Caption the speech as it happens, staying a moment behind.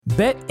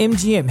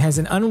BetMGM has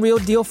an unreal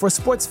deal for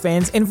sports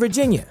fans in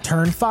Virginia.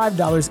 Turn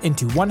 $5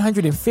 into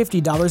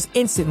 $150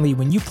 instantly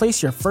when you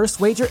place your first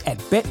wager at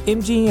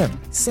BetMGM.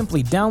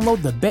 Simply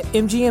download the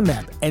BetMGM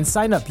app and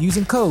sign up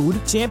using code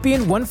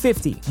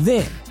Champion150.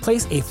 Then,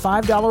 place a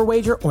 $5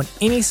 wager on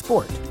any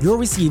sport. You'll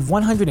receive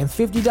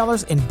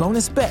 $150 in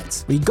bonus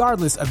bets,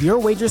 regardless of your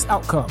wager's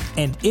outcome.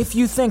 And if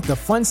you think the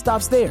fun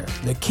stops there,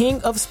 the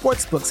King of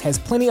Sportsbooks has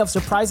plenty of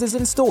surprises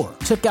in store.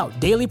 Check out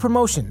daily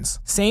promotions,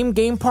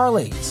 same-game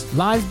parlays,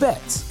 live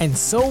bets, and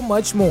so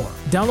much more.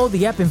 Download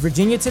the app in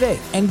Virginia today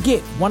and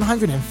get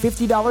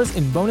 $150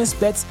 in bonus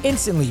bets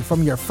instantly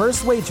from your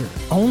first wager.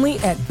 Only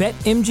at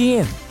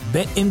BetMGM.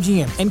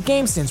 BetMGM and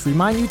GameSense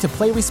remind you to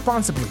play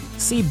responsibly.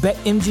 See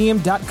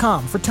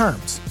BetMGM.com for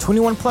terms.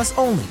 21 plus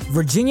only.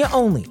 Virginia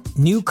only.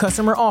 New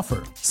customer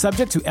offer.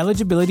 Subject to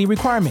eligibility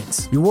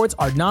requirements. Rewards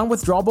are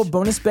non-withdrawable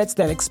bonus bets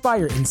that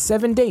expire in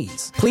 7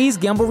 days. Please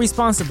gamble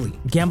responsibly.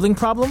 Gambling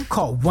problem?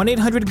 Call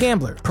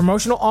 1-800-GAMBLER.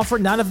 Promotional offer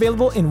not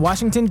available in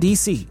Washington,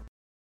 D.C.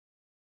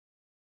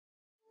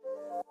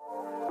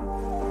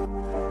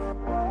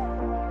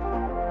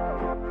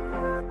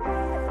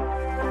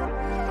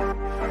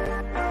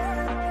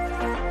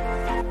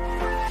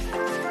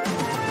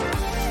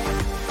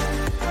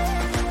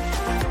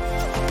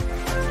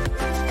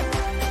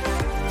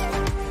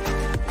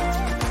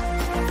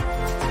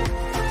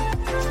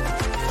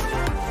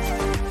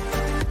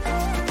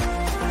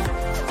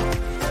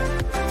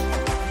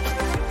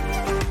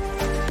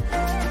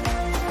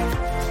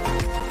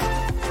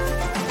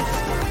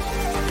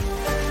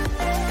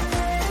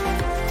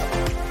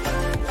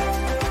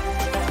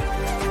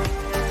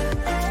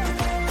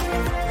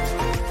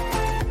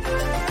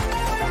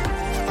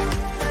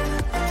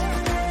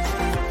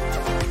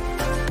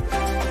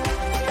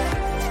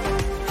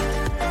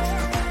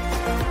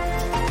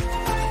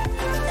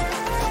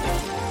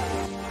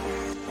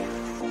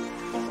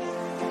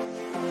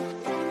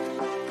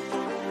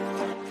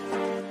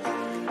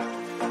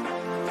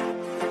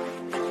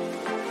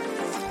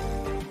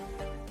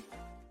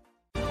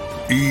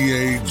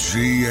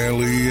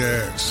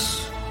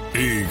 EAGLES,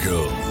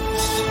 Eagles.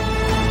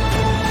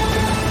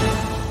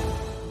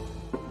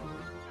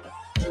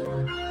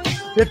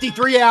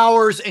 $53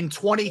 hours and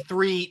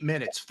 23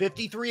 minutes.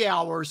 53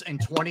 hours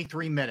and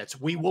 23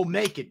 minutes. We will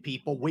make it,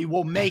 people. We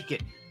will make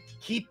it.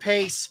 Keep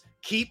pace.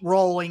 Keep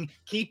rolling.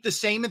 Keep the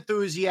same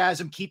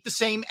enthusiasm. Keep the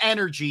same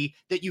energy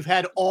that you've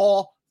had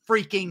all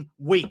freaking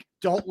week.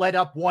 Don't let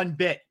up one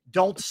bit.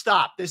 Don't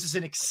stop. This is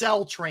an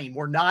Excel train.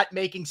 We're not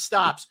making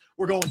stops.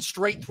 We're going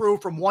straight through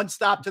from one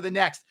stop to the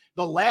next.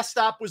 The last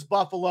stop was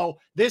Buffalo.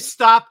 This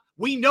stop,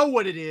 we know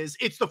what it is.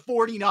 It's the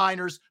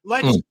 49ers.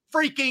 Let's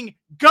freaking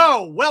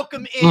go.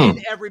 Welcome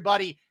in,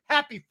 everybody.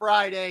 Happy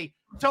Friday.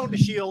 Tone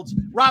DeShields,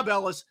 Rob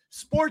Ellis,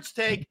 Sports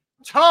Take.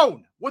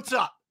 Tone, what's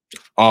up?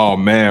 Oh,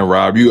 man,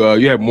 Rob, you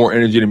have more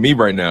energy than me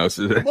right now.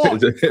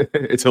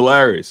 It's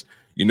hilarious.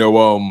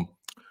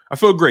 I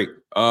feel great.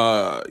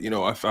 I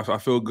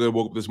feel good.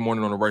 Woke up this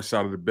morning on the right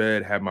side of the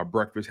bed, had my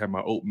breakfast, had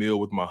my oatmeal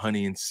with my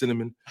honey and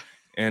cinnamon.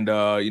 And,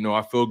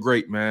 I feel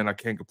great, man. I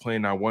can't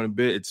complain not one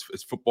bit.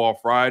 It's football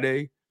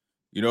Friday.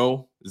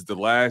 It's the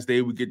last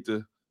day we get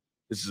to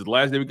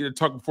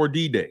talk before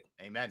D-Day.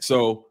 Amen.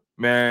 So,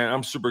 man,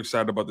 I'm super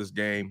excited about this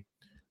game.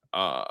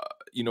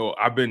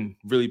 I've been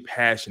really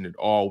passionate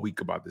all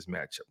week about this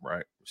matchup,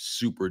 right?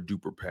 Super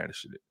duper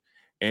passionate.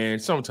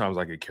 And sometimes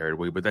I get carried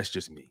away, but that's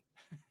just me.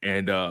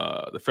 And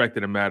the fact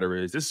of the matter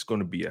is this is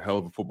going to be a hell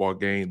of a football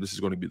game. This is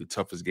going to be the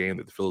toughest game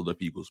that the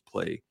Philadelphia Eagles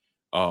play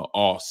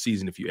all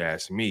season, if you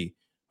ask me.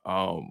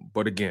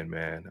 But again,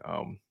 man,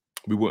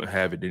 we wouldn't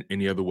have it in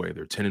any other way.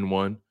 They're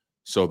 10-1,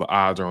 so the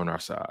odds are on our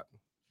side.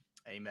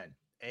 Amen.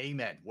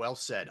 Amen. Well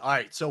said. All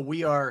right, so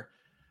we're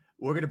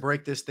going to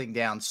break this thing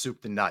down,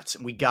 soup to nuts.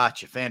 And we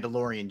got you,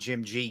 Vandalorian,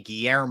 Jim G,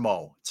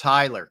 Guillermo,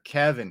 Tyler,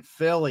 Kevin,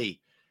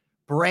 Philly,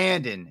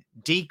 Brandon,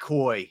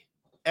 Decoy,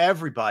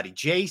 everybody,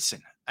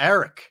 Jason,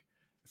 Eric.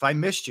 If I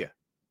missed you,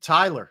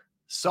 Tyler,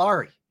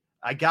 sorry.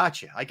 I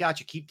got you.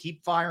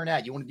 Keep firing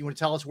at. You want to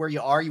tell us where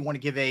you are? You want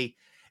to give a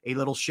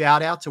little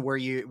shout out to where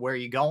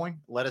you going?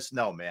 Let us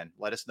know, man.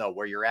 Let us know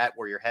where you're at,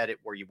 where you're headed,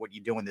 what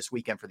you doing this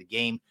weekend for the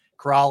game.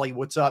 Crawley,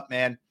 what's up,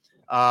 man?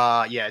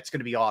 Yeah, it's going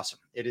to be awesome.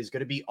 It is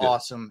going to be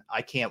awesome.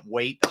 I can't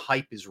wait. The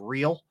hype is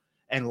real,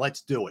 and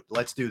let's do it.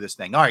 Let's do this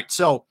thing. All right,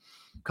 so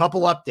a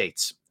couple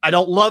updates. I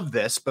don't love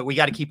this, but we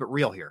got to keep it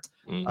real here.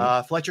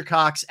 Fletcher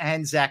Cox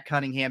and Zach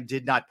Cunningham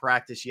did not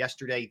practice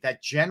yesterday.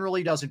 That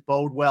generally doesn't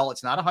bode well.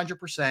 It's not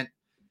 100%,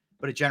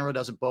 but it generally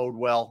doesn't bode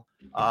well.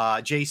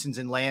 Jason's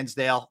in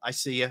Lansdale. I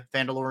see you.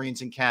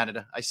 Vandalorian's in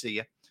Canada. I see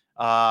you.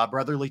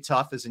 Brotherly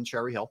Tough is in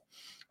Cherry Hill.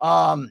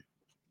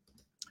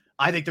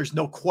 I think there's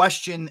no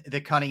question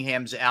that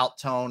Cunningham's out,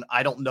 Tone.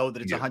 I don't know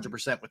that it's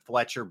 100% with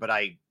Fletcher, but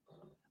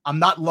I'm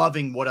not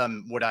loving what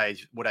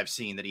I've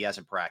seen that he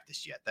hasn't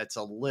practiced yet. That's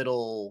a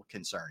little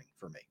concerning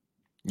for me.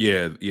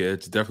 Yeah,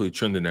 it's definitely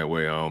trending that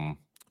way.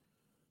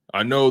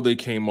 I know they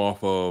came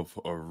off of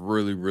a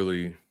really,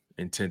 really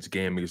intense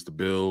game against the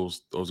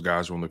Bills. Those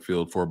guys were on the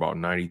field for about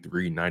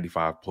 93,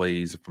 95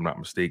 plays, if I'm not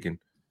mistaken.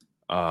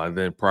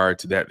 Then prior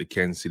to that, the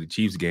Kansas City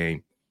Chiefs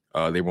game,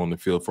 they were on the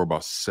field for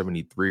about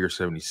 73 or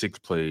 76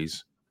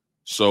 plays.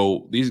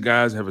 So these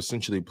guys have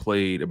essentially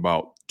played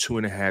about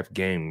 2.5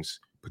 games,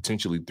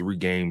 potentially 3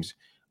 games,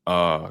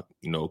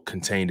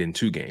 contained in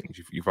 2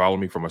 games. You follow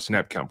me from a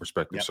snap count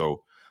perspective. Yep.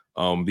 So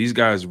these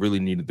guys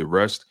really needed the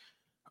rest.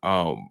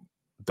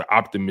 The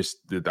optimist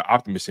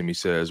in me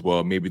says,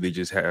 well, maybe they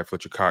just had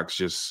Fletcher Cox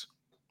just,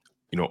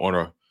 on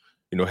a,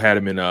 had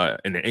him in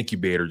an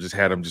incubator, just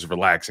had him just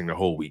relaxing the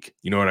whole week.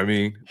 You know what I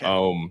mean?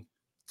 Okay.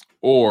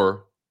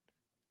 Or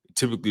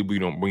typically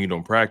when you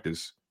don't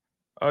practice,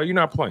 you're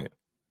not playing.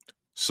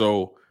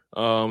 So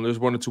there's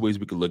 1 or 2 ways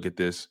we could look at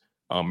this.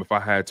 If I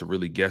had to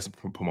really guess and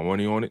put my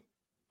money on it,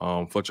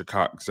 Fletcher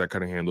Cox, Zach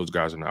Cunningham, those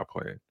guys are not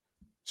playing.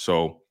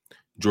 So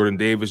Jordan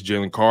Davis,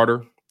 Jalen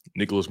Carter,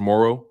 Nicholas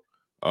Morrow,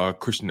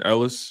 Christian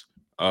Ellis,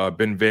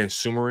 Ben Van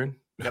Sumeren.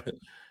 Yep.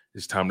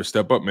 It's time to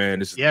step up, man.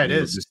 This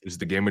is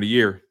the game of the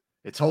year.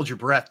 It's hold your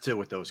breath too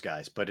with those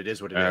guys, but it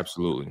is what it is.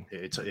 Absolutely.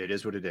 It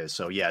is what it is.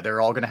 So yeah,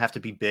 they're all going to have to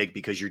be big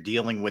because you're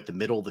dealing with the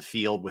middle of the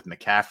field with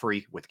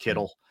McCaffrey, with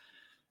Kittle.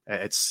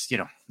 It's,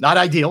 not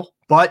ideal,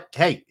 but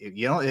hey,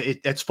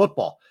 it's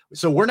football.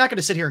 So we're not going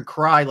to sit here and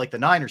cry like the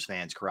Niners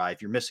fans cry.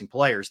 If you're missing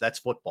players, that's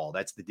football.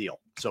 That's the deal.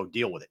 So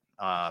deal with it.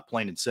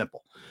 Plain and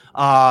simple.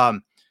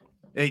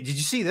 Did you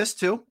see this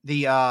too?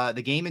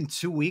 The game in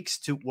 2 weeks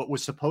to what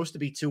was supposed to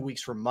be 2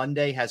 weeks from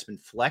Monday has been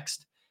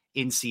flexed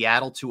in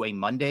Seattle to a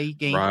Monday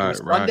game. It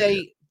was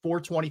Monday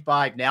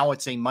 4:25. Now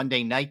it's a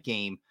Monday night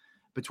game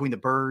between the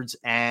Birds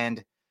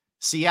and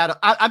Seattle.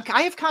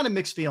 I have kind of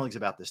mixed feelings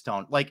about this,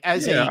 Tone. Like I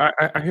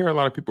hear a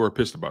lot of people are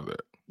pissed about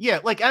that. Yeah,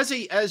 like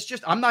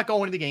I'm not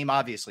going to the game,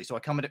 obviously, so I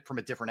come at it from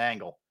a different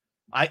angle.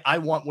 I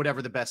want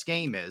whatever the best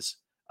game is.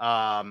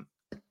 And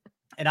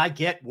I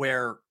get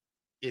where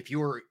if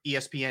you're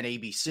ESPN,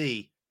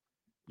 ABC,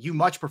 you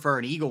much prefer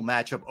an Eagle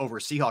matchup over a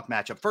Seahawk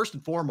matchup. First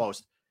and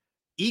foremost,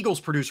 Eagles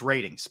produce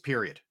ratings,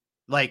 period.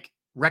 Like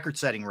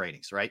record-setting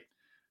ratings, right?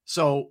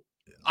 So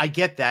I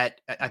get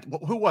that.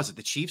 Who was it?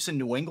 The Chiefs in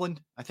New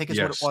England, I think is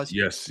what it was.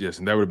 Yes.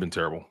 And that would have been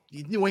terrible.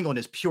 New England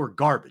is pure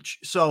garbage.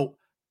 So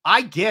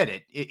I get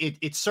it.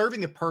 It's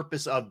serving the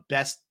purpose of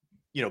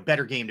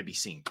better game to be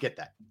seen. Get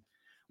that.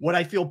 What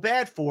I feel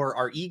bad for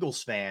are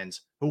Eagles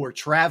fans who are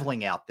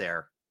traveling out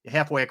there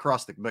halfway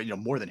across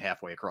more than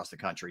halfway across the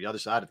country, the other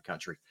side of the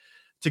country,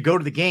 to go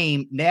to the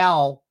game.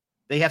 Now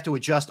they have to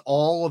adjust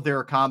all of their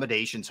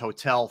accommodations,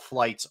 hotel,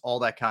 flights, all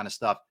that kind of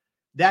stuff.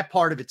 That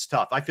part of it's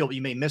tough. I feel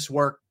you may miss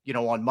work,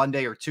 on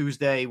Monday or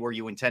Tuesday where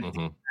you intended to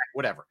get back,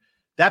 whatever.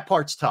 That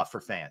part's tough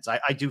for fans.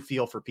 I do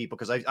feel for people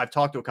because I've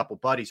talked to a couple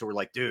buddies who were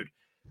like, dude,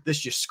 this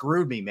just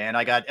screwed me, man.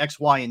 I got X,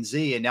 Y, and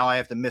Z, and now I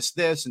have to miss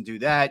this and do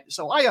that.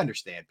 So I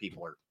understand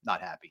people are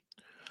not happy.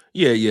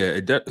 Yeah.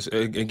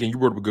 Again, you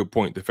brought up a good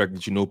point. The fact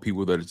that you know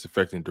people that it's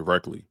affecting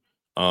directly.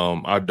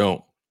 I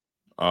don't.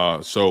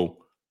 So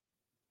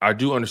I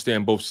do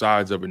understand both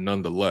sides of it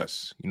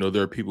nonetheless.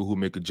 There are people who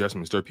make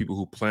adjustments. There are people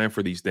who plan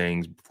for these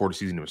things before the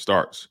season even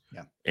starts.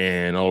 Yeah.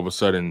 And all of a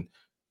sudden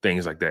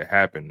things like that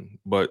happen.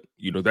 But,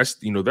 that's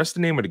the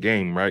name of the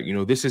game, right?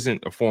 This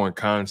isn't a foreign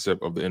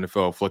concept of the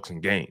NFL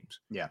flexing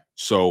games. Yeah.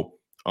 So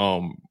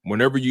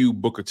whenever you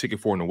book a ticket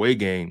for an away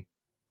game,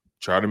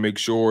 try to make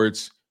sure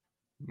it's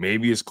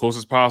maybe as close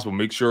as possible.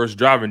 Make sure it's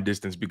driving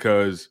distance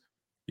because,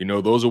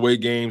 those away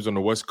games on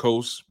the West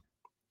Coast,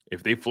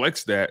 if they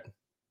flex that,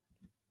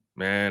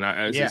 man,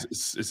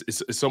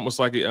 it's almost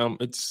like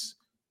it's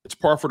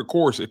par for the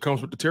course. It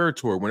comes with the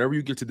territory. Whenever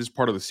you get to this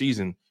part of the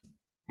season,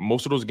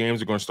 most of those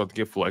games are going to start to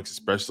get flexed,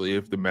 especially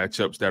if the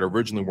matchups that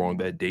originally were on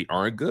that date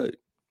aren't good.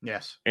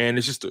 Yes. And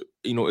it's just,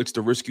 it's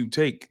the risk you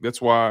take.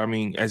 That's why,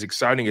 as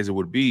exciting as it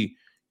would be,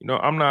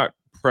 I'm not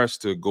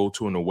pressed to go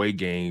to an away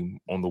game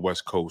on the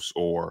West Coast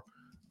or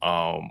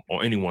on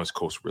anyone's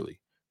coast, really.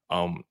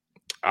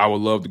 I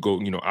would love to go,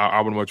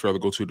 I would much rather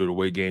go to the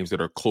away games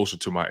that are closer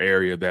to my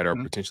area that are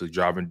potentially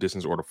driving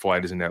distance or the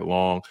flight isn't that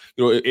long.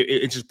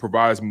 It just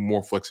provides me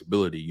more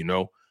flexibility,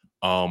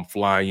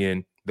 fly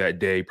in that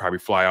day, probably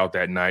fly out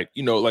that night,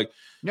 on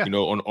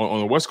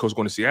the West Coast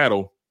going to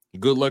Seattle,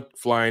 good luck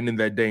flying in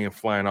that day and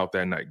flying out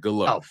that night. Good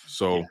luck.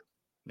 So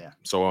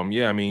it's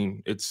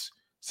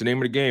the name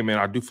of the game, man.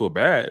 I do feel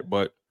bad,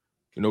 but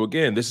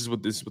again, this is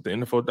what the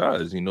NFL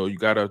does. You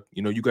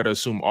gotta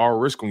assume all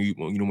risk when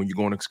you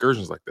go on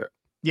excursions like that.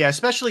 Yeah,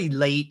 especially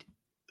late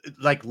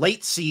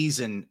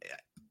season.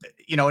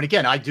 And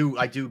again, I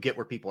do get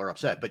where people are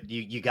upset, but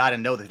you got to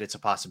know that it's a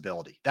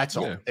possibility. That's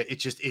all.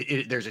 It's just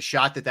there's a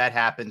shot that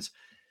happens.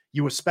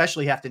 You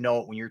especially have to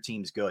know it when your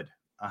team's good,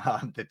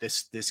 that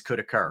this could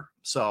occur.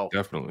 So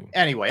definitely.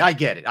 Anyway, I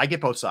get it. I get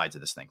both sides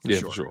of this thing for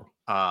For sure.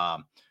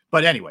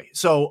 But anyway,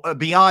 so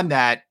beyond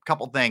that, a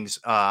couple things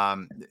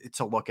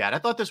to look at. I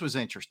thought this was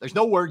interesting. There's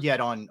no word yet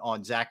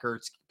on Zach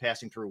Ertz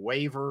passing through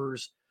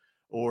waivers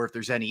or if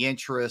there's any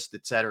interest,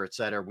 et cetera, et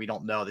cetera. We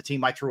don't know. The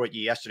team I threw at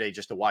you yesterday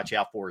just to watch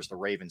out for is the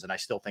Ravens, and I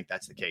still think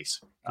that's the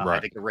case. Right. I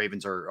think the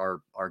Ravens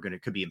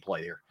could be in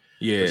play there.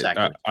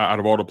 Yeah, out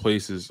of all the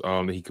places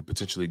that he could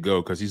potentially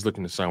go, because he's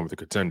looking to sign with a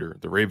contender,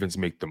 the Ravens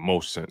make the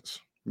most sense.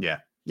 Yeah.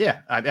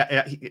 Yeah,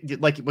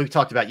 like we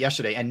talked about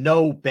yesterday, and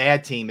no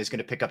bad team is going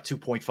to pick up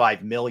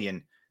 2.5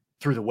 million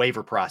through the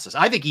waiver process.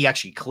 I think he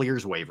actually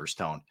clears waivers,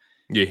 Tone.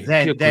 Yeah,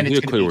 Then it's going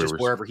to be just waivers.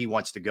 wherever he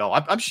wants to go.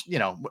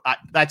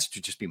 That's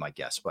to just be my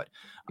guess. But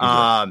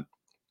Right.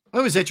 it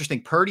was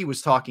interesting. Purdy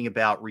was talking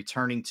about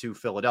returning to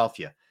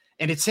Philadelphia,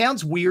 and it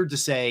sounds weird to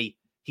say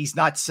he's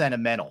not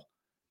sentimental.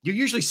 You're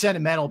usually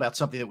sentimental about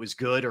something that was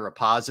good or a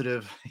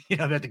positive,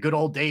 about the good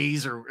old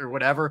days or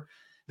whatever.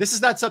 This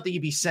is not something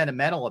you'd be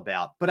sentimental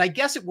about, but I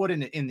guess it would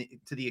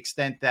to the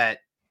extent that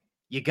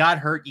you got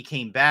hurt, you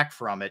came back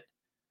from it,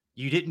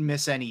 you didn't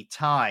miss any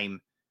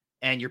time,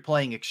 and you're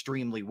playing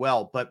extremely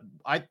well. But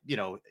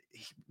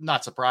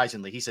not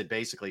surprisingly, he said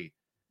basically,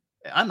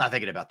 I'm not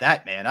thinking about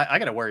that, man. I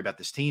got to worry about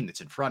this team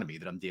that's in front of me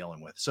that I'm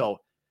dealing with.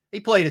 So he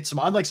played it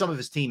unlike some of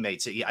his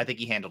teammates. I think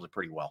he handled it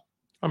pretty well.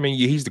 I mean,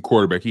 yeah, he's the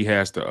quarterback. He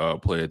has to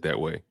play it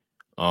that way.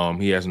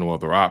 He has no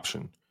other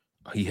option.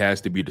 He has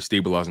to be the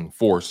stabilizing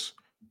force,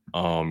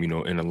 in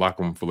a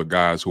locker room full of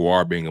guys who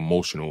are being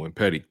emotional and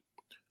petty.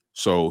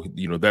 So,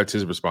 that's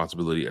his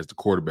responsibility as the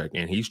quarterback.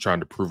 And he's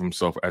trying to prove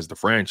himself as the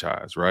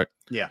franchise, right?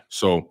 Yeah.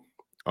 So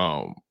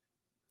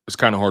it's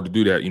kind of hard to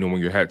do that, when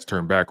your hat's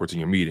turned backwards in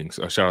your meetings.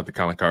 Shout out to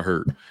Colin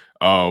Cowherd.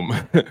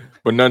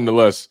 But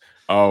nonetheless,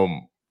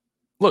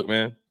 look,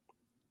 man,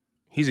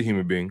 he's a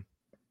human being.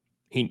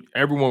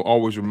 Everyone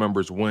always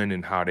remembers when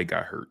and how they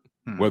got hurt,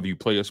 whether you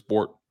play a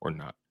sport or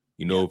not.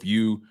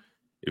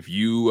 If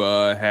you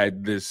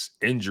had this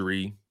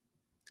injury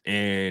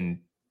and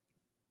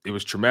it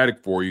was traumatic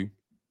for you,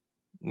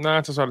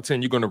 9 times out of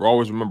 10, you're going to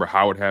always remember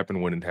how it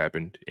happened, when it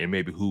happened, and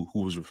maybe who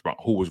was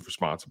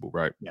responsible,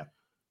 right? Yeah.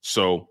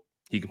 So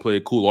he can play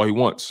it cool all he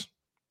wants.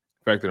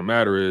 The fact of the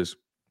matter is,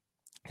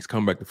 he's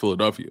coming back to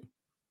Philadelphia,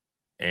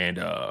 and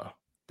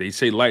they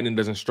say lightning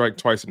doesn't strike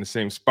twice in the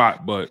same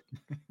spot, but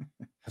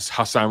that's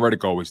how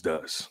Reddick always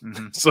does.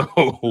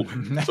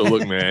 Mm-hmm. So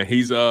look, man,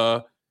 he's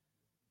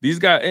these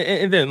guys,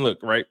 and then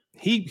look, right?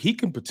 He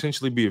can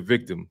potentially be a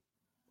victim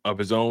of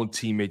his own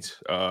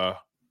teammates'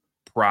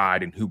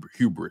 pride and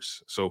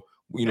hubris. So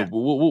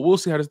we'll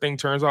see how this thing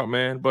turns out,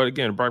 man. But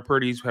again, Brock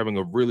Purdy's having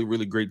a really,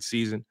 really great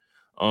season.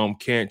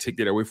 Can't take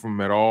that away from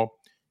him at all.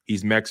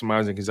 He's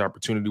maximizing his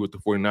opportunity with the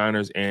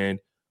 49ers, and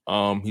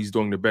he's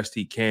doing the best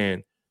he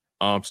can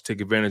to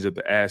take advantage of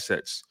the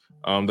assets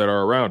that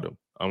are around him.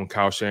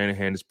 Kyle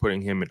Shanahan is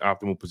putting him in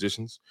optimal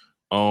positions.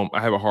 I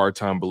have a hard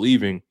time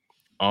believing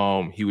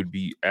he would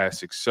be as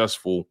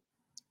successful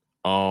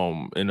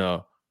in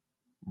a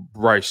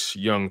Bryce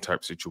Young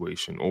type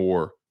situation,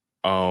 or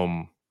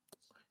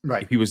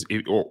right. If he was,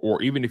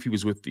 or even if he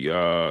was with the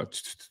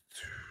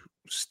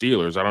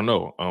Steelers. I don't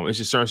know. It's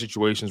just certain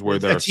situations where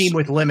there's a team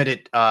with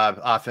limited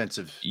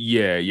offensive.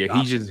 Yeah.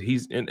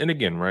 He's and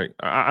again, right.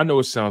 I know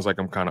it sounds like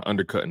I'm kind of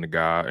undercutting the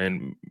guy,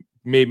 and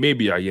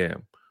maybe I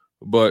am,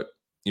 but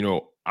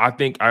I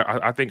think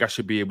I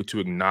should be able to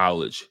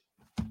acknowledge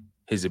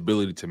his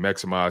ability to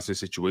maximize his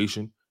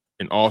situation,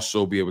 and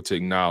also be able to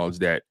acknowledge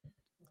that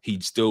he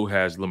still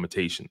has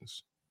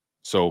limitations.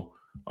 So,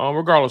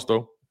 regardless,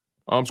 though,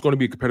 it's going to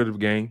be a competitive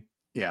game.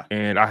 Yeah,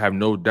 and I have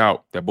no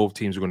doubt that both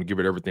teams are going to give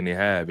it everything they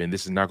have, and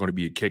this is not going to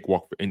be a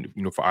cakewalk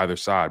for either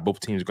side. Both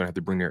teams are going to have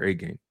to bring their A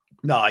game.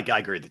 No, I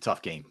agree. The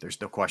tough game. There's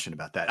no question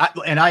about that.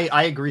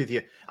 I agree with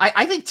you.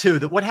 I think too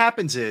that what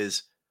happens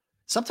is,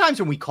 sometimes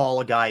when we call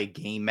a guy a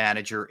game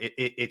manager,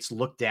 it's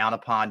looked down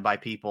upon by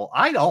people.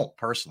 I don't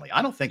personally.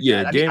 I don't think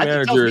that. Game manager. I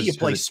think tells me you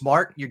play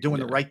smart. You're doing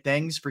the right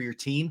things for your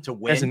team to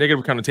win. That's a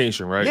negative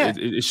connotation, right? Yeah.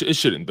 It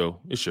shouldn't,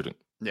 though. It shouldn't.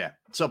 Yeah.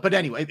 So, but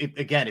anyway,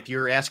 again, if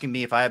you're asking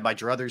me if I had my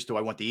druthers, do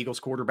I want the Eagles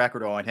quarterback or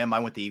do I want him? I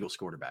want the Eagles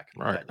quarterback.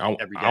 Right.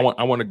 I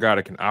want a guy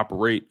that can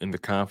operate in the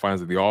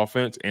confines of the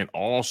offense, and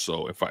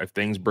also if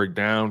things break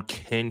down,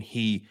 can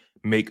he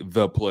make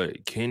the play?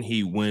 Can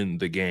he win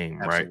the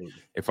game? Absolutely. Right.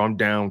 If I'm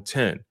down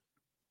 10.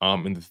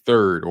 In the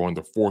third or in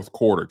the fourth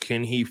quarter,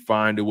 can he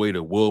find a way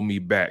to will me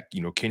back?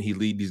 Can he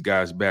lead these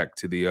guys back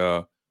to the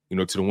to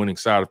the winning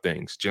side of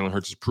things? Jalen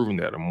Hurts has proven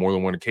that on more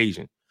than one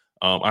occasion.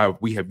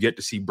 We have yet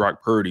to see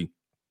Brock Purdy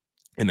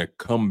in a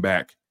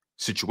comeback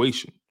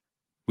situation.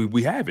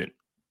 We haven't.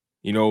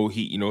 A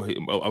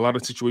lot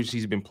of situations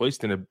he's been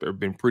placed in have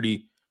been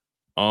pretty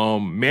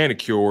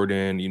manicured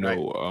and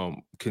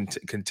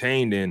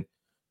contained, and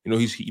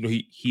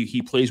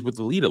he plays with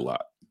the lead a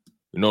lot.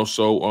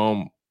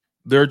 So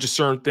there are just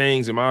certain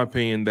things, in my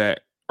opinion, that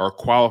are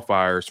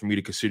qualifiers for me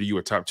to consider you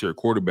a top-tier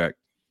quarterback,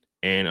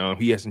 and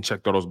he hasn't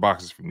checked all those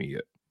boxes for me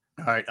yet.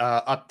 All right,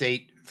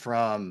 update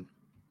from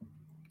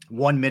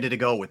 1 minute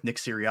ago with Nick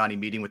Sirianni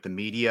meeting with the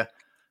media.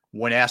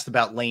 When asked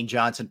about Lane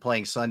Johnson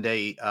playing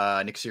Sunday,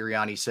 Nick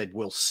Sirianni said,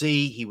 "We'll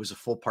see." He was a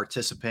full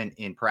participant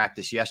in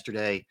practice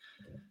yesterday.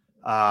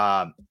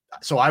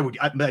 So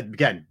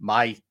again,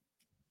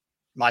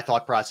 my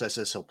thought process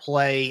is he'll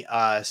play.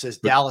 Says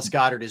Dallas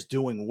Goedert is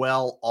doing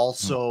well.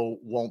 Also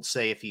won't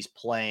say if he's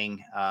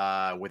playing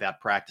without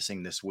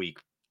practicing this week.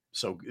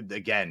 So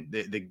again,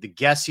 the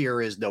guess here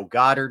is no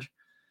Goddard.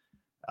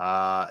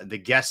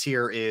 The guess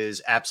here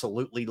is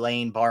absolutely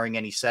Lane, barring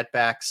any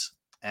setbacks.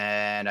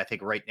 And I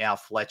think right now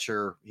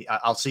Fletcher,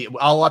 I'll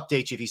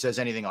update you if he says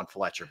anything on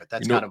Fletcher, but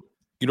that's kind of,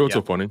 what's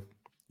so funny?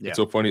 Yeah. It's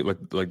so funny,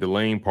 like the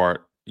Lane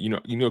part,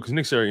 because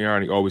Nick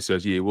Sirianni always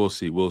says, yeah, we'll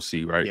see,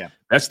 right? Yeah.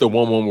 That's the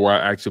one moment where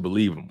I actually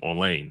believe him on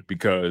Lane,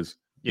 because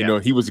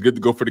he was good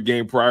to go for the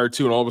game prior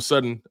to, and all of a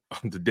sudden,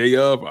 the day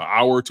of, an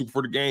hour or two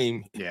before the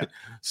game. Yeah.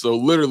 So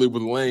literally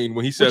with Lane,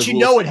 when he says, but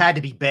it had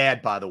to be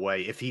bad, by the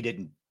way, if he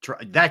didn't try.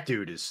 That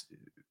dude is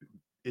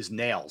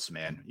nails,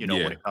 man. When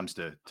it comes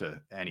to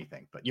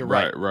anything. But you're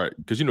right.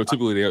 Because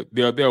typically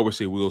they always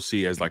say we'll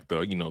see as like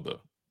the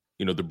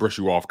the brush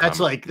you off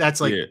comment.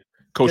 That's like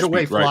coach get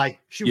away, speak, right? fly,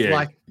 shoot,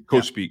 fly.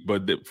 Coach speak.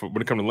 But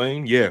when it comes to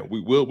Lane,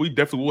 we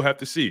definitely will have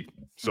to see.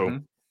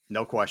 So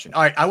no question.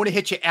 All right, I want to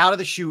hit you out of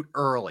the chute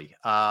early.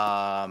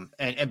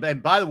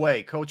 And by the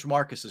way, Coach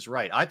Marcus is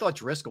right. I thought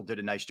Driscoll did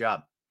a nice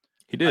job.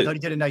 He did. I thought he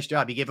did a nice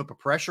job. He gave up a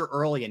pressure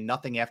early and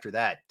nothing after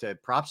that.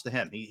 Props to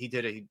him. He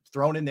did it. He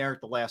thrown in there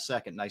at the last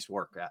second. Nice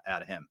work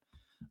out of him.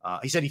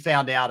 He said he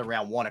found out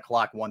around 1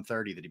 o'clock,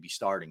 1:30 that he'd be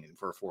starting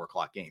for a 4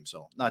 o'clock game.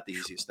 So not the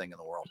easiest thing in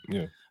the world.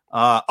 Yeah.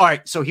 All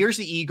right. So here's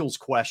the Eagles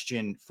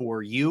question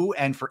for you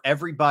and for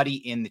everybody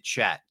in the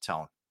chat,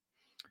 Tone.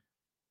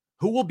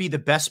 Who will be the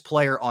best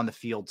player on the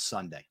field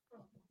Sunday?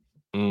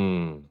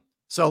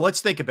 So let's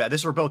think about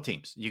this for both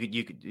teams.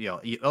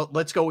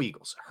 Let's go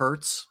Eagles.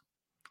 Hurts.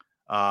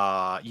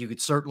 You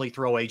could certainly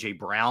throw AJ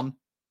Brown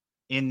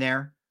in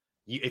there.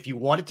 If you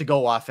wanted to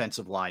go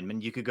offensive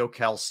lineman, you could go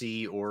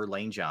Kelsey or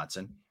Lane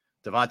Johnson.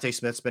 Devontae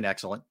Smith's been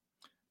excellent.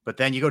 But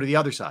then you go to the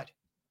other side.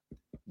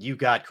 You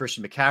got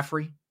Christian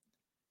McCaffrey.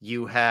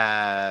 You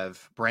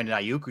have Brandon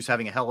Ayuk, who's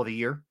having a hell of a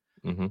year.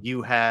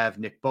 You have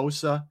Nick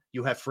Bosa.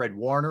 You have Fred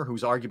Warner,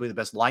 who's arguably the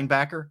best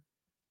linebacker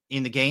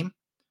in the game.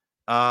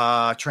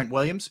 Trent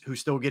Williams,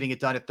 who's still getting it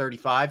done at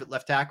 35 at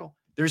left tackle.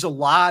 There's a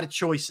lot of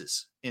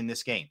choices in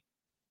this game.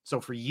 So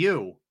for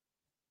you,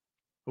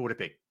 who would it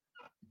be?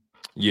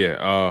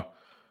 Yeah.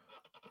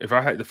 If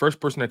I had the first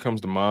person that comes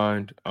to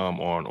mind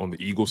on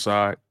the Eagle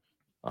side,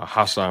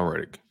 Hassan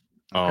Reddick.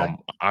 Okay.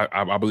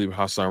 I believe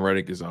Hassan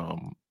Reddick is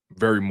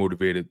very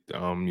motivated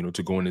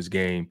to go in this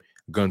game,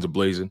 guns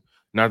a-blazing.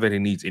 Not that he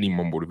needs any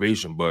more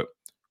motivation, but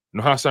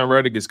Hassan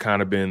Reddick has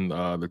kind of been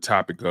the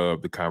topic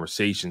of the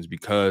conversations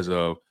because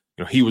of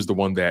he was the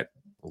one that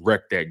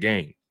wrecked that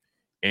game.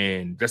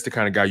 And that's the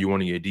kind of guy you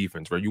want in your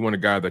defense, right? You want a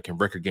guy that can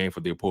wreck a game for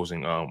the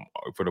opposing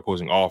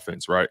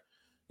offense, right?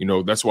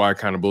 That's why it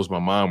kind of blows my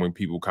mind when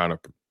people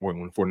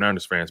when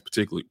 49ers fans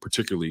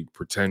particularly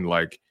pretend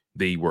like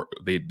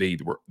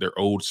they're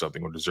owed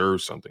something or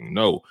deserve something.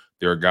 No,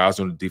 there are guys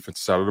on the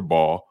defensive side of the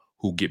ball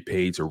who get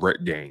paid to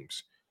wreck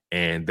games.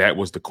 And that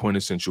was the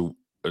quintessential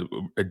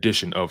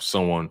addition of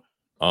someone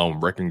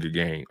wrecking a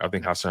game. I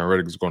think Hassan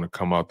Reddick is going to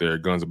come out there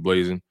guns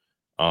a-blazing.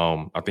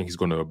 I think he's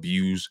going to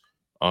abuse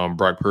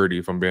Brock Purdy,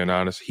 if I'm being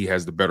honest. He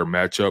has the better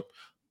matchup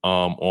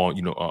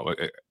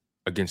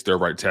against their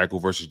right tackle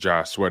versus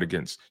Josh Sweat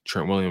against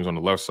Trent Williams on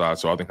the left side.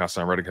 So I think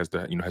Hassan Reddick has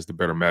the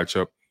better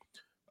matchup.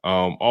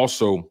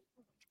 Also,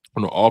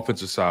 on the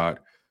offensive side,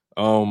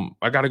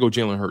 I got to go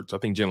Jalen Hurts. I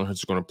think Jalen Hurts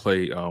is going to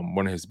play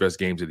one of his best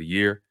games of the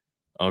year.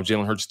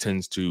 Jalen Hurts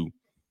tends to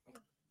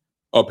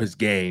up his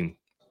game,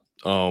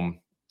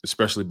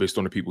 especially based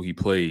on the people he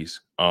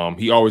plays.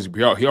 He always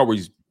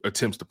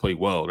attempts to play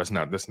well. That's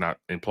not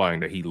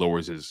implying that he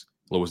lowers his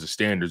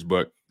standards,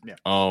 but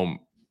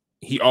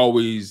he's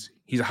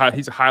a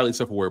highly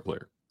self-aware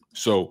player.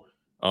 So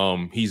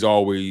he's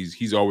always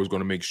going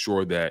to make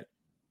sure that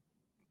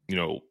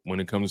when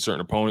it comes to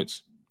certain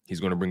opponents, he's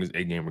going to bring his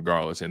A game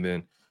regardless. And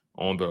then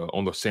on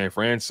the San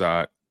Fran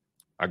side,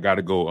 I got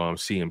to go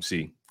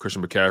CMC.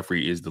 Christian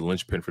McCaffrey is the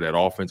linchpin for that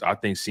offense. I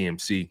think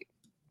CMC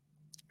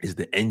is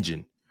the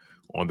engine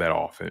on that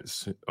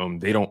offense.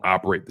 They don't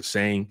operate the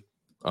same.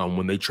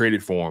 When they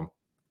traded for him,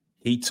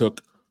 he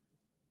took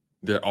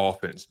their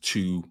offense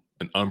to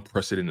an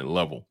unprecedented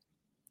level.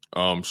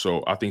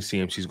 So I think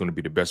CMC is going to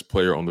be the best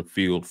player on the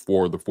field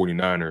for the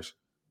 49ers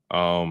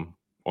on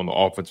the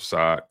offensive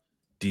side.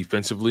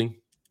 Defensively,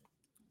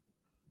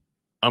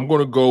 I'm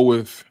going to go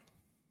with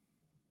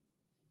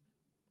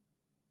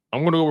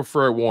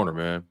Fred Warner,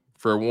 man.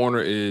 Fred Warner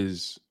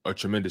is a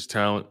tremendous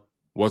talent.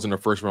 Wasn't a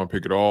first-round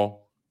pick at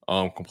all.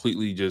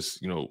 Completely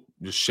just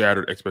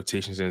shattered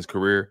expectations in his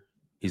career.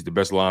 He's the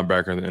best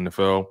linebacker in the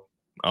NFL.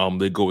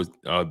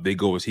 They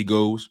go as he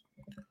goes.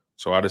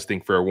 So I just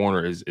think Fred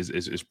Warner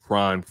is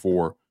primed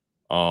for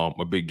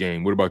a big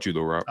game. What about you,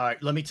 though, Rob? All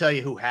right, let me tell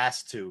you who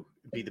has to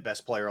be the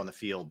best player on the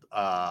field.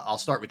 I'll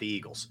start with the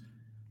Eagles.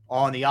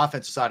 On the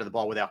offensive side of the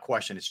ball, without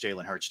question, it's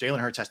Jalen Hurts. Jalen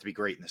Hurts has to be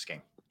great in this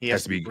game. He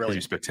has to be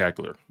brilliant.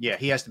 Spectacular. Yeah,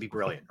 he has to be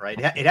brilliant, right?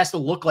 It has to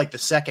look like the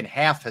second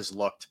half has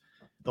looked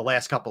the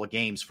last couple of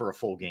games for a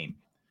full game.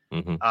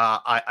 Mm-hmm.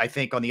 I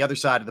think on the other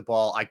side of the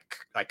ball,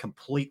 I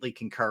completely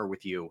concur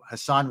with you.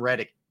 Hassan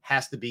Reddick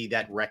has to be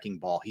that wrecking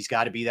ball. He's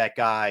got to be that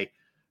guy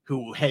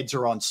who heads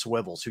are on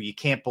swivels, who you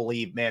can't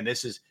believe, man,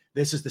 this is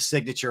the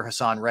signature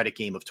Hassan Reddick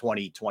game of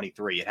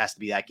 2023. It has to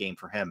be that game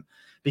for him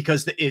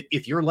because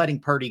if you're letting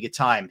Purdy get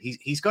time,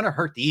 he's going to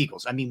hurt the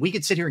Eagles. I mean, we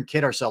could sit here and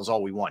kid ourselves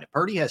all we want. If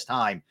Purdy has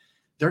time,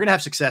 they're going to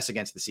have success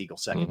against the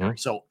Eagles secondary.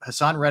 So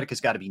Hassan Reddick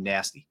has got to be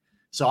nasty.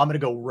 So I'm going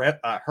to go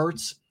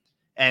Hurts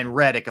and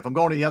Reddick. If I'm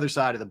going to the other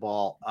side of the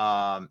ball,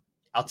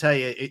 I'll tell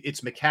you,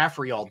 it's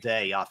McCaffrey all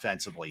day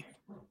offensively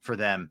for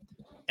them.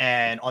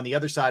 And on the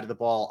other side of the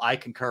ball, I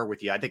concur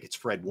with you. I think it's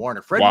Fred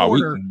Warner.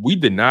 Warner. We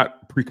did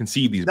not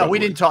preconceive these. No, we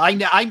didn't talk.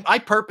 I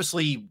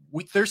purposely.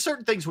 There's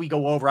certain things we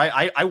go over.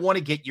 I want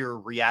to get your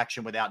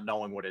reaction without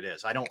knowing what it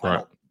is. I don't.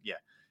 Yeah,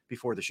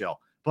 before the show.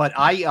 But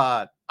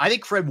I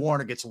think Fred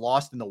Warner gets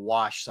lost in the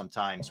wash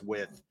sometimes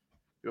with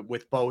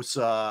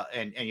Bosa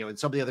and and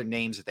some of the other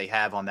names that they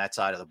have on that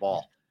side of the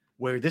ball.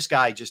 Where this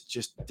guy just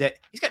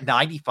he's got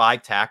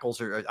 95 tackles,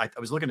 or I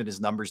was looking at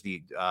his numbers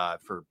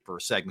for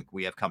a segment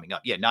we have coming up.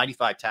 Yeah,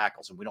 95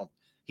 tackles, and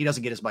he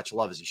doesn't get as much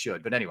love as he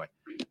should. But anyway,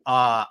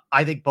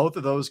 I think both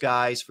of those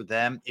guys for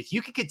them, if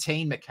you can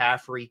contain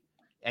McCaffrey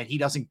and he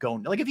doesn't go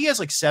like if he has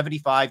like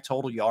 75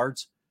 total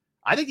yards,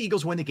 I think the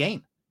Eagles win the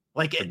game.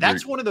 Like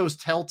that's one of those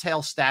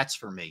telltale stats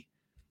for me.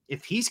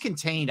 If he's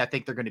contained, I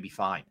think they're going to be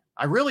fine.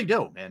 I really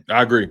do, man.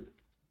 I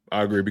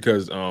agree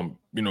because I'll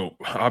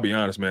be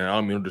honest, man. I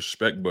don't mean no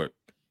disrespect, but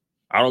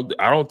I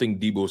don't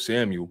think Deebo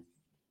Samuel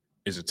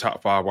is a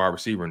top 5 wide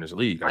receiver in this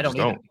league. I don't.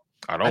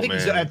 I think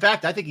man. In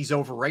fact, I think he's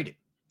overrated.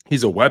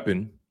 He's a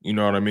weapon. You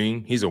know what I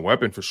mean? He's a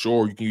weapon for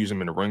sure. You can use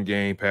him in the run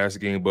game, pass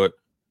game, but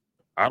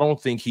I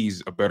don't think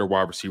he's a better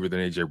wide receiver than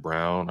AJ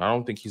Brown. I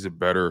don't think he's a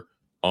better.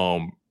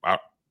 I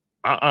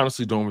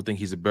honestly don't even think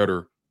he's a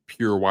better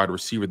pure wide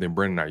receiver than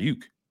Brandon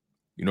Ayuk.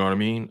 You know what I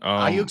mean?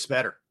 Ayuk's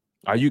better.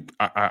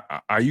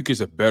 Ayuk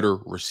is a better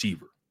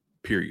receiver,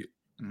 period.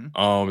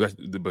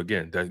 Mm-hmm. But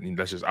again,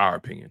 that's just our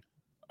opinion.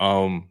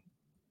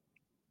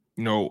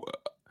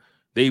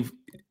 They've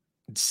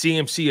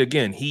CMC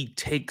again. He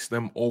takes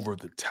them over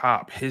the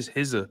top. His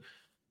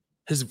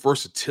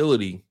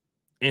versatility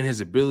and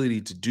his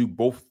ability to do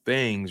both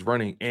things,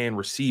 running and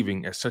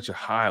receiving, at such a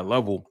high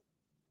level,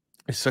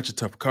 is such a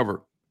tough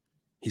cover.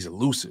 He's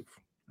elusive.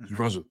 Mm-hmm.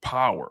 He runs with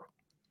power.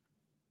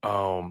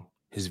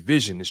 His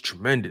vision is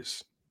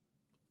tremendous.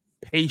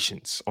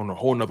 Patience on a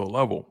whole nother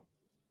level.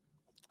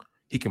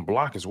 He can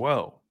block as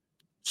well.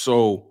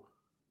 So,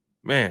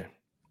 man,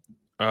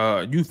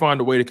 you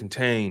find a way to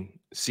contain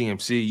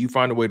CMC. You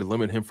find a way to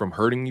limit him from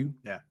hurting you.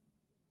 Yeah.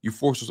 You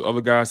force those other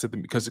guys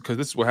because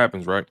this is what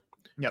happens, right?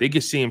 Yep. They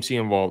get CMC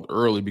involved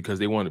early because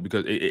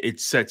it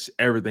sets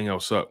everything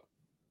else up.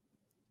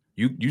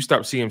 You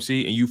stop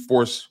CMC and you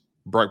force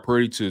Brock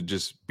Purdy to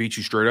just beat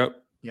you straight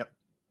up. Yep.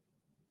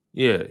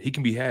 Yeah, he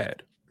can be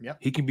had. Yep.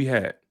 He can be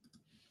had.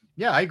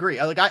 Yeah, I agree.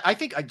 I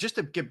think just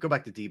to go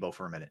back to Deebo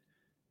for a minute.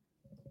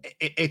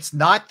 It's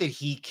not that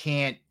he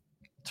can't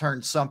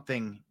turn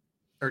something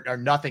or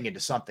nothing into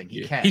something.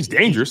 He can. He's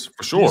dangerous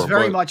for sure. He's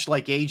very much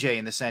like AJ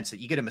in the sense that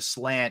you get him a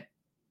slant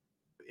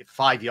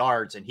 5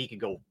 yards and he can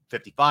go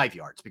 55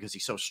 yards because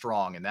he's so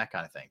strong and that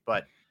kind of thing.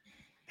 But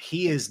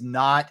he's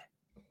not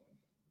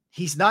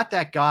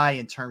that guy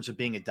in terms of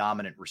being a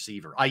dominant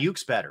receiver.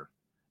 Ayuk's better.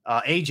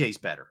 AJ's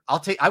better.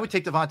 I would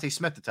take Devontae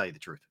Smith, to tell you the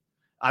truth.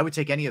 I would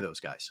take any of those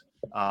guys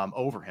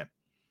over him.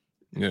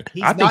 Yeah,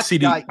 I think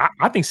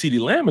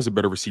CeeDee Lamb is a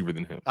better receiver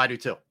than him. I do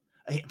too.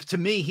 To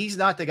me, he's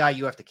not the guy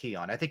you have to key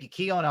on. I think you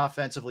key on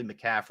offensively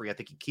McCaffrey. I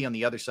think you key on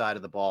the other side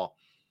of the ball.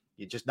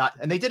 You just not,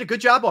 and they did a good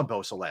job on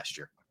Bosa last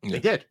year. Yeah. They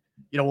did.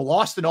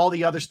 Lost in all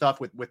the other stuff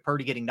with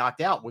Purdy getting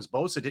knocked out was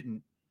Bosa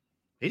didn't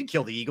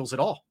kill the Eagles at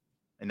all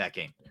in that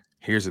game.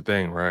 Here's the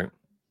thing, right?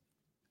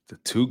 The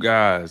two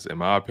guys, in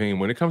my opinion,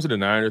 when it comes to the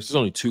Niners, there's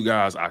only two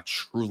guys I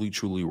truly,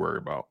 truly worry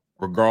about,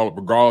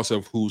 regardless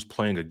of who's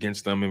playing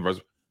against them.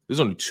 There's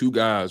only two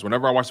guys.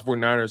 Whenever I watch the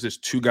 49ers, there's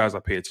two guys I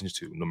pay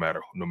attention to, no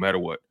matter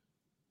what.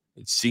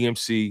 It's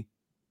CMC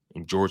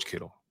and George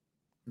Kittle.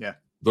 Yeah.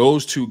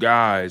 Those two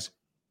guys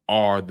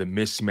are the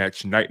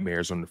mismatch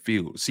nightmares on the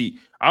field. See,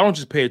 I don't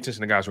just pay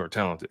attention to guys who are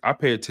talented. I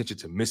pay attention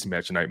to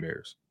mismatch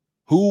nightmares.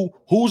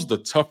 Who's the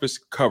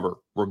toughest cover,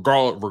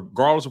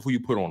 regardless of who you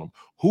put on them?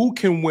 Who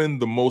can win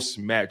the most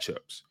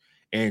matchups?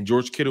 And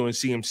George Kittle and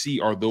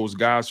CMC are those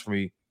guys for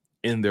me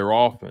in their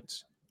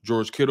offense.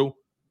 George Kittle,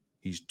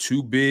 he's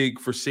too big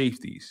for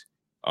safeties.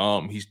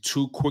 He's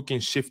too quick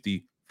and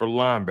shifty for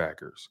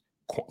linebackers.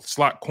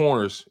 Slot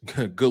corners,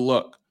 good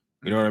luck.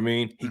 You know what I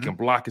mean? He can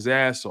block his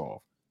ass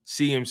off.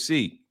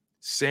 CMC,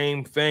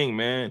 same thing,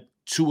 man.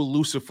 Too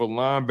elusive for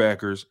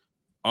linebackers.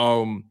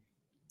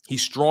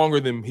 He's stronger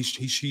than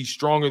he's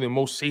stronger than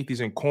most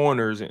safeties and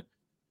corners, and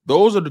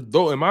those are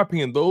in my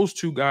opinion, those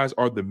two guys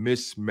are the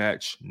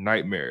mismatch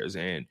nightmares.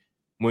 And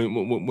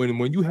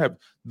when you have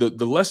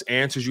the less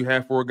answers you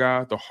have for a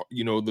guy,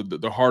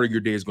 the harder your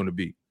day is going to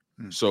be.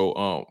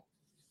 So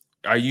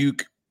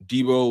Ayuk,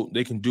 Deebo,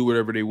 they can do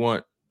whatever they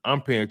want.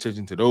 I'm paying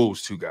attention to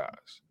those two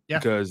guys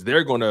because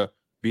they're going to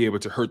be able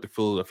to hurt the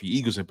Philadelphia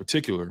Eagles in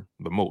particular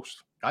the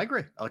most. I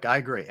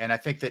agree. And I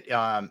think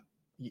that,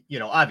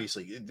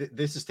 obviously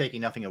this is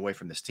taking nothing away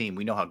from this team.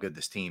 We know how good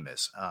this team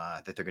is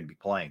that they're going to be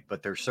playing,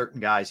 but there's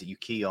certain guys that you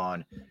key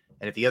on.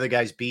 And if the other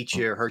guys beat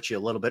you or hurt you a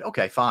little bit,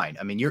 okay, fine.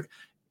 I mean, you're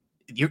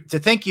to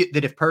think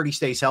that if Purdy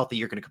stays healthy,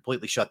 you're going to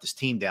completely shut this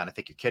team down. I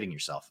think you're kidding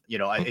yourself. You're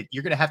going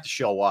to have to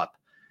show up.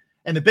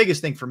 And the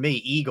biggest thing for me,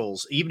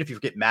 Eagles, even if you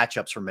forget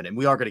matchups for a minute, and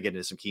we are going to get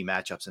into some key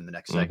matchups in the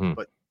next segment,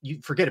 but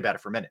you forget about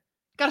it for a minute.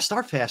 Got to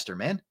start faster,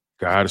 man.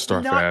 Got to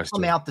start faster.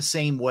 Come out the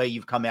same way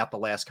you've come out the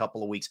last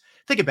couple of weeks.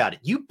 Think about it.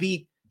 You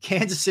beat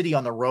Kansas City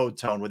on the road,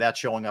 Tone, without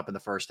showing up in the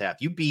first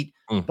half. You beat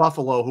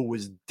Buffalo, who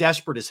was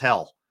desperate as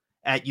hell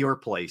at your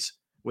place,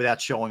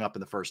 without showing up in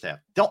the first half.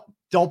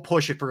 Don't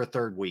push it for a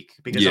third week,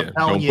 because I'm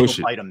telling you,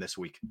 it'll bite them this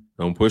week.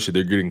 Don't push it.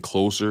 They're getting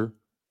closer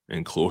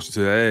and closer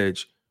to the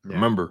edge. Yeah.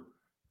 Remember,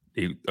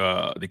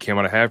 they came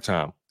out of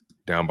halftime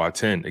down by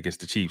 10 against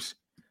the Chiefs.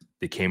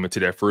 They came into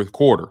that fourth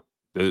quarter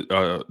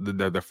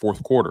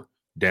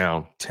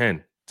down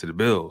 10 to the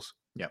Bills.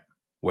 Yep.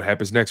 What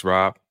happens next,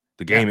 Rob?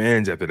 The game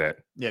ends after that.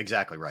 Yeah,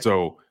 exactly right.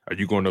 So are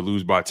you going to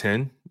lose by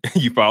 10?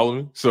 You follow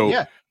me? So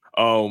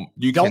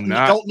you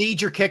don't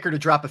need your kicker to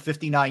drop a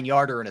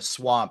 59-yarder in a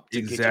swamp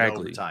to get you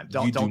overtime.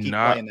 Don't keep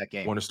playing that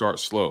game. Want to start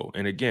slow.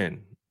 And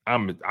again,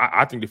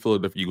 I think the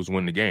Philadelphia Eagles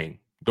win the game.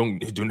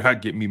 Do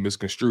not get me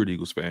misconstrued,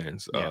 Eagles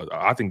fans.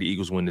 I think the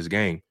Eagles win this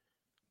game,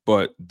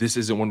 but this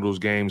isn't one of those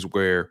games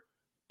where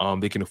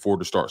they can afford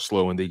to start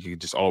slow and they can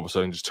just all of a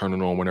sudden just turn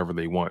it on whenever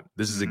they want.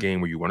 This is a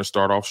game where you want to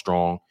start off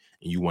strong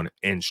and you want to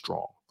end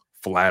strong,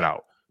 flat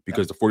out,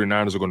 because the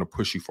 49ers are going to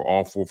push you for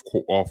all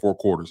four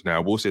quarters. Now, I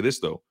will say this,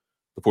 though.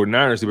 The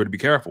 49ers, they better be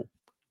careful,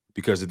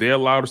 because if they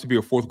allow this to be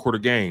a fourth quarter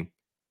game,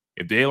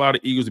 if they allow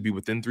the Eagles to be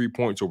within 3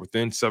 points or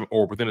within 7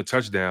 or within a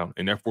touchdown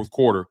in that fourth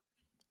quarter,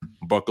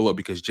 buckle up,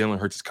 because Jalen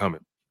Hurts is coming.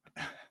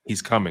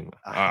 He's coming.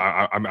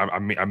 I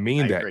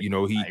mean that. Agree. You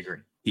know, I agree.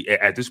 He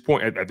at this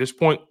point,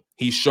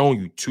 he's shown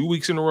you 2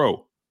 weeks in a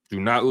row. Do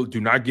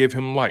not give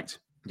him light.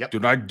 Yep. Do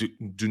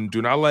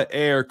not let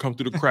air come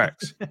through the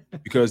cracks,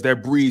 because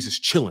that breeze is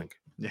chilling.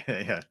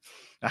 Yeah.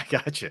 I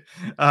got you.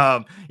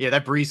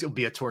 That breeze will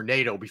be a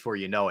tornado before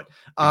you know it.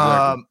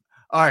 Exactly.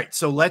 All right,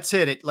 so let's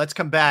hit it. Let's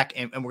come back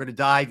and we're going to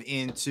dive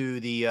into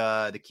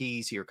the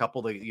keys here. A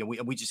couple of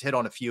we just hit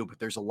on a few, but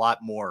there's a lot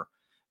more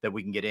that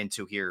we can get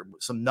into here.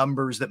 Some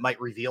numbers that might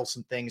reveal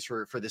some things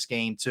for this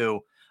game too.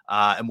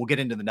 And we'll get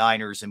into the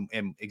Niners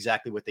and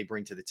exactly what they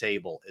bring to the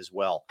table as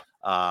well.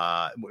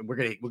 We're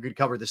gonna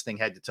cover this thing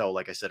head to toe,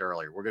 like I said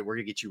earlier. We're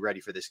gonna get you ready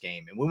for this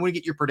game, and when we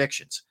get your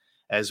predictions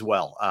as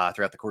well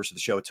throughout the course of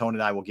the show. Tone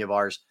and I will give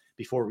ours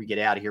before we get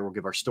out of here. We'll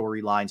give our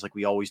storylines like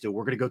we always do.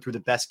 We're gonna go through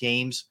the best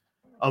games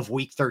of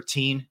Week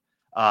 13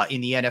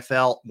 in the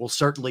NFL. We'll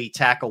certainly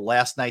tackle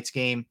last night's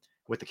game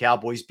with the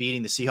Cowboys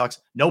beating the Seahawks.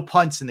 No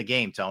punts in the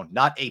game, Tone.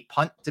 Not a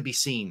punt to be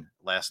seen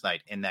last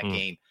night in that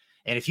game.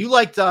 And if you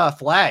liked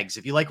flags,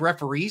 if you like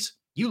referees,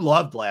 you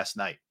loved last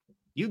night.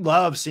 You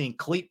love seeing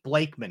Clete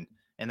Blakeman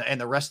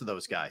and the rest of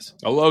those guys.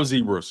 I love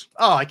zebras.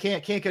 Oh, I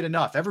can't get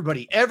enough.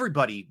 Everybody,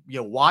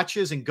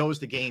 watches and goes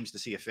to games to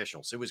see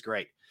officials. It was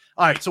great.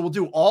 All right, so we'll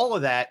do all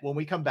of that when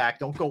we come back.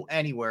 Don't go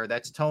anywhere.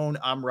 That's Tone.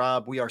 I'm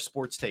Rob. We are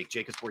Sports Take,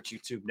 Jacob Sports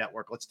YouTube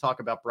Network. Let's talk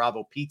about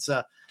Bravo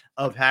Pizza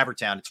of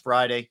Havertown. It's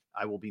Friday.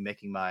 I will be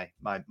making my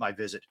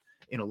visit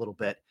in a little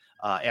bit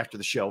after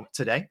the show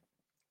today.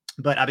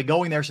 But I've been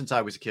going there since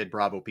I was a kid,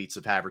 Bravo Pizza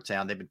of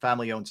Havertown. They've been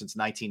family-owned since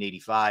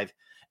 1985.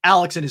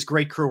 Alex and his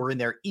great crew are in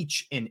there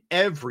each and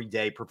every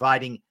day,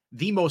 providing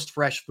the most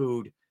fresh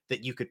food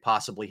that you could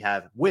possibly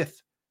have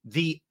with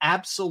the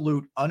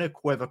absolute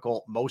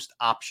unequivocal most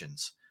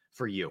options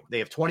for you. They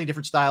have 20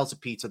 different styles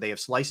of pizza. They have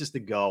slices to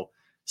go,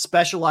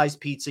 specialized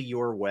pizza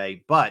your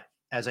way. But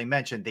as I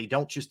mentioned, they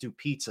don't just do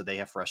pizza. They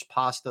have fresh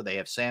pasta. They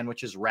have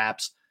sandwiches,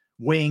 wraps,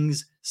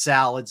 wings,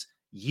 salads,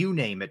 you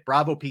name it.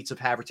 Bravo Pizza of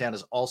Havertown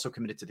is also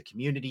committed to the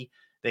community.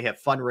 They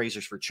have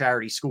fundraisers for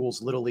charity,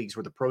 schools, little leagues,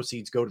 where the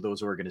proceeds go to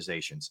those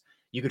organizations.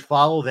 You could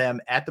follow them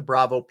at the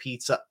Bravo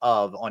Pizza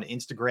of on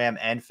Instagram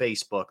and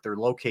Facebook. They're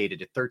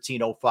located at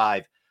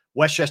 1305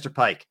 Westchester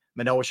Pike,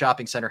 Manoa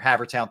Shopping Center,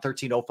 Havertown,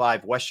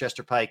 1305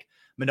 Westchester Pike,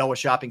 Manoa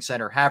Shopping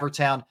Center,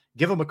 Havertown.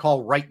 Give them a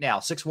call right now,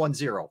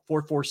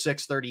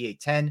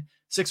 610-446-3810,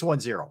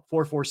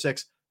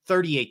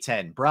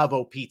 610-446-3810.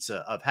 Bravo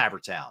Pizza of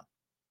Havertown.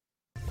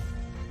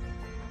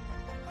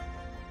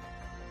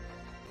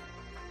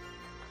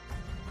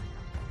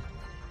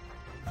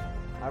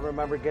 I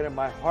remember getting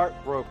my heart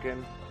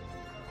broken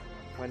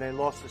when they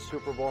lost the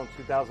Super Bowl in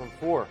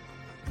 2004.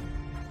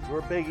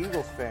 We're big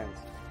Eagles fans.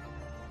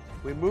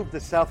 We moved to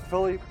South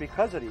Philly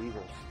because of the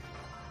Eagles.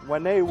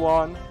 When they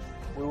won,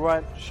 we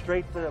went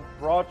straight to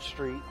Broad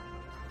Street,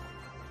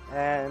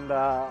 and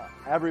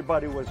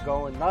everybody was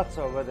going nuts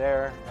over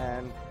there,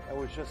 and it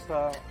was just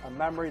a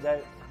memory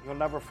that you'll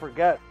never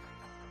forget.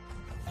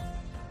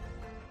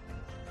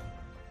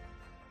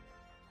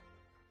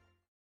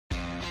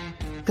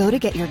 Go to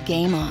get your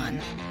game on.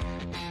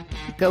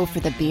 Go for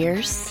the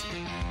beers.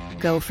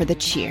 Go for the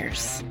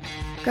cheers.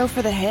 Go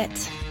for the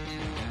hit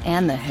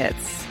and the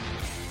hits.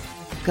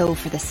 Go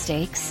for the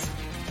stakes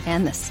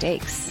and the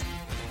stakes.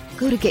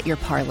 Go to get your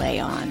parlay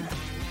on.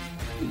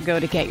 Go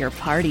to get your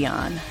party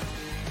on.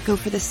 Go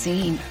for the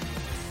scene.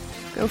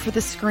 Go for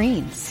the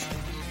screens.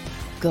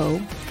 Go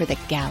for the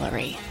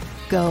gallery.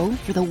 Go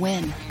for the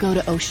win. Go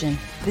to Ocean.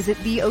 Visit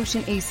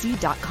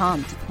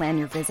theoceanac.com to plan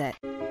your visit.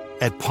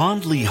 At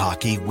Pond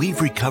Lehocky,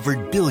 we've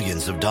recovered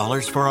billions of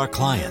dollars for our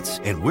clients,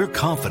 and we're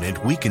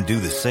confident we can do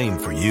the same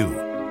for you.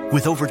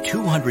 With over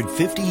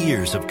 250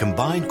 years of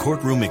combined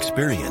courtroom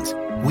experience,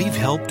 we've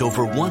helped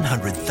over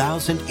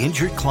 100,000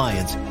 injured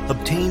clients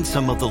obtain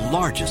some of the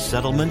largest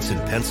settlements in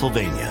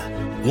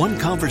Pennsylvania. One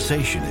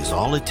conversation is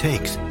all it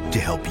takes to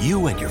help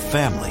you and your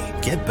family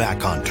get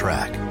back on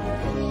track.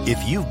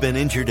 If you've been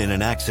injured in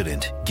an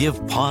accident,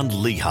 give Pond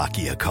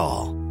Lehocky a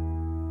call.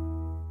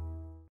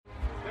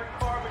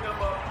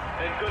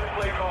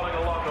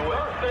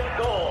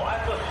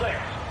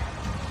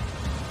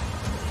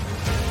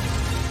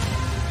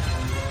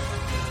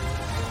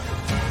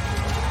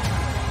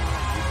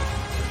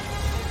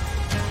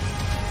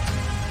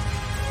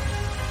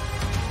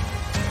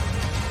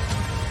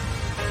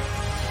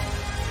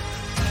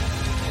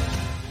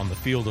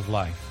 Field of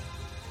life,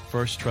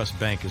 First Trust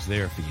Bank is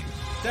there for you.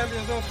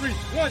 Champions on 3.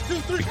 1, 2,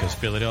 3. Because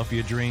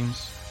Philadelphia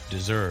dreams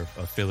deserve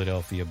a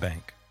Philadelphia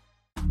bank.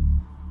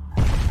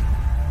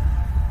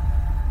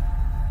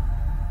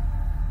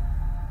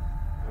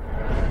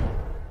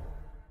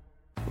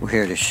 We're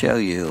here to show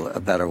you a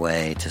better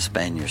way to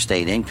spend your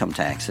state income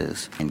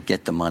taxes and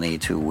get the money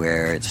to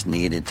where it's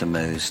needed to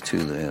most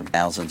to the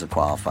thousands of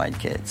qualified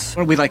kids.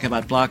 What we like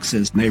about Blocks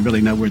is they really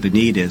know where the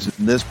need is.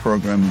 This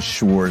program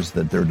ensures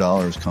that their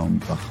dollars come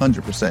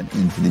 100%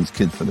 into these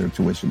kids for their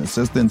tuition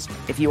assistance.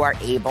 If you are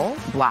able,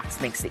 Blocks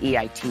makes the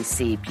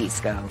EITC piece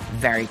go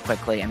very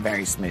quickly and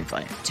very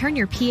smoothly. Turn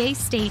your PA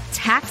state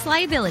tax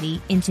liability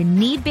into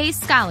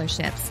need-based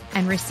scholarships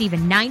and receive a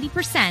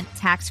 90%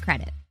 tax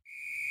credit.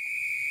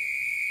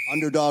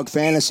 Underdog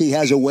Fantasy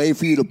has a way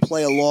for you to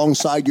play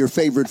alongside your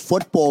favorite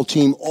football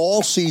team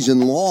all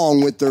season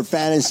long with their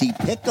Fantasy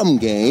Pick'em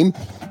game.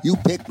 You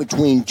pick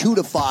between 2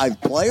 to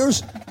 5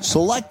 players,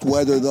 select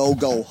whether they'll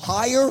go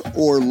higher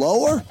or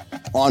lower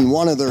on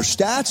one of their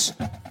stats,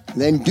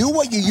 then do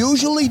what you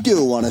usually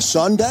do on a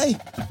Sunday,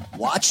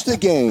 watch the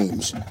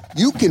games.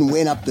 You can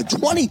win up to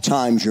 20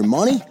 times your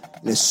money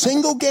in a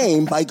single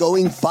game by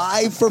going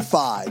 5 for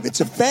 5.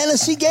 It's a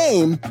fantasy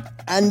game,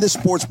 and the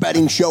Sports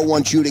Betting Show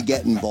wants you to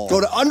get involved. Go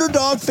to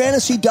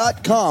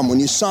UnderdogFantasy.com. When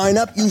you sign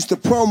up, use the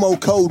promo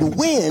code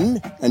WIN,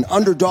 and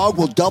Underdog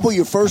will double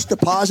your first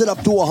deposit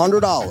up to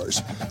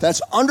 $100.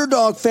 That's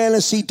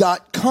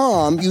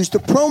UnderdogFantasy.com. Use the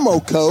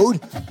promo code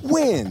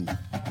WIN.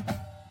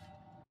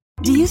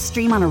 Do you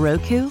stream on a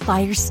Roku,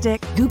 Fire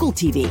Stick, Google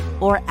TV,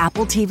 or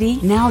Apple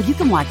TV? Now you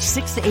can watch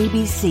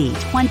 6ABC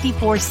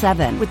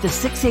 24/7 with the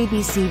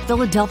 6ABC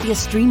Philadelphia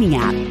streaming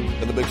app.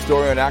 And the big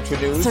story on Action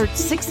News? Search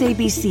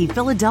 6ABC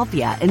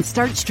Philadelphia and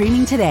start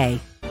streaming today.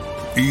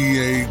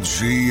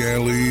 EAGLES.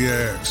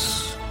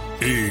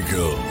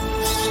 Eagles.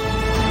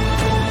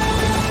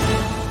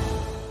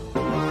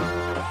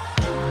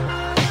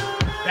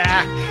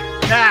 Back.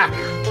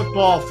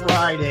 Football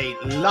Friday.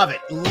 Love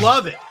it.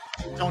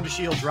 Tone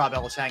DeShields, Rob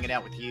Ellis hanging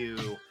out with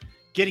you,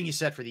 getting you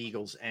set for the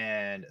Eagles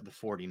and the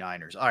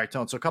 49ers. All right,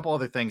 Tone, so a couple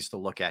other things to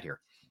look at here.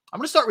 I'm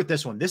going to start with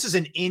this one. This is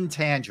an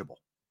intangible.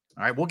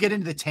 All right, we'll get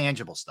into the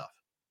tangible stuff.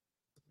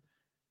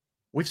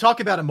 We've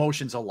talked about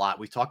emotions a lot.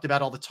 We've talked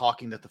about all the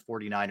talking that the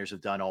 49ers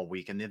have done all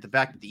week, and the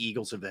fact that the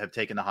Eagles have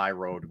taken the high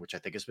road, which I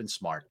think has been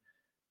smart.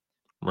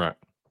 Right.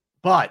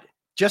 But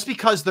just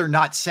because they're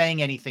not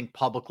saying anything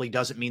publicly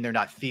doesn't mean they're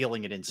not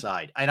feeling it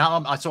inside. And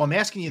so I'm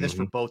asking you this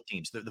for both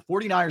teams. The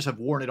 49ers have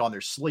worn it on their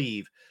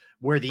sleeve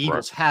where the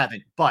Eagles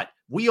haven't. But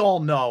we all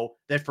know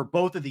that for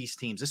both of these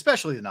teams,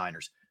 especially the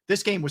Niners,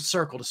 this game was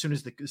circled as soon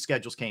as the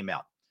schedules came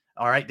out.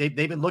 All right. They've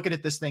been looking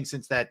at this thing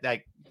since that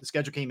the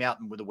schedule came out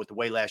and with the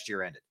way last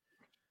year ended.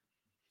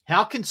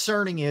 How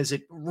concerning is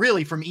it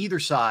really from either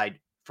side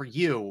for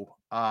you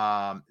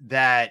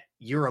that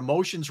your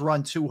emotions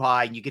run too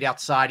high and you get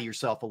outside of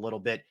yourself a little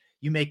bit?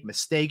 You make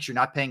mistakes. You're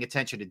not paying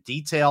attention to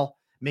detail,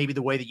 maybe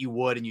the way that you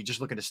would, and you're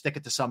just looking to stick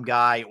it to some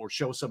guy or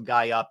show some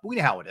guy up. We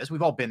know how it is.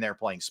 We've all been there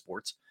playing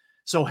sports.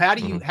 So how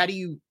do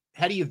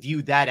you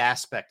view that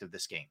aspect of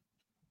this game?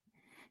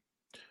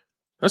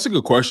 That's a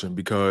good question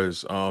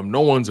because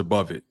no one's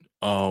above it.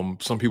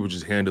 Some people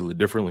just handle it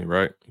differently,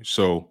 right?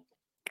 So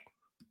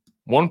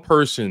one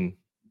person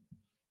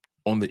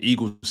on the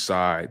Eagles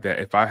side that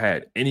if I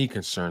had any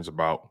concerns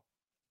about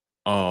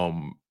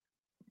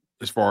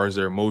as far as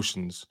their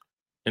emotions,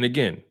 and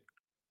again,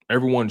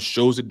 everyone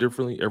shows it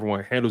differently.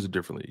 Everyone handles it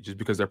differently. Just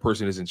because that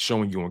person isn't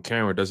showing you on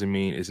camera doesn't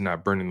mean it's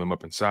not burning them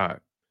up inside.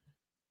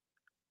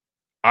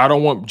 I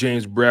don't want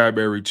James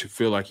Bradbury to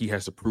feel like he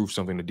has to prove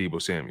something to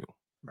Deebo Samuel.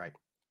 Right.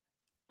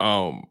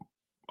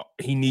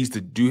 He needs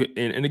to do it.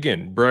 And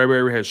again,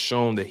 Bradbury has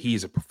shown that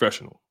he's a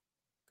professional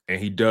and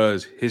he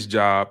does his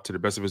job to the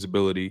best of his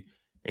ability.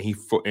 And he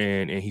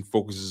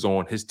focuses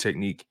on his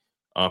technique,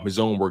 his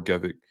own work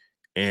ethic,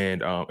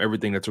 and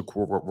everything that's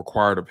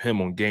required of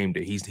him on game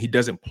day. He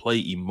doesn't play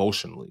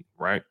emotionally,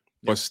 right?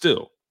 But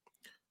still,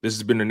 this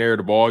has been the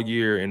narrative all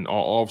year and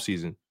all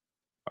offseason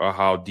about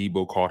how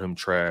Deebo called him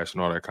trash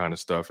and all that kind of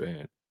stuff.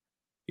 And,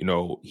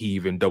 he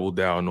even doubled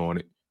down on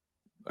it.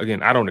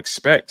 Again, I don't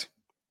expect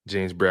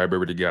James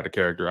Bradbury to get out of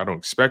character. I don't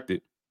expect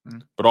it.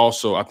 But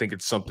also, I think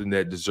it's something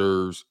that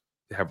deserves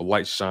have a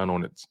light shine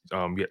on it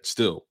yet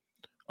still.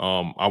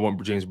 I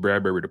want James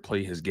Bradberry to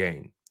play his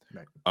game.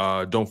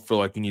 Right. Don't feel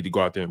like you need to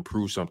go out there and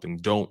prove something.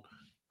 Don't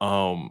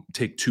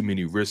take too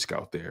many risks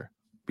out there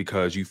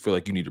because you feel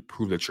like you need to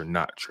prove that you're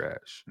not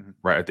trash. Mm-hmm.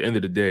 Right. At the end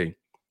of the day,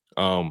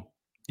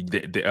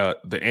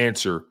 the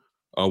answer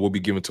will be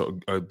given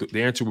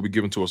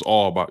to us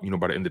all by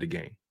the end of the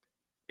game.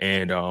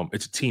 And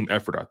it's a team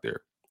effort out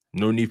there.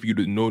 No need for you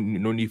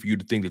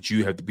to think that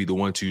you have to be the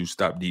one to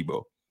stop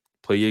Debo.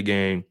 Play your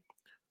game,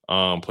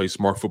 play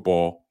smart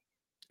football,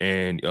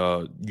 and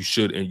you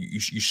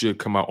should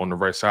come out on the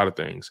right side of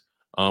things.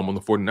 On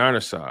the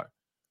 49ers side,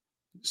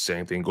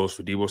 same thing goes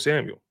for Debo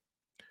Samuel.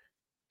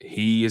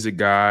 He is a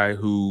guy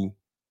who,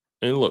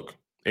 and look,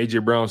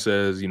 AJ Brown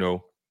says, I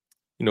know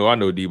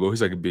Debo.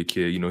 He's like a big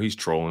kid. He's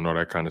trolling, all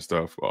that kind of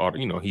stuff.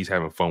 He's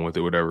having fun with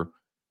it, whatever.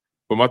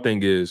 But my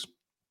thing is,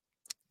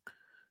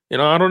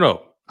 I don't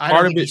know. I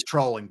don't think he's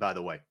trolling, by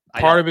the way.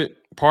 Part of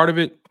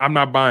it, I'm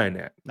not buying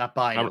that. Not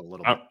buying it a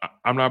little bit.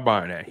 I'm not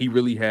buying that. He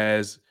really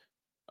has.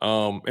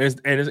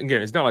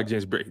 It's not like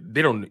James.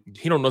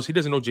 He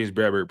doesn't know James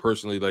Bradberry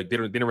personally. Like they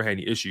never had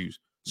any issues.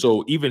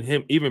 So even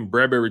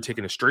Bradberry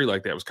taking a straight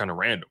like that was kind of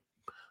random.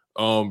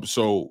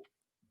 So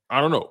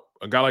I don't know.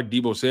 A guy like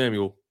Debo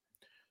Samuel,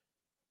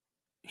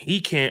 he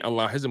can't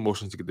allow his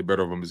emotions to get the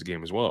better of him in this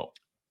game as well,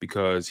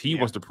 because he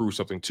wants to prove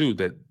something too,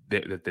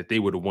 that they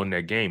would have won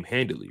that game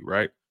handily,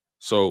 right?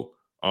 So,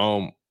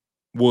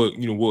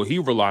 will he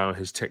rely on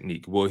his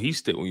technique? Will he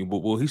stay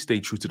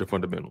true to the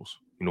fundamentals?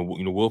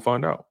 We'll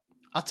find out.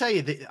 I'll tell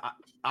you,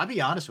 I'll be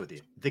honest with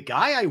you. The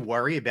guy I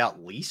worry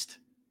about least,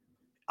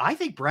 I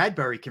think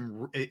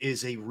Bradberry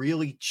is a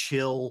really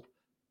chill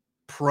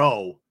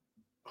pro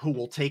who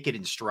will take it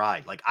in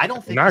stride. Like, I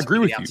don't think he's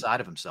going to be outside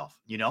of himself,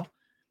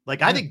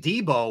 Like, I think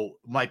Debo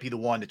might be the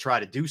one to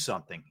try to do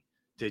something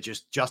to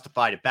just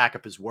justify, to back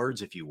up his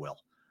words, if you will,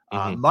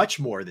 much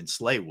more than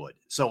Slay would.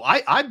 So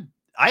I'm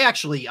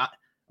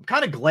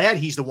kind of glad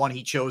he's the one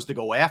he chose to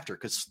go after,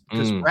 because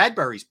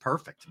Bradberry's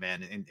perfect,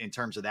 man, in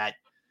terms of that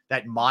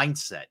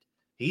mindset.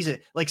 He's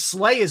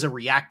Slay is a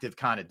reactive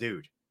kind of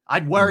dude.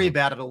 I'd worry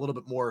about it a little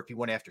bit more if he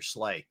went after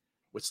Slay,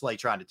 with Slay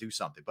trying to do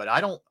something. But I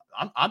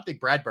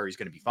think Bradberry's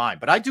going to be fine.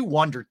 But I do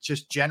wonder,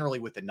 just generally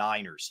with the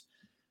Niners,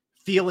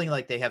 feeling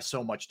like they have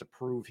so much to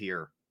prove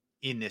here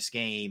in this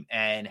game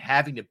and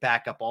having to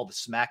back up all the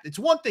smack. It's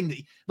one thing that,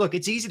 look,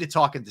 it's easy to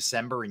talk in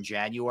December and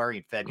January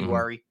and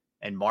February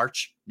and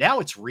March. Now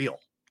it's real.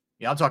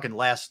 I'm talking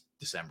last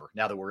December.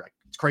 Now that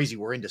it's crazy,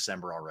 we're in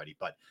December already.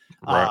 But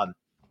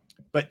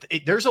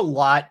there's a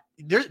lot.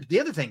 The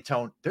other thing,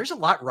 Tone, there's a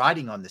lot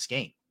riding on this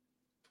game.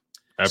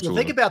 Absolutely.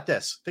 So think about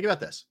this. The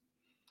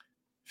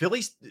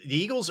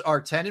Eagles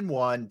are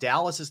 10-1.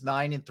 Dallas is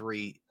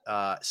 9-3.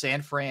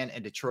 San Fran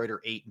and Detroit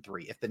are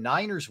 8-3. If the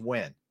Niners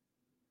win,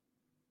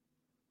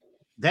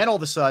 then all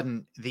of a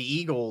sudden the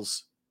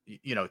Eagles,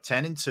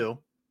 10-2.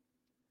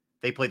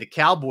 They play the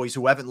Cowboys,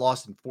 who haven't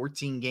lost in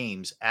 14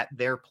 games, at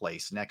their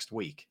place next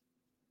week.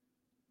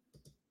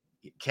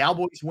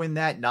 Cowboys win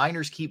that.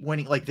 Niners keep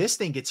winning. Like, this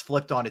thing gets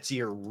flipped on its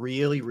ear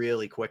really,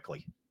 really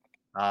quickly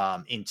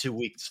in 2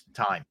 weeks'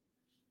 time.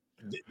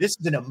 This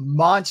is a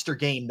monster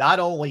game, not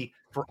only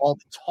for all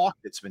the talk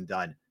that's been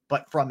done,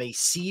 but from a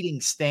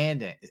seeding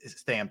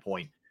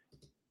standpoint.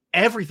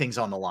 Everything's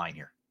on the line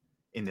here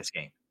in this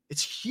game.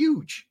 It's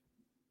huge.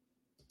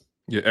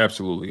 Yeah,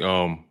 absolutely.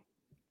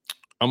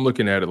 I'm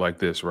looking at it like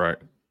this, right?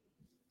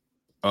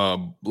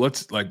 Although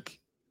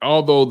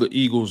the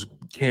Eagles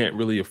can't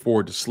really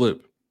afford to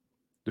slip,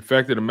 the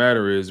fact of the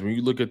matter is, when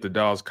you look at the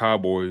Dallas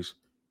Cowboys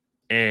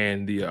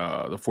and the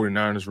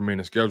 49ers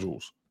remaining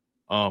schedules,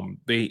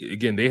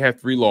 they have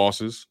 3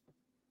 losses.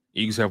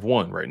 Eagles have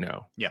 1 right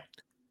now. Yeah.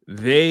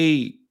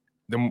 The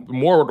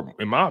more,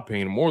 in my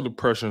opinion, the more the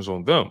pressure is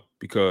on them,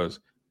 because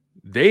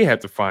they have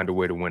to find a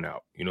way to win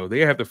out.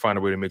 They have to find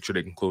a way to make sure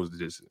they can close the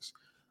distance.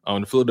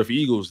 The Philadelphia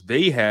Eagles,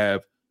 they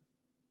have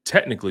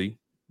technically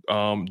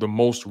the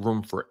most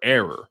room for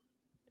error,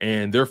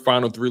 and their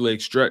final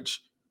 3-leg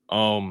stretch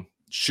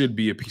should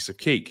be a piece of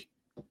cake.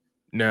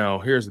 Now,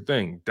 here's the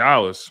thing.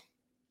 Dallas,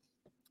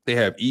 they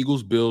have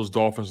Eagles, Bills,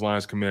 Dolphins,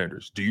 Lions,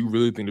 Commanders. Do you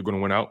really think they're going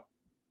to win out?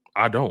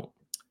 I don't.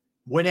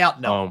 Win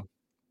out? No.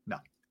 No.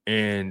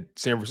 And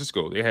San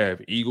Francisco, they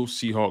have Eagles,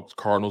 Seahawks,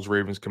 Cardinals,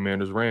 Ravens,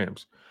 Commanders,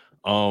 Rams.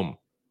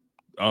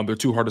 Their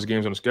 2 hardest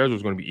games on the schedule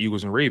is going to be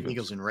Eagles and Ravens.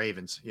 Eagles and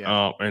Ravens,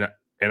 yeah.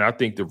 And I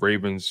think the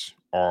Ravens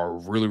are a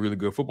really, really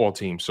good football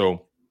team.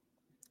 So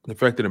the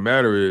fact of the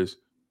matter is,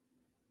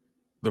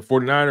 the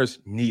 49ers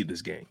need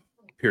this game,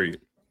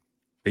 period.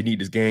 They need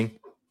this game.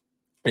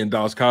 And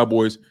Dallas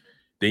Cowboys,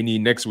 they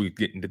need next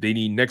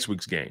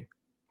week's game.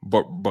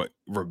 But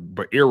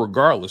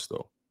irregardless,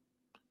 though,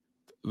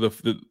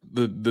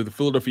 the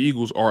Philadelphia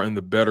Eagles are in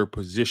the better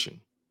position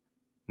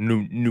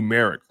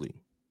numerically.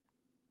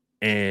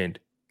 And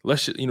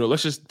let's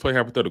just play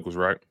hypotheticals,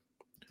 right?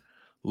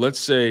 Let's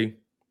say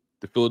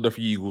the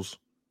Philadelphia Eagles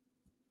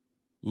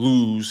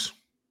lose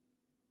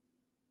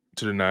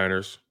to the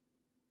Niners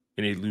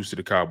and they lose to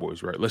the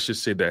Cowboys, right? Let's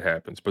just say that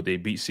happens, but they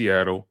beat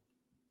Seattle,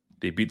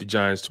 they beat the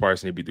Giants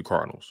twice, and they beat the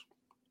Cardinals.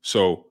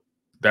 So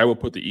that would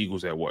put the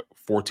Eagles at what,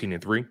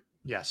 14-3?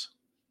 Yes.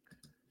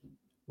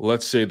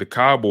 Let's say the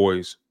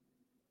Cowboys.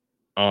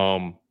 They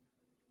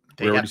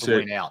have to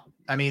win out.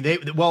 I mean, they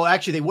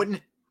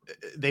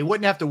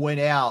wouldn't have to win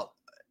out.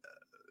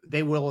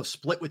 They will have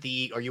split with the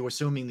Eagles. Are you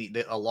assuming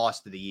a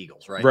loss to the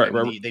Eagles, right? Right,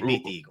 They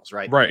beat the Eagles,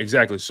 right? Right,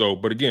 exactly. So,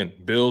 but again,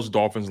 Bills,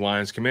 Dolphins,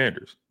 Lions,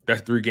 Commanders.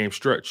 That's 3-game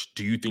stretch.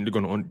 Do you think they're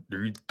going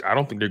to? I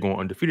don't think they're going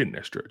undefeated in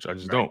that stretch. I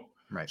just don't.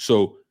 Right.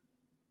 So,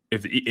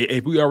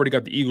 if we already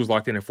got the Eagles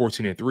locked in at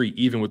 14-3,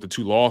 even with the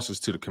 2 losses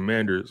to the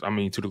Commanders,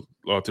 to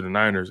the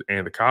Niners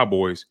and the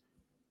Cowboys,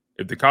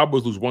 if the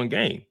Cowboys lose 1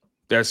 game,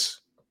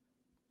 that's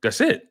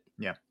it.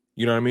 Yeah.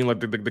 You know what I mean? Like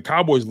the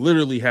Cowboys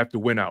literally have to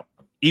win out.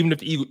 Even if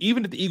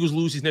the Eagles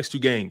lose these next 2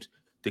 games,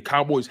 the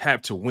Cowboys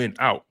have to win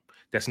out.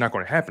 That's not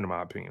going to happen, in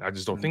my opinion. I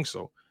just don't think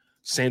so.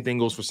 Same thing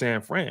goes for San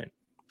Fran.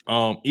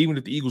 Even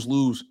if the Eagles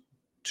lose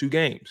 2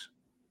 games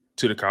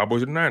to the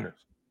Cowboys or the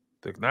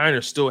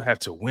Niners still have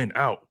to win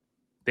out.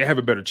 They have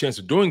a better chance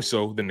of doing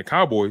so than the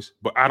Cowboys,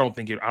 but I don't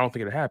think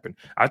it'll happen.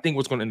 I think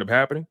what's going to end up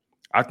happening.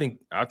 I think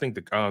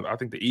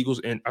the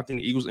Eagles end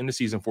the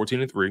season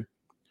 14-3.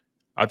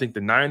 I think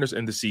the Niners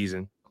end the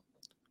season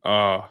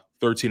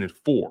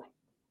 13-4.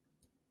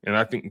 And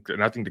I think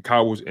the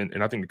Cowboys end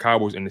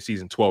the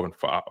season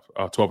 12-5.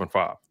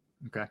 12-5.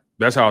 Okay.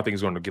 That's how I think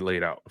it's going to get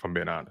laid out, if I'm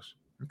being honest.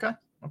 Okay.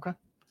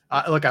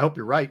 Look, I hope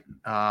you're right.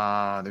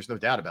 There's no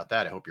doubt about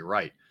that. I hope you're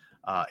right.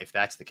 If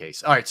that's the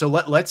case. All right. So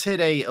let's hit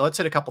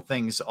a couple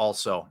things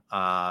also.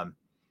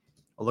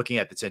 Looking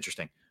at that's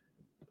interesting.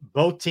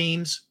 Both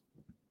teams,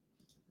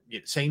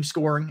 same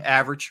scoring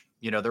average.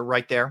 They're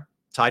right there,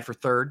 tied for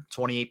third.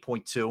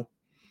 28.2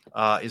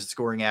 is the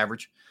scoring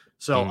average.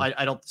 So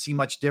I don't see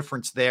much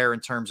difference there in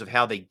terms of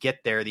how they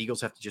get there. The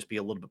Eagles have to just be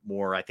a little bit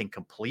more, I think,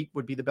 complete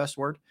would be the best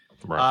word.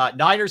 Right.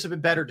 Niners have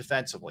been better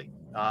defensively.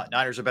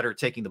 Niners are better at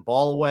taking the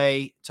ball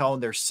away. Tone,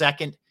 they're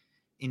second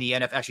in the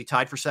NFL, actually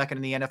tied for second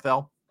in the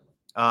NFL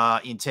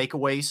in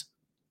takeaways.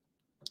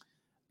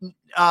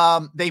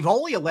 They've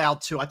only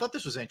allowed 2. I thought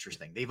this was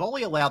interesting. They've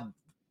allowed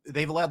the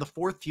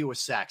 4th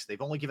fewest sacks.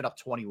 They've only given up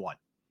 21.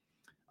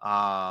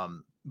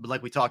 But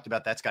like we talked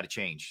about, that's got to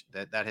change.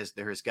 There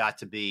has got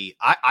to be.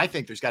 I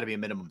think there's got to be a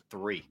minimum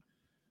 3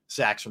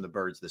 sacks from the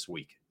Birds this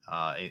week.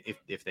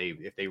 If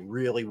they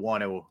really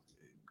want to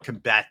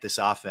combat this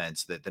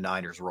offense that the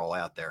Niners roll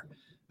out there,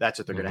 that's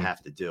what they're going to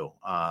have to do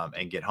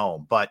and get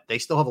home. But they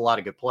still have a lot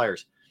of good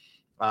players.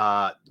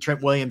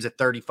 Trent Williams at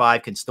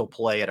 35 can still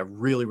play at a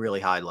really, really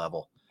high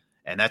level,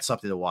 and that's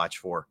something to watch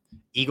for.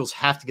 Eagles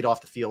have to get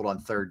off the field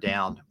on 3rd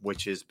down,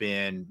 which has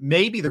been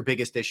maybe their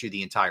biggest issue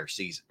the entire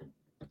season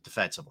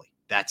defensively.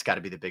 That's got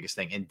to be the biggest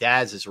thing. And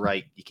Daz is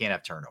right. You can't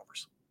have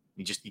turnovers.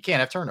 You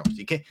can't have turnovers.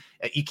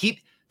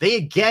 They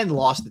again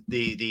lost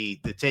the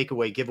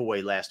takeaway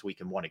giveaway last week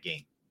and won a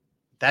game.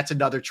 That's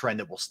another trend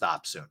that will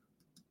stop soon.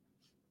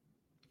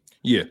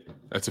 Yeah.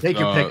 Take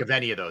your pick of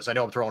any of those. I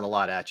know I'm throwing a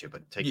lot at you,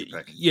 but take your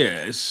pick.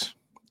 Yeah.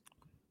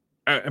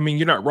 I mean,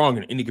 you're not wrong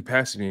in any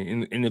capacity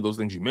in any of those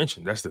things you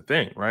mentioned. That's the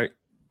thing, right?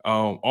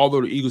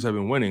 Although the Eagles have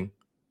been winning,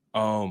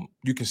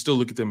 you can still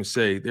look at them and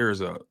say there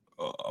is a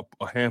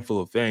handful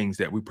of things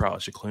that we probably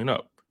should clean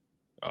up.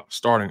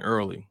 Starting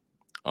early,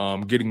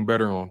 getting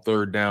better on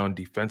 3rd down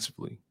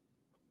defensively.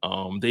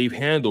 They've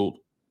handled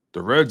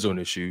the red zone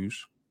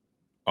issues,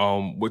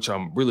 which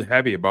I'm really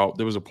happy about.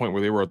 There was a point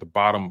where they were at the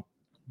bottom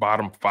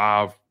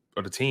 5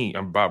 of the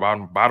team,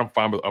 bottom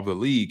 5 of the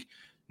league.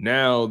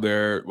 Now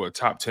they're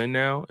top 10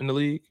 now in the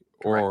league,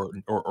 or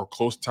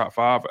close to top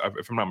 5,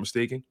 if I'm not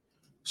mistaken.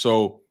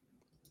 So,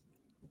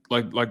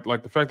 like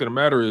the fact of the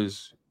matter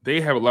is, they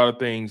have a lot of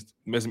things.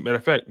 As a matter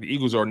of fact, the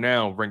Eagles are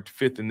now ranked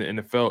 5th in the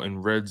NFL in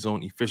red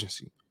zone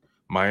efficiency.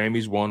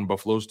 Miami's 1,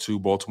 Buffalo's 2,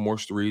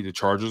 Baltimore's 3, the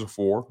Chargers are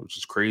 4, which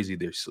is crazy.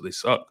 They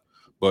suck,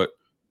 but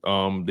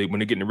when they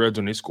get in the red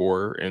zone, they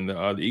score, and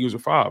the Eagles are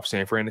 5,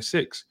 San Fran is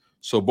 6.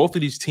 So both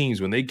of these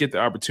teams, when they get the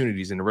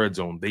opportunities in the red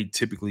zone, they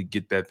typically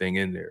get that thing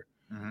in there.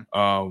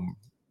 Mm-hmm.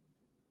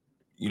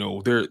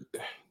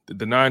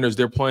 The Niners.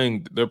 They're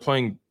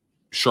playing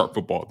sharp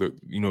football. They're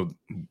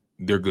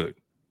good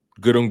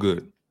on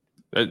good.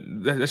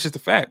 That's just a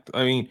fact.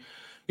 I mean,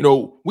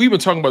 we've been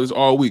talking about this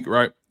all week,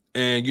 right?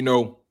 And,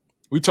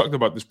 we talked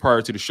about this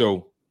prior to the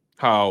show,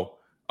 how,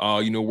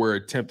 we're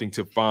attempting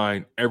to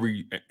find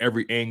every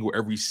angle,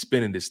 every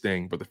spin in this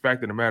thing. But the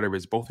fact of the matter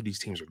is both of these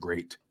teams are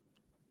great.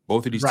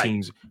 Both of these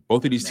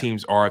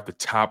teams are at the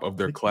top of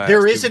their class.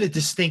 There isn't a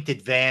distinct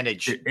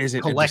advantage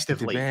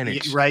collectively,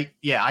 advantage. Right?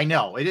 Yeah, I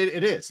know. It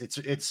is.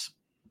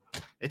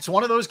 It's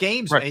one of those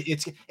games. Right.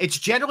 It's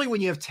generally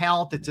when you have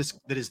talent that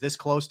is this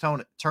close,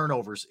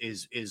 turnovers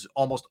is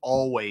almost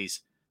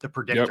always the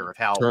predictor of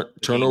how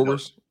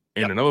turnovers.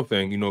 And another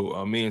thing, me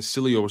and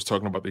Cilio was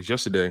talking about this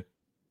yesterday,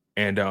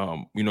 and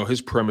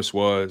his premise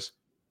was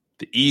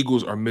the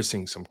Eagles are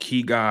missing some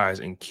key guys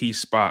in key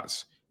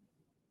spots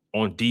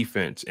on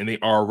defense, and they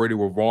already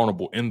were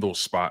vulnerable in those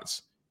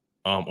spots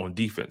on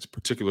defense,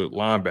 particularly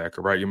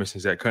linebacker. Right, you're missing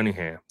Zach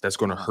Cunningham. That's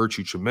going to hurt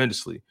you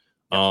tremendously.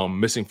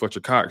 Missing Fletcher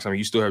Cox. I mean,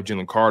 you still have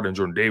Jalen Carter and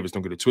Jordan Davis.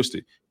 Don't get it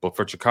twisted. But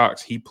Fletcher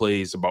Cox, he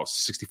plays about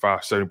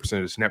 65, 70%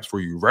 of the snaps for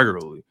you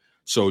regularly.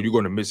 So you're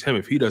going to miss him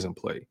if he doesn't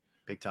play.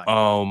 Big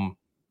time.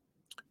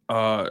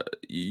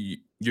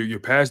 Your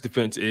pass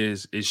defense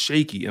is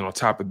shaky. And on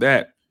top of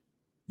that,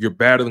 you're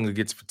battling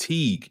against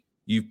fatigue.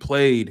 You've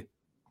played,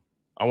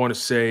 I want to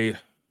say,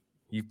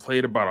 you've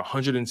played about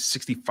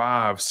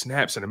 165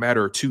 snaps in a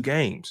matter of 2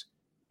 games.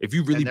 If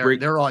you really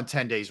they're on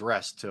 10 days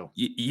rest too.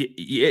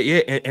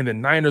 Yeah. And the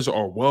Niners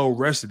are well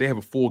rested. They have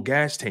a full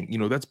gas tank. You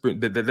know, that's been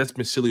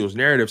Cilio's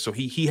narrative. So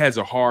he has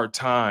a hard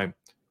time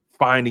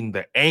finding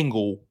the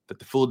angle that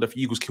the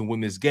Philadelphia Eagles can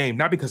win this game,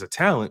 not because of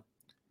talent,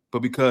 but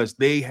because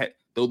they had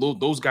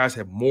those guys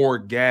have more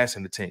gas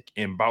in the tank.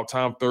 And about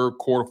time third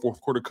quarter, fourth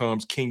quarter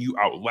comes, can you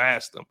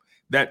outlast them?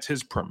 That's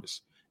his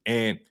premise.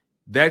 And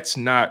that's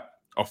not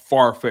a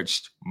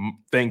far-fetched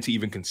thing to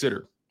even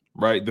consider,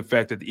 right? The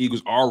fact that the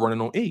Eagles are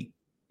running on 8.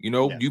 You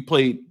know, you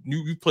played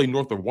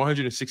north of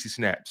 160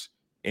 snaps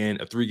in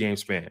a 3-game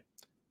span.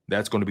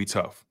 That's going to be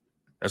tough.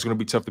 That's going to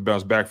be tough to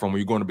bounce back from when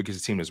you're going up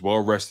against a team that's well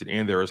rested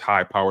and they're as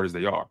high powered as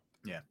they are.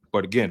 Yeah.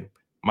 But again,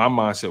 my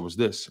mindset was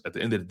this: at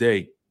the end of the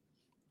day,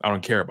 I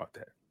don't care about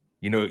that.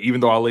 You know, even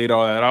though I laid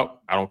all that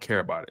out, I don't care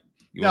about it.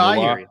 You know why? I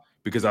hear you.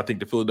 Because I think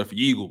the Philadelphia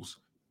Eagles,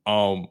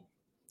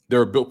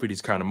 they're built for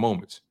these kind of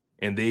moments,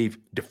 and they've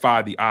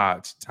defied the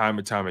odds time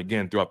and time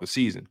again throughout the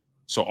season.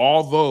 So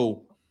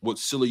although what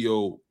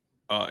Cilio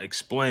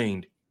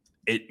explained,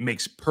 it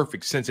makes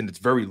perfect sense and it's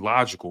very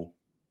logical,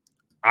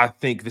 I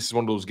think this is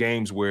one of those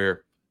games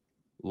where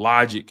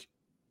logic,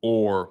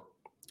 it's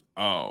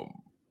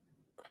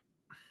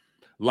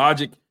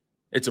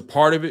a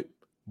part of it,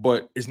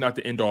 but it's not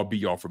the end all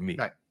be all for me.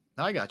 Right.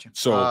 I got you.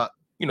 So,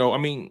 you know, I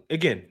mean,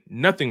 again,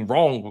 nothing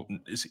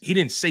wrong. He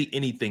didn't say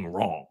anything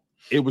wrong.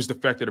 It was the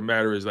fact of the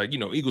matter is, like, you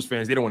know, Eagles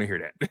fans, they don't want to hear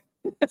that.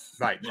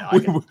 Right. No,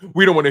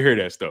 we don't want to hear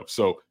that stuff.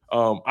 So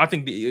I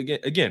think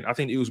I think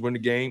the Eagles win the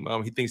game.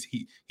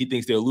 He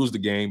thinks they'll lose the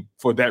game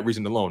for that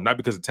reason alone, not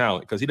because of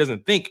talent, because he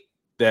doesn't think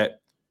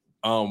that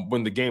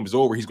when the game is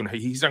over, he's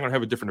not gonna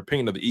have a different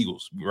opinion of the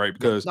Eagles, right?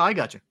 Because I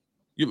got you.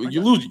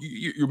 You lose,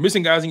 you're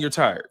missing guys and you're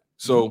tired.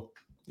 So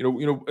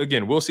you know,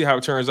 again, we'll see how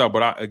it turns out.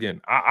 But I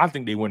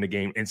think they win the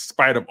game in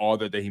spite of all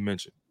that he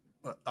mentioned.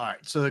 All right.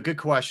 So a good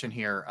question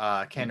here.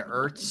 Can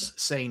Ertz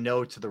say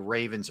no to the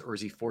Ravens, or is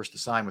he forced to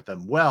sign with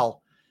them?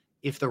 Well,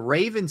 if the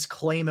Ravens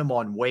claim him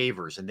on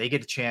waivers and they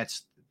get a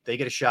chance, they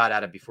get a shot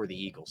at him before the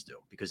Eagles do,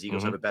 because the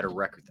Eagles have a better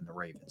record than the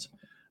Ravens.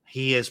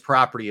 He is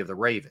property of the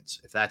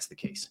Ravens, if that's the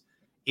case.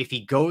 If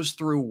he goes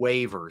through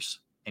waivers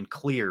and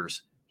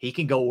clears, he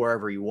can go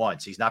wherever he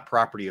wants. He's not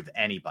property of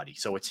anybody.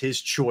 So it's his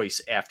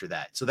choice after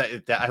that. So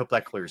that I hope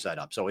that clears that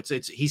up. So it's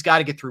he's got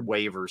to get through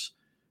waivers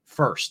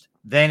first.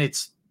 Then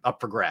it's up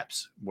for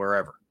grabs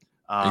wherever.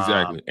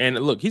 Exactly. And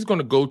look, he's going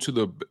to go to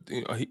the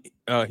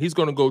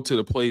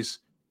place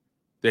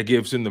that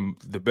gives him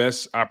the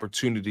best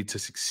opportunity to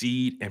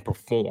succeed and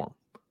perform.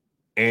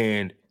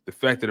 And the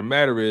fact of the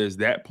matter is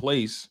that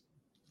place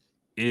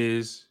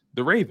is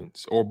the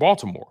Ravens or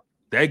Baltimore.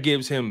 That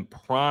gives him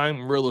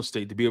prime real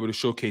estate to be able to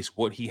showcase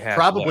what he has.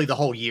 Probably left. The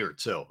whole year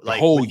too. Like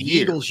the whole with the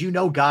year. Eagles, you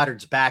know,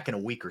 Goddard's back in a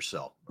week or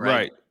so.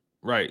 Right.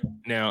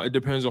 Now it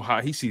depends on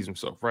how he sees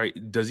himself. Right?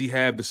 Does he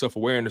have the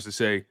self-awareness to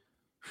say,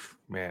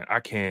 "Man,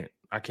 I can't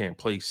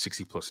play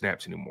 60+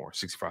 snaps anymore,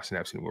 65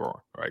 snaps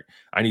anymore." Right?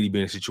 I need to be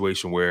in a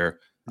situation where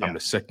I'm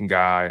the second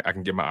guy. I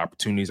can get my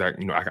opportunities. I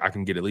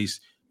can get at least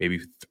maybe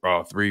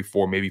 3,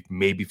 4,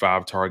 maybe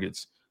 5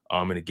 targets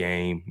in a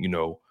game. You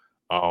know.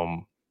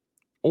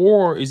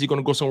 Or is he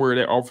going to go somewhere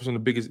that offers him the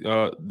biggest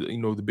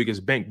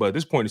bank? But at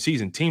this point in the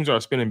season, teams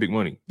are spending big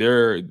money.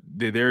 They're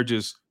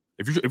just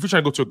if you're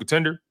trying to go to a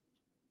contender,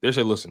 they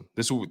say, listen,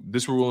 this we're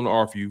willing to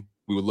offer you.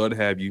 We would love to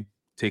have you.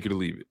 Take it or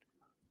leave it.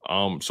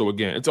 So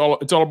again, it's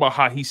all about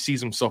how he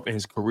sees himself in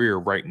his career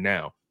right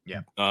now.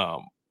 Yeah.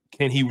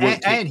 Can he win?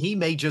 And he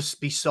may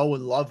just be so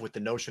in love with the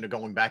notion of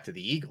going back to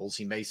the Eagles.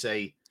 He may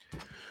say,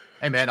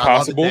 "Hey man, I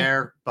love it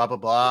there." Blah blah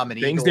blah.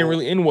 Things didn't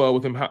really end well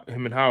with him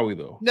and Howie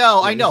though.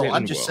 No, I know.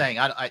 I'm just saying.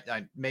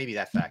 I maybe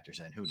that factors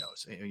in. Who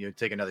knows? You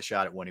take another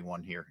shot at winning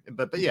one here.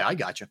 But yeah, I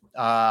got you.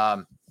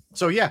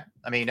 So yeah,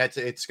 I mean,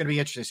 it's going to be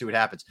interesting to see what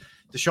happens.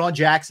 Deshaun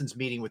Jackson's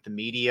meeting with the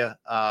media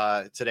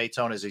today,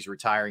 Tone, as he's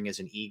retiring as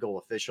an Eagle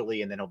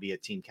officially, and then he'll be a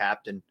team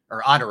captain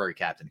or honorary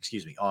captain,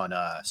 on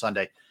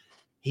Sunday.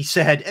 He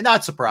said, and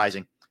not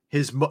surprising,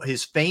 his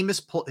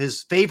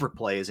favorite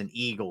play as an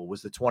Eagle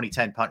was the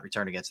 2010 punt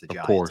return against the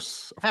Giants. Of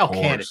course. How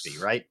can it be,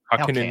 right?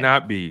 How can it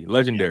not be?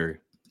 Legendary.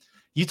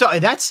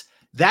 Yeah.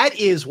 That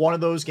is one of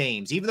those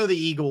games, even though the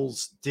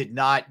Eagles did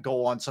not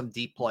go on some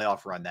deep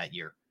playoff run that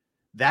year.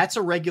 That's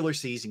a regular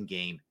season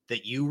game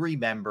that you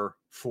remember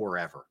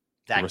forever.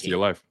 The rest of your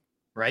life.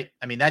 Right?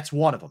 I mean, that's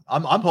one of them.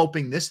 I'm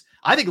hoping this.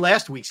 I think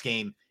last week's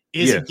game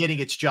isn't getting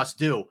its just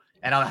due.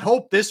 And I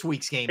hope this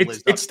week's game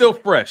it's still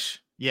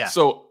fresh. Yeah.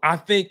 So I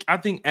think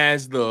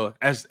as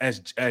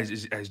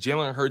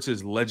Jalen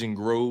Hurts' legend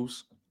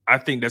grows, I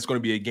think that's going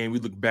to be a game we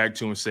look back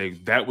to and say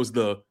that was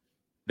the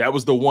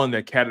one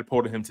that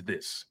catapulted him to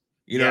this.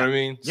 You know what I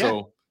mean? Yeah.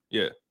 So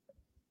Yeah.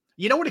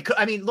 You know what it could,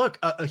 I mean, look,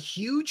 a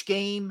huge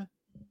game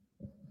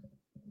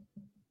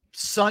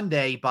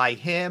Sunday by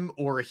him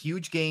or a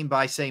huge game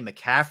by, say,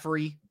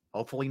 McCaffrey,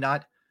 hopefully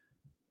not,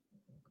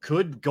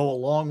 could go a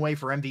long way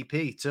for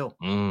MVP too.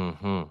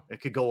 Mm-hmm.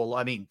 It could go,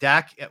 I mean,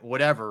 Dak,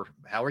 whatever,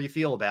 however you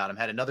feel about him,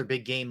 had another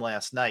big game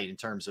last night in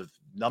terms of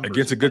numbers.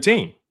 Against a good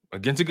team.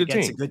 Against a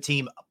good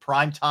team.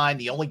 Prime time,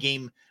 the only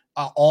game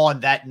on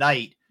that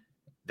night.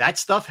 That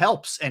stuff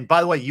helps. And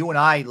by the way, you and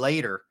I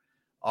later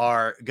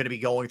are going to be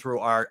going through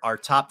our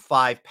top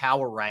 5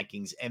 power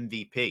rankings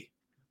MVP,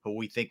 who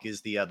we think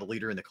is the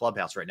leader in the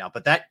clubhouse right now.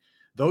 But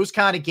those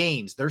kind of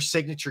games, they're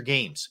signature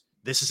games.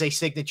 This is a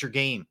signature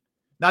game.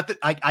 Not that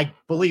I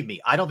believe me,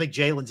 I don't think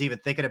Jalen's even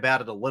thinking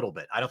about it a little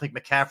bit. I don't think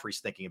McCaffrey's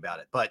thinking about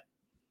it, but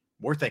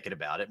we're thinking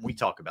about it and we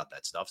talk about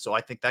that stuff. So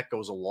I think that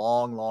goes a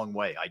long, long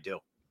way. I do.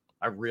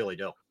 I really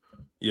do.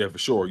 Yeah, for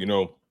sure. You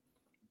know,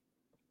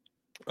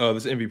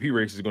 this MVP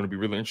race is going to be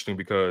really interesting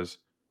because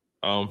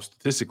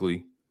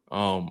statistically,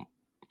 and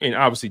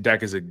obviously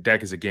Dak is a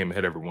game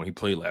ahead of everyone. He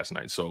played last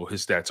night, so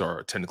his stats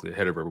are technically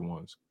ahead of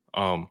everyone's.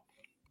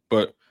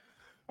 But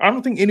I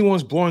don't think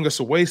anyone's blowing us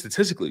away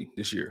statistically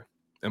this year,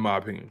 in my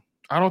opinion.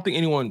 I don't think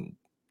anyone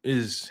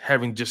is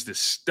having just this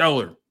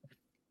stellar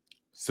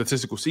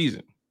statistical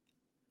season.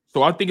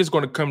 So I think it's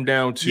going to come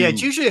down to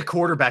it's usually a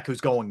quarterback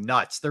who's going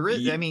nuts. There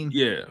is, I mean,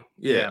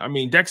 yeah. I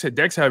mean, Dak's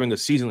having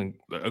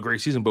a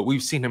great season, but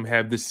we've seen him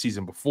have this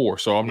season before.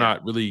 So I'm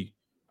not really,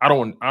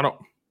 I'm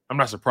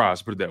not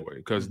surprised, put it that way,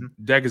 because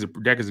Dak is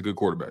a good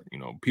quarterback. You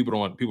know, people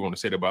want to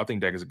say that, but I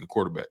think Dak is a good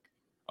quarterback.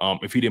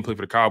 If he didn't play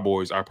for the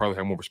Cowboys, I probably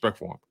have more respect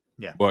for him.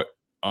 Yeah, but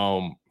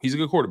he's a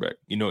good quarterback.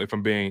 You know, if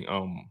I'm being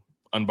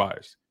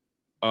unbiased,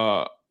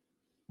 but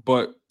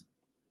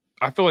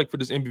I feel like for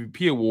this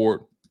MVP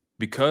award,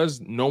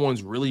 because no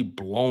one's really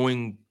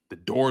blowing the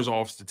doors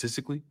off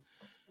statistically,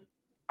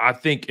 I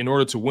think in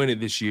order to win it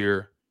this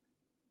year,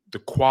 the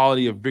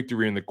quality of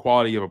victory and the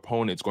quality of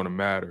opponent is going to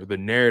matter. The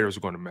narrative is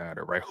going to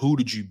matter, right? Who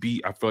did you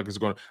beat? I feel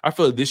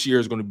like this year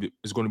is going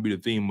to be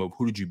the theme of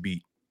who did you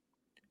beat,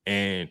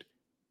 and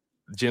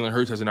Jalen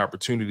Hurts has an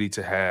opportunity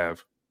to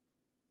have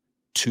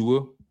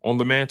Tua on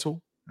the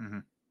mantle,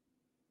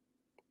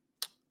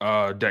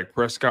 Dak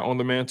Prescott on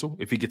the mantle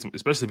if he gets him,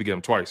 especially if he gets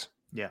him twice.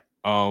 Yeah.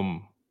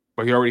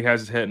 But he already has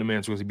his head in the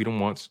mantle because he beat him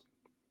once.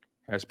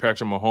 Has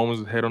Patrick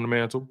Mahomes' head on the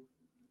mantle.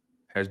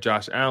 Has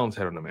Josh Allen's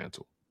head on the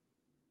mantle.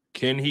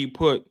 Can he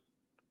put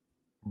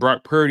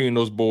Brock Purdy and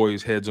those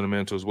boys' heads on the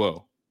mantle as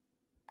well?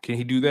 Can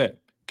he do that?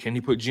 Can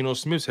he put Geno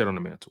Smith's head on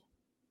the mantle?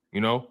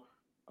 You know,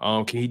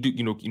 can he do?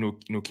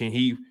 Can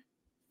he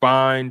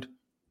find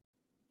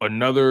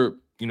another?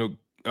 Can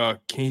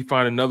he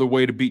find another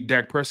way to beat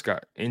Dak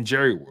Prescott in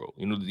Jerry World?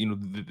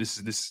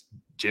 This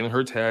Jalen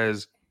Hurts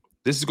has.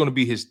 This is going to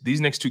be these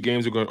next 2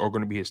 games are going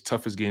to be his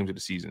toughest games of the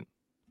season.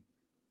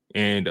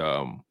 And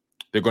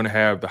they're going to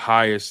have the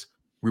highest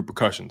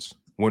repercussions,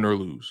 win or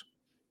lose.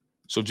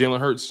 So Jalen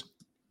Hurts,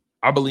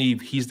 I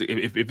believe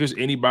if there's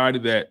anybody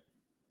that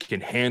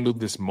can handle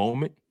this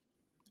moment,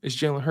 it's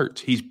Jalen Hurts.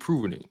 He's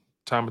proven it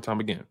time and time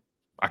again.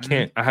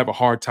 I have a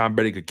hard time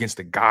betting against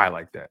a guy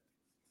like that.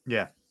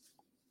 Yeah.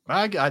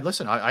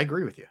 Listen, I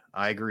agree with you.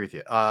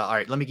 All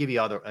right, let me give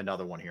you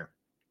another one here.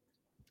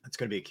 That's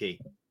going to be a key.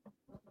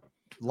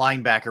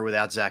 Linebacker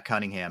without Zach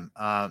Cunningham.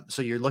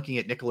 So you're looking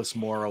at Nicholas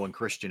Morrow and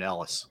Christian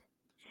Ellis.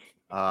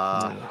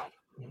 I'm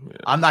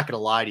not going to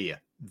lie to you.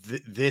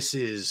 This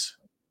is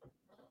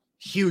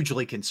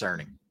hugely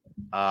concerning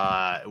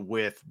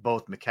with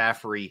both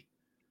McCaffrey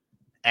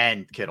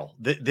and Kittle.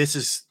 This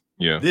is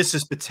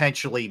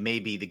potentially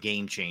maybe the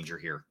game changer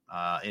here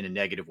in a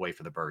negative way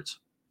for the Birds.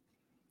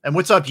 And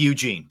what's up,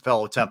 Eugene,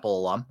 fellow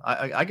Temple alum?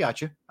 I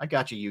got you.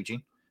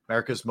 Eugene.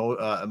 America's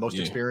most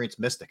experienced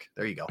mystic.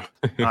 There you go.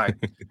 All right.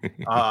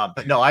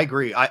 But no, I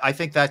agree. I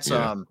think that's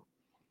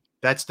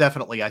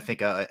definitely, I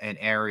think, an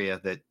area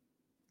that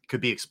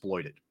could be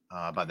exploited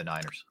by the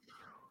Niners.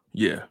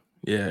 Yeah.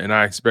 Yeah. And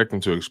I expect them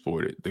to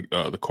exploit it.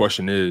 The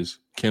question is,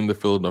 can the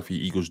Philadelphia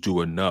Eagles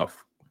do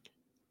enough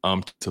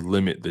to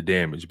limit the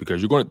damage?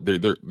 Because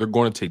they're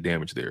going to take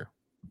damage there.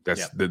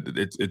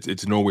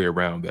 It's no way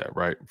around that,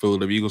 right?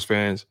 Philadelphia Eagles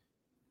fans,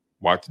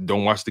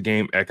 don't watch the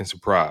game acting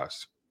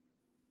surprised.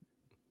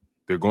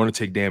 They're going to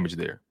take damage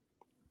there.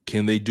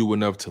 Can they do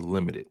enough to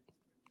limit it?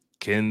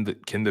 Can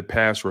the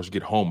pass rush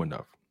get home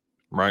enough?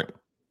 Right?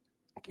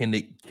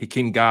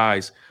 Can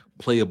guys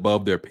play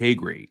above their pay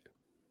grade?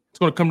 It's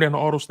going to come down to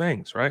all those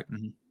things, right?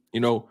 You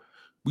know,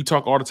 we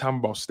talk all the time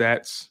about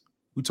stats.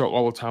 We talk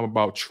all the time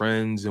about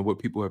trends and what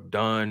people have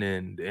done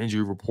and the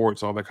injury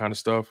reports, all that kind of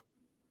stuff.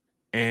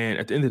 And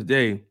at the end of the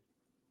day,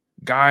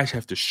 guys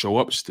have to show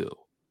up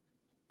still.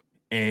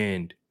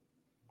 And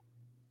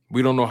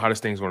we don't know how this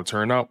thing's going to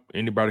turn out.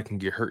 Anybody can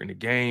get hurt in the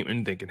game.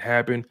 Anything can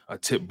happen. A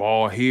tip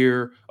ball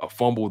here, a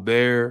fumble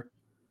there,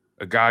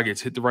 a guy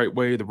gets hit the right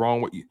way, the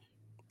wrong way.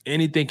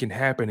 Anything can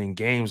happen in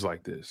games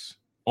like this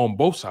on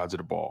both sides of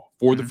the ball.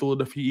 For the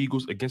Philadelphia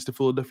Eagles, against the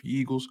Philadelphia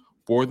Eagles,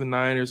 for the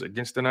Niners,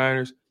 against the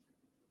Niners.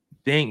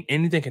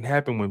 Anything can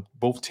happen when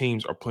both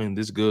teams are playing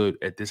this good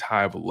at this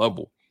high of a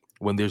level.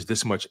 when there's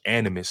this much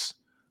animus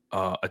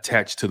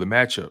attached to the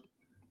matchup.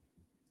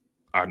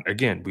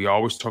 Again, we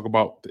always talk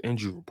about the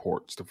injury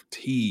reports, the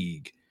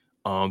fatigue,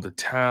 the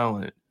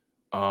talent,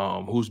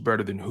 who's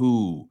better than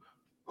who,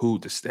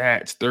 the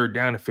stats, third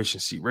down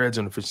efficiency, red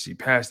zone efficiency,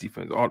 pass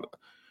defense,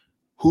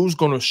 who's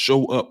going to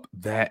show up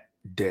that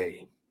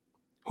day?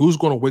 Who's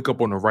going to wake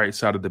up on the right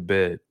side of the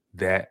bed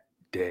that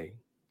day?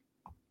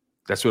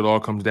 That's what it all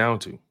comes down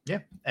to. Yeah,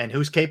 and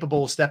who's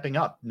capable of stepping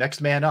up,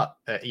 next man up,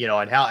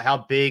 and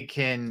how big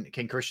can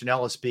Christian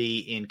Ellis be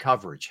in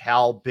coverage?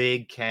 How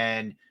big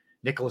can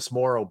Nicholas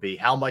Morrow be?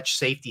 How much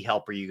safety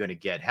help are you going to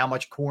get? How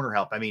much corner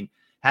help? I mean,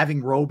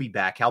 having Roby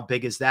back, how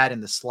big is that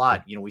in the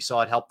slot? We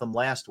saw it help them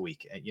last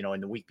week,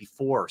 in the week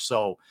before.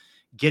 So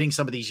getting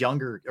some of these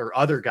younger or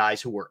other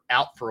guys who were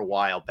out for a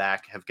while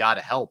back have got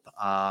to help.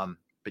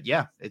 But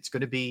yeah, it's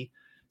going to be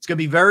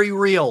very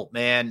real,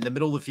 man. The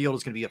middle of the field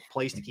is going to be a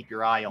place to keep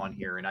your eye on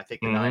here. And I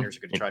think the Niners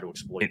are going to try to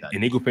exploit that.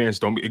 And Eagle fans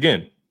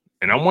again,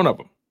 and I'm one of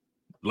them.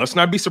 Let's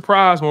not be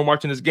surprised when we're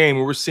watching this game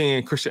when we're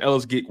seeing Christian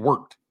Ellis get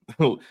worked.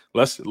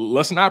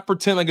 Let's not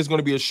pretend like it's going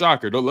to be a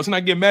shocker. Let's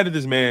not get mad at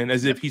this man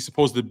as if he's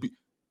supposed to be.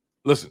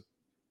 Listen,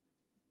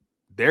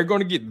 they're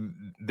going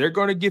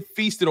to get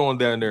feasted on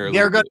down there.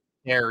 They're going to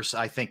get theirs,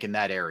 I think, in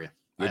that area.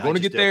 They're going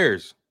to get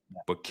theirs.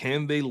 But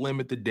can they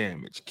limit the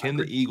damage? Can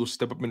the Eagles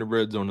step up in the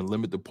red zone and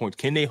limit the points?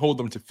 Can they hold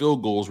them to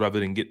field goals rather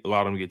than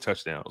allow them to get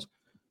touchdowns?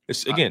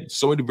 It's again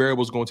so many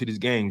variables going to these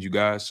games, you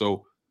guys.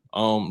 So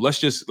let's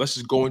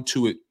just go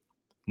into it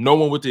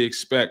knowing what to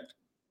expect,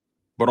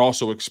 but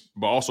also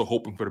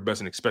hoping for the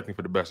best and expecting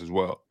for the best as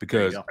well.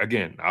 Because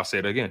again, I'll say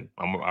it again.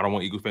 I don't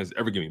want Eagles fans to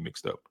ever get me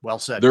mixed up. Well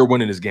said. They're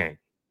winning this game.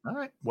 All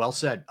right. Well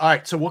said. All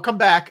right. So we'll come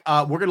back.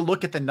 We're going to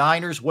look at the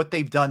Niners, what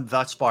they've done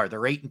thus far.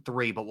 They're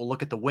 8-3, but we'll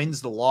look at the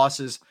wins, the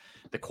losses,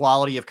 the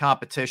quality of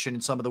competition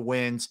in some of the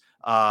wins,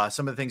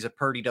 some of the things that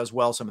Purdy does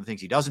well, some of the things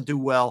he doesn't do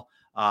well,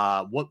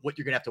 what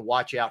you're going to have to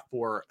watch out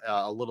for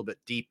a little bit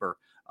deeper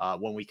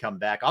when we come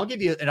back. I'll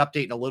give you an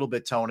update in a little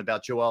bit, Tone,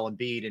 about Joel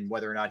Embiid and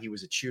whether or not he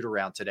was at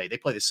shoot-around today. They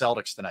play the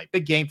Celtics tonight.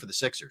 Big game for the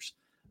Sixers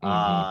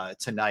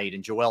tonight,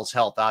 and Joel's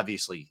health,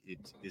 obviously,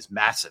 is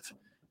massive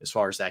as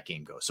far as that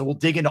game goes. So we'll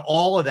dig into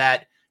all of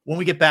that when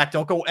we get back.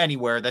 Don't go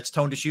anywhere. That's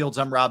Tone DeShields.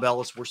 I'm Rob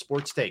Ellis. We're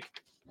Sports Take,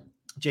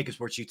 Jacob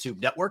Sports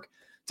YouTube Network.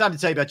 Time to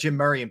tell you about Jim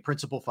Murray and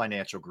Principal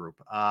Financial Group.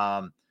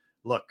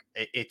 Look,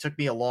 it took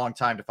me a long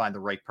time to find the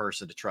right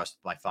person to trust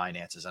with my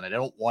finances, and I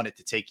don't want it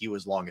to take you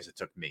as long as it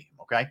took me,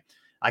 okay?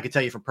 I can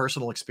tell you from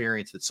personal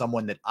experience that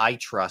someone that I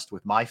trust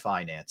with my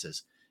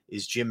finances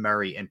is Jim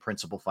Murray and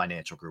Principal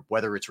Financial Group.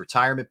 Whether it's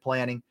retirement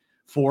planning,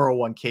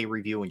 401k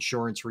review,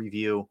 insurance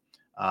review,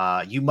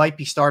 you might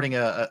be starting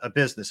a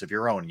business of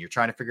your own, and you're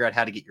trying to figure out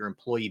how to get your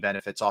employee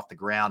benefits off the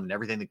ground and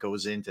everything that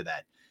goes into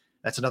that.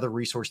 That's another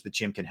resource that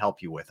Jim can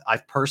help you with.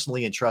 I've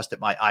personally entrusted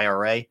my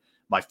IRA,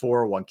 my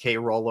 401k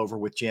rollover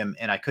with Jim,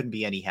 and I couldn't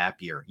be any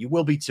happier. You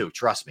will be too.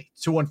 Trust me.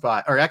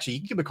 215, or actually, you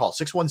can give me a call,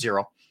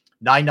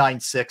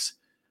 610-996-4751,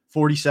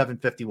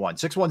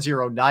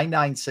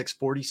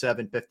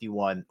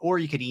 610-996-4751, or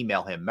you could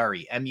email him,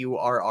 Murray,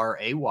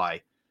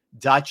 Murray,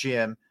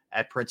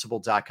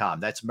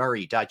 .jim@principal.com. That's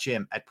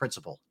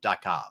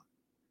Murray.jim@principal.com.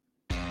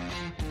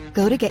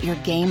 Go to get your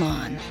game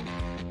on.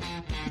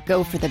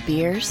 Go for the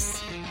beers.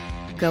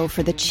 Go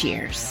for the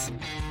cheers.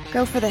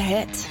 Go for the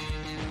hit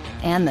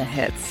and the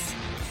hits.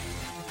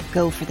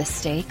 Go for the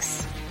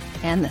stakes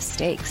and the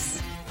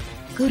stakes.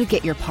 Go to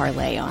get your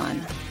parlay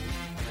on.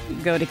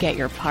 Go to get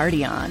your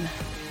party on.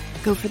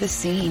 Go for the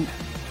scene.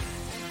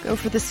 Go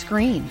for the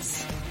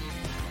screens.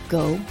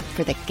 Go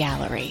for the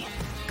gallery.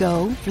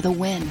 Go for the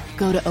win.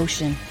 Go to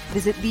Ocean.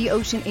 Visit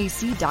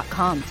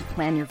theoceanac.com to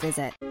plan your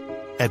visit.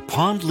 At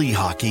Pond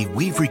Lehocky,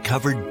 we've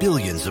recovered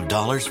billions of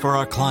dollars for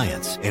our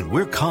clients, and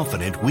we're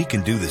confident we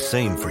can do the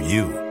same for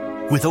you.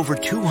 With over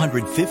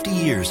 250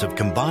 years of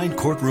combined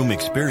courtroom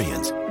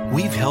experience,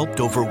 we've helped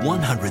over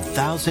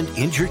 100,000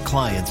 injured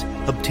clients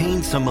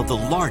obtain some of the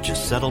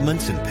largest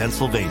settlements in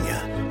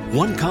Pennsylvania.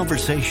 One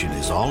conversation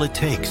is all it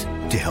takes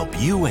to help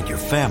you and your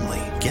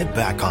family get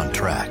back on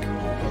track.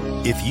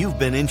 If you've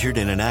been injured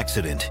in an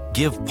accident,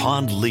 give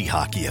Pond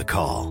Lehocky a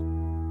call.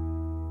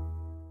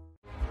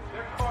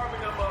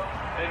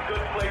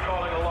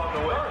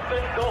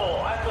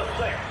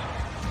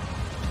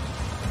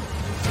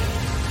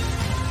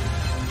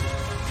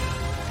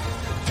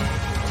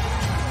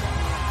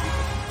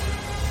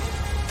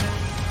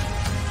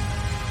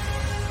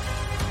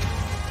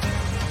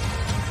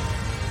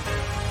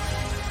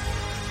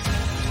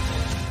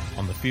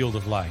 Field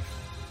of life,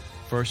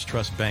 First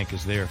Trust Bank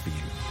is there for you.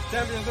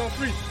 Champions on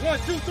 3. 1,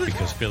 2, 3.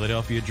 Because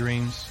Philadelphia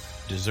dreams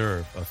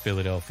deserve a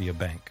Philadelphia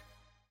bank.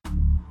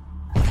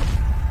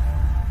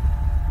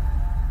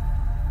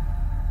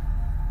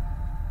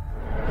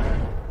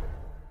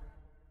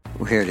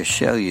 We're here to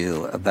show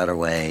you a better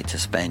way to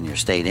spend your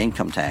state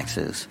income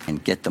taxes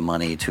and get the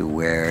money to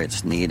where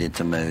it's needed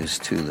to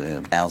most to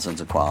the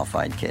thousands of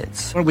qualified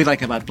kids. What we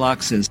like about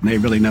Blocks is they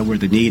really know where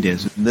the need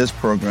is. This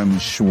program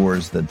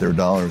ensures that their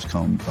dollars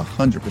come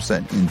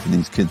 100% into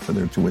these kids for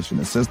their tuition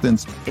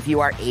assistance. If you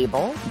are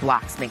able,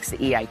 Blocks makes the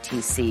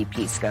EITC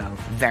piece go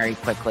very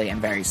quickly and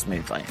very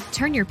smoothly.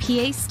 Turn your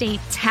PA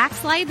state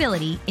tax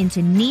liability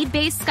into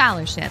need-based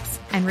scholarships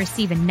and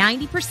receive a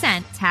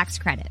 90% tax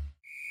credit.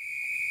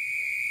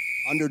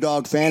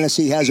 Underdog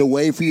Fantasy has a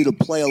way for you to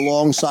play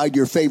alongside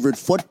your favorite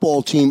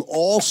football team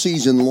all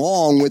season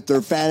long with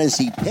their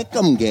fantasy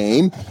pick'em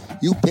game.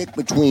 You pick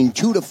between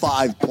 2 to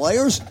 5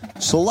 players,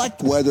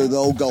 select whether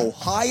they'll go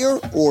higher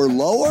or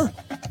lower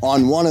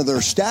on one of their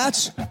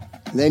stats,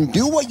 then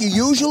do what you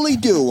usually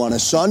do on a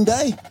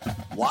Sunday,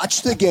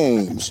 watch the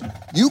games.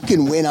 You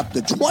can win up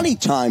to 20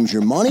 times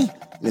your money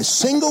in a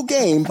single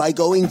game by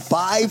going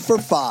 5 for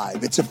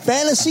 5. It's a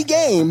fantasy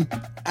game,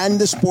 and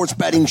the Sports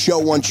Betting Show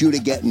wants you to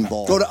get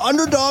involved. Go to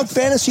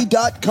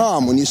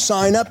UnderdogFantasy.com. When you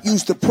sign up,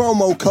 use the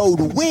promo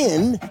code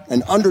WIN,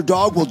 and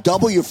Underdog will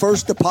double your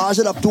first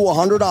deposit up to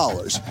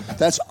 $100.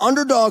 That's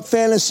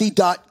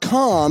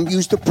UnderdogFantasy.com.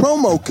 Use the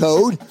promo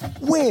code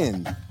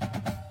WIN.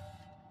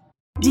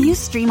 Do you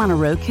stream on a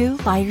Roku,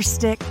 Fire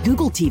Stick,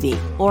 Google TV,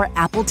 or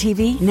Apple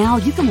TV? Now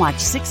you can watch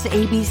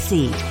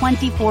 6ABC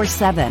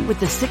 24/7 with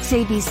the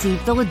 6ABC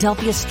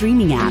Philadelphia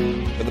streaming app.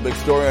 For the big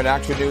story on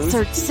Action News,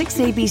 search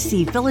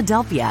 6ABC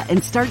Philadelphia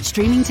and start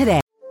streaming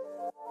today.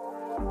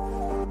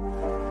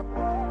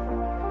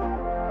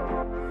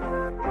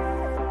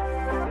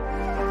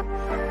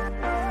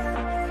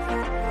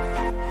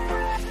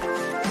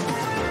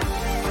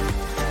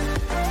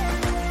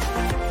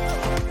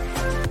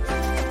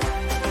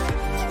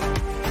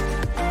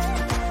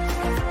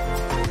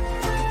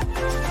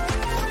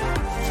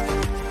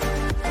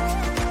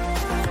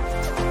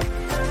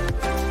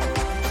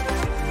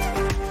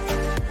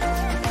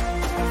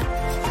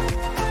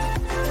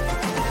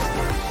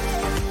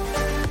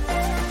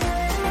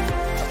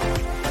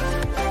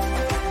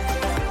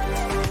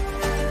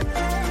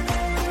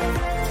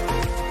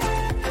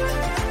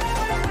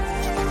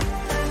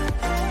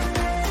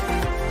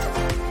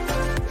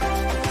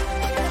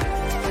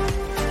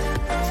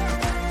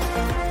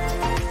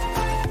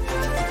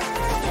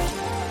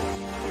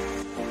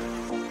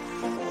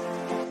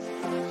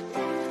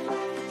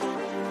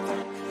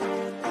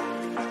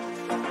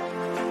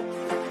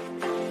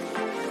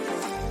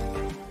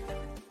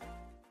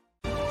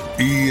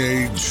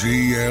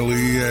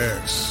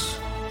 EAGLES,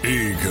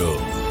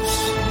 Eagles.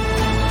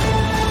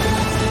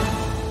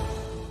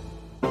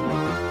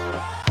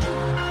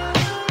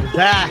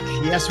 Back.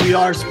 Yes, we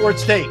are.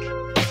 Sports Take.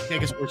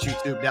 Take a Sports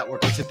YouTube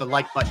Network. Let's hit the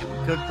like button.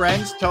 Good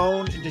friends,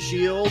 Tone and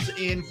DeShields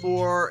in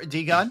for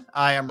D-Gun.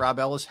 I am Rob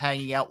Ellis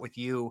hanging out with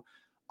you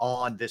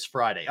on this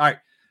Friday. All right.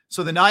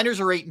 So the Niners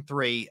are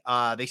 8-3.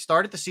 They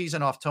started the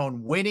season off,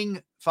 Tone,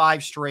 winning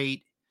 5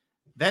 straight.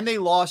 Then they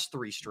lost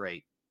 3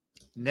 straight.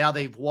 Now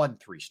they've won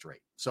 3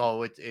 straight.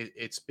 So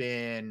it's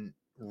been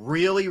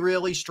really,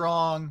 really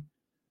strong,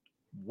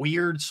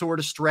 weird sort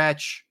of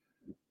stretch,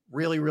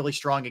 really, really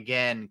strong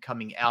again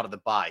coming out of the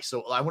bye.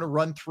 So I want to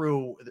run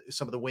through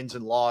some of the wins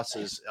and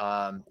losses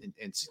and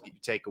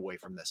take away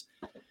from this.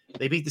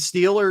 They beat the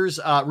Steelers.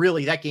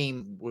 Really, that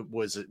game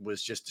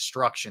was just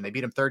destruction. They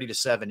beat them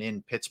 30-7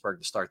 in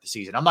Pittsburgh to start the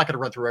season. I'm not going to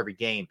run through every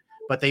game,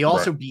 but they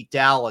also beat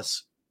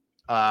Dallas,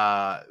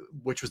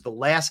 which was the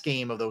last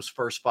game of those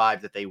first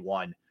 5 that they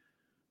won.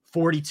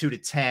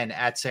 42-10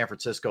 at San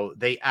Francisco.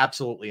 They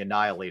absolutely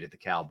annihilated the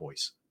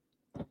Cowboys.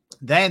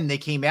 Then they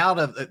came out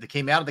of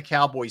the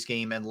Cowboys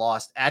game and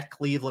lost at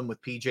Cleveland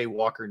with PJ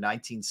Walker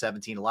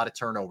 19-17. A lot of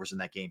turnovers in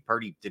that game.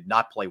 Purdy did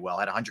not play well,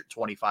 had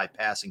 125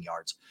 passing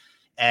yards,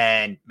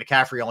 and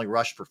McCaffrey only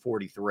rushed for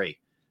 43.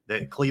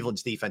 The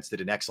Cleveland's defense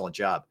did an excellent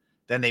job.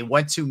 Then they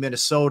went to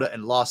Minnesota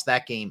and lost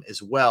that game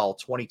as well,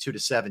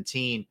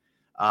 22-17.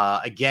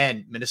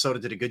 Again, Minnesota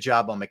did a good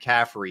job on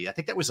McCaffrey. I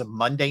think that was a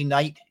Monday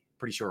night.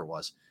 Pretty sure it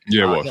was.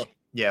 Yeah, it was.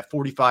 Yeah,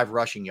 45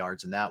 rushing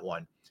yards in that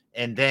one.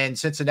 And then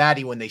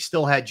Cincinnati, when they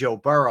still had Joe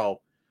Burrow,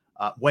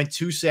 went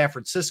to San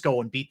Francisco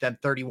and beat them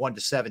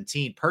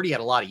 31-17. Purdy had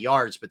a lot of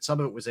yards, but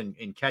some of it was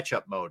in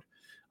catch-up mode.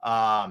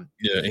 And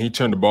he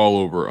turned the ball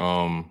over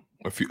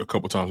a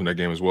couple times in that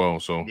game as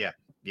well. So yeah.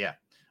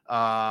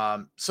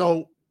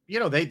 So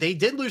they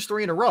did lose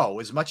 3 in a row.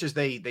 As much as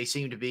they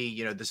seem to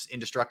be this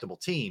indestructible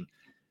team,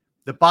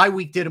 the bye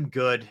week did them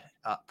good.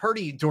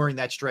 Purdy during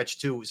that stretch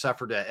too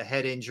suffered a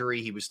head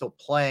injury. He was still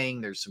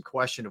playing. There's some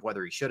question of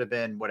whether he should have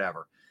been.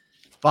 Whatever.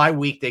 Bye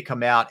week, they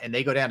come out and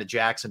they go down to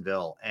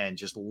Jacksonville and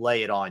just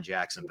lay it on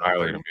Jacksonville.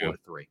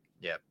 4-3.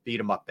 Yeah, beat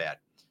them up bad.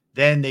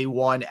 Then they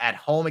won at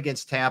home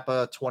against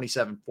Tampa,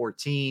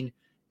 27-14.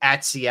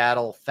 At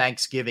Seattle,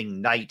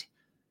 Thanksgiving night,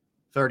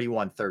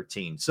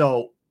 31-13.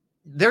 So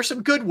there's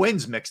some good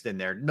wins mixed in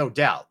there, no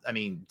doubt. I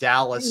mean,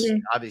 Dallas,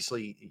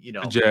 obviously,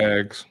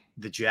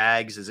 the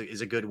Jags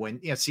is a good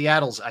win.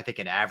 Seattle's, I think,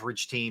 an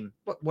average team,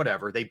 but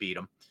whatever. They beat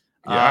them.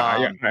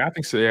 Yeah, I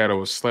think Seattle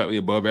was slightly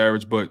above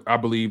average, but I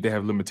believe they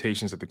have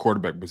limitations at the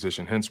quarterback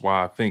position. Hence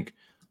why I think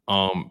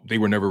they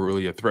were never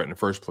really a threat in the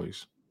first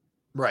place.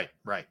 Right.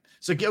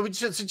 So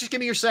just give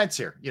me your sense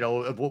here,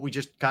 of what we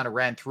just kind of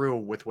ran through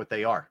with what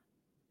they are.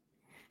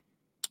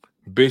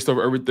 Based off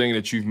everything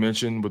that you've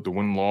mentioned with the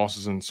win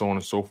losses and so on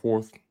and so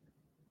forth,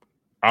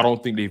 I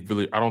don't think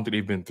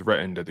they've been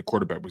threatened at the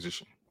quarterback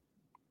position.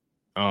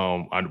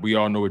 We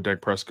all know what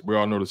Dak Prescott. We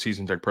all know the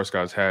season Dak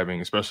Prescott is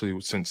having, especially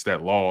since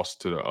that loss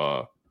to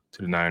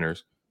the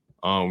Niners.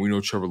 We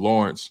know Trevor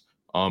Lawrence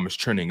is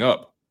trending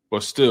up,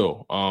 but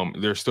still,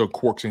 there's still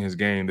quirks in his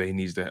game that he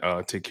needs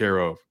to take care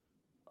of.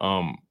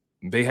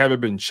 They haven't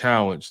been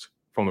challenged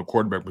from the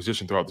quarterback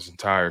position throughout this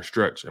entire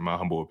stretch, in my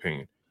humble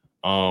opinion.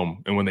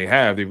 And when they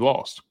have, they've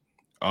lost.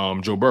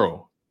 Joe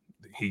Burrow,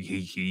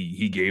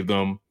 he gave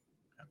them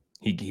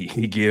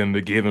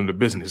the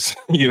business.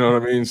 You know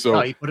what I mean? So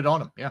he put it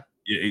on him. Yeah,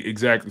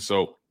 exactly.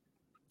 So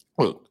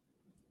look,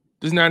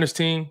 this Niners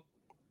team,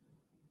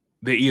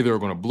 they either are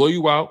going to blow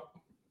you out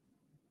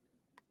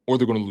or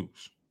they're going to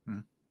lose.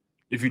 Mm-hmm.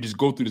 If you just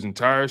go through this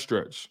entire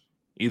stretch,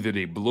 either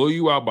they blow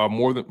you out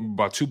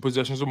by 2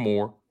 possessions or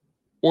more,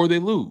 or they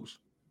lose.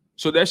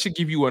 So that should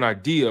give you an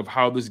idea of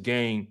how this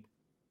game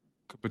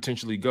could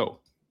potentially go.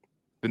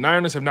 The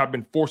Niners have not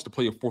been forced to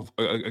play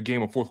a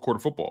game of fourth quarter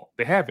football.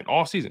 They haven't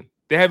all season.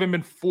 They haven't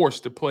been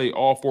forced to play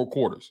all 4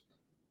 quarters.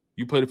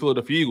 You play the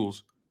Philadelphia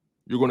Eagles,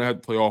 you're going to have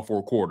to play all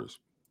 4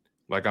 quarters.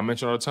 Like I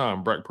mentioned all the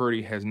time, Brock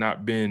Purdy has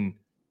not been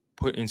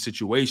put in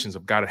situations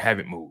of got to have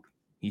it moved.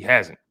 He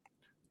hasn't.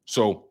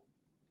 So,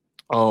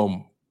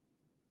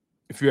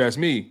 if you ask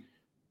me,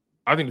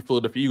 I think the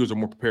Philadelphia Eagles are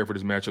more prepared for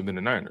this matchup than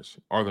the Niners.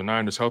 Are the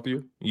Niners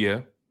healthier? Yeah,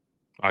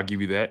 I'll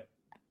give you that.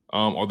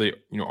 Are they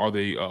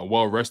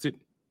well rested?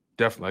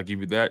 Definitely, I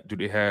give you that. Do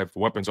they have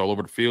weapons all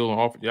over the field and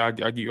off? Yeah, I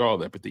give you all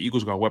that. But the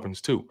Eagles got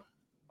weapons too.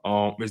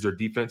 Is their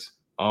defense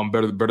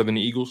better than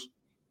the Eagles?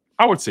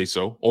 I would say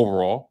so.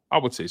 Overall, I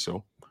would say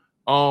so.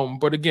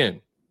 But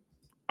again,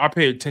 I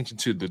pay attention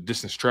to the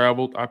distance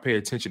traveled. I pay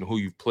attention to who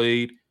you've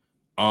played,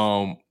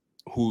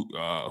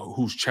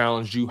 who's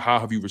challenged you, how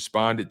have you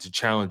responded to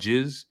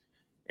challenges,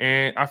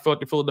 and I feel like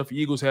the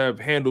Philadelphia Eagles have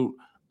handled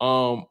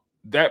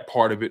that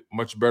part of it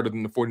much better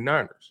than the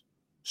 49ers.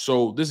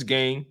 So this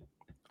game,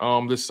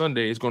 this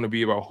Sunday, is going to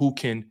be about who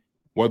can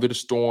weather the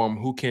storm,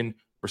 who can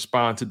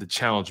respond to the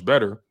challenge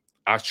better.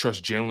 I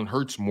trust Jalen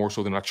Hurts more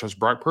so than I trust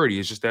Brock Purdy.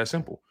 It's just that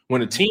simple.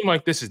 When a team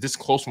like this is this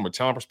close from a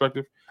talent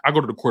perspective, I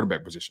go to the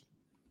quarterback position.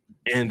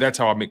 And that's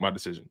how I make my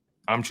decision.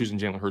 I'm choosing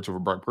Jalen Hurts over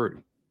Brock Purdy.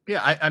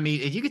 Yeah, I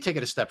mean, if you could take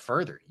it a step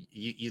further,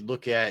 you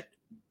look at,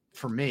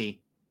 for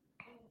me,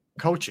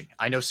 coaching.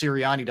 I know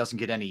Sirianni doesn't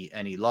get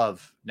any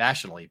love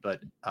nationally,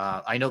 but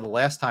I know the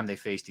last time they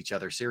faced each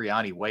other,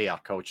 Sirianni way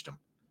outcoached him.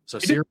 So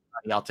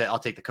Sirianni, I'll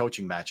take the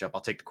coaching matchup.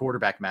 I'll take the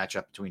quarterback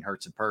matchup between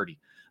Hurts and Purdy.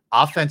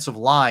 Offensive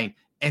line,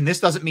 and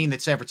this doesn't mean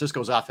that San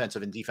Francisco's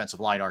offensive and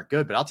defensive line aren't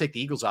good, but I'll take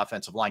the Eagles'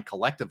 offensive line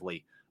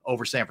collectively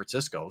over San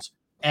Francisco's.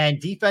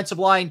 And defensive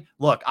line,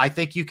 look, I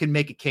think you can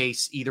make a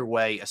case either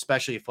way,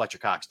 especially if Fletcher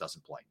Cox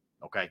doesn't play.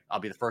 Okay, I'll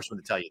be the first one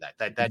to tell you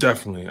that. That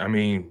definitely. I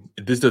mean,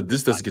 this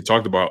doesn't get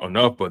talked about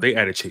enough, but they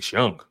added Chase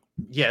Young.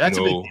 Yeah, that's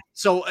a big deal.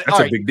 So that's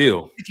a big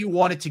deal. If you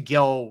wanted to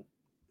go,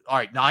 all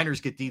right,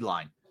 Niners get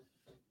D-line.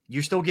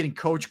 You're still getting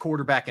coach,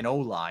 quarterback, and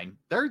O-line.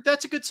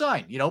 That's a good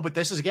sign, but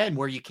this is, again,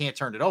 where you can't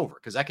turn it over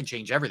because that can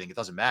change everything. It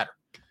doesn't matter.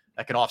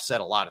 That can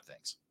offset a lot of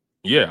things.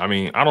 Yeah, I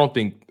mean, I don't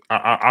think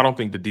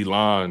the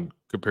D-line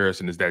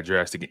comparison is that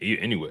drastic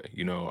anyway.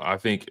 I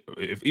think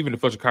even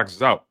if Fletcher Cox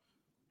is out,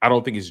 I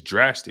don't think it's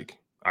drastic.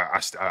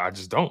 I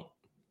just don't.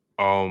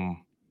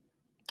 I'm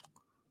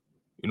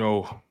looking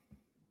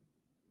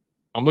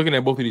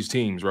at both of these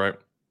teams, right?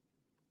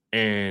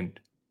 And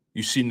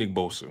you see Nick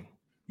Bosa,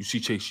 you see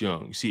Chase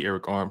Young, you see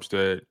Eric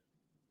Armstead,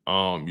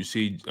 you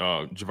see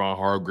Javon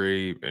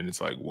Hargrave, and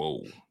it's like,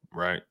 whoa,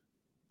 right?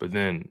 But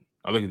then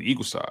I look at the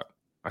Eagles side.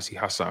 I see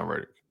Hassan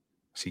Reddick.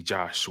 I see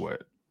Josh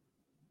Sweat.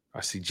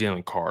 I see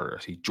Jalen Carter.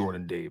 I see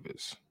Jordan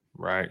Davis,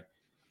 right?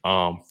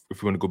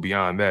 If you want to go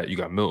beyond that, you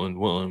got Milton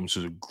Williams,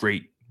 who's a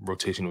great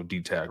rotational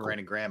D tackle.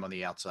 Brandon Graham on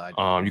the outside.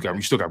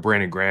 You still got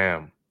Brandon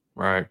Graham,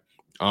 right?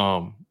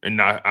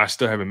 And I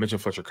still haven't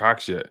mentioned Fletcher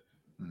Cox yet.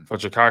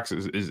 Fletcher Cox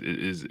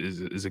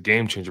is a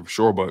game changer for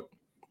sure, but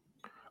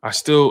I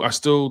still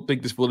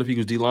think this Philadelphia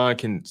Eagles D line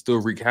can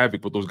still wreak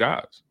havoc with those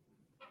guys.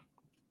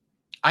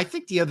 I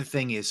think the other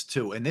thing is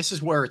too, and this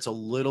is where it's a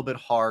little bit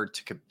hard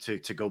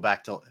to go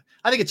back to.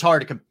 I think it's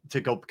hard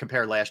to go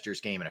compare last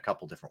year's game in a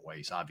couple different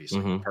ways.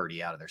 Obviously,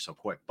 Purdy out of there so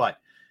quick, but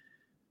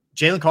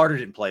Jalen Carter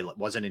didn't play.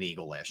 Wasn't an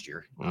Eagle last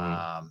year.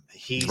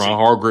 Javon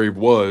Hargrave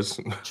was.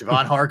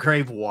 Javon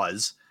Hargrave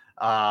was,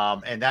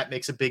 and that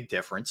makes a big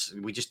difference.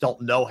 We just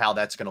don't know how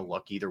that's going to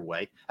look either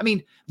way. I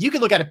mean, you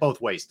can look at it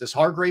both ways. Does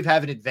Hargrave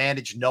have an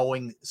advantage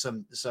knowing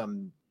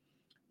some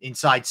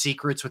inside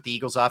secrets with the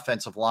Eagles'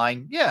 offensive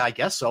line? Yeah, I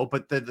guess so.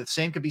 But the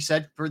same could be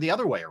said for the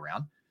other way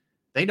around.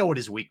 They know what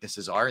his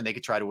weaknesses are, and they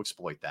could try to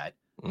exploit that.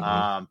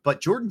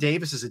 But Jordan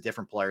Davis is a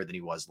different player than he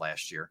was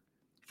last year,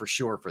 for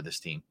sure, for this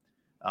team.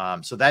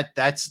 So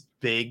that's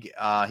big.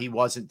 He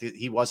wasn't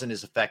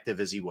as effective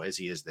as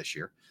he is this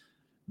year.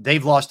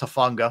 They've lost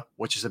Hufanga,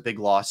 which is a big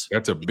loss.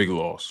 That's a big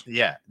loss.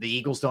 Yeah, the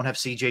Eagles don't have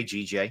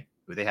CJ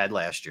who they had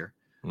last year.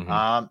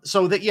 Mm-hmm.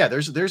 So that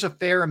there's a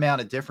fair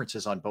amount of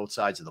differences on both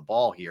sides of the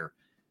ball here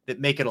that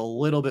make it a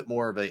little bit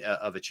more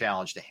of a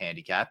challenge to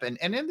handicap. And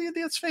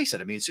let's face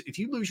it, I mean, if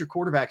you lose your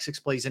quarterback 6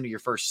 plays into your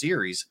first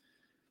series,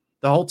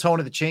 the whole tone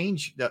of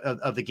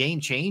the game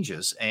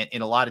changes and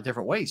in a lot of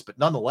different ways. But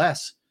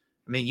nonetheless,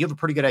 I mean, you have a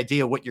pretty good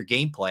idea what you're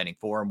game planning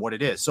for and what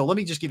it is. So let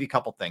me just give you a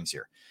couple things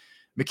here.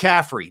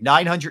 McCaffrey,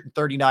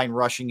 939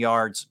 rushing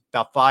yards,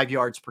 about 5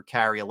 yards per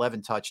carry,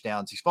 11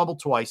 touchdowns. He's fumbled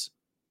twice,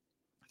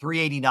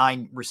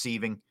 389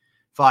 receiving,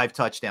 5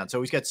 touchdowns.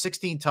 So he's got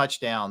 16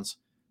 touchdowns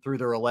through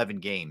their 11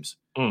 games.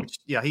 Which,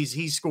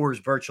 he scores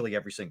virtually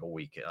every single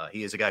week.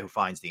 He is a guy who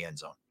finds the end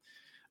zone.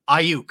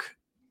 Ayuk,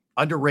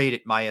 underrated,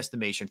 my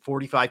estimation,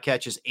 45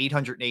 catches,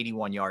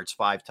 881 yards,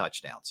 5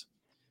 touchdowns.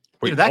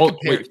 Wait,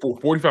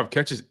 45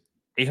 catches,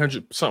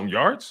 800 something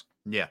yards?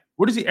 Yeah.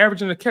 What is he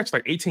averaging a catch?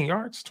 Like 18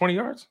 yards, 20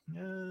 yards?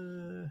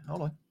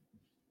 Hold on. I'll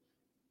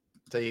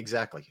tell you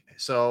exactly.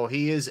 So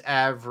he is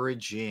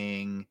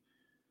averaging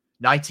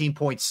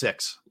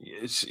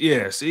 19.6.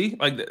 Yeah, see?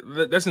 Like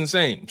that's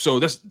insane. So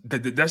that's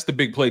the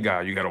big play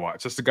guy you got to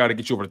watch. That's the guy to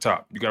get you over the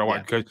top. You got to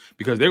watch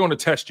because they're going to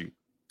test you.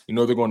 You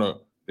know, they're going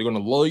to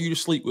lull you to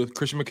sleep with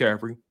Christian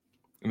McCaffrey,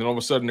 and then all of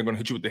a sudden they're going to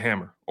hit you with the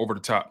hammer over the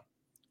top.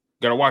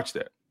 Got to watch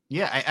that.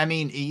 Yeah, I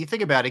mean, you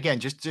think about it again,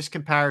 just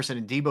comparison,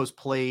 and Debo's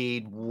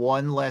played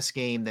 1 less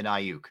game than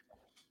Ayuk.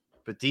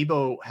 But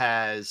Debo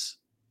has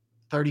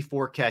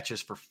 34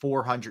 catches for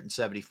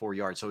 474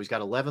 yards. So he's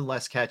got 11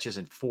 less catches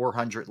and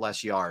 400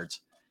 less yards.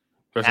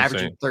 That's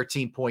averaging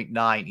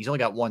 13.9. He's only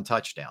got 1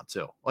 touchdown,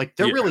 too. Like,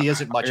 there really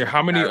isn't much.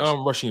 How many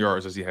rushing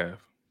yards does he have?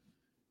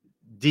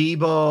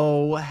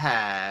 Debo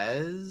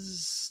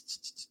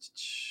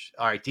has...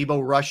 All right,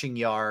 Debo rushing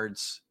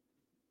yards.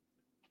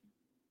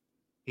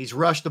 He's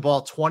rushed the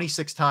ball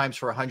 26 times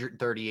for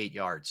 138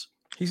 yards.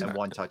 And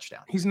 1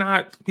 touchdown. He's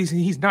not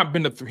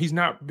been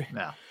No.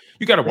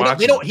 You got to watch.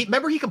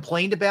 Remember he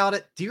complained about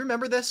it. Do you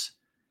remember this?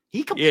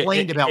 He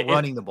complained about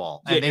running the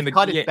ball, and they've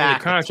cut it back. In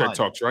the contract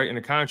talks, right? In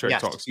the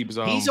contract talks,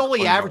 he's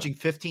only averaging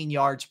 15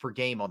 yards per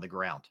game on the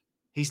ground.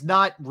 He's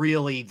not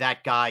really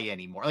that guy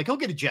anymore. Like, he'll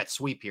get a jet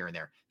sweep here and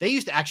there. They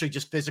used to actually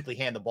just physically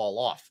hand the ball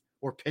off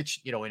or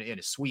pitch, in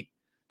a sweep.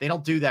 They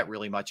don't do that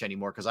really much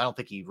anymore because I don't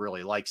think he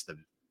really likes the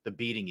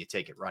beating you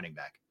take at running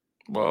back.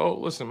 Well,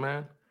 listen,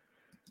 man.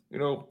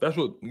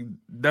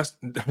 That's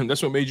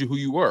what made you who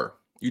you were.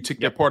 You took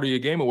that part of your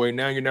game away.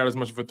 Now you're not as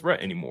much of a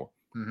threat anymore.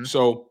 Mm-hmm.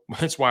 So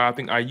that's why I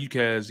think Ayuk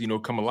has,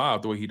 come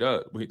alive the way he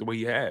does, the way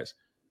he has.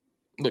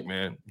 Look,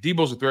 man,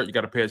 Debo's a threat. You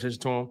got to pay attention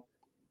to him.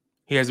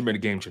 He hasn't been a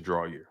game changer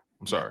all year.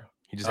 I'm sorry.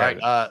 He just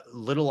hasn't.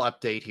 Little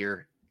update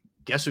here.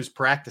 Guess who's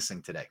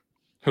practicing today?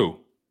 Who?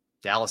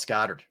 Dallas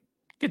Goedert.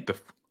 Get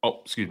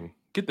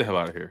the hell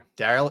out of here.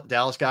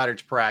 Dallas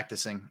Goedert's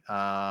practicing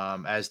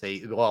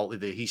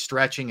he's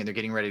stretching and they're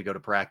getting ready to go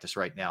to practice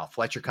right now.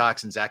 Fletcher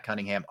Cox and Zach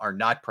Cunningham are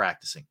not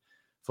practicing.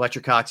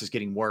 Fletcher Cox is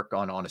getting work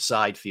on a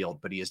side field,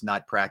 but he is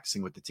not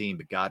practicing with the team,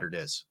 but Goedert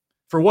is.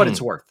 For what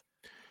it's worth.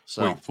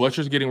 So wait,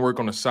 Fletcher's getting work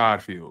on the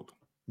side field.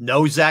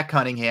 No Zach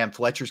Cunningham.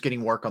 Fletcher's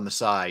getting work on the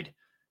side,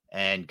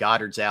 and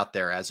Goddard's out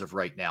there as of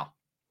right now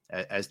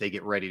as they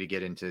get ready to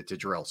get into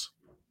drills.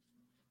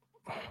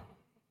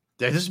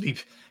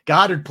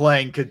 Goddard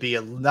playing could be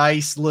a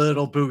nice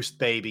little boost,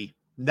 baby.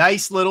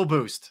 Nice little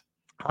boost.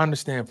 I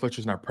understand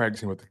Fletcher's not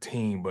practicing with the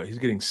team, but he's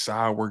getting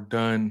side work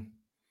done.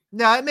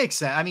 No, it makes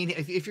sense. I mean,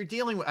 if you're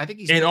dealing with, I think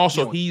he's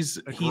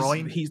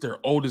he's their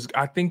oldest.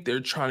 I think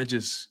they're trying to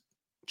just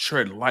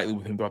tread lightly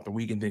with him throughout the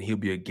week, and then he'll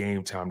be a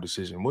game time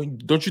decision.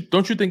 Don't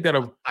you think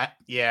that?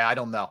 I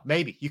don't know.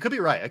 Maybe you could be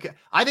right. Okay.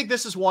 I think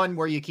this is one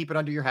where you keep it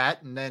under your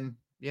hat and then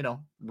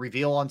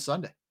reveal on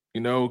Sunday.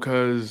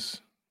 Because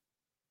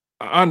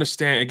I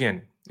understand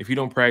again. If you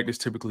don't practice,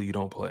 typically you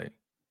don't play.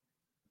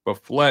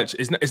 But Fletch,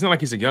 it's not like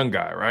he's a young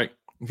guy, right?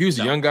 If he was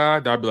a young guy,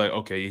 I'd be like,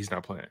 okay, he's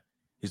not playing.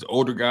 He's an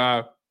older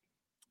guy.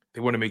 They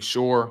want to make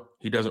sure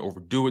he doesn't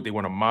overdo it. They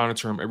want to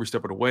monitor him every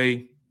step of the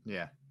way.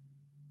 Yeah.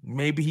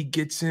 Maybe he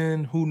gets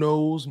in. Who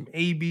knows?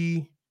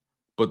 Maybe.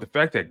 But the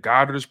fact that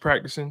Goddard is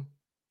practicing,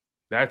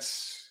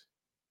 that's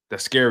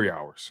scary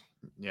hours.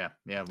 Yeah.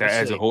 That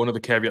adds a whole other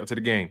caveat to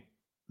the game.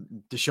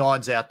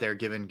 DeShields out there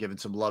giving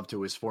some love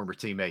to his former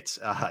teammates,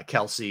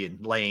 Kelsey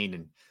and Lane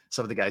and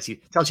some of the guys. He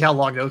tells you how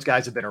long those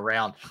guys have been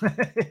around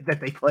that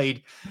they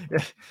played.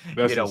 That's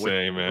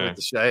insane, man.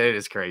 It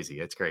is crazy.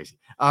 It's crazy.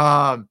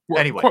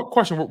 Anyway.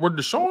 Question. Were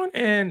Deshaun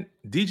and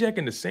D-Jack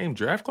in the same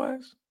draft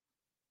class?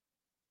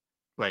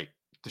 Wait,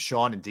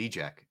 Deshaun and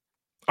D-Jack?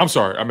 I'm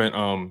sorry. I meant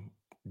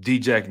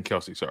D-Jack and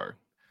Kelsey. Sorry.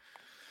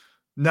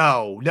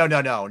 No.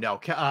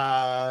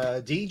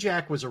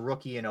 D-Jack was a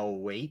rookie in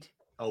 08,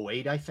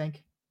 I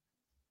think.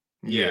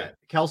 Yeah.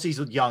 Kelsey's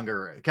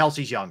younger.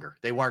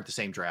 They weren't the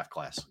same draft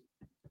class.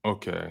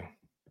 Okay.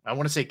 I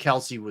want to say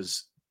Kelsey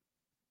was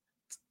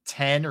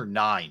 10 or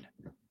 9.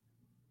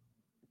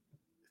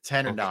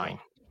 10 or 9.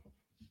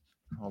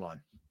 Hold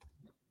on.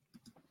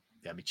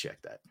 Let me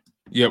check that.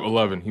 Yep,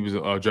 11. He was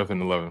drafted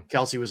in 11.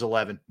 Kelsey was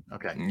 11.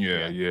 Okay.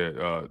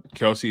 Yeah.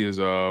 Kelsey is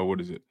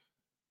what is it?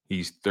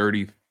 He's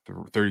 36.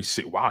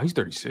 Wow, he's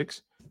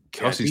 36.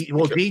 Kelsey's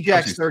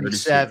D-Jack's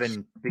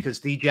 37 because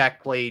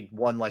D-Jack played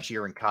one last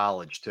year in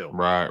college too.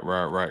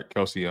 Right.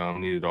 Kelsey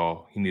needed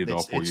all 4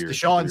 years.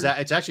 Deshaun's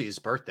it's actually his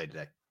birthday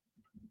today.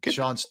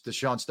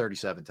 Deshaun's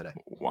 37 today.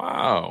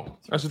 Wow.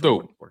 That's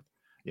dope.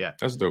 Yeah.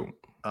 That's dope.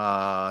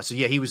 So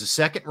he was a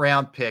second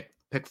round pick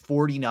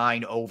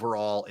 49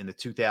 overall in the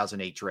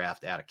 2008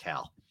 draft out of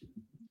Cal.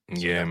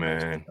 So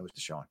man. That was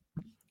Deshaun.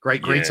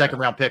 Great second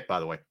round pick,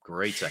 by the way.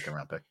 Great second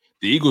round pick.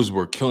 The Eagles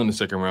were killing the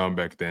second round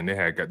back then. They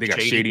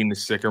got Shady in the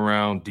second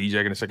round,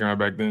 D-Jack in the second round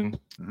back then.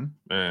 Mm-hmm.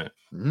 Man.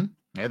 Mm-hmm.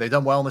 Yeah, they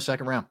done well in the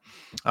second round.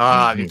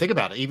 I mean, think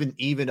about it.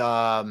 Even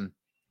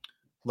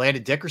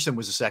Landon Dickerson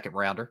was a second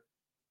rounder.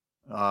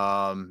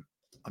 I'm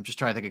just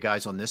trying to think of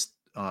guys on this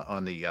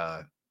on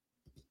the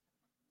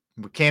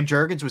Cam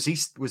Jurgens.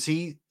 Was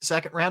he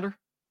second rounder?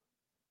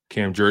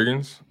 Cam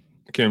Jurgens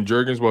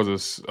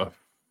was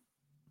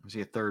was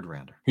he a third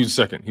rounder? He was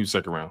second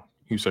round.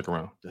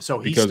 So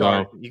he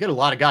started. You get a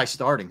lot of guys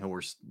starting who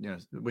were,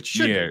 which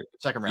should be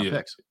second round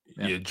picks.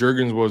 Yeah,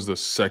 Jurgens was the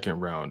second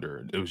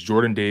rounder. It was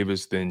Jordan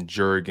Davis, then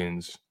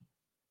Jurgens,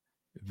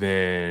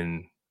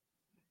 then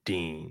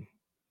Dean.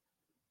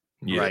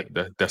 Yeah, right.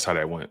 That's how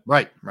that went.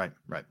 Right.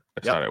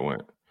 That's how that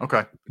went.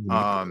 Okay.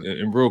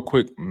 And real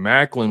quick,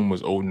 Macklin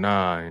was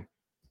 09,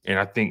 and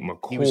I think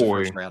McCoy. He was a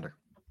first rounder.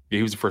 Yeah,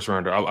 he was the first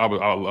rounder. I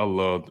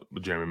loved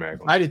Jeremy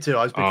Macklin. I did too.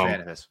 I was a big fan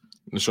of his.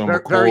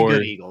 McCoy, very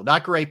good Eagle.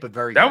 Not great, but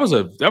very that good.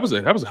 was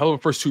a hell of a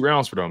first 2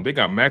 rounds for them. They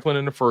got Macklin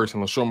in the first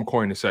and LaShawn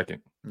McCoy in the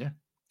second. Yeah.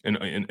 In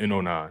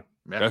 09.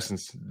 Yeah.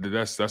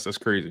 That's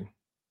crazy.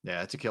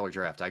 Yeah, it's a killer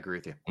draft. I agree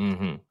with you.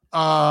 Mm-hmm.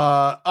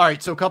 All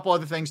right. So a couple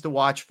other things to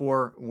watch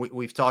for.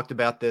 We've talked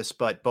about this,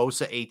 but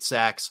Bosa 8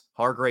 sacks,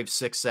 Hargrave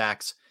 6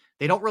 sacks.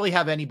 They don't really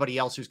have anybody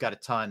else who's got a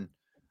ton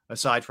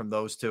aside from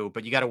those two,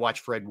 but you got to watch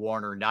Fred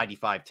Warner,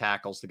 95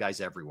 tackles. The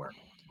guy's everywhere.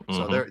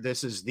 Mm-hmm.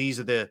 So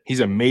he's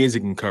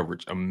amazing in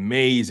coverage.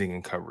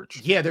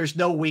 Yeah, there's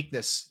no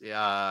weakness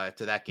to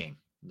that game.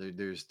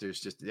 There's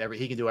just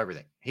he can do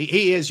everything.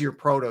 He is your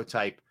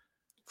prototype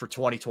for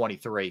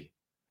 2023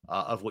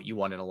 of what you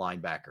want in a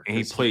linebacker. And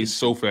he plays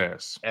so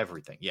fast.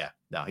 Everything. Yeah.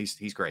 No,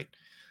 he's great.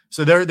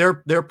 So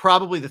they're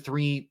probably the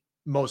 3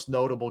 most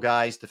notable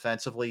guys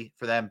defensively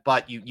for them.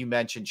 But you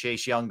mentioned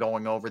Chase Young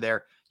going over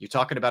there. You're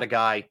talking about a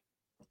guy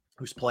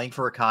who's playing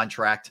for a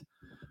contract.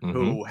 Mm-hmm.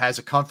 Who has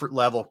a comfort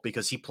level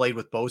because he played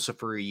with Bosa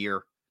for a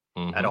year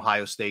at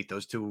Ohio State.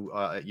 Those two,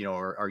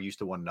 are used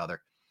to one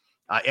another.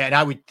 And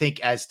I would think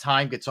as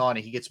time gets on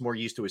and he gets more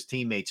used to his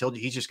teammates,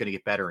 he's just going to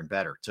get better and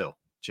better too.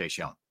 Chase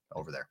Young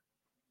over there.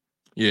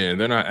 Yeah,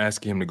 they're not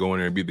asking him to go in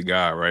there and be the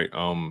guy, right?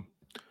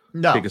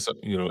 No,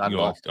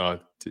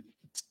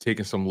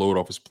 taking some load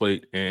off his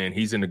plate, and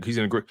he's in a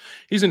great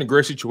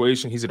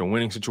situation. He's in a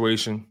winning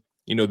situation.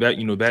 That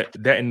in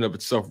and of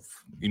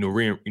itself,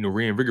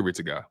 reinvigorates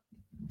a guy.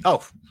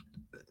 Oh,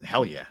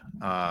 hell yeah.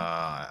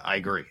 I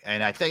agree.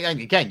 And I think,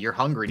 again, you're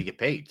hungry to get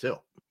paid too.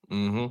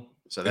 Mm-hmm.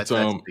 So that's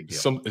a big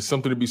deal. It's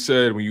something to be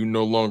said when you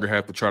no longer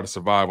have to try to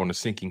survive on a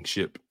sinking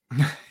ship.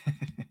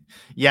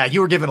 Yeah,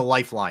 you were given a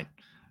lifeline.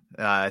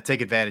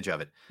 Take advantage of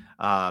it.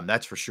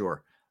 That's for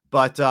sure.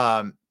 But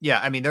I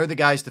mean, they're the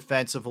guys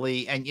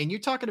defensively. And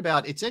you're talking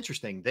about, it's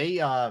interesting. They,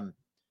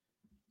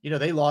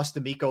 they lost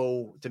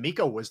D'Amico.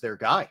 D'Amico was their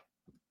guy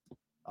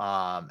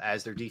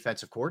as their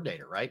defensive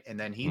coordinator, right? And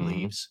then he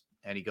leaves.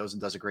 And he goes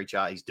and does a great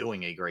job. He's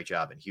doing a great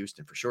job in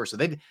Houston for sure. So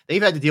they've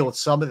had to deal with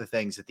some of the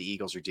things that the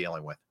Eagles are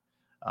dealing with.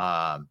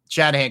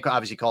 Shanahan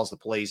obviously calls the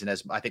plays and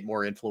has, I think,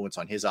 more influence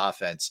on his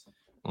offense,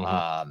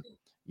 than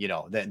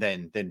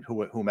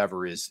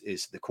whomever is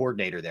the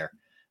coordinator there.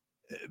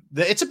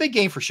 It's a big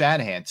game for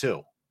Shanahan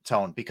too,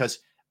 Tone, because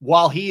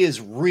while he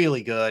is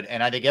really good,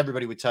 and I think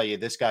everybody would tell you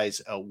this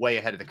guy's way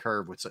ahead of the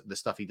curve with the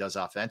stuff he does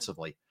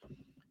offensively,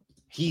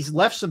 he's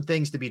left some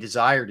things to be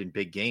desired in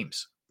big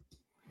games.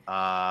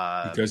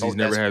 Because he's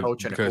never had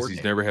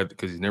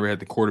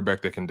the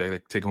quarterback that can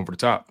take him for the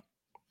top.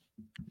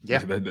 Yeah,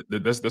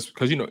 that's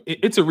because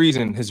it's a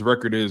reason his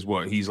record is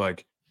what he's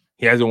like.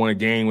 He hasn't won a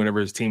game whenever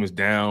his team is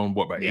down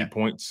by 8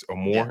 points or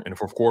more in the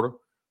fourth quarter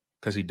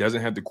because he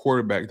doesn't have the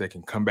quarterback that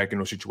can come back in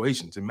those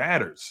situations. It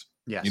matters.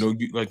 Yes.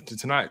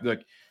 Tonight,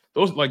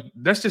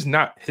 that's just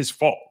not his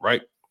fault,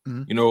 right?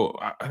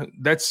 Mm-hmm.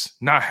 That's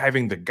not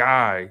having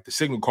the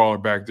signal caller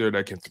back there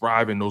that can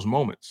thrive in those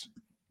moments.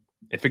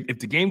 If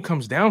the game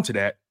comes down to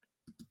that,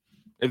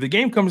 if the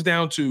game comes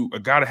down to a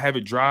guy to have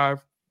it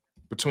drive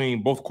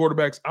between both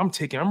quarterbacks, I'm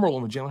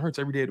rolling with Jalen Hurts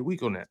every day of the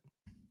week on that.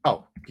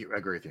 Oh, I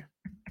agree with you.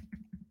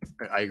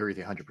 I agree with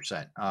you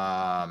 100%.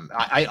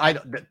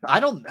 I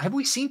don't have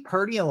we seen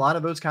Purdy in a lot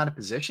of those kind of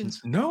positions?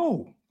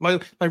 No,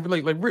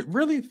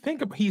 really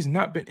think of he's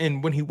not been,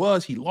 and when he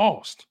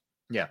lost.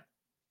 Yeah,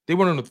 they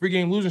went on a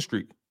 3-game losing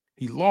streak.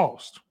 He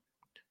lost.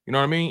 You know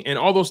what I mean? And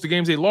all those 2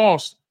 games they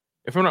lost,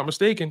 if I'm not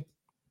mistaken.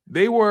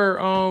 They were,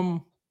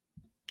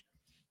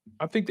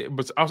 I think that,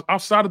 but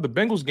outside of the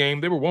Bengals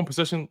game, they were one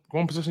possession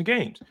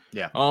games.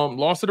 Yeah.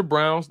 Lost to the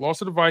Browns, lost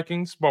to the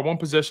Vikings by one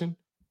possession.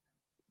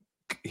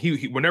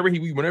 Whenever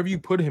you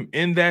put him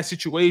in that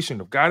situation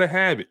of gotta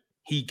have it,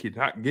 he could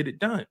not get it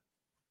done.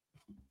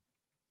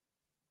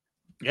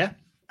 Yeah,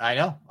 I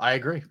know. I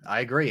agree.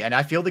 And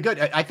I feel the good.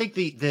 I think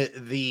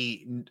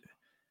the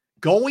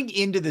going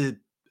into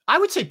I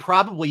would say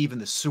probably even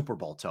the Super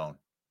Bowl tone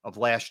of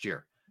last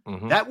year,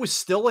 that was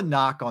still a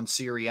knock on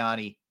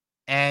Sirianni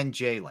and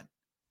Jalen.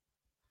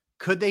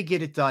 Could they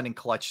get it done in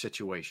clutch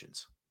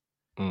situations?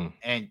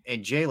 And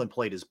Jalen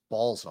played his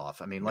balls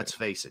off. I mean, let's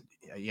face it,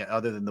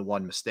 other than the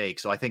one mistake.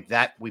 So I think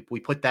that we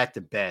put that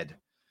to bed.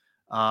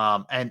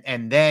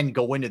 And then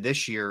go into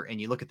this year and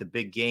you look at the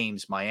big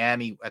games,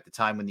 Miami at the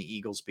time when the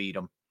Eagles beat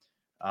them,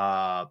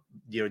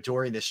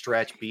 during this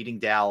stretch, beating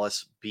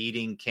Dallas,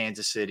 beating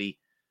Kansas City,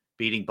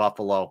 beating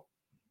Buffalo.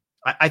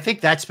 I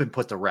think that's been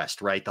put to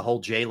rest, right? The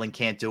whole Jalen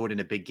can't do it in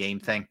a big game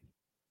thing.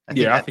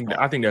 I think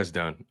that's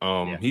done.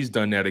 He's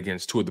done that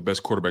against two of the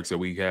best quarterbacks that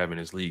we have in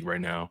this league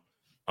right now.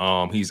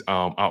 He's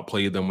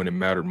outplayed them when it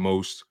mattered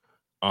most.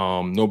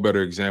 No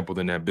better example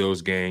than that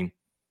Bills game,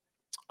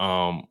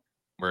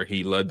 where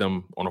he led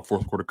them on a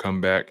fourth quarter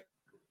comeback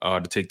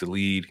to take the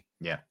lead.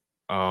 Yeah.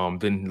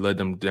 Then led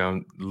them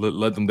down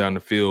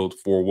the field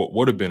for what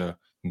would have been a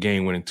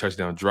game-winning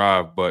touchdown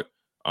drive, but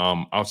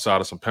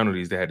outside of some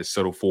penalties, they had to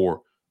settle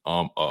for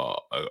a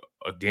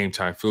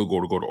game-time field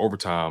goal to go to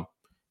overtime.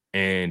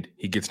 And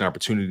he gets an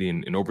opportunity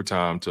in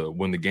overtime to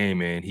win the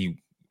game, and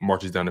he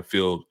marches down the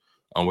field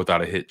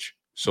without a hitch.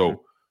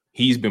 So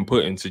he's been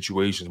put in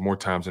situations more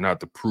times than not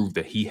to prove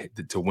that he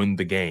had to win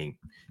the game.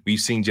 We've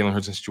seen Jalen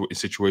Hurts in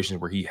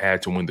situations where he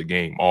had to win the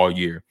game all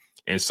year,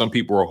 and some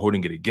people are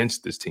holding it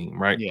against this team,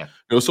 right? Yeah.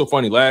 It was so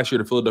funny. Last year,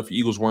 the Philadelphia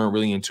Eagles weren't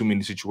really in too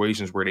many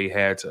situations where they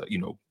had to,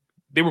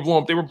 they were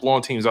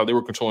blowing teams out. They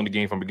were controlling the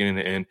game from beginning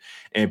to end,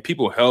 and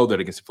people held that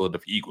against the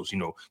Philadelphia Eagles.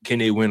 Can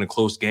they win a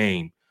close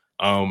game?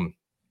 Can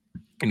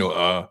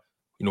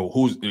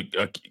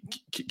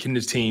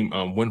this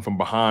team win from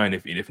behind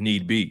if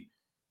need be?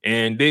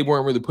 And they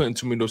weren't really put in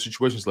too many of those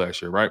situations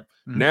last year, right?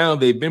 Now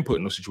they've been put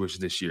in those situations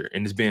this year,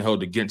 and it's being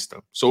held against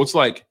them. So it's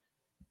like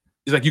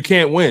you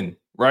can't win,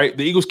 right?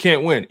 The Eagles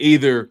can't win.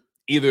 Either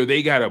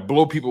they gotta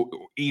blow people,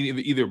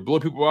 either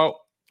blow people out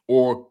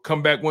or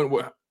come back win.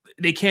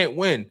 They can't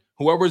win.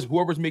 Whoever's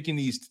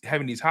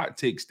having these hot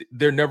takes,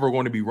 they're never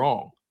going to be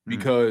wrong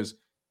because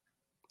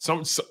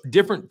some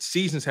different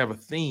seasons have a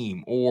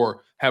theme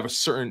or have a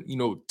certain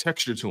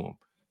texture to them.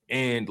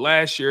 And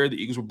last year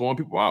the Eagles were blowing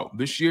people out.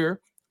 This year,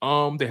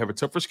 they have a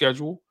tougher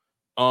schedule.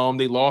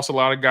 They lost a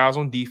lot of guys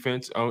on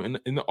defense in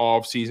the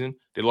off season.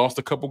 They lost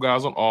a couple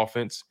guys on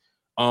offense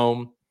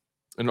in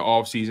the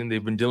off season.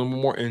 They've been dealing with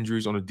more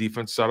injuries on the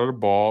defense side of the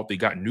ball. They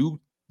got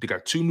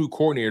two new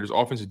coordinators,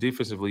 offensive,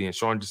 defensively, and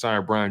Sean Desai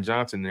and Brian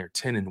Johnson. They're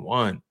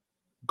 10-1.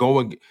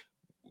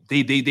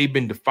 They've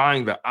been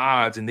defying the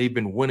odds and they've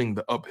been winning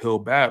the uphill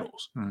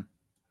battles.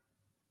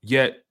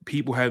 Yet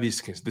people have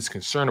this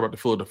concern about the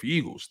Philadelphia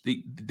Eagles.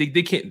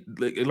 They can't,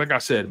 like I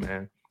said,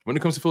 man. When it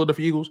comes to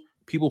Philadelphia Eagles,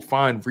 people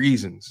find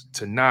reasons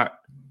to not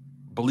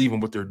believe in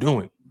what they're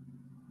doing.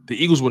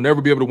 The Eagles will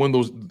never be able to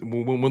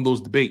win those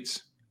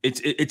debates.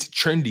 It's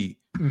trendy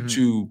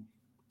to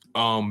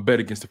bet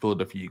against the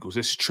Philadelphia Eagles.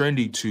 It's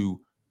trendy to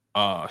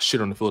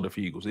shit on the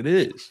Philadelphia Eagles. It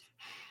is.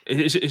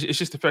 It's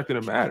just the fact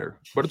of the matter.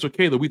 But it's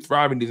okay that we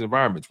thrive in these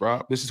environments,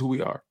 Rob. This is who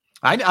we are.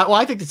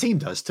 I think the team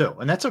does too,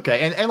 and that's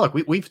okay. And look,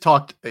 we've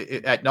talked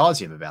ad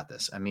nauseum about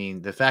this. I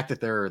mean, the fact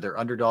that they're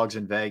underdogs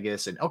in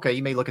Vegas, and okay,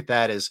 you may look at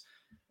that as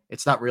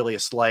it's not really a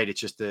slight.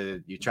 It's just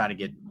you're trying to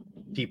get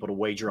people to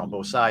wager on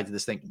both sides of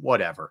this thing.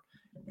 Whatever.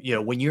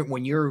 When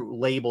you're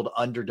labeled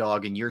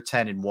underdog and you're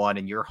 10-1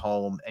 and you're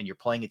home and you're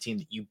playing a team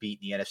that you beat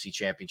in the NFC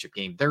Championship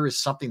game, there is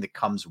something that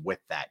comes with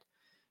that.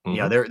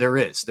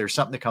 There's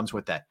something that comes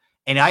with that.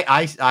 And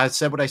I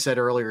said what I said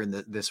earlier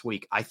in this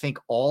week. I think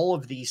all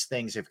of these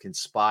things have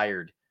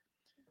conspired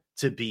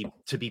to be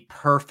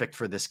perfect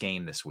for this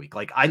game this week.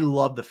 Like, I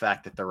love the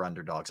fact that they're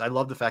underdogs. I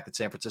love the fact that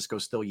San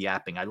Francisco's still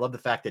yapping. I love the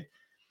fact that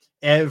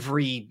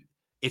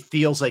it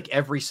feels like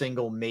every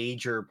single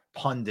major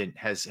pundit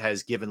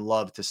has given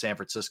love to San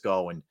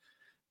Francisco and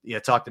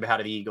talked about how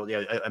the Eagles,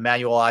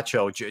 Emmanuel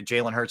Acho,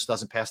 Jalen Hurts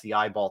doesn't pass the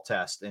eyeball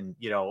test, and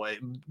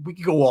we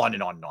could go on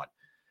and on and on.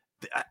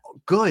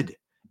 Good.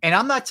 And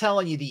I'm not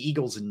telling you the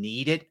Eagles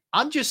need it.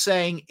 I'm just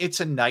saying it's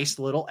a nice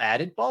little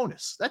added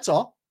bonus. That's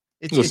all.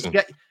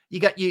 You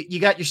got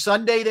your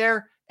Sunday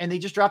there, and they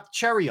just dropped the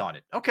cherry on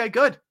it. Okay,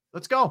 good.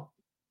 Let's go.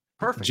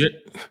 Perfect.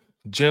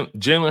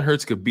 Jalen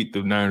Hurts could beat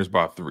the Niners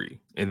by 3,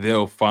 and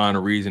they'll find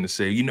a reason to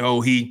say,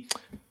 he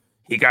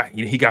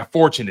got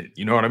fortunate.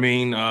 You know what I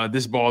mean?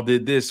 This ball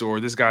did this, or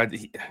this guy.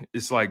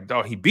 It's like,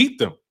 dog, he beat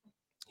them.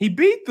 He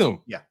beat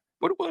them. Yeah.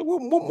 What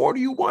more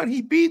do you want?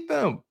 He beat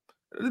them.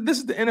 This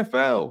is the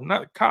NFL,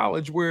 not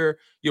college, where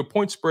your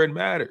point spread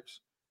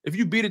matters. If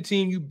you beat a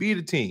team, you beat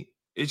a team.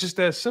 It's just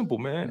that simple,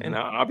 man. And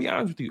I'll be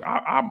honest with you,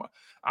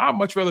 I'd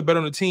much rather bet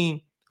on a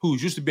team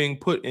who's used to being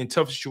put in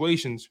tough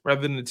situations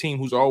rather than a team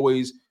who's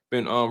always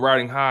been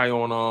riding high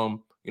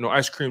on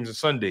ice creams and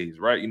sundaes,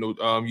 right?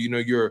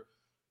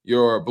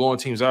 You're blowing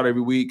teams out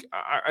every week.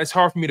 It's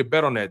hard for me to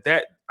bet on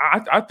that.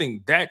 I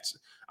think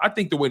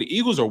the way the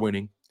Eagles are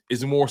winning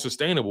is more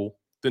sustainable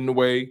than the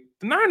way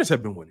the Niners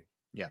have been winning.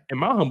 Yeah, in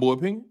my humble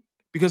opinion,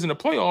 because in the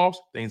playoffs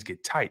things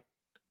get tight,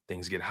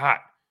 things get hot.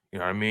 You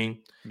know what I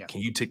mean? Yeah.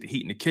 Can you take the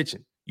heat in the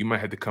kitchen? You might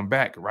have to come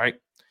back, right?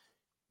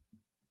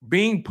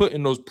 Being put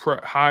in those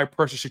high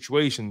pressure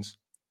situations,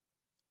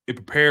 it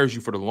prepares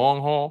you for the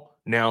long haul.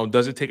 Now,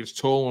 does it take its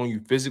toll on you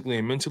physically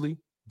and mentally?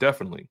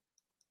 Definitely.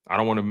 I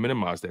don't want to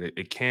minimize that.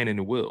 It can and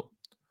it will.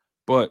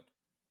 But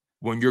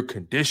when you're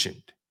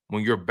conditioned,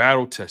 when you're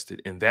battle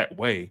tested in that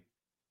way,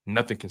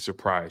 nothing can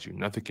surprise you.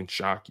 Nothing can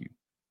shock you.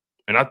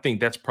 And I think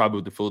that's probably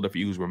what the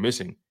Philadelphia Eagles were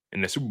missing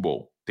in the Super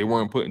Bowl. They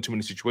weren't put in too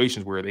many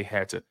situations where they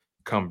had to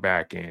come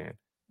back, and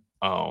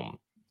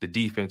the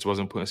defense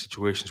wasn't put in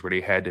situations where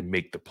they had to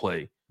make the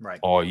play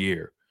all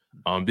year.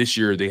 This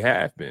year they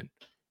have been.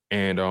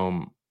 And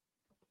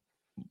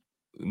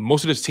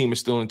most of this team is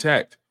still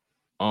intact.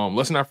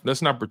 Let's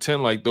not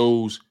pretend like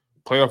those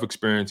playoff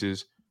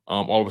experiences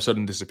all of a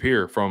sudden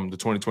disappear from the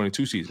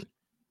 2022 season.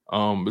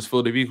 This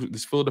Philadelphia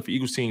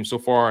Eagles team so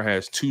far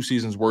has 2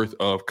 seasons worth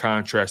of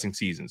contrasting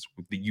seasons.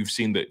 You've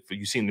seen the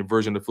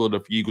version of the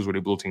Philadelphia Eagles where they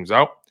blow teams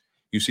out.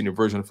 You've seen the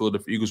version of the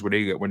Philadelphia Eagles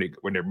where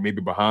when they're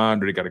maybe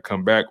behind or they got to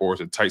come back or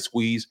it's a tight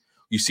squeeze.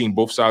 You've seen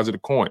both sides of the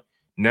coin.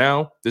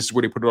 Now this is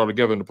where they put it all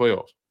together in the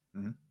playoffs.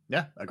 Mm-hmm.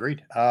 Yeah,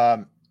 agreed.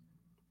 I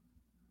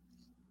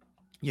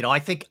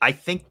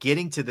think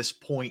getting to this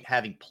point,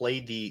 having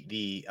played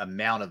the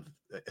amount of,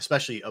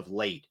 especially of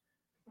late,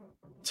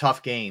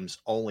 tough games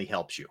only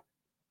helps you.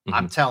 Mm-hmm.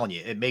 I'm telling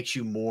you, it makes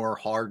you more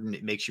hardened.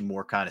 It makes you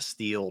more kind of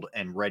steeled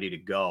and ready to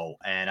go.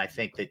 And I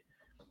think that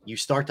you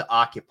start to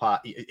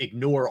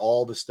ignore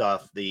all the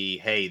stuff.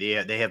 They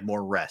have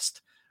more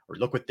rest, or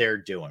look what they're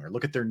doing, or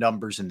look at their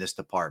numbers in this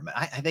department.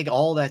 I think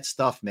all that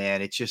stuff,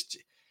 man, it just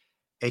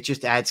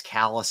adds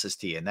calluses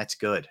to you, and that's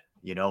good.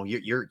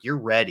 You're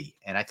ready.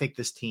 And I think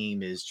this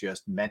team is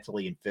just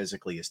mentally and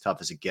physically as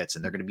tough as it gets.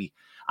 And they're going to be,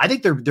 I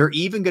think they're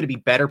even going to be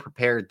better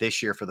prepared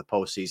this year for the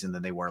postseason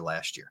than they were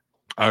last year.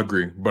 I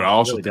agree. But I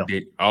also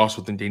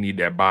think they need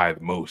that bye the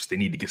most. They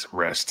need to get some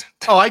rest.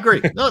 Oh, I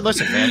agree. No,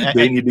 listen, man.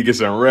 They need to get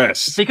some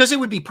rest. Because it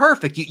would be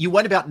perfect. You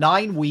went about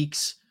 9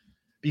 weeks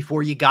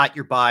before you got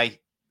your bye,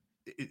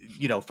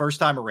 first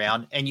time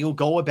around, and you'll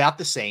go about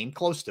the same,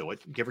 close to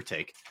it, give or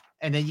take.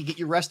 And then you get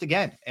your rest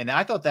again. And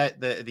I thought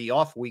that the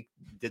off week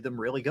did them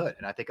really good.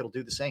 And I think it'll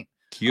do the same.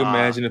 Can you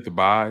imagine if the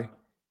bye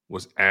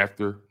was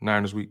after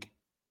Niners week?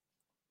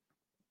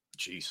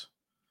 Jeez.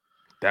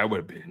 That would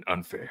have been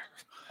unfair.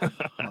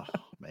 Oh,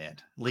 man.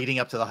 Leading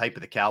up to the hype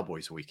of the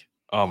Cowboys week.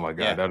 Oh, my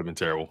God. Yeah. That would have been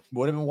terrible.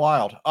 Would have been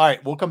wild. All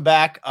right. We'll come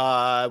back.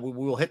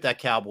 We'll hit that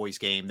Cowboys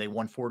game. They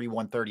won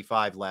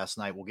 41-35 last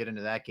night. We'll get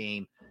into that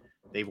game.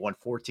 They've won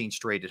 14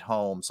 straight at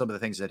home. Some of the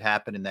things that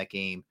happened in that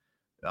game.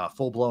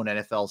 Full-blown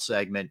NFL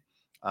segment.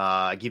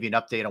 Give you an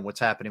update on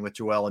what's happening with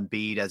Joel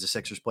Embiid as the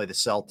Sixers play the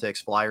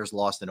Celtics. Flyers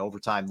lost in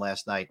overtime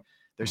last night.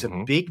 There's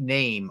a big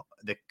name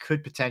that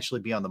could potentially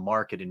be on the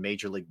market in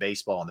Major League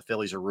Baseball, and the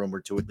Phillies are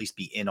rumored to at least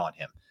be in on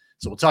him.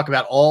 So we'll talk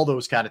about all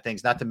those kind of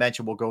things, not to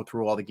mention we'll go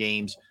through all the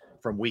games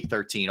from Week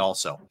 13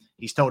 also.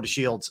 He's Tone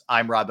DeShields.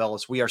 I'm Rob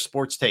Ellis. We are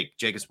Sports Take,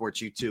 Jacob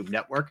Sports YouTube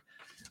Network.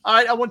 All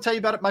right, I want to tell you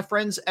about it, my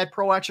friends at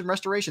Pro Action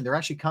Restoration. They're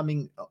actually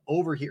coming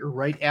over here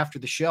right after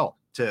the show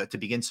to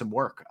begin some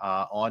work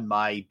on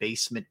my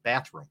basement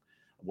bathroom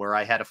where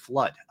I had a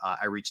flood.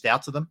 I reached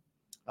out to them.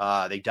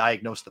 They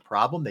diagnosed the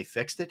problem. They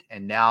fixed it.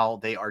 And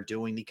now they are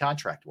doing the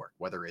contract work,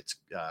 whether it's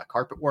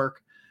carpet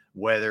work,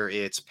 whether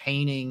it's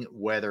painting,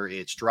 whether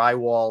it's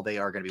drywall. They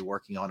are going to be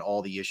working on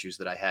all the issues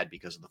that I had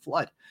because of the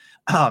flood.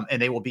 And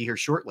they will be here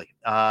shortly.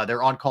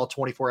 They're on call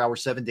 24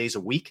 hours, 7 days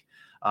a week.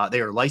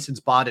 They are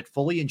licensed, bonded,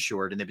 fully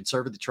insured, and they've been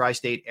serving the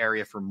tri-state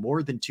area for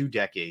more than 2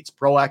 decades.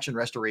 Pro Action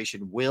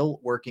Restoration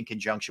will work in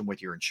conjunction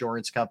with your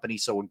insurance company.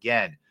 So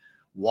again,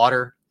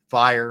 water,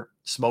 fire,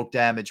 smoke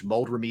damage,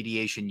 mold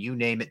remediation, you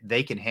name it,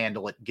 they can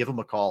handle it. Give them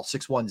a call,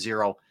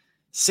 610-623-3760,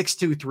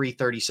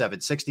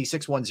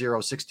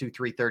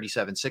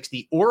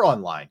 610-623-3760, or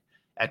online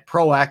at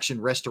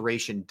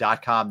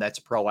proactionrestoration.com. That's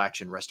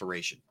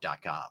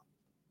proactionrestoration.com.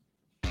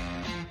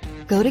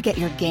 Go to get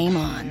your game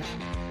on.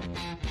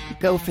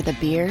 Go for the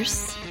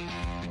beers.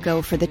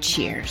 Go for the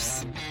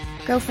cheers.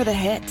 Go for the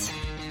hit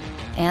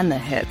and the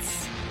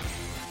hits.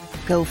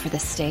 Go for the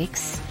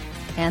stakes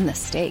and the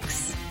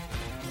stakes.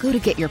 Go to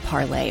get your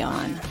parlay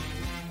on.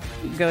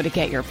 Go to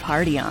get your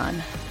party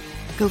on.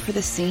 Go for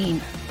the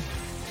scene.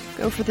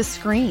 Go for the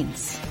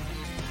screens.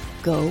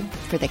 Go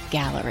for the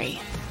gallery.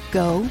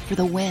 Go for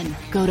the win.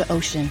 Go to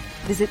Ocean.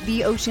 Visit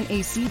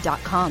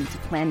theoceanac.com to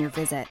plan your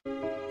visit.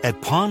 At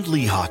Pond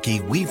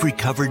Lehocky, we've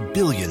recovered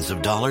billions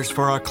of dollars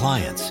for our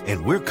clients,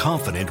 and we're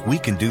confident we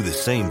can do the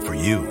same for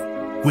you.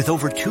 With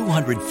over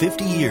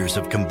 250 years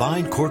of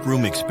combined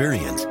courtroom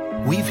experience,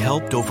 we've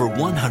helped over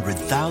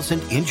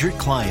 100,000 injured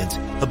clients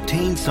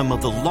obtain some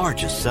of the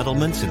largest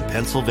settlements in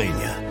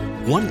Pennsylvania.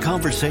 One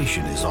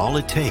conversation is all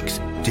it takes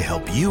to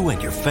help you and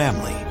your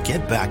family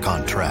get back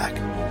on track.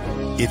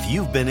 If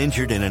you've been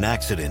injured in an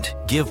accident,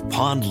 give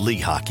Pond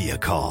Lehocky a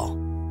call.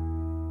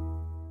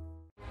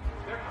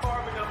 They're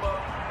carving them up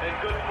and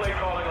good play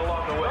calling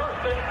along the way.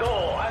 First and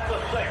goal at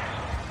the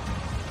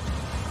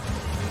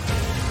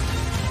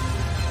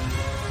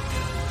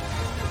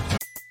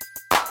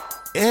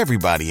 6.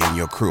 Everybody in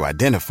your crew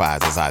identifies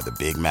as either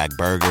Big Mac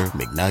Burger,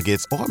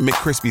 McNuggets, or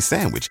McCrispy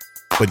Sandwich.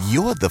 But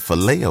you're the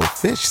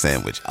Filet-O-Fish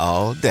Sandwich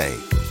all day.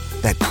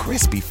 That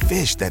crispy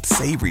fish, that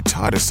savory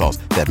tartar sauce,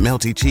 that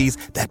melty cheese,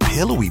 that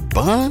pillowy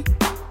bun.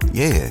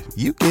 Yeah,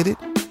 you get it.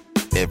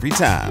 Every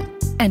time.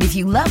 And if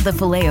you love the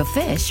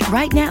Filet-O-Fish,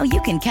 right now you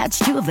can catch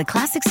two of the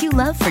classics you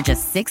love for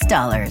just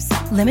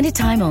 $6. Limited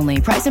time only.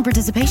 Price and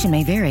participation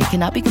may vary.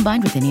 Cannot be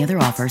combined with any other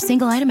offer.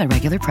 Single item at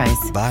regular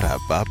price.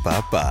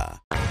 Ba-da-ba-ba-ba.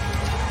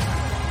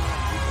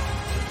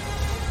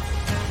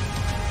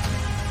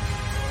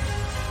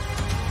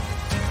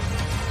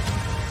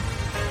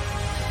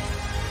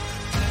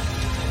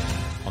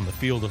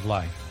 Field of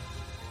life,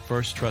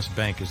 First Trust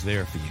Bank is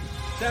there for you.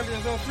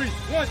 Champions on 3.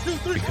 1, 2,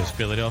 3. Because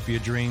Philadelphia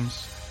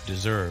dreams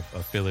deserve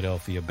a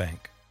Philadelphia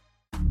bank.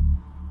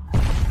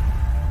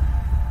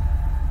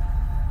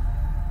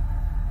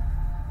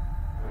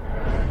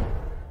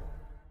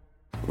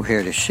 We're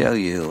here to show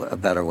you a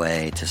better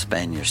way to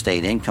spend your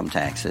state income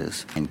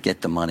taxes and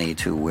get the money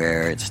to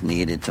where it's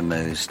needed to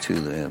most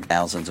to the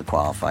thousands of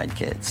qualified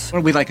kids.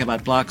 What we like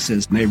about Blocks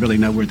is they really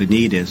know where the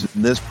need is.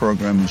 This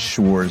program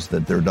ensures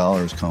that their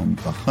dollars come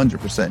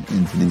 100%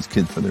 into these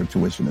kids for their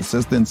tuition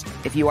assistance.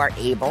 If you are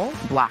able,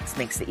 Blocks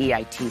makes the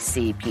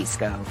EITC piece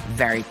go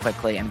very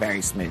quickly and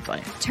very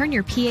smoothly. Turn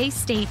your PA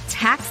state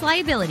tax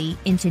liability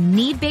into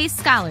need-based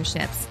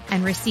scholarships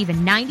and receive a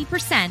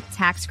 90%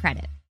 tax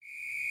credit.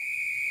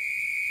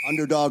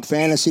 Underdog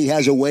Fantasy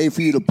has a way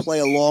for you to play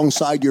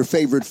alongside your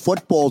favorite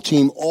football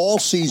team all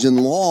season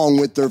long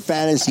with their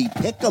fantasy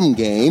pick'em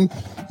game.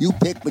 You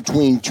pick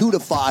between 2 to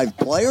 5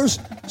 players,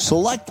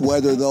 select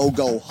whether they'll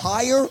go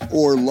higher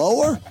or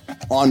lower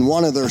on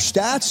one of their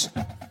stats,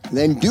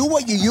 then do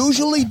what you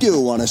usually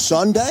do on a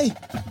Sunday.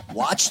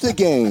 Watch the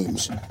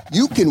games.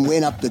 You can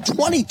win up to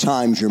 20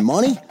 times your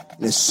money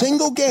in a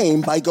single game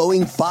by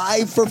going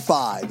 5 for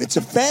 5. It's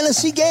a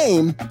fantasy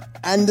game,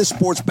 and the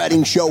Sports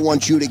Betting Show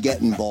wants you to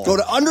get involved. Go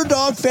to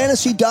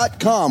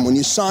UnderdogFantasy.com. When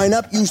you sign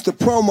up, use the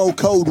promo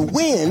code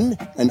WIN,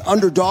 and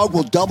Underdog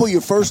will double your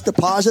first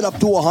deposit up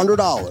to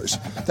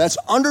 $100. That's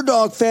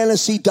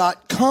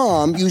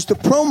UnderdogFantasy.com. Use the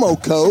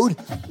promo code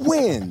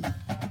WIN.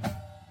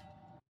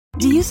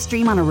 Do you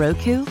stream on a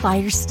Roku,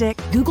 Fire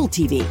Stick, Google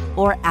TV,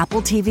 or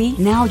Apple TV?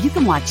 Now you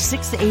can watch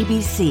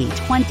 6ABC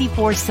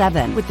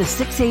 24/7 with the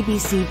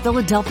 6ABC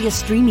Philadelphia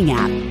streaming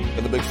app.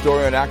 For the big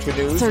story on Action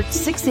News, search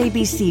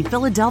 6ABC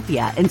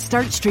Philadelphia and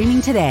start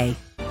streaming today.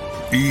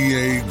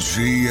 EAGLES.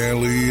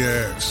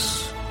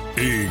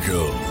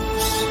 Eagles.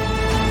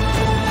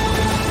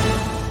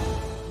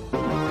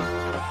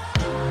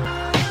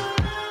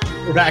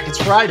 We're back.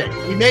 It's Friday.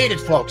 We made it,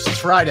 folks. It's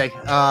Friday.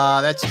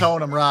 That's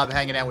Tone. I'm Rob,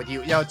 hanging out with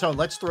you. Yo, Tone,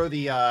 let's throw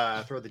the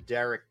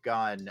Derek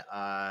Gunn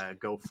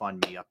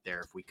GoFundMe up there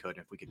if we could.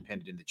 If we could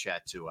pin it in the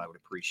chat too, I would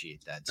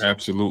appreciate that. So,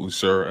 absolutely,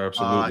 sir.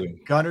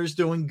 Absolutely. Gunner's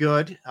doing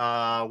good.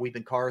 We've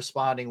been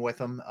corresponding with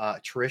him.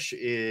 Trish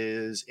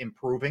is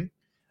improving,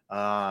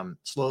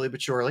 slowly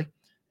but surely,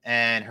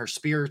 and her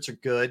spirits are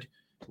good.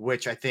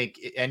 Which I think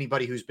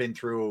anybody who's been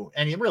through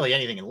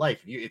anything in life,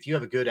 if you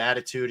have a good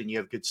attitude and you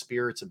have good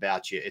spirits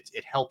about you,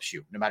 it helps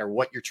you no matter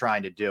what you're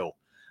trying to do.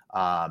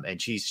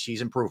 And she's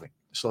improving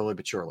slowly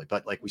but surely.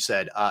 But like we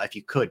said, if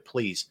you could,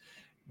 please,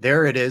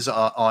 there it is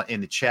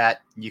in the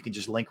chat. You can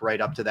just link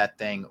right up to that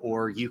thing,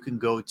 or you can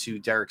go to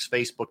Derek's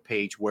Facebook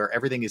page where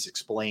everything is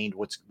explained.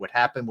 What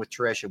happened with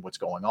Trish and what's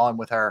going on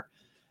with her,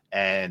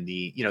 and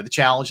the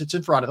challenge that's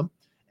in front of them.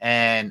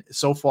 And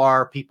so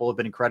far, people have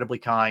been incredibly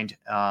kind.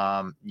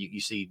 You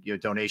see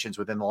donations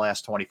within the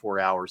last 24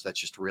 hours. That's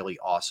just really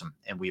awesome.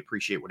 And we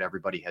appreciate what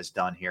everybody has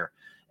done here.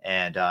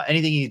 And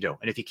anything you do.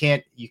 And if you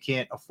can't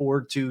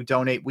afford to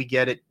donate, we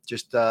get it.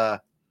 Just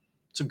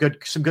some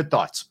good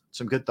thoughts.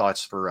 Some good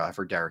thoughts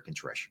for Derek and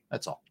Trish.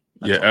 That's all.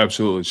 That's all.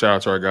 Absolutely. Shout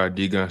out to our guy,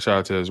 D-Gun. Shout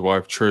out to his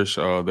wife, Trish,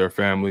 their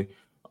family.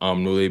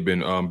 Know they've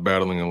been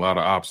battling a lot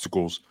of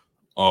obstacles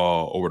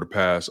over the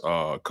past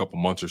couple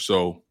months or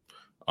so.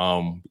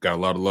 Got a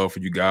lot of love for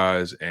you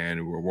guys,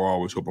 and we're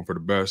always hoping for the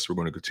best. We're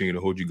going to continue to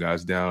hold you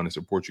guys down and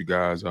support you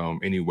guys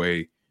any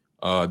way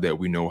that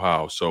we know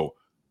how. So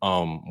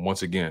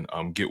once again,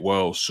 get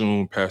well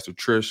soon, Pastor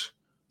Trish.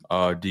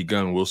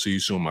 D-Gun, we'll see you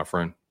soon, my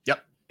friend.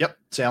 Yep.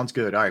 Sounds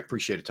good. All right.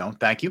 Appreciate it, Tone.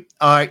 Thank you.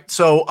 All right.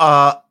 So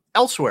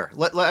elsewhere,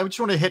 I just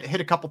want to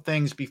hit a couple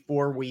things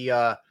before we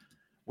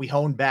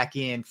hone back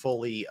in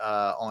fully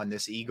on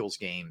this Eagles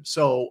game.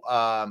 So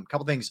a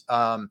couple things.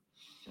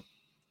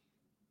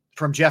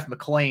 From Jeff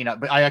McClain,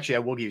 but I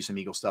will give you some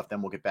Eagle stuff.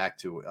 Then we'll get back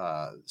to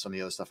some of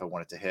the other stuff I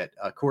wanted to hit.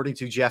 According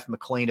to Jeff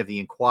McClain of the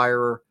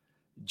Inquirer,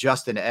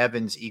 Justin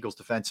Evans, Eagles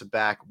defensive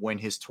back, when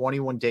his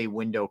 21-day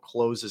window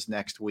closes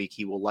next week,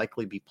 he will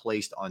likely be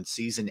placed on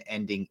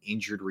season-ending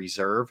injured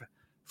reserve.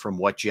 from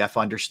what Jeff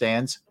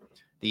understands.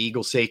 The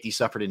Eagles safety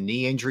suffered a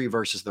knee injury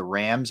versus the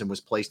Rams and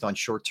was placed on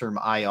short-term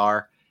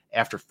IR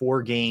after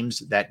 4 games.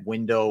 That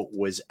window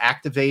was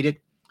activated,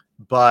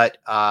 but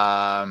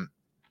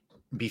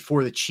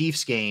before the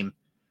Chiefs game,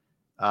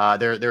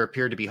 there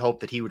appeared to be hope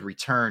that he would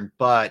return,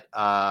 but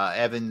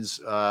Evans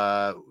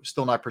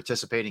still not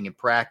participating in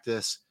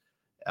practice.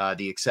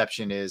 The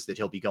exception is that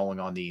he'll be going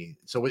on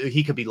so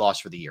he could be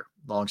lost for the year.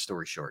 Long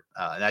story short,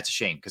 that's a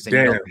shame because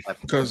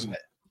because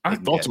I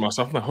thought to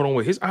myself, I'm like, hold on,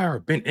 wait, his IR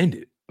been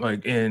ended,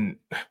 like, and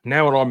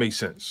now it all makes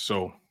sense.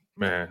 So,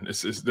 man,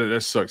 that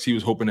sucks. He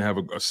was hoping to have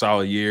a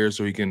solid year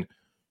so he can,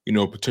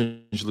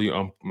 potentially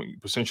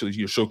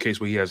showcase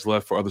what he has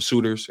left for other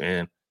suitors,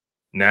 and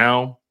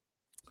now.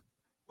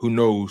 Who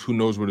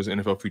knows what his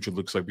NFL future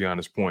looks like beyond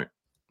this point?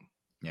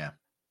 Yeah.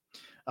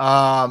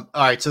 All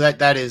right. So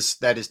that is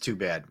too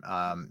bad,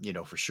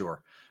 for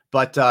sure.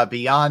 But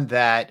beyond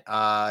that,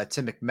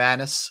 Tim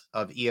McManus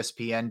of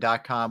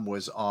ESPN.com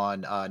was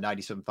on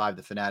 97.5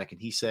 The Fanatic,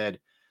 and he said,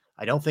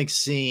 I don't think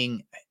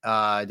seeing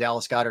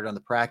Dallas Goedert on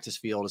the practice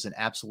field is an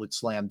absolute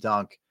slam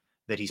dunk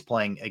that he's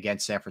playing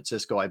against San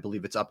Francisco. I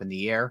believe it's up in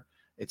the air.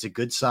 It's a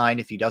good sign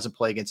if he doesn't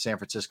play against San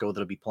Francisco,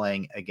 that'll be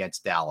playing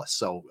against Dallas.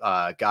 So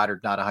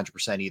Goddard not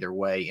 100% either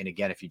way. And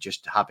again, if you're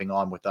just hopping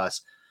on with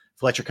us,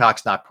 Fletcher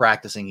Cox not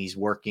practicing. He's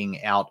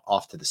working out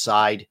off to the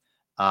side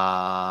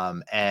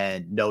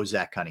and no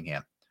Zach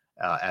Cunningham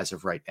as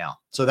of right now.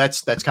 So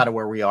that's kind of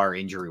where we are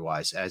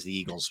injury-wise as the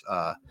Eagles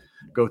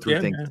go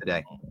through things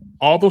today.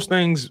 All those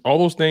things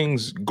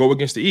go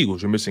against the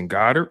Eagles. You're missing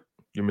Goddard.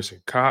 You're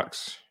missing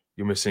Cox.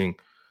 You're missing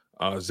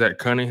Zach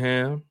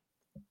Cunningham.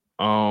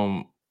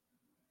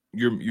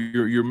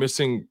 You're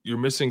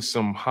missing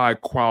some high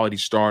quality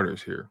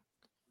starters here,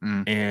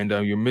 and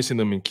you're missing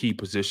them in key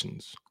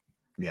positions.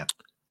 Yeah,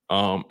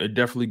 it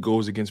definitely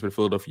goes against the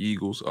Philadelphia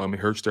Eagles. It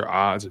hurts their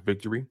odds of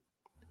victory.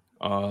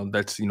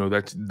 That's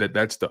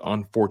the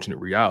unfortunate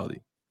reality.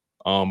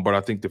 But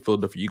I think the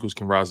Philadelphia Eagles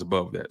can rise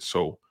above that.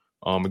 So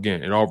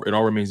again, it all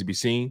remains to be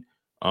seen.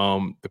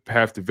 The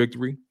path to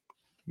victory,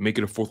 make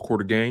it a fourth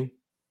quarter game,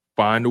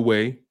 find a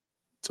way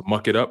to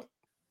muck it up.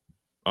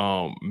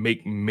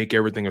 Make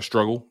everything a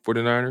struggle for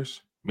the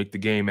Niners. Make the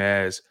game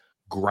as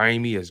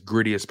grimy, as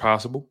gritty as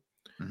possible.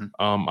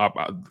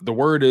 The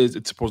word is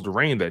it's supposed to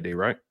rain that day,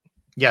 right?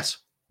 Yes.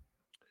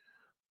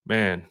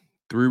 Man,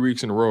 3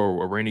 weeks in a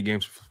row of rainy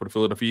games for the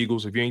Philadelphia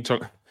Eagles. If they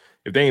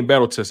ain't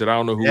battle tested, I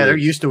don't know who. Yeah, they're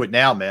used to it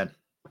now, man.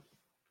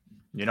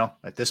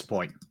 At this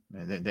point, I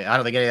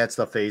don't think any of that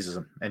stuff phases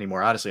them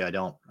anymore. Honestly, I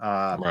don't.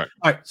 Right. All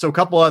right. So a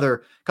couple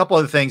other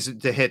things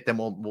to hit. Then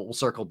we'll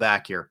circle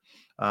back here.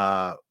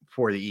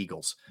 For the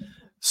Eagles.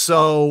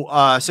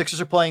 So Sixers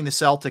are playing the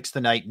Celtics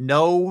tonight.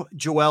 No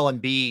Joel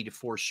Embiid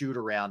for shoot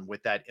around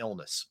with that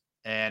illness.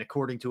 And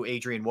according to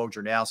Adrian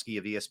Wojnarowski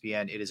of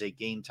ESPN, it is a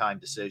game time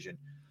decision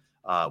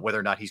whether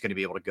or not he's going to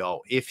be able to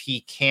go. If he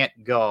can't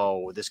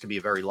go, this could be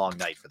a very long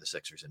night for the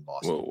Sixers in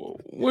Boston.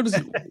 What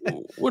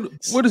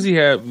does he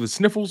have? The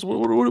sniffles?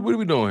 What are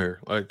we doing here?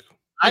 Like,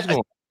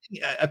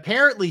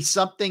 apparently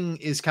something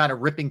is kind of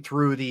ripping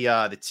through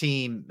the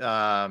team.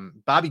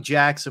 Bobby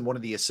Jackson, one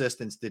of the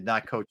assistants, did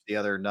not coach the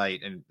other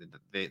night, and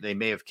they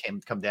may have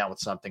come down with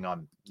something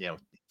on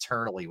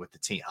internally with the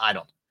team. I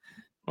don't.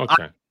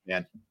 Okay,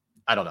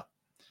 I don't know.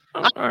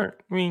 All right.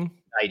 I mean,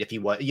 if he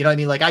was, what I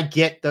mean. Like I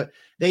get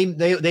they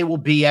will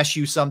BS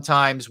you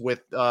sometimes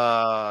with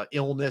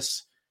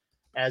illness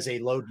as a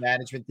load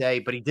management day,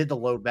 but he did the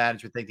load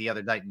management thing the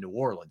other night in New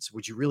Orleans.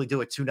 Would you really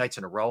do it 2 nights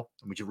in a row?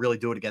 And would you really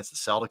do it against the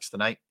Celtics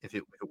tonight if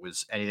it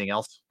was anything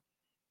else?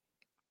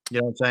 You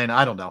know what I'm saying?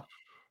 I don't know.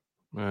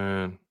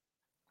 Man.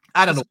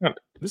 I don't know.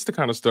 This is the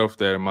kind of stuff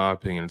that, in my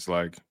opinion, it's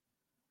like,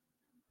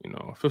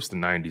 if it's the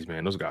 90s,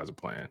 man, those guys are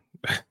playing.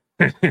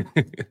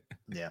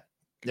 Yeah.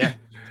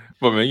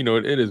 But man,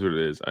 it is what it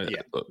is.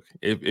 Look,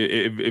 if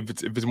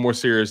it's more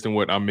serious than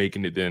what I'm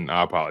making it, then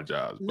I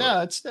apologize. But,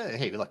 no, it's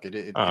hey, look,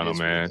 it I don't know,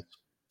 man.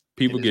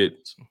 People get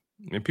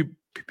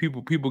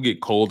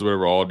colds or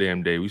whatever all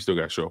damn day. We still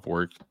got to show up for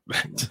work.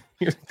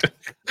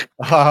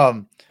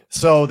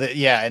 So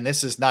and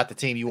this is not the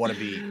team you want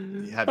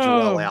to have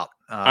Joel out.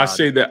 I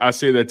say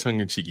that tongue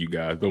in cheek, you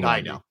guys.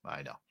 I know.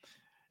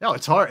 No,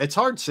 it's hard. It's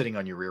hard sitting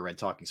on your rear end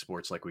talking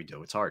sports like we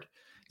do. It's hard.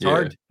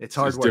 It's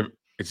hard work.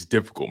 It's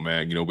difficult,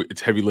 man.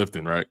 It's heavy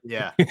lifting, right?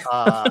 Yeah.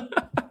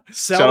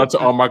 Shout out to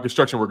all my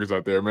construction workers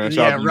out there, man.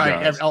 Shout out to you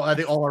guys. I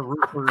think all our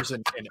roofers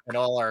and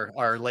all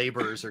our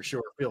laborers are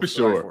sure. For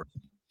sure.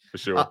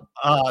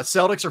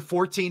 Celtics are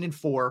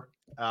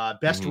 14-4,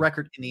 best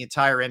record in the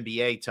entire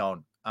NBA,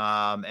 Tone.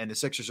 And the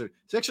Sixers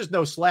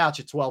no slouch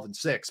at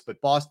 12-6, but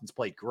Boston's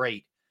played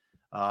great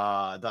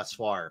thus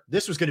far.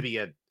 This was going to be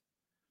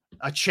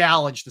a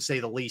challenge to say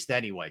the least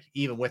anyway,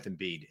 even with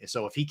Embiid.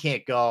 So if he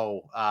can't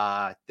go,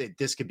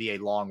 this could be a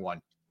long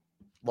one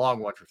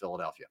for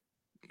Philadelphia.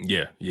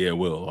 Yeah, it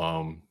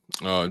will.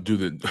 Do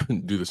the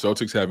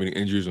Celtics have any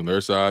injuries on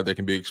their side that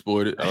can be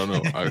exploited? I don't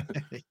know.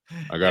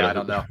 I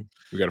don't know.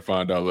 We got to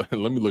find out.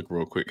 Let me look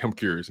real quick. I'm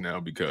curious now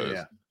because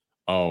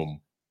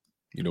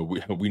You know,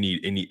 we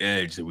need any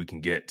edge that we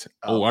can get.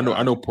 Oh, I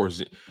know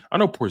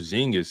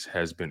Porzingis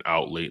has been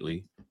out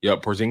lately. Yeah,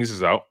 Porzingis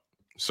is out.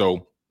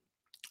 So,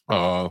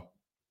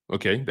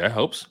 okay, that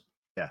helps.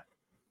 Yeah.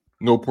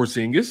 No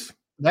Porzingis.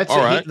 That's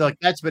all right. Look,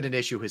 that's been an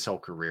issue his whole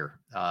career.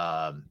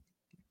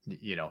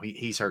 You know,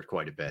 he's hurt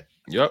quite a bit.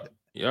 Yep.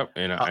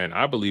 And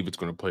I believe it's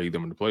going to play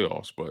them in the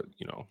playoffs, but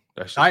you know,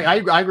 that's. I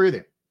agree with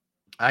you.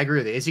 I agree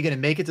with you. Is he going to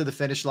make it to the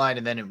finish line,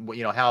 and then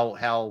you know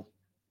how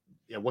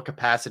what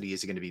capacity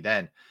is he going to be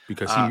then?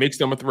 Because he makes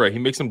them a threat. He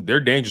makes them. They're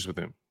dangerous with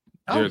him.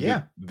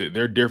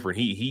 They're different.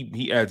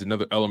 He adds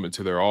another element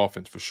to their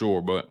offense for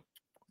sure. But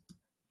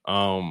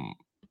I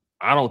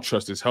don't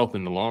trust his health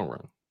in the long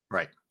run.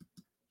 Right.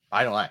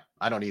 I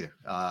don't either.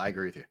 I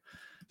agree with you.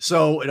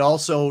 So it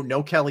also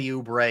no Kelly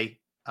Oubre.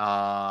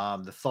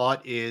 The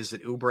thought is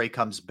that Oubre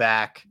comes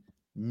back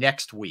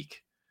next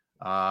week.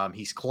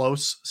 He's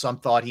close. Some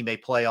thought he may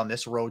play on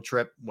this road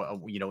trip,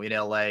 you know, in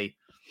LA,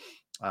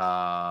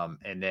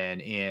 and then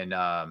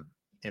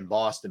in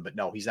Boston, but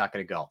no, he's not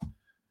going to go.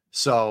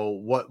 So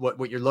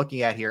what you're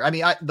looking at here, I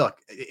mean, look,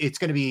 it's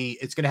going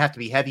to have to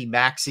be heavy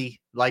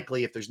Maxey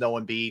likely if there's no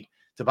Embiid.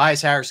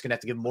 Tobias Harris is going to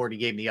have to give him more than he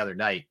gave him the other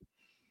night.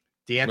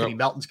 DeAnthony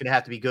Melton's going to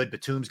have to be good.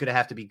 Batum's going to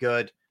have to be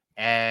good.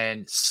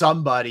 And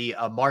somebody,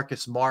 a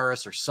Marcus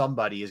Morris or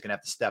somebody is going to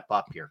have to step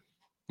up here.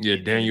 Yeah,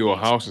 Daniel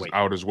House is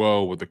out as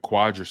well with a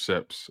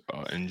quadriceps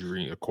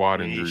injury, a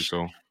quad injury.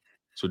 So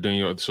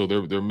Daniel, so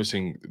they're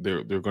missing.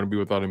 They're going to be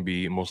without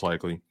Embiid most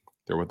likely.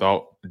 They're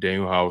without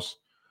Daniel House.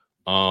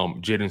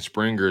 Jaden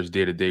Springer is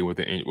day to day with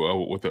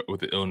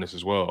the illness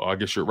as well. I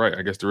guess you're right.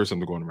 I guess there is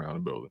something going around the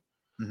building.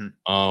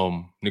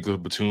 Mm-hmm. Nicholas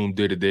Batum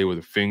day to day with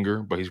a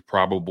finger, but he's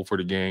probable for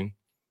the game.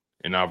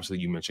 And obviously,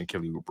 you mentioned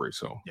Kelly Oubre.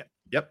 So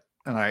Yep.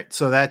 All right.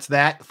 So that's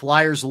that. The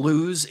Flyers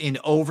lose in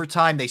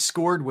overtime. They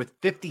scored with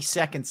 50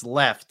 seconds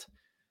left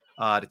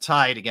to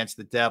tie it against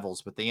the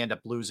Devils, but they end up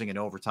losing in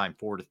overtime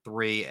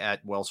 4-3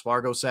 at Wells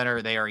Fargo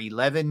Center. They are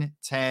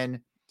 11-10-2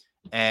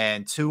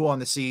 on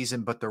the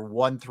season, but they're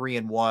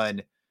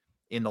 1-3-1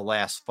 in the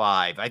last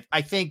 5.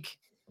 I think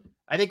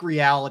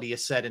reality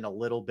is set in a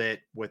little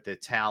bit with the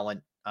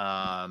talent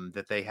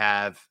that they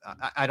have.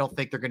 I don't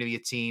think they're going to be a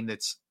team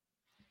that's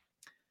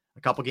a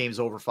couple games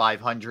over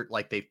 500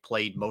 like they've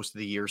played most of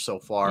the year so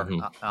far.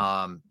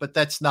 Mm-hmm. But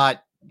that's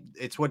not,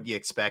 it's what you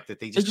expect that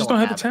they just don't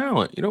have the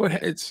talent. You know what?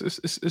 It's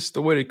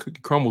the way the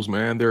cookie crumbles,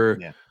 man.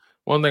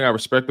 One thing I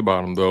respect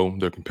about them though,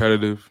 they're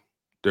competitive.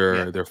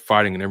 They're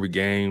fighting in every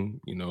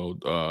game. You know,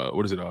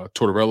 what is it?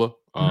 Tortorella.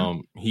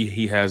 Mm-hmm.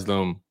 He has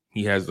them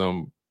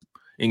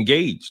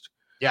engaged.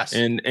 Yes.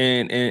 And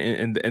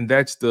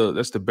that's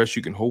the best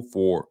you can hope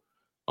for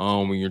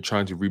when you're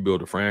trying to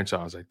rebuild a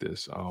franchise like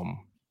this.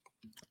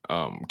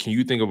 Can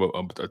you think of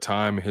a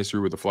time in history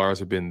where the Flyers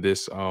have been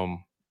this?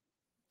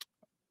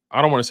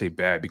 I don't want to say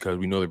bad because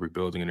we know they're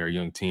rebuilding and they're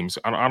young teams.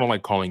 I don't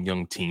like calling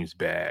young teams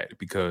bad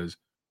because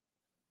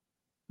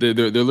they're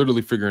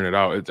literally figuring it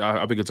out.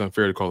 I think it's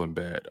unfair to call them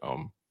bad.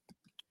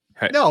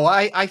 No,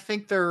 I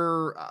think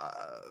they're.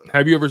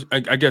 Have you ever?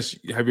 I guess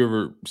have you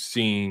ever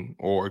seen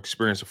or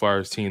experienced a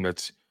Flyers team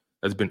that's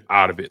been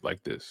out of it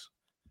like this?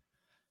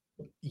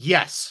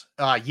 Yes.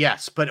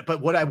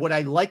 But what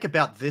I like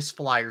about this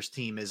Flyers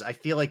team is I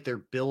feel like they're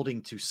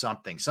building to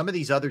something. Some of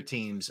these other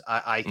teams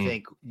I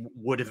think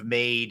would have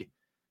made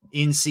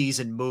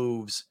in-season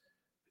moves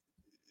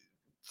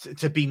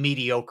to be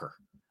mediocre,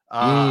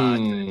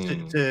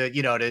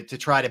 to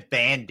try to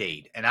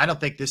Band-Aid. And I don't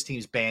think this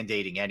team's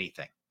Band-Aiding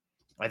anything.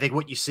 I think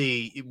what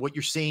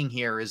you're seeing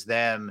here is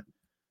them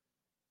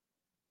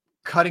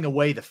cutting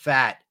away the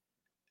fat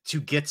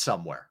to get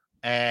somewhere.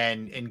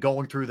 And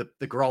going through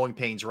the growing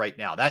pains right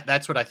now.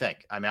 That's what I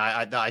think. I mean,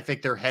 I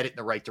think they're headed in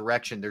the right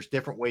direction. There's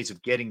different ways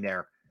of getting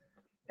there,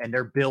 and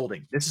they're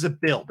building. This is a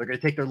build. They're going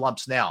to take their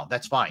lumps now.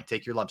 That's fine.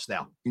 Take your lumps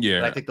now. Yeah,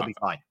 but I think they'll be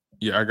fine.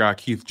 Yeah, I got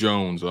Keith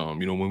Jones.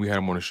 When we had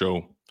him on the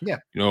show, he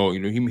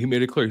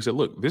made it clear. He said,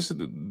 "Look, this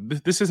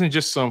isn't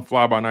just some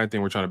fly by night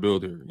thing we're trying to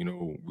build here. You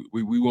know,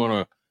 we want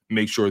to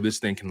make sure this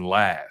thing can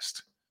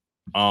last.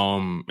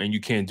 And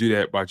you can't do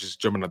that by just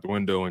jumping out the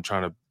window and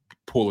trying to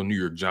pull a New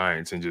York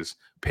Giants and just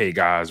pay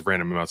guys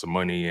random amounts of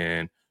money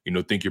and,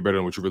 think you're better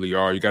than what you really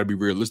are. You got to be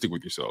realistic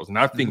with yourselves. And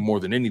I think more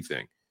than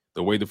anything,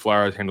 the way the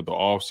Flyers handled the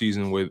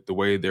offseason with the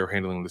way they're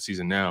handling the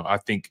season now, I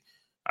think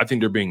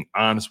they're being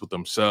honest with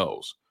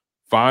themselves.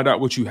 Find out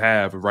what you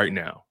have right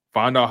now.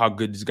 Find out how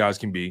good these guys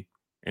can be,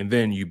 and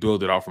then you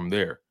build it out from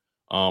there.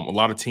 A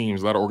lot of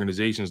teams, a lot of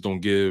organizations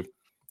don't give,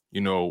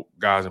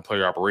 guys in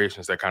player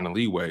operations that kind of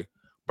leeway.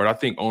 But I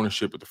think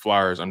ownership at the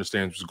Flyers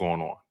understands what's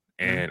going on.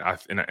 And I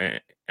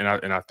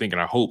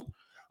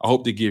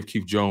hope they give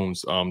Keith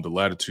Jones the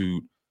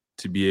latitude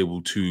to be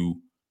able to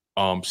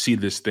see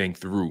this thing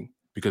through.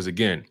 Because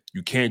again,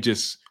 you can't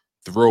just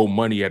throw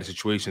money at a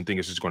situation and think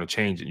it's just going to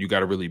change it. You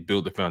got to really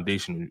build the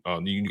foundation.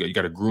 You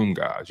got to groom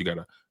guys. You got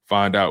to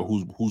find out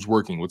who's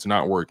working, what's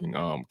not working.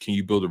 Can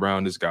you build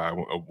around this guy?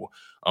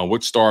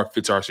 What star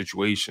fits our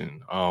situation?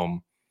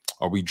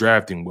 Are we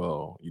drafting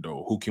well?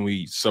 Who can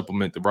we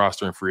supplement the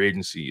roster and free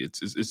agency?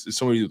 It's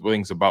so many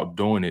things about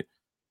doing it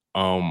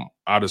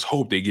I just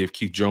hope they give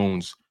Keith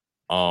Jones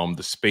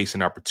the space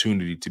and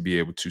opportunity to be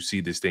able to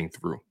see this thing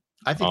through.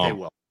 I think they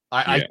will.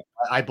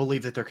 I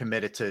believe that they're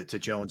committed to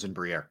Jones and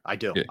Briere. I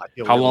do. Yeah. I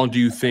feel How long do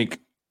you think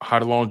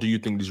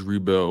this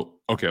rebuild?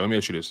 Okay, let me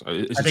ask you this.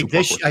 I think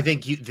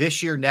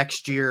this year,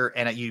 next year,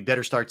 and you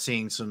better start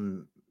seeing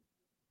some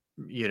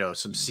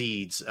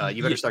seeds.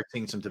 You better start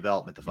seeing some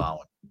development the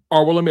following. All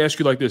right, well, let me ask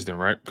you like this then,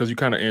 right? Because you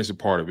kind of answered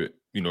part of it.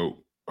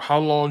 How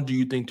long do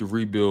you think the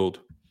rebuild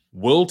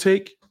will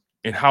take,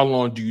 and how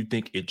long do you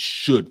think it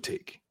should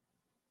take?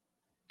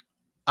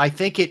 I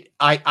think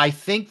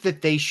that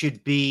they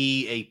should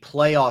be a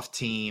playoff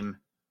team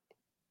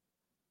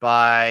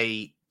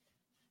by.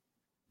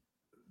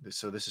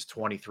 So this is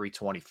 23,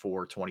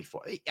 24,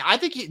 24. I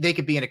think they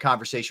could be in a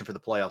conversation for the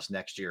playoffs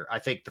next year. I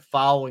think the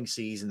following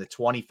season, the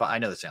 25, I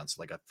know that sounds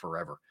like a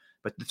forever,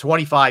 but the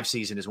 25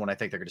 season is when I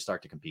think they're going to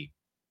start to compete.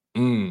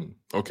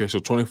 Okay, so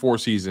 24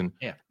 season.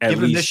 Yeah, give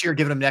them this year,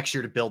 give them next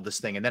year to build this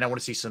thing, and then I want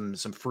to see some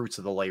fruits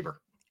of the labor.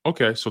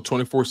 Okay, so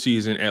 24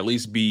 season, at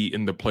least be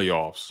in the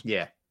playoffs.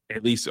 Yeah.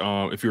 At least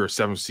if you're a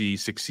 7 seed,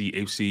 6 seed,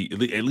 8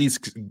 seed, at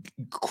least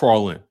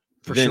crawl in.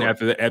 For then sure.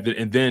 after that,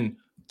 and then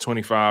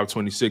 25,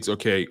 26,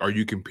 okay, are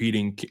you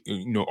competing?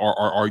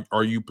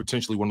 Are you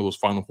potentially one of those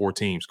Final Four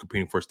teams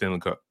competing for a Stanley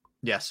Cup?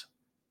 Yes.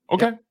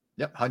 Okay.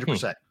 Yep.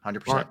 100%.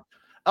 100%. All right.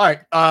 All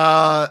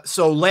right.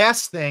 So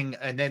last thing,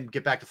 and then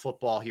get back to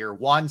football here.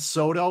 Juan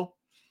Soto,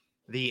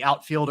 the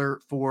outfielder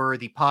for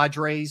the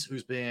Padres,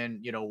 who's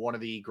been, one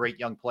of the great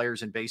young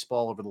players in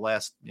baseball over the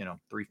last,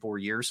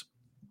 3-4 years,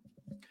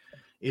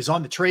 is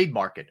on the trade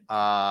market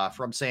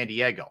from San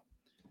Diego.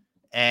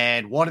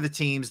 And one of the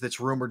teams that's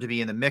rumored to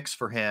be in the mix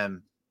for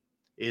him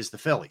is the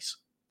Phillies,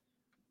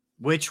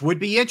 which would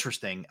be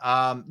interesting.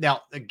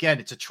 Now, again,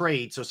 it's a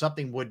trade, so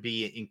something would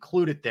be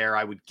included there.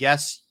 I would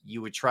guess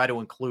you would try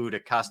to include a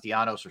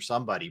Castellanos or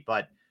somebody,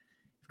 but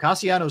if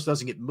Castellanos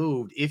doesn't get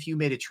moved, if you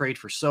made a trade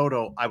for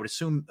Soto, I would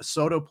assume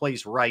Soto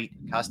plays right,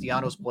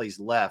 Castellanos plays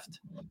left,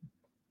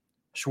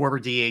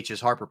 Schwarber DHs,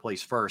 Harper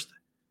plays first.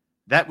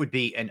 That would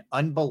be an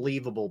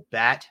unbelievable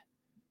bat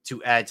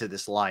to add to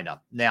this lineup.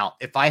 Now,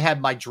 if I had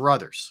my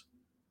druthers,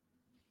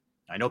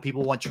 I know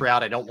people want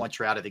Trout. I don't want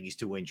Trout. I think he's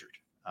too injured.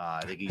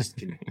 I think he's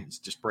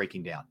just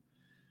breaking down.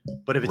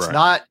 But if it's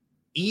not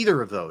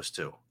either of those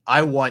two,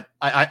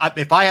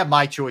 if I have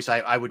my choice,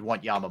 I would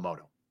want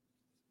Yamamoto.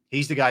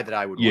 He's the guy that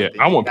I would want. Yeah,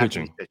 I want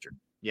pitching. Pitcher.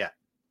 Yeah.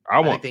 I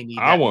want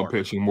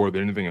pitching more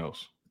than anything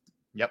else.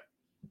 Yep.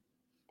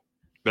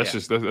 That's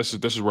just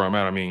where I'm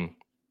at. I mean,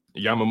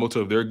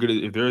 Yamamoto,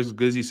 if they're as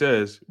good as he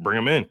says, bring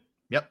him in.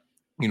 Yep.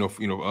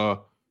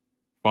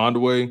 Find a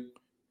way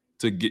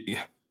to get.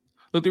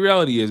 Look, the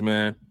reality is,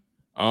 man,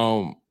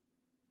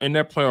 in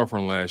that playoff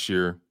run last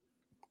year,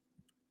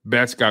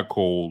 bats got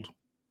cold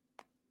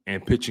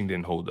and pitching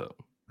didn't hold up.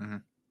 Mm-hmm.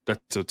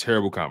 That's a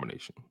terrible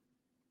combination.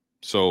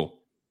 So,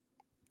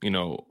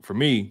 for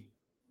me,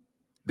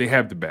 they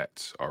have the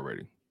bats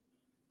already.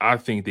 I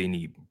think they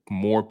need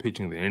more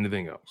pitching than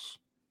anything else.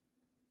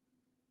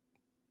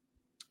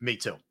 Me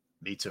too.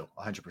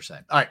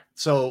 100%. All right.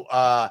 So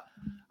I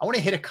want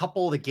to hit a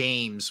couple of the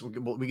games.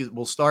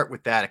 We'll start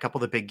with that. A couple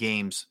of the big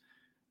games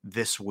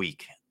this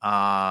week.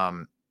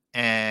 And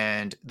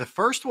the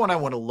first one I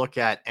want to look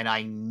at, and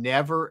I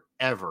never,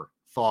 ever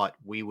thought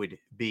we would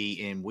be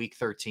in week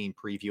 13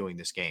 previewing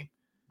this game.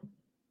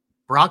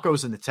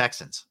 Broncos and the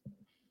Texans.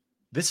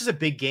 This is a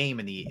big game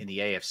in the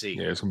AFC.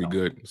 Yeah, it's going to be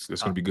good. It's going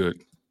to be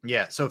good.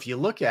 Yeah. So if you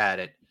look at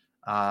it,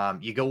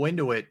 you go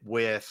into it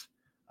with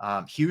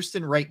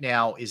Houston right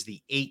now is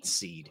the 8th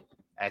seed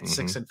at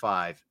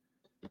 6-5.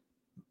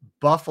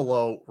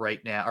 Buffalo right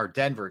now, or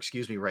Denver,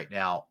 right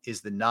now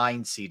is the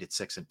 9 seed at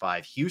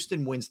 6-5.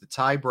 Houston wins the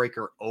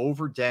tiebreaker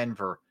over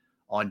Denver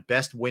on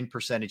best win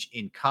percentage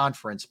in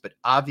conference. But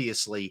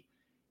obviously,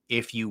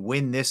 if you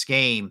win this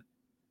game,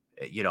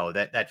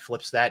 that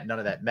flips that. None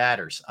of that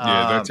matters.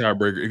 Yeah, that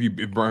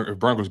tiebreaker. If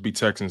Broncos beat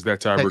Texans, that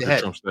tiebreaker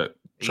trumps that.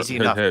 Easy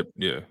enough.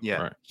 Yeah.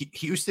 Right.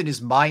 Houston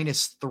is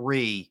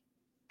 -3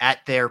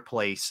 at their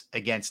place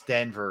against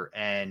Denver.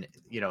 And,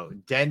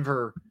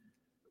 Denver,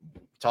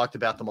 talked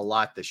about them a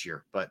lot this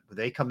year, but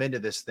they come into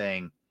this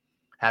thing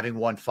having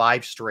won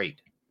 5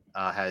 straight,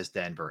 has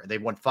Denver.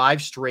 They've won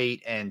 5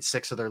 straight and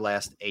 6 of their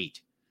last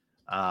 8.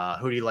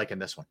 Who do you like in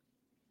this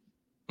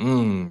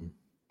one?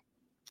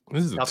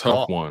 This is a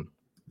tough one.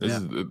 This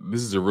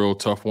is a real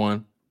tough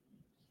one.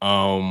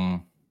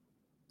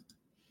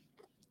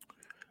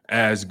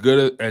 As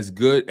good as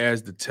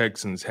the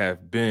Texans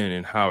have been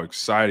and how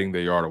exciting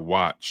they are to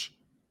watch,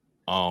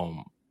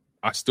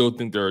 I still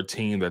think they're a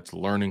team that's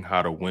learning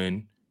how to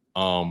win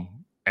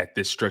at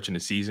this stretch in the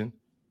season.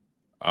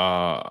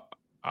 I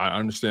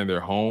understand they're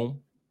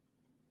home,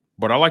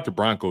 but I like the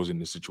Broncos in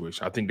this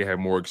situation. I think they have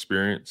more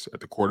experience at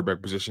the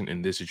quarterback position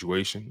in this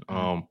situation.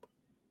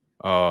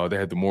 They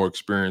had the more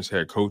experienced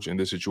head coach in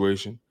this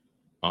situation.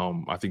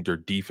 I think their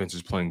defense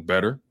is playing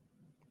better.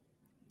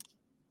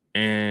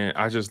 And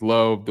I just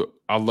love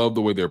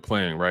the way they're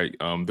playing, right?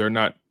 They're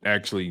not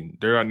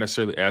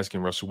necessarily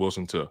asking Russell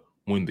Wilson to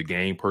win the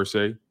game per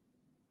se.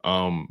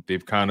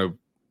 They've kind of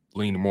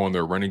lean more on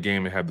their running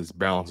game and have this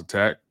balanced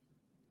attack.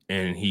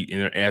 And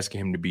they're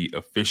asking him to be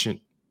efficient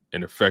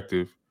and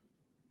effective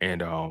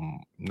and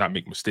not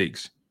make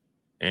mistakes.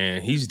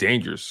 And he's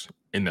dangerous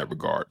in that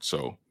regard.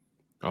 So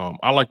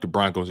I like the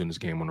Broncos in this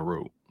game on the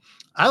road.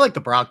 I like the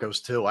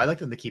Broncos too. I like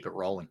them to keep it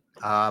rolling.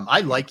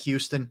 I like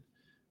Houston,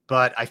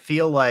 but I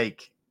feel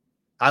like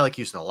I like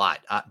Houston a lot.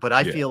 But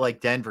I feel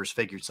like Denver's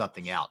figured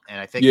something out.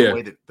 And I think the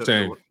way that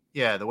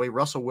the way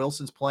Russell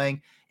Wilson's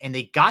playing, and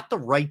they got the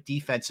right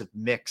defensive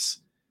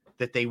mix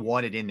that they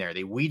wanted in there.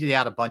 They weeded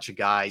out a bunch of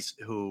guys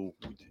who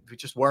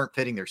just weren't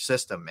fitting their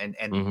system, and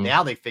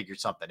now they figured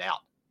something out.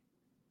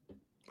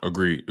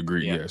 Agreed.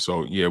 Yeah.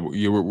 So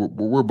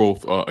we're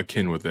both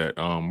akin with that.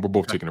 We're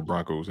both taking the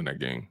Broncos in that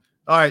game.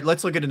 All right,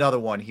 let's look at another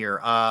one here.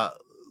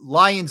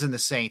 Lions and the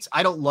Saints.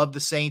 I don't love the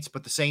Saints,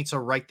 but the Saints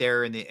are right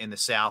there in the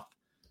South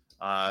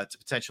to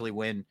potentially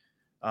win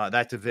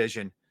that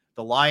division.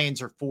 The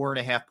Lions are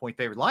 4.5-point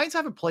favorite. Lions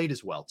haven't played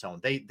as well,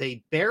 Tone.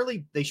 They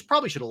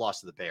probably should have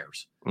lost to the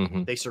Bears.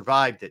 Mm-hmm. They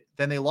survived it.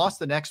 Then they lost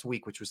the next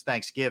week, which was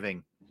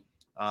Thanksgiving,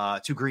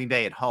 to Green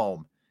Bay at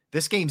home.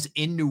 This game's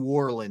in New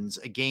Orleans,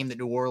 a game that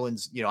New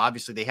Orleans,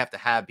 obviously they have to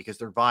have because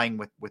they're vying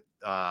with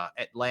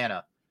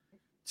Atlanta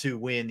to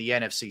win the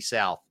NFC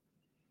South.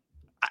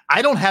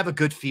 I don't have a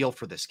good feel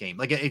for this game.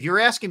 Like, if you're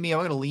asking me, I'm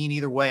going to lean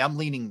either way. I'm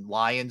leaning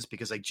Lions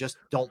because I just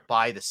don't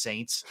buy the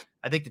Saints.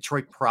 I think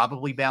Detroit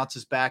probably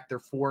bounces back. They're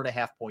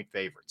 4.5-point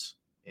favorites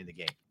in the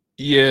game.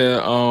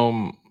 Yeah.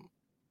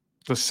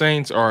 The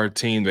Saints are a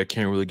team that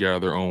can't really get out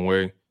of their own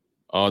way.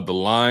 The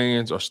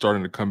Lions are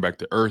starting to come back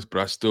to earth,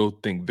 but I still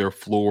think their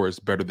floor is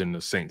better than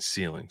the Saints'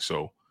 ceiling.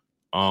 So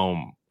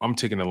I'm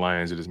taking the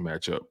Lions in this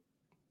matchup.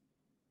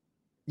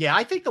 Yeah,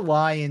 I think the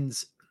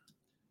Lions –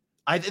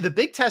 the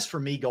big test for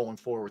me going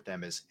forward with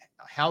them is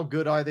how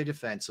good are they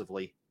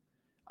defensively?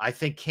 I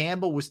think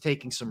Campbell was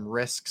taking some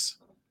risks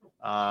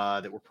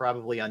that were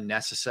probably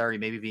unnecessary,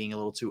 maybe being a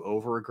little too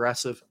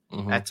over-aggressive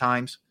at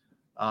times.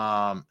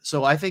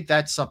 So I think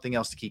that's something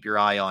else to keep your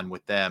eye on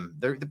with them.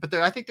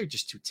 I think they're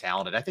just too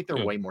talented. I think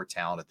they're way more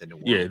talented than New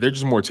Orleans. Yeah, they're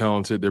just more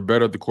talented. They're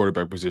better at the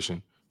quarterback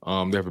position.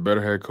 They have a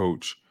better head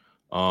coach.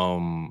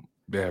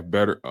 They have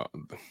better.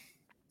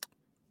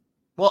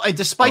 Well, and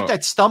despite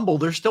that stumble,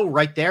 they're still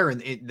right there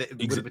with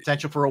the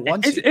potential for a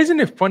 1 seed.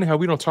 Isn't it funny how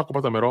we don't talk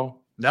about them at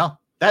all? No,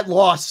 that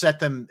loss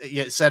set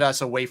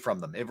us away from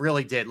them. It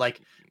really did.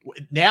 Like,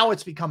 now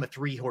it's become a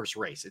 3-horse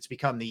race. It's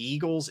become the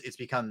Eagles, it's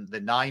become the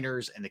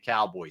Niners and the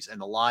Cowboys, and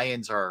the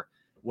Lions are,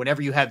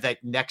 whenever you have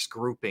that next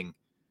grouping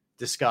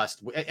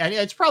discussed, and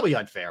it's probably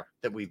unfair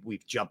that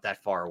we've jumped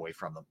that far away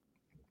from them.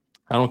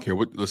 I don't care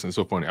what. Listen, it's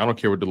so funny. I don't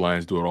care what the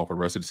Lions do at all for the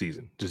rest of the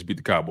season. Just beat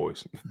the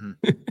Cowboys.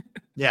 Mm-hmm.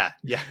 Yeah.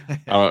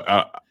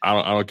 I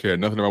don't care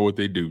nothing about what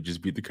they do.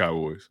 Just beat the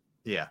Cowboys.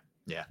 Yeah,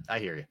 I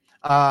hear you.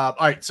 All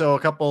right, so a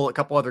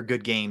couple other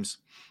good games,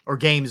 or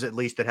games at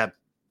least that have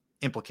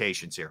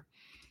implications here.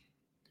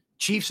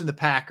 Chiefs and the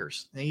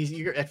Packers. Now,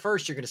 at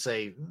first, you're going to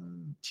say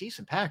Chiefs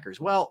and Packers.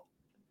 Well,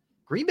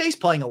 Green Bay's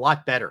playing a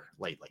lot better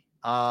lately.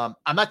 I'm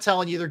not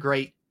telling you they're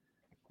great.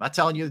 I'm not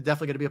telling you they're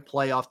definitely going to be a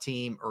playoff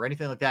team or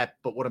anything like that.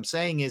 But what I'm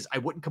saying is I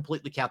wouldn't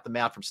completely count them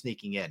out from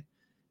sneaking in.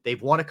 They've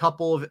won a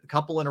couple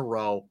in a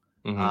row,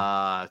 2 in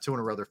a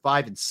row. They're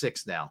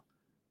 5-6 now.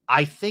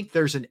 I think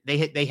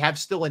they have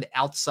still an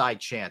outside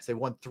chance. They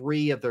won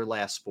 3 of their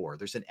last 4.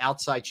 There's an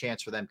outside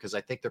chance for them because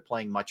I think they're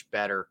playing much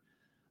better.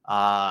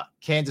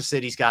 Kansas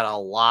City's got a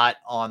lot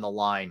on the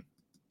line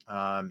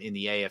in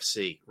the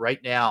AFC.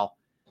 Right now,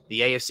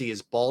 the AFC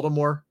is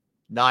Baltimore,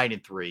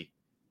 9-3.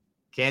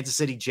 Kansas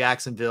City,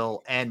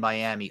 Jacksonville, and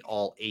Miami,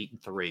 all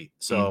 8-3.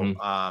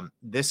 So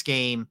this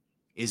game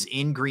is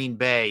in Green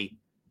Bay,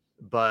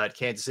 but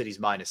Kansas City's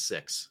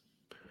 -6.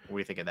 What do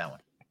you think of that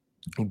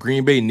one?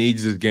 Green Bay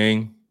needs this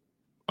game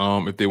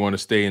if they want to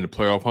stay in the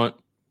playoff hunt.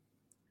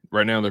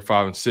 Right now, they're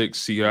 5-6.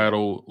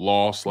 Seattle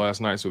lost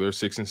last night, so they're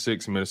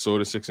 6-6.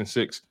 Minnesota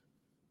 6-6.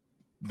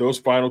 Those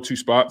final 2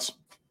 spots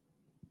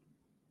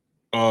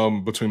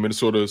between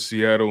Minnesota,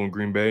 Seattle, and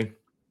Green Bay,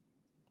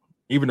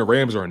 even the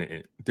Rams are in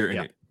it. They're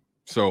in it.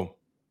 So,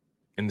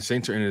 and the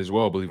Saints are in it as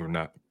well, believe it or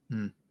not.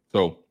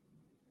 So,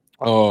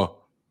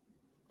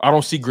 I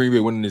don't see Green Bay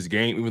winning this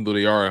game, even though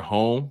they are at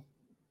home.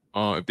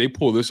 If they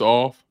pull this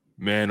off,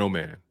 man, oh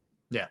man.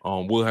 Yeah.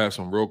 We'll have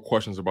some real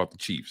questions about the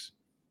Chiefs.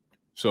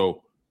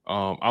 So,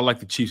 I like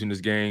the Chiefs in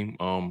this game.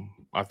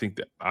 I think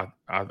that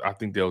I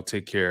think they'll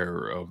take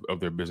care of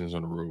their business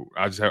on the road.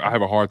 I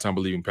have a hard time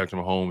believing Patrick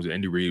Mahomes and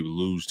Andy Reid would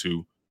lose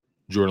to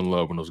Jordan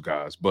Love and those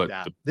guys. But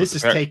this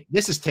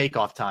is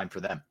takeoff time for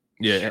them.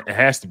 Yeah, it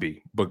has to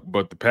be.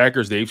 But the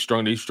Packers, they've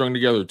strung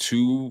together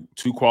two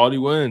quality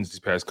wins these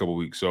past couple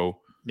weeks. So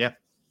yeah,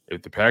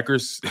 if the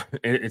Packers,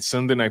 it's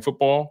Sunday Night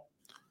Football,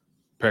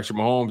 Patrick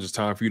Mahomes, it's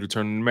time for you to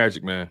turn into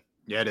magic, man.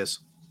 Yeah, it is.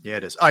 Yeah,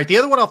 it is. All right, the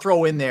other one I'll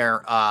throw in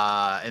there,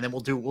 and then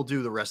we'll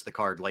do the rest of the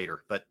card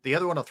later. But the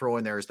other one I'll throw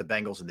in there is the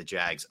Bengals and the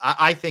Jags.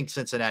 I think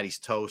Cincinnati's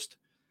toast.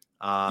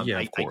 Of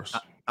course.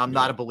 I'm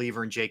not a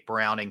believer in Jake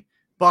Browning,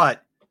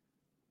 but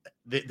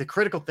the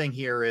critical thing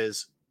here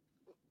is,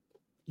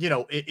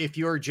 if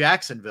you're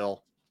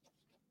Jacksonville,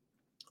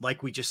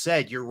 like we just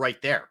said, you're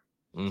right there.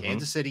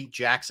 Kansas City,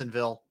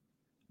 Jacksonville,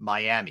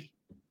 Miami.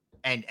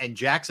 And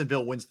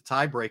Jacksonville wins the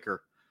tiebreaker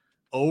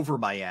over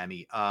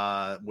Miami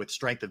with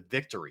strength of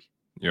victory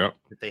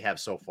that they have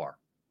so far.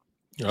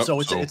 Yep. So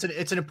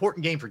it's an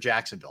important game for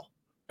Jacksonville.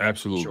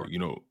 Absolutely. Sure. You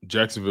know,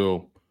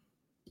 Jacksonville,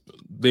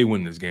 they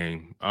win this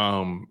game.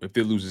 If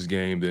they lose this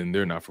game, then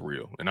they're not for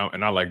real. And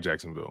I like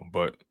Jacksonville,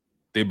 but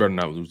they better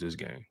not lose this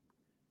game.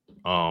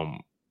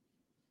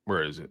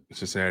 Where is it?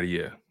 Cincinnati,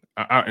 yeah.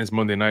 It's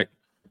Monday night.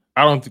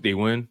 I don't think they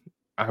win.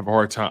 I have a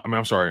hard time. I mean,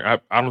 I'm sorry.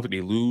 I don't think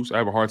they lose. I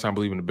have a hard time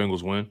believing the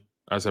Bengals win.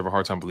 I just have a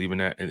hard time believing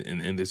that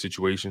in this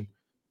situation.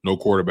 No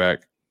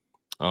quarterback.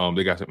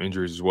 They got some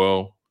injuries as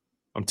well.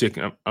 I'm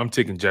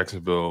taking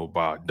Jacksonville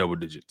by double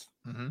digits.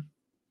 Mm-hmm.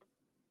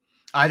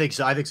 I think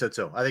so. I think so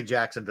too. I think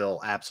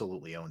Jacksonville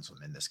absolutely owns them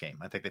in this game.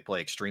 I think they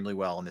play extremely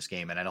well in this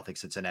game, and I don't think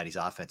Cincinnati's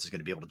offense is going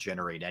to be able to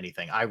generate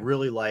anything. I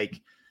really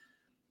like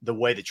the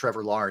way that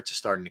Trevor Lawrence is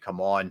starting to come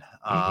on.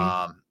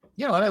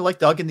 You know, and I like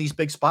Doug in these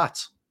big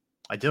spots.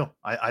 I do.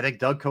 I think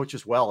Doug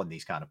coaches well in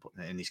these kind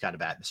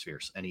of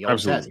atmospheres, and he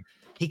always has.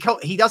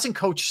 He doesn't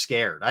coach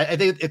scared. I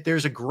think if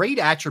there's a great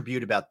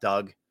attribute about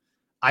Doug,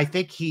 I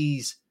think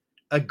he's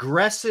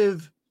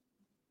aggressive,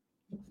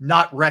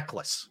 not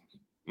reckless.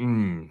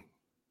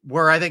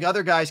 Where I think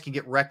other guys can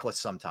get reckless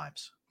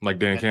sometimes. Like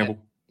Dan Campbell?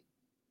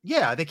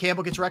 Yeah, I think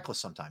Campbell gets reckless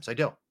sometimes. I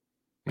do.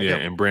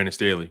 And Brandon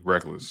Staley,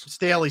 reckless.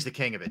 Staley's the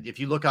king of it. If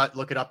you look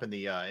it up in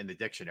the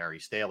dictionary,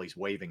 Staley's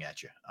waving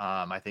at you.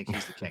 I think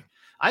he's the king.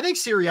 I think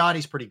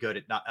Sirianni's pretty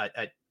good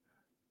at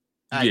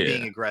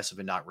being aggressive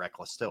and not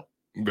reckless still.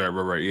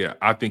 Right. Yeah,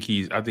 I think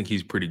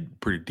he's pretty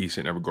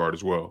decent in that regard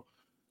as well.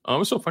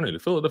 It's so funny. The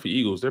Philadelphia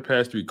Eagles, their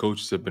past 3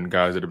 coaches have been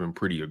guys that have been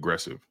pretty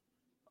aggressive.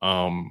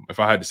 If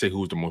I had to say who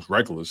was the most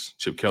reckless,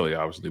 Chip Kelly,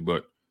 obviously,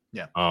 but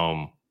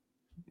man,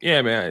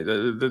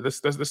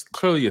 that's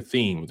clearly a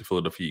theme with the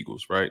Philadelphia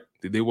Eagles, right?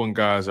 They want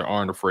guys that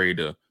aren't afraid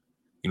to,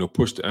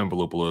 push the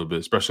envelope a little bit,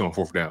 especially on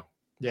 4th down.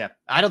 Yeah,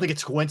 I don't think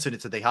it's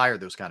coincidence that they hire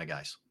those kind of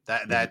guys.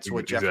 That's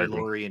what Jeffrey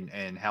Lurie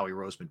and Howie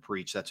Roseman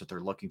preach. That's what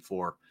they're looking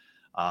for.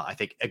 I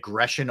think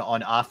aggression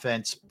on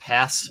offense,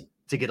 pass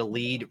to get a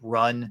lead,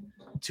 run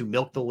to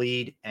milk the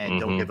lead, and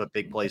don't give up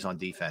big plays on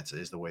defense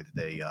is the way that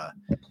they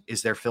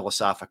is their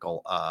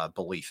philosophical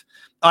belief.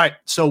 All right,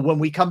 so when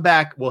we come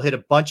back, we'll hit a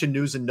bunch of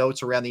news and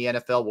notes around the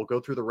NFL. We'll go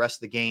through the rest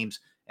of the games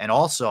and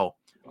also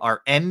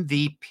our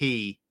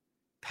MVP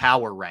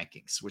power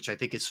rankings, which I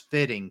think is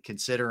fitting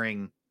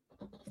considering,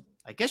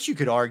 I guess you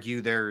could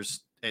argue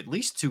there's at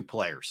least 2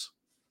 players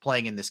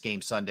playing in this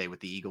game Sunday with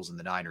the Eagles and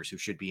the Niners who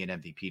should be in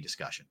MVP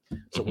discussion.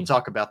 So we'll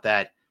talk about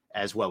that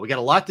as well. We got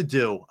a lot to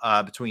do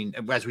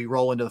as we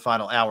roll into the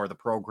final hour of the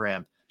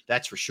program.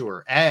 That's for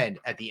sure. And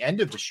at the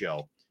end of the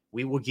show,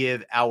 we will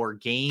give our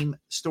game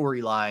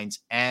storylines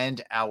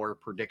and our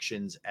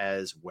predictions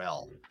as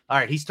well. All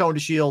right. He's Tone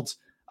DeShields.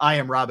 I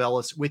am Rob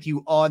Ellis with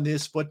you on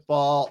this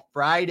Football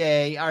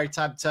Friday. All right.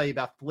 Time to tell you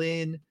about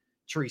Flynn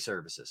Tree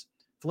Services.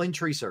 Flynn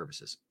Tree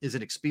Services is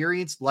an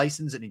experienced,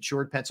 licensed, and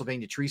insured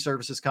Pennsylvania tree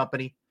services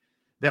company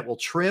that will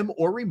trim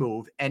or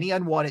remove any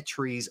unwanted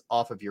trees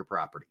off of your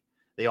property.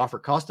 They offer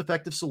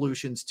cost-effective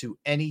solutions to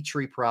any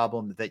tree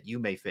problem that you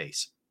may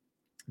face.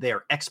 They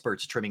are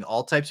experts trimming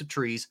all types of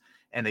trees,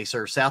 and they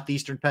serve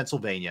southeastern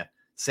Pennsylvania,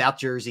 South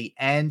Jersey,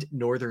 and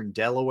northern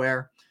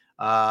Delaware.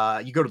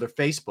 You go to their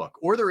Facebook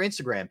or their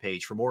Instagram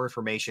page for more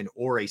information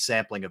or a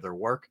sampling of their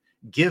work.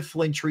 Give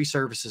Flynn Tree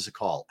Services a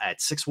call at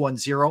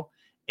 610-850-2848,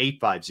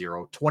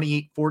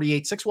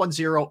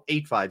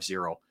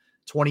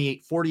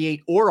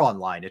 610-850-2848, or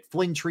online at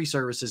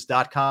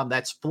flynntreeservices.com.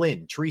 That's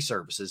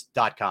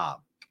flynntreeservices.com.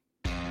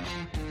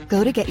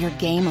 Go to get your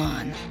game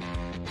on.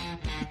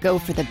 Go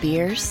for the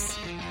beers.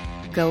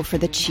 Go for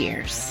the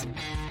cheers.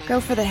 Go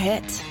for the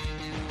hit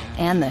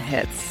and the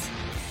hits.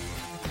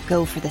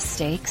 Go for the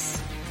stakes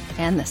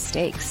and the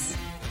stakes.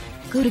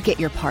 Go to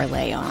get your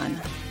parlay on.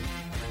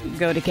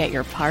 Go to get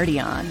your party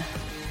on.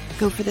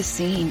 Go for the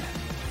scene.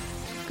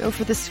 Go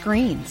for the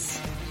screens.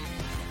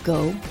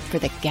 Go for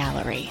the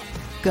gallery.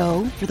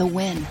 Go for the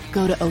win.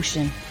 Go to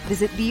Ocean.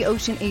 Visit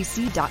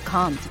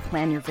theoceanac.com to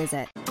plan your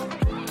visit.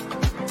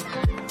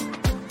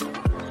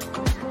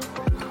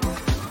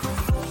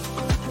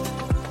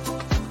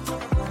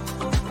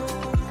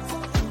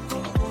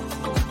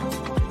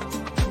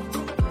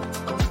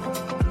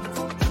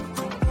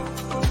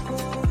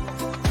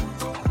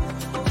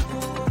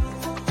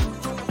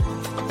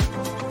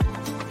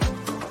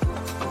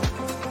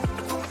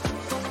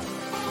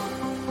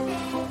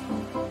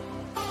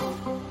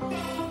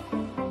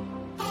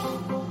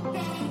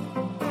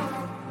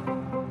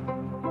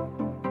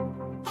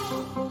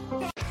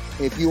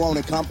 If you own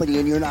a company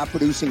and you're not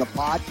producing a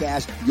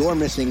podcast, you're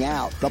missing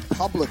out. The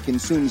public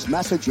consumes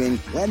messaging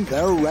when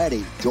they're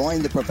ready.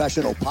 Join the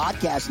professional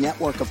podcast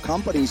network of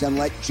companies and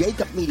let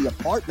Jacob Media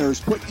Partners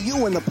put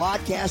you in the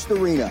podcast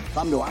arena.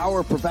 Come to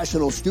our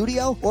professional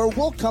studio, or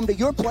we'll come to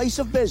your place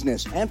of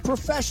business and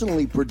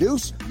professionally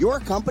produce your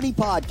company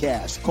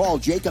podcast. Call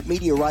Jacob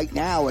Media right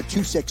now at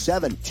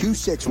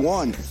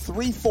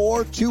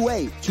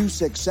 267-261-3428.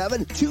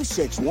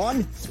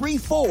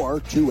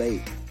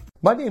 267-261-3428.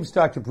 My name is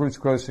Dr. Bruce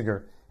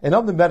Grossinger, and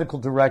I'm the medical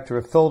director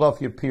of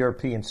Philadelphia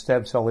PRP and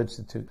Stem Cell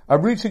Institute.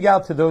 I'm reaching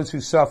out to those who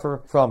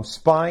suffer from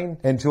spine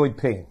and joint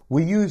pain.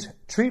 We use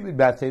treatment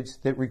methods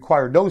that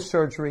require no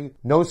surgery,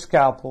 no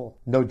scalpel,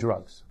 no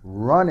drugs.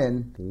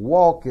 Running,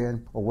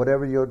 walking, or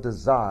whatever your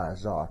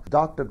desires are,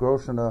 Dr.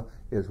 Grossinger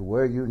is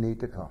where you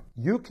need to come.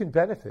 You can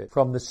benefit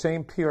from the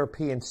same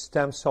PRP and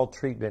stem cell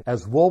treatment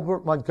as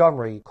Wilbert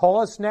Montgomery. Call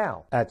us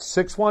now at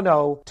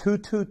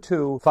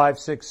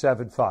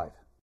 610-222-5675.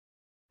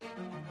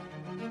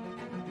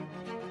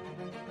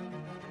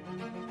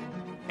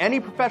 Any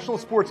professional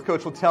sports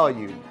coach will tell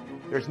you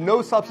there's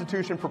no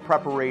substitution for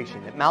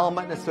preparation. At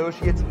Malamut &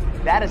 Associates,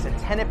 that is a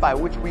tenet by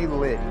which we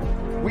live.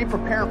 We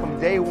prepare from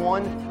day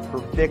one for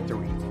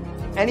victory.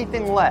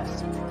 Anything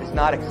less is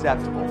not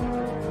acceptable.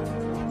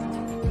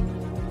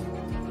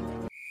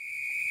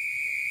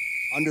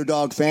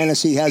 Underdog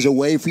Fantasy has a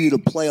way for you to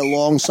play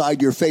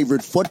alongside your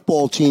favorite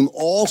football team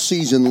all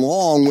season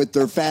long with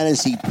their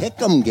fantasy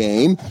pick'em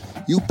game.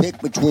 You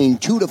pick between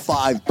 2 to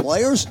 5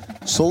 players,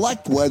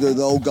 select whether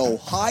they'll go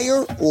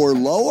higher or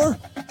lower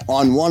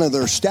on one of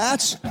their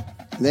stats,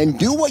 then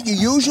do what you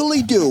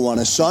usually do on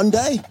a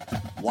Sunday.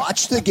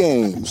 Watch the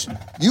games.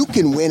 You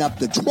can win up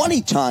to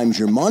 20 times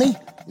your money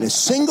in a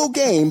single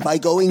game by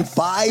going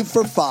 5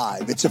 for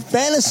 5. It's a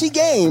fantasy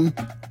game,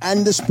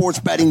 and the Sports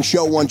Betting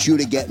Show wants you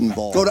to get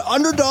involved. Go to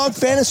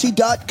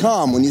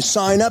UnderdogFantasy.com. When you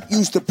sign up,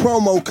 use the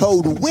promo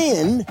code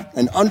WIN,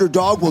 and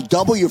Underdog will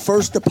double your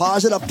first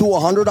deposit up to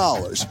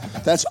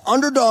 $100. That's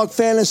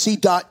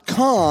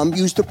UnderdogFantasy.com.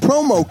 Use the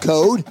promo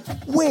code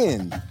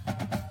WIN.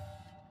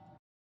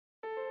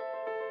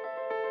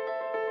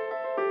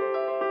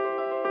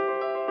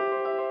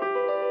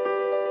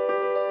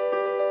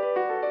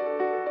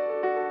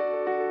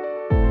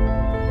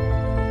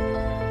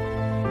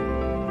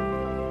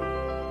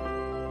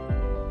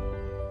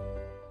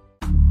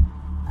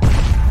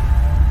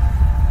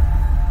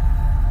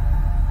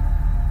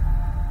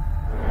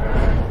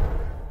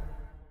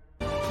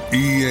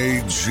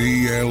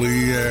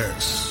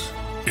 EAGLES,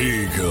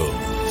 Eagles.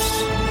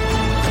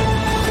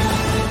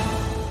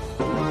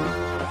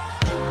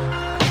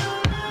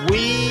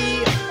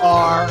 We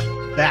are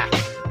back.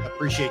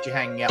 Appreciate you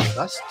hanging out with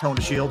us.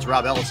 Tony DeShields,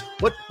 Rob Ellis.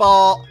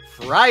 Football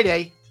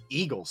Friday,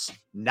 Eagles,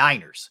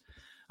 Niners.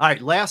 All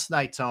right, last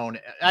night, Tone,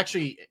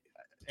 actually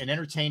an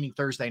entertaining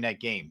Thursday night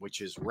game, which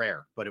is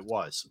rare, but it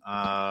was.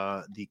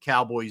 The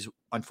Cowboys,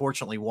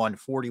 unfortunately, won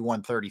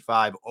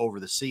 41-35 over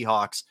the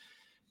Seahawks.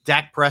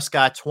 Dak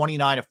Prescott,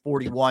 29 of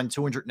 41,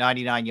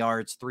 299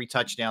 yards, 3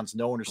 touchdowns,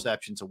 no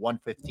interceptions, a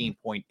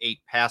 115.8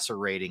 passer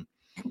rating.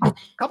 A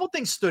couple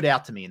things stood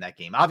out to me in that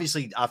game.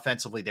 Obviously,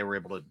 offensively, they were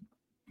able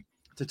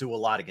to do a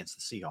lot against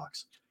the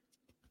Seahawks.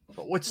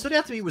 But what stood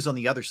out to me was on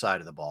the other side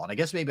of the ball. And I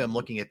guess maybe I'm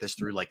looking at this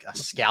through like a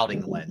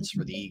scouting lens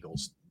for the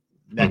Eagles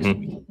next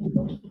week.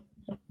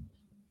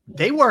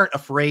 They weren't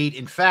afraid.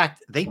 In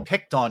fact, they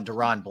picked on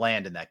Deron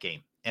Bland in that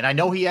game. And I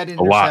know he had an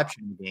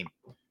interception in the game.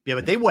 Yeah,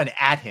 but they went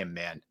at him,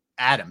 man.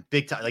 Adam,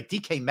 big time. Like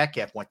DK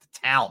Metcalf went to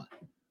town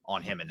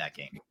on him in that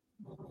game.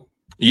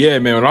 Yeah,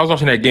 man. When I was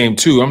watching that game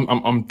too,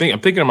 I'm thinking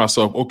to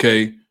myself,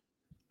 okay,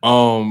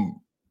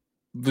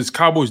 this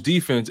Cowboys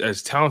defense,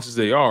 as talented as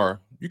they are,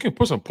 you can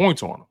put some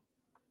points on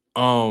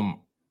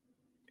them.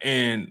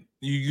 And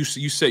you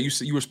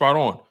were spot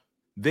on.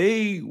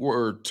 They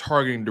were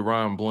targeting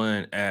Deron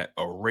Bland at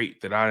a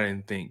rate that I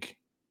didn't think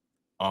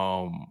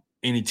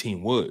any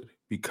team would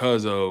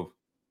because of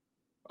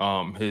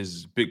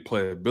his big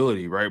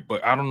playability, right?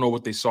 But I don't know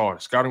what they saw in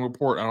the scouting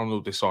report. I don't know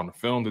what they saw in the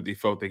film that they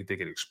felt they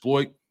could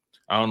exploit.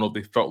 I don't know if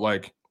they felt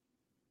like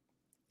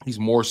he's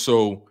more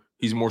so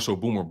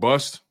boom or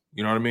bust.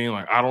 You know what I mean?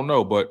 Like, I don't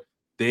know, but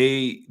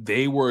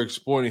they were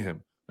exploiting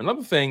him.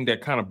 Another thing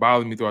that kind of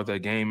bothered me throughout that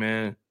game,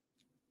 man,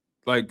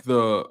 like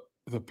the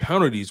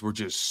penalties were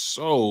just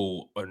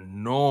so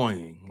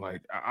annoying.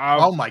 Like,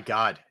 oh my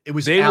God, it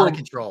was out of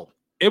control.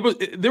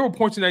 There were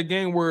points in that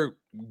game where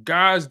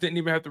guys didn't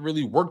even have to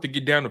really work to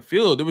get down the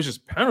field. It was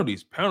just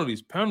penalties,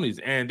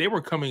 and they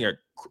were coming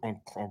on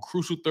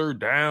crucial third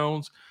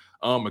downs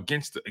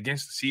against the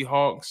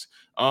Seahawks.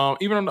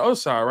 Even on the other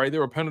side, right, there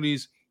were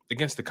penalties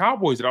against the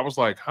Cowboys that I was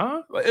like,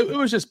 huh? It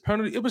was just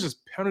penalty. It was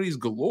just penalties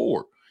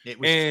galore. It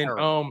was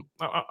terrible.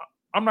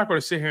 I'm not going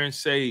to sit here and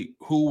say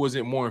who was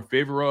it more in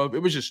favor of.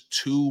 It was just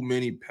too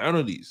many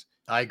penalties.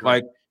 I agree.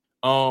 Like,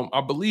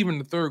 I believe in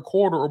the third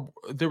quarter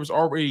there was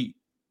already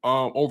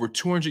over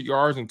 200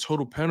 yards in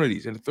total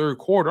penalties in the third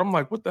quarter. I'm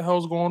like, what the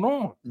hell's going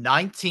on?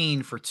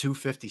 19 for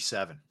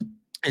 257.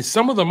 And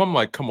some of them, I'm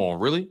like, come on,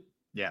 really?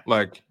 Yeah.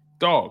 Like,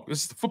 dog,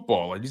 this is the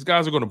football. Like, these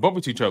guys are going to bump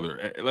into each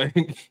other. Like,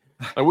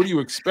 what are you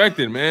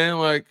expecting, man?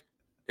 Like,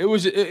 it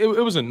was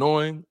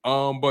annoying.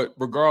 But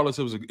regardless,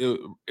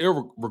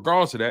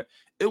 regardless of that,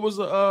 it was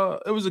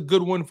a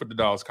good win for the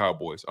Dallas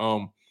Cowboys.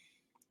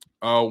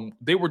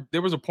 There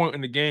was a point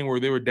in the game where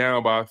they were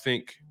down by, I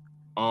think,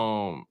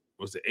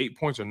 was it 8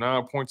 points or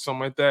 9 points,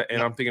 something like that.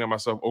 And I'm thinking to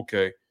myself,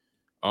 okay,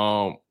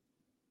 the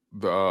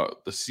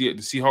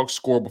Seahawks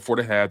scored before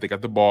the half. They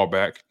got the ball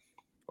back.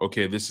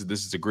 Okay, this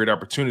is a great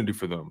opportunity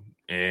for them.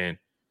 And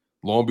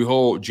lo and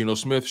behold, Geno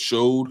Smith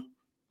showed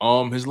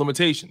his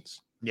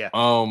limitations. Yeah.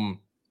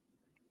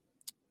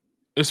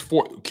 It's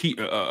key.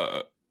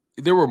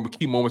 There were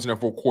key moments in that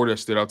fourth quarter that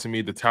stood out to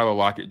me. The Tyler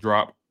Lockett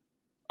drop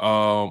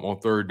on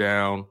third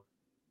down.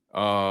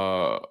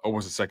 Or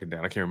was it second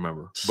down? I can't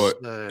remember. But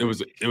it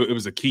was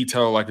a key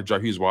Tyler Lockett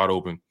drop. He was wide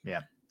open.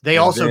 Yeah. They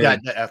also got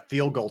a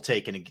field goal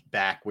taken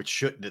back,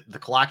 which the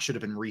clock should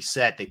have been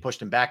reset. They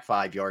pushed him back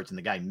 5 yards, and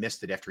the guy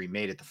missed it after he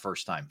made it the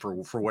first time for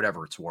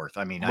whatever it's worth.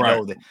 I mean,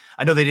 I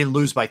know they didn't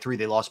lose by 3,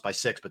 they lost by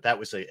 6, but that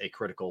was a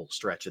critical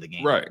stretch of the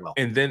game. Right. As well.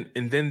 And then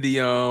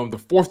the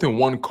 4th and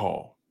 1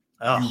 call.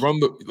 You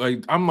run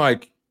I'm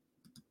like,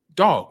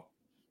 dog,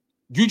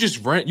 you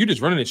just running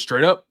it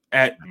straight up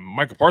at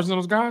Michael Parsons and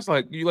those guys.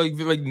 Like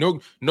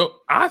no.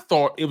 I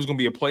thought it was gonna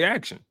be a play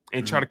action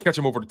and try to catch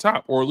him over the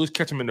top, or at least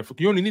catch him in the.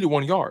 You only needed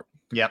 1 yard.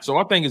 Yeah. So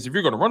my thing is, if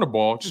you're gonna run the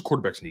ball, just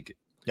quarterback sneak it.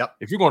 Yep.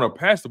 If you're gonna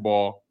pass the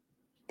ball,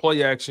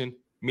 play action,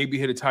 maybe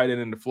hit a tight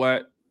end in the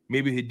flat,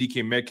 maybe hit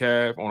DK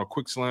Metcalf on a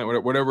quick slant,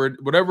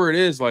 whatever it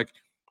is. Like,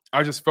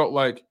 I just felt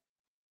like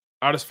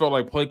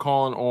play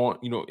calling on,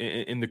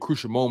 in the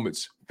crucial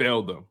moments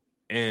failed them.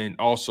 And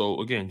also,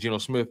 again, Geno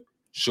Smith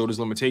showed his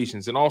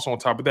limitations. And also on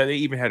top of that, they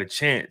even had a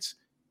chance,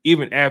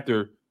 even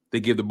after they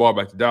give the ball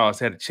back to Dallas,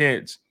 had a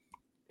chance.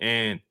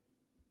 And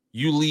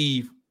you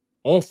leave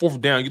on 4th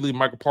down, you leave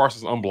Michael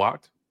Parsons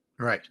unblocked.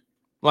 Right.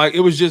 Like, it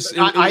was just.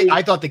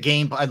 I thought the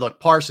game. Look,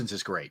 Parsons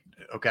is great.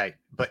 Okay.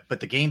 But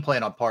the game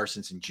plan on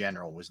Parsons in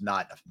general was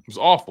not. It was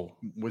awful.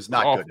 Was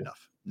not good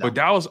enough. No. But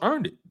Dallas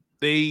earned it.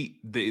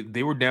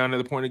 They were down at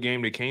the point of the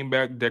game. They came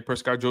back. Dak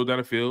Prescott drove down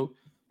the field.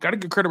 Got to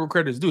give credit where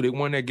credit is due. They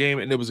won that game,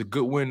 and it was a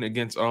good win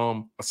against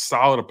a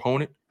solid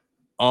opponent.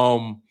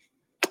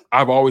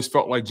 I've always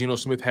felt like Geno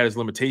Smith had his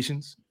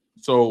limitations.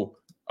 So,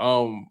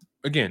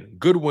 again,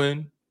 good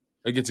win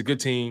against a good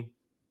team.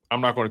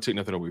 I'm not going to take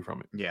nothing away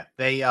from it. Yeah,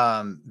 they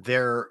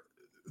there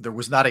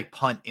was not a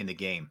punt in the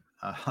game.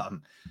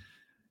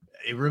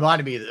 It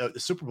reminded me of the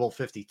Super Bowl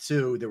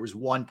 52. There was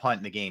 1 punt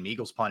in the game.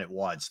 Eagles punted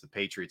once. The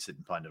Patriots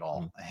didn't punt at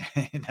all.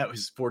 And that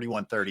was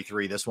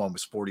 41-33. This one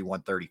was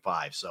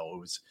 41-35.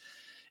 So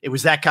it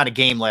was that kind of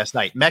game last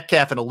night.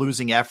 Metcalf in a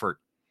losing effort.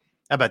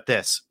 How about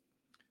this?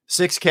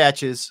 6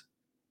 catches,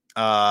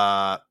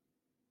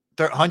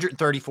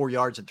 134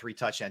 yards and 3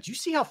 touchdowns. You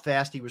see how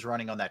fast he was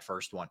running on that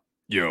first one?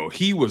 Yo,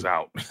 he was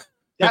out.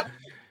 That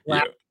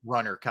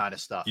runner kind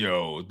of stuff.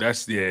 Yo,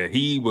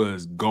 he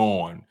was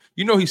gone.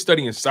 He's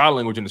studying sign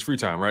language in his free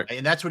time, right?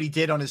 And that's what he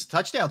did on his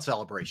touchdown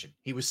celebration.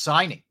 He was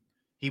signing.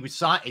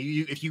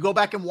 If you go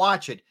back and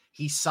watch it,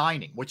 he's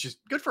signing, which is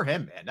good for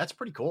him, man. That's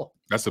pretty cool.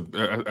 That's a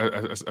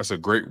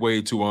great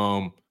way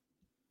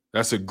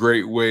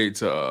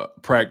to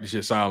practice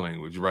your sign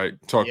language, right?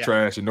 Talk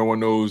trash and no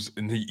one knows,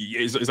 and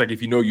it's like,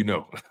 if you know, you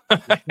know.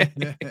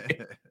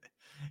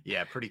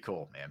 Yeah, pretty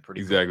cool, man.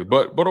 Exactly.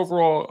 Cool. But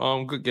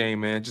overall, good game,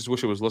 man. Just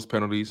wish it was less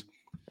penalties,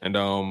 and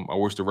I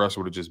wish the rest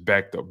would have just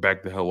backed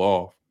the hell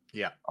off.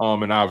 Yeah.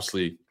 And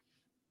obviously,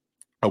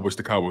 I wish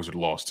the Cowboys would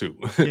have lost too.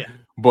 Yeah.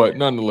 But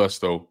nonetheless,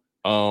 though,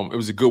 it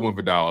was a good win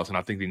for Dallas, and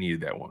I think they needed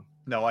that one.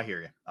 No, I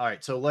hear you. All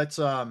right, so let's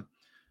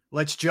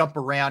jump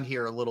around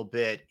here a little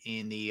bit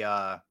in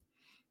the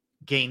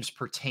games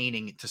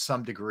pertaining to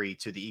some degree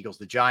to the Eagles.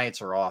 The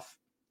Giants are off.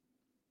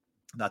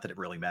 Not that it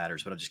really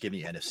matters, but I'm just giving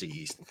you NFC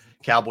East.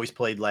 Cowboys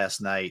played last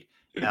night.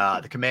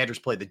 The Commanders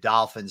played the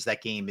Dolphins.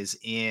 That game is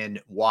in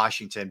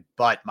Washington,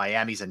 but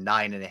Miami's a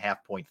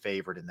 9.5-point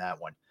favorite in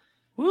that one.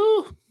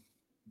 Woo!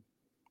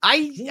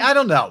 I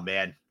don't know,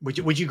 man.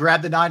 Would you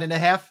grab the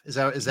 9.5? Is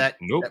that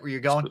nope. That where you're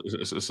going?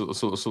 It's a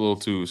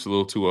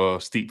little too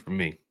steep for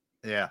me.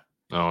 Yeah.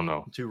 I don't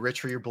know. Too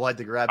rich for your blood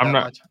to grab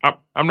much.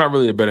 I'm not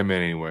really a betting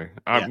man anyway.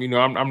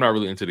 I'm not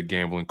really into the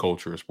gambling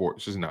culture of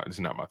sports. It's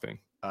not my thing.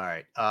 All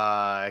right.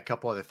 A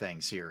couple other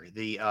things here.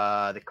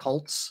 The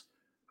Colts,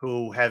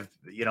 who have,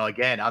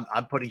 again,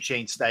 I'm putting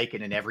Shane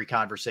Steichen in every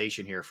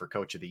conversation here for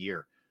Coach of the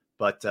Year,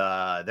 but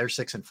they're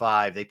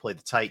 6-5. They play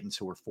the Titans,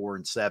 who are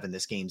 4-7.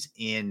 This game's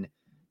in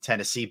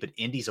Tennessee, but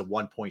Indy's a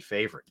 1-point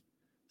favorite.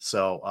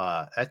 So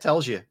that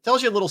tells you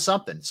a little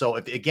something. So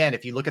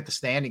if you look at the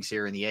standings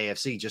here in the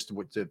AFC, just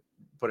to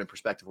put in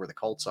perspective where the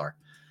Colts are,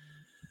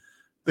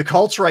 the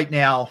Colts right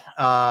now,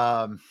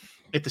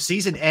 if the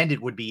season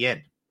ended, would be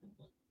in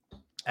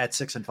at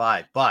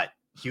 6-5, but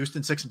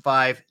Houston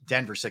 6-5,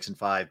 Denver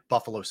 6-5,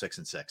 Buffalo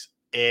 6-6.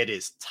 It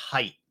is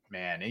tight,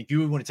 man. And if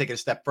you want to take it a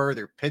step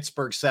further,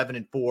 Pittsburgh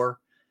 7-4,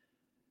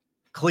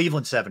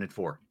 Cleveland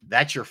 7-4.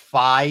 That's your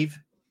 5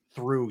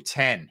 through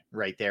 10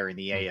 right there in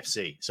the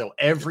AFC. So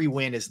every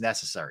win is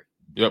necessary.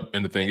 Yep.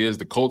 And the thing is,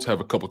 the Colts have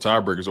a couple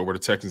tiebreakers over the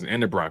Texans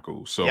and the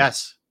Broncos. So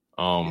yes,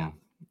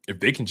 if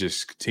they can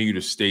just continue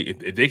to stay,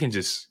 if they can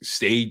just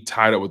stay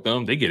tied up with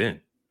them, they get in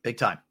big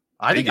time.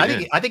 I think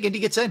Indy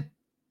gets in.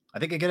 I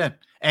think they get in.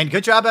 And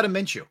good job out of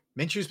Minshew.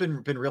 Minshew's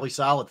been really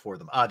solid for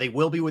them. They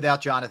will be without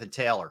Jonathan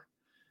Taylor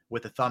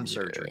with the thumb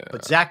surgery,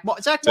 but Zach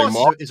Moss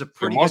is a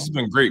pretty. Moss has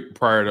been great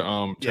prior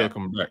to Taylor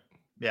coming back.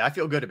 Yeah, I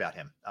feel good about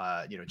him.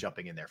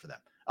 Jumping in there for them.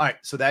 All right,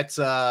 so that's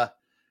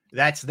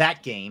that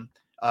game.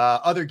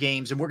 Other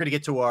games, and we're going to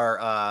get to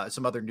our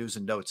some other news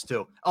and notes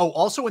too. Oh,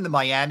 also in the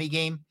Miami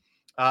game,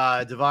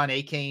 Devon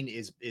Achane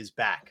is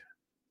back.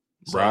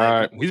 So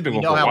right, he's been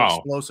going for a while. How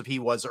explosive he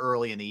was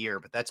early in the year,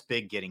 but that's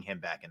big getting him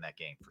back in that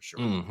game for sure.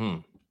 Mm-hmm.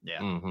 Yeah.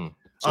 Mm-hmm.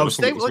 So let's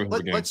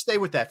stay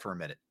with that for a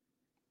minute.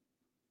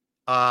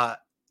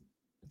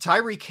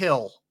 Tyreek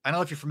Hill, I don't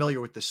know if you're familiar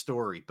with this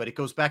story, but it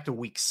goes back to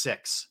week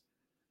 6.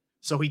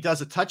 So he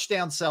does a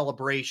touchdown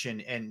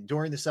celebration, and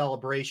during the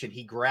celebration,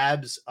 he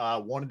grabs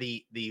one of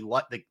the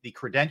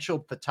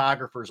credentialed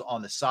photographers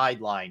on the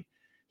sideline.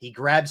 He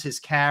grabs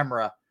his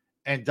camera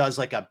and does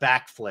like a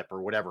backflip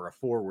or whatever, a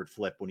forward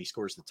flip when he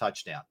scores the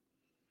touchdown.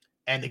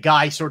 And the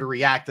guy sort of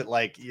reacted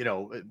like,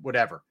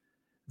 whatever.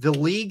 The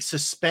league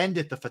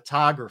suspended the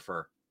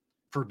photographer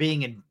for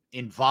being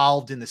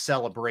involved in the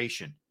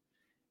celebration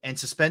and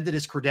suspended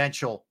his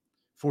credential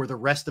for the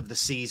rest of the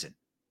season.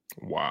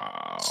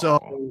 Wow.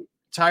 So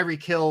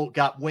Tyreek Hill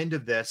got wind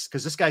of this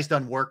because this guy's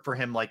done work for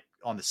him, like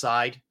on the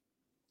side,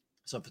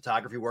 some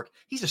photography work.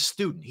 He's a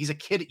student. He's a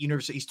kid at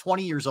university. He's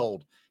 20 years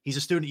old. He's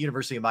a student at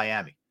University of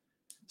Miami.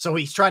 So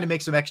he's trying to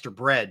make some extra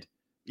bread,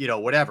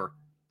 whatever.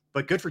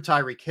 But good for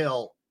Tyreek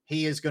Hill.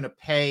 He is going to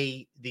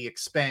pay the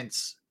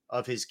expense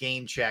of his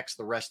game checks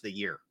the rest of the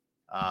year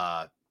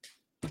to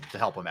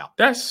help him out.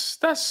 That's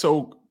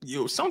so.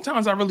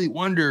 Sometimes I really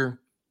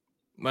wonder,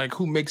 like,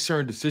 who makes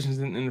certain decisions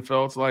in the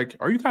NFL. It's like,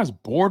 are you guys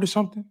bored or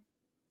something?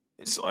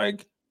 It's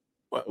like,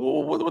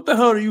 what the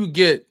hell do you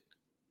get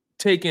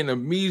taking a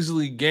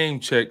measly game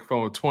check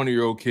from a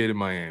 20-year-old kid in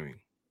Miami?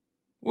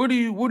 What do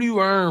you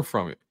earn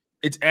from it?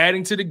 It's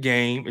adding to the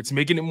game. It's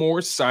making it more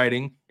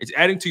exciting. It's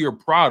adding to your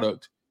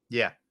product.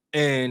 Yeah.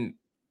 And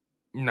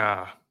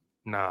nah,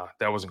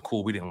 that wasn't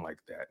cool. We didn't like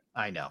that.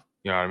 I know.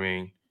 You know what I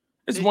mean?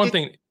 It's one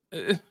thing.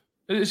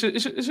 It's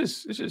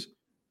just.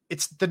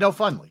 It's the no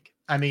fun league.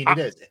 I mean, it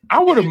is. I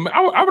would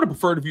have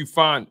preferred if you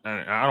find.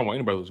 I don't want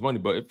anybody to lose money,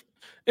 but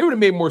it would have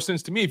made more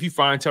sense to me if you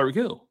find Tyreek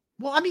Hill.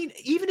 Well, I mean,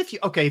 even if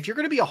you're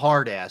going to be a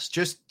hard ass,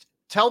 just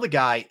tell the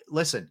guy,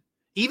 listen.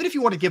 Even if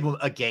you want to give him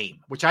a game,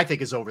 which I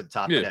think is over the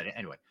top. Yeah.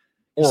 Anyway.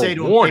 Or say a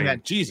to warning.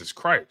 him, Jesus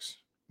Christ.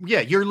 Yeah,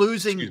 you're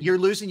losing your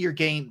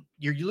game.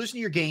 You're losing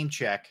your game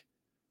check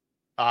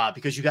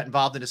because you got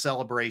involved in a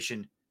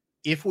celebration.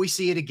 If we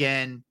see it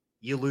again,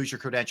 you lose your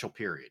credential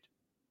period.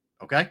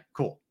 Okay,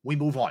 cool. We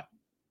move on.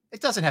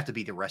 It doesn't have to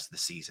be the rest of the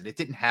season. It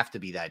didn't have to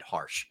be that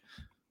harsh.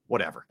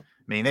 Whatever. I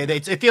mean,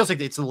 it feels like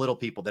it's the little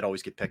people that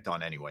always get picked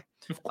on anyway.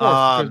 Of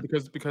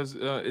course, because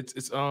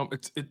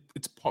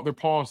they're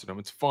pawns to them.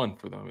 It's fun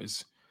for them.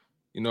 It's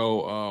they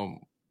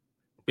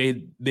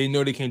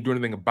know they can't do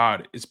anything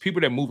about it. It's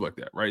people that move like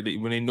that, right?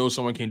 When they know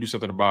someone can't do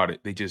something about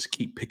it, they just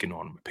keep picking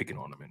on them.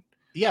 And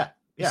yeah.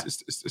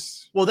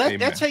 Well,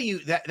 that's how you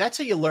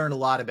learn a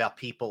lot about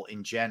people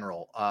in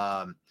general.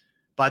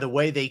 By the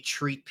way they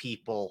treat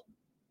people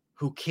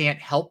who can't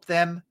help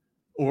them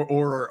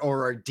or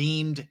are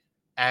deemed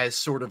as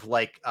sort of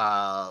like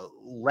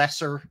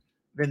lesser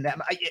than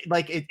them.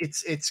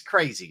 It's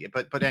crazy.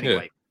 But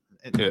anyway,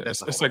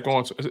 it's like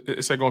going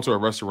to a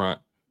restaurant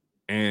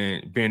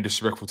and being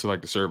disrespectful to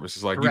like the service.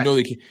 It's like Correct.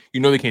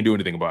 they can't do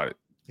anything about it.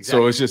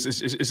 Exactly. So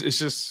it's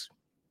just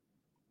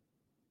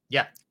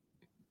yeah.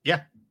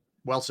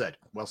 Well said.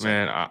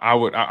 Man,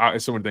 I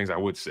so many things I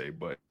would say,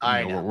 but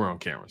we're on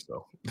camera,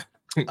 so.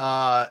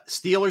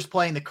 Steelers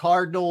playing the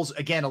Cardinals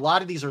again. A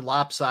lot of these are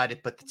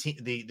lopsided, but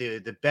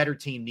the better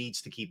team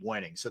needs to keep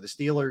winning. So the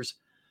Steelers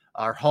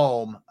are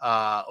home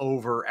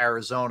over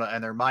Arizona,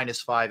 and they're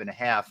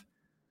 -5.5.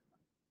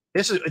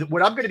 This is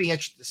what I'm going to be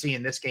interested to see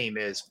in this game.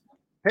 Is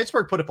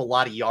Pittsburgh put up a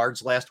lot of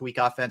yards last week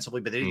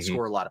offensively, but they didn't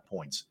score a lot of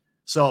points.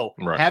 So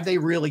have they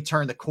really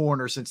turned the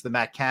corner since the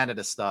Matt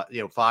Canada stuff,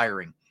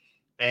 firing?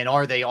 And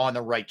are they on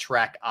the right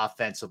track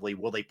offensively?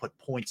 Will they put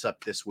points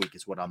up this week?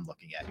 Is what I'm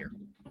looking at here.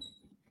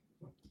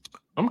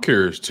 I'm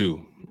curious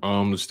too. The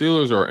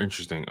Steelers are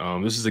interesting.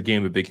 This is a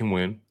game that they can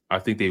win. I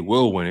think they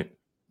will win it.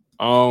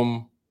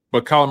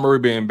 But Kyler Murray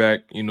being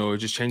back, it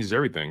just changes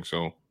everything.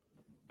 So,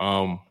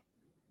 I'm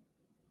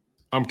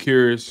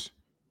curious.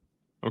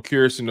 I'm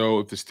curious to know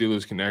if the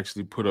Steelers can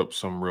actually put up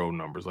some real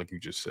numbers, like you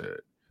just said.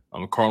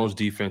 The Cardinals'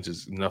 defense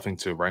is nothing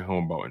to write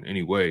home about in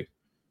any way.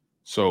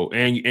 So,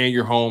 and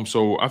you're home.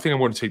 So, I think I'm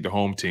going to take the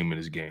home team in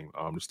this game,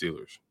 the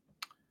Steelers.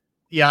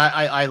 Yeah,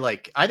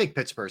 I think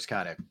Pittsburgh's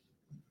kind of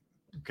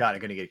going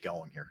to get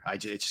going here. It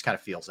just kind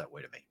of feels that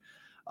way to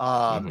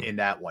me in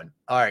that one.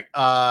 All right.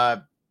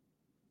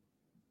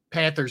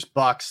 Panthers,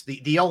 Bucks.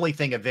 The only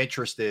thing of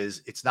interest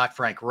is it's not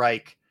Frank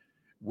Reich.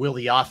 Will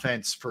the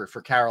offense for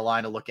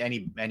Carolina look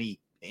in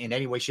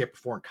any way, shape, or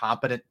form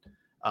competent?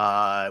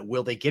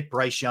 Will they get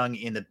Bryce Young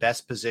in the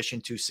best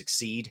position to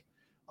succeed?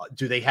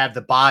 Do they have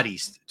the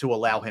bodies to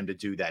allow him to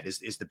do that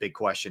is the big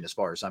question as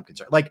far as I'm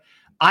concerned. Like,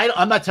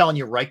 I'm not telling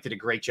you Reich did a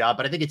great job,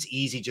 but I think it's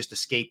easy just to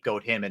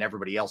scapegoat him and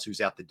everybody else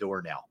who's out the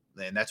door now.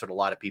 And that's what a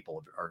lot of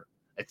people are,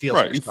 it feels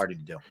like they're starting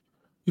to do.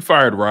 You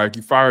fired Reich,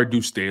 you fired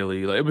Deuce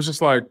Staley. Like, it was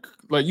just like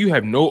you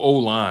have no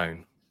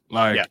O-line.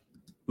 Like,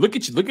 look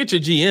at your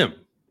GM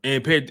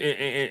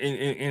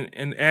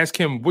and ask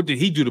him, what did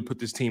he do to put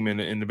this team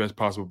in the best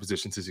possible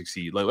position to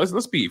succeed? Like,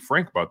 let's be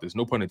frank about this,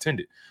 no pun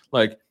intended.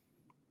 Like,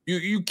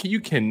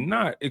 you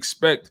cannot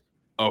expect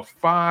a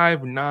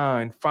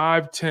 5'9",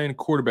 5'10"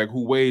 quarterback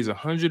who weighs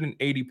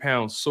 180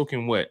 pounds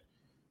soaking wet,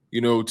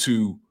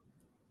 to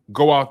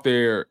go out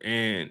there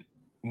and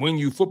win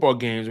you football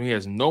games when he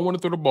has no one to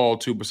throw the ball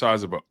to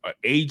besides an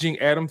aging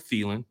Adam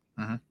Thielen.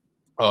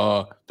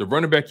 The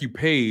running back you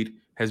paid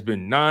has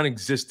been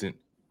non-existent,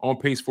 on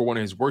pace for one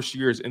of his worst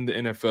years in the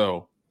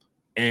NFL,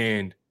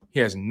 and he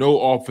has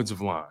no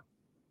offensive line.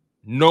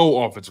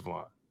 No offensive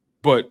line.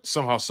 But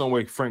somehow, some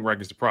way, Frank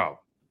Reich is the problem.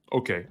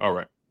 Okay, all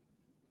right.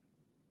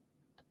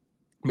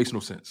 Makes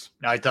no sense.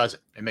 No, it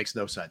doesn't. It makes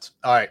no sense.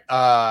 All right,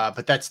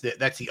 but that's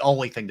the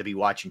only thing to be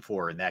watching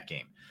for in that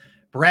game.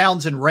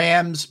 Browns and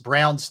Rams.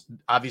 Browns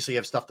obviously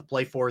have stuff to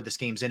play for. This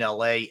game's in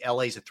LA.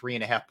 LA's a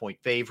 3.5-point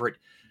favorite.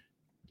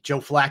 Joe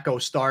Flacco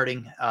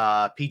starting.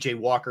 PJ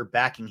Walker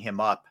backing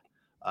him up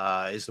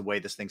is the way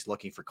this thing's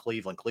looking for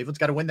Cleveland. Cleveland's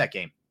got to win that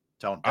game,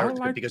 Tone,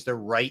 because they're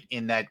right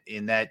in that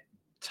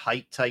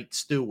tight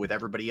stew with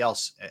everybody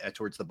else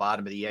towards the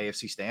bottom of the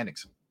AFC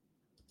standings.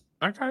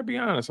 I gotta be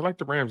honest. I like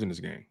the Rams in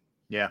this game.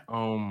 Yeah.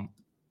 I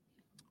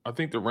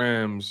think the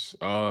Rams.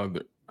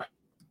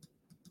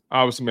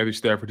 Obviously, Matthew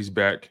Stafford, he's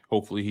back.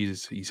 Hopefully,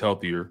 he's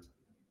healthier.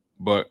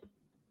 But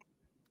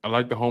I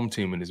like the home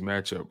team in this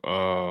matchup.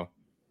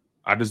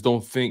 I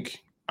don't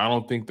think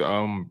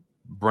the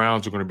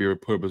Browns are going to be able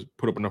to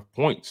put up enough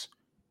points.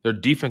 Their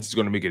defense is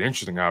going to make it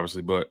interesting,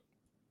 obviously, but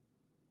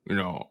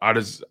I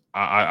just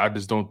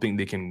don't think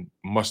they can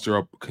muster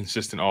up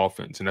consistent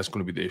offense, and that's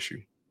going to be the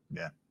issue.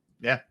 Yeah,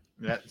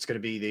 it's going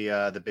to be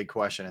the big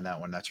question in that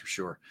one. That's for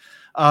sure.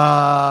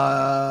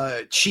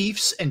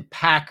 Chiefs and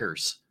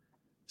Packers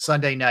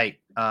Sunday night.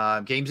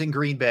 Games in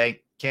Green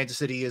Bay. Kansas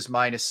City is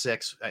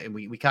 -6, and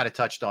we kind of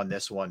touched on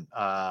this one,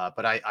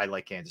 but I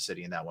like Kansas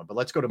City in that one. But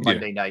let's go to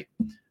Monday night.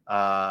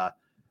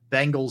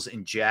 Bengals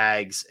and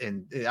Jags,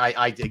 and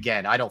I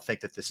don't think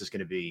that this is going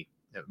to be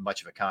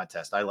much of a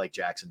contest. I like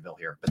Jacksonville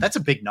here, but that's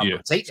a big number.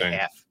 It's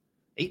 8.5.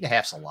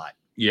 8.5's a lot.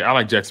 Yeah, I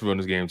like Jacksonville in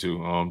this game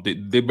too.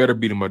 They better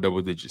beat them by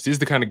double digits. These are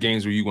the kind of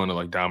games where you want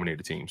to dominate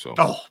the team. So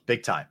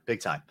big time.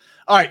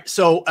 All right,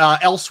 so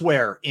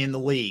elsewhere in the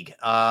league,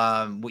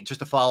 just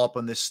to follow up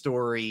on this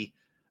story,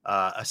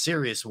 a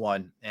serious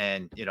one,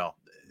 and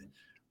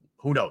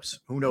who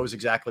knows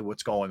exactly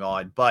what's going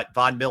on. But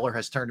Von Miller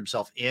has turned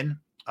himself in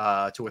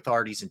to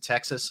authorities in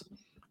Texas.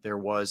 There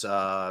was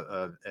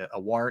a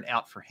warrant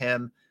out for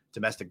him,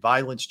 domestic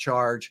violence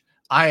charge.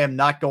 I am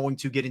not going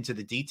to get into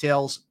the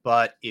details,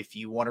 but if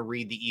you want to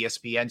read the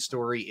ESPN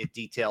story, it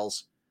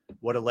details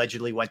what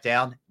allegedly went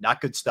down. Not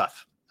good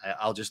stuff.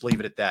 I'll just leave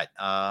it at that.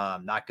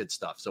 Not good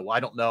stuff. So I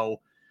don't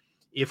know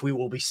if we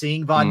will be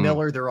seeing Von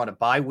Miller. They're on a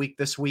bye week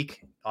this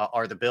week,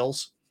 are the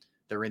Bills.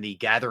 They're in the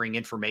gathering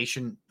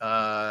information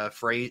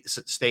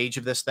stage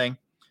of this thing.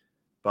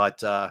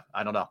 But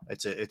I don't know.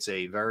 It's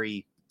a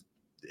very,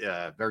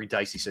 very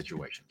dicey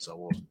situation. So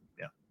we'll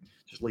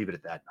just leave it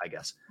at that, I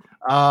guess.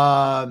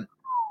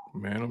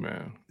 Man, oh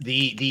man.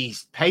 The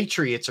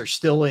Patriots are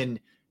still in.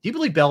 Do you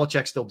believe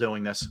Belichick's still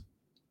doing this?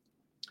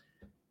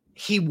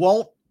 He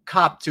won't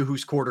cop to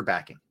who's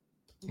quarterbacking.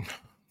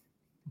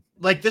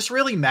 Like, this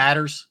really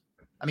matters.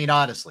 I mean,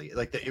 honestly,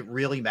 it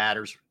really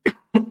matters.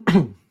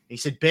 He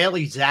said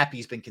Bailey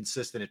Zappi's been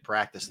consistent at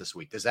practice this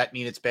week. Does that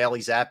mean it's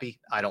Bailey Zappi?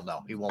 I don't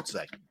know. He won't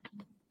say.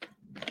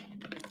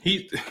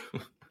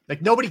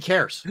 Nobody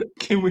cares.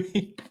 Can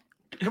we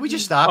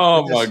just stop?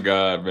 Oh my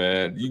God,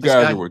 man! You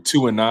guys were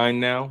 2-9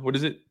 now. What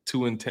is it?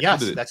 2-10.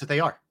 Yes, that's what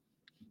they are.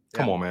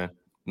 Come on, man.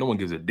 No one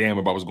gives a damn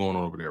about what's going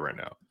on over there right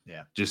now.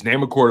 Yeah. Just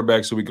name a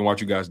quarterback so we can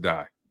watch you guys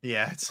die.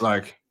 Yeah, it's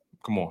like,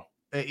 come on.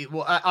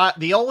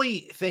 The only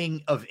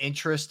thing of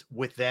interest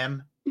with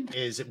them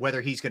is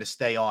whether he's going to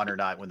stay on or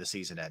not when the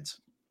season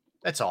ends.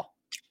 That's all.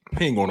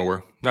 He ain't going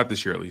nowhere. Not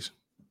this year, at least.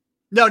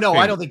 No,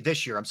 I don't think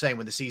this year. I'm saying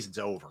when the season's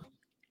over.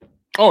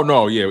 Oh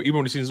no, yeah. Even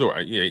when the season's over,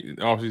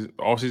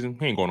 off season,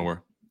 he ain't going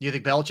nowhere. You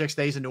think Belichick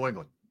stays in New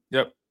England?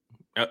 Yep.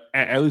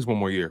 At least one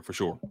more year for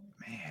sure.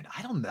 Man,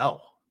 I don't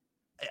know.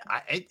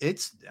 I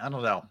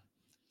don't know.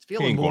 It's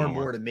feeling more and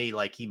more to me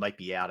like he might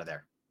be out of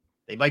there.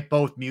 They might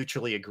both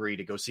mutually agree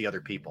to go see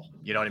other people.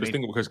 You know what I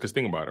mean? Because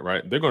think about it,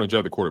 right? They're going to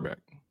judge the quarterback.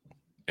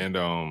 And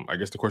I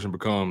guess the question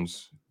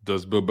becomes,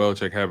 does Bill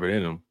Belichick have it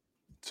in him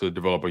to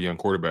develop a young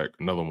quarterback,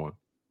 another one?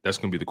 That's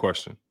going to be the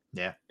question.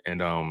 Yeah.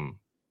 And, I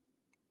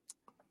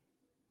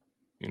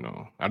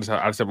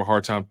just have a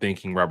hard time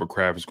thinking Robert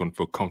Kraft is going to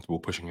feel comfortable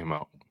pushing him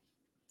out.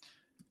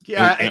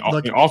 Yeah.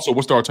 And also,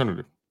 what's the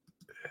alternative?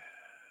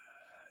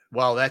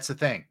 Well, that's the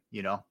thing.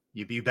 You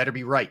better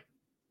be right.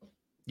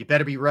 You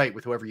better be right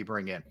with whoever you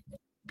bring in.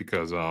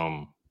 Because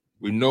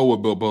we know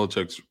what Bill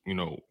Belichick's,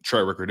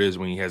 track record is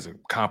when he has a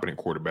competent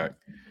quarterback.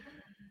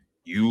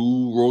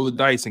 You roll the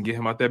dice and get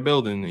him out that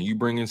building, and you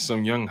bring in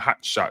some young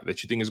hot shot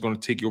that you think is going to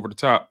take you over the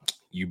top.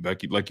 You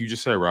bet, like you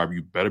just said, Rob,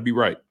 you better be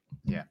right.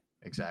 Yeah,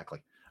 exactly.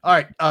 All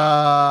right.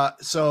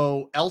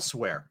 So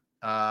elsewhere,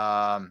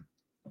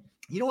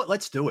 you know what?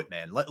 Let's do it,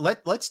 man.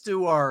 Let's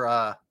do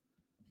our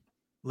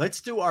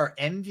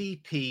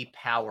MVP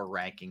power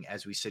ranking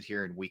as we sit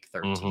here in week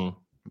 13. Mm-hmm.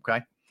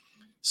 Okay.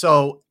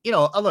 So,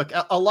 look,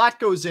 a lot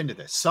goes into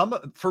this.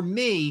 For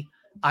me,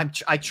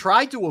 I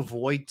tried to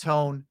avoid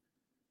Tone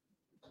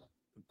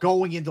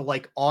going into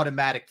like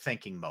automatic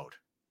thinking mode.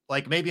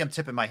 Like maybe I'm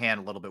tipping my hand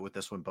a little bit with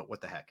this one, but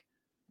what the heck?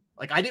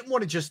 Like I didn't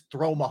want to just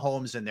throw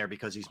Mahomes in there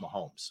because he's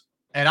Mahomes.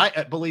 And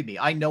believe me,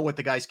 I know what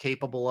the guy's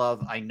capable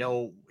of. I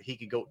know he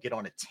could go get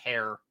on a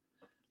tear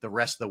the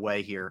rest of the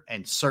way here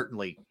and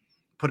certainly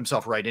put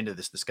himself right into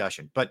this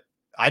discussion. But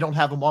I don't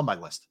have him on my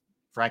list,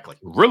 frankly.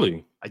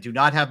 Really? I do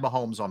not have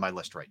Mahomes on my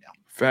list right now.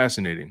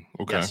 Fascinating.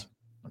 Okay. Yes.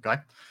 Okay.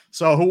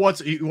 So who wants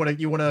you want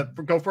to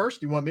go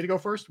first? You want me to go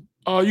first?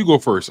 You go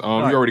first. You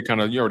right. already kind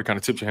of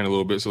tipped your hand a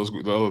little bit, so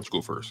let's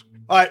go first.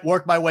 All right,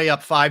 work my way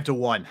up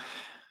 5-1.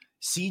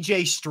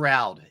 CJ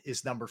Stroud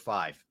is number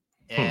 5.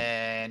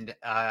 And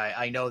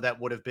I know that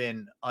would have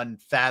been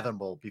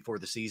unfathomable before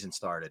the season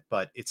started,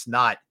 but it's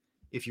not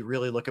if you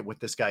really look at what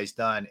this guy's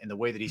done and the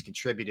way that he's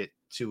contributed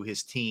to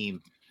his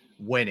team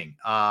winning.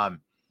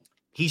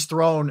 He's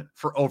thrown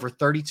for over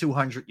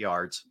 3,200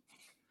 yards.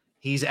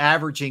 He's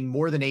averaging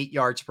more than 8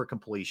 yards per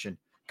completion.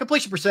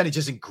 Completion percentage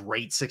isn't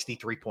great,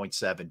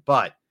 63.7,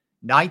 but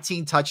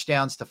 19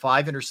 touchdowns to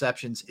 5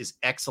 interceptions is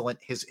excellent.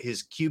 His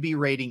QB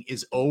rating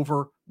is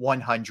over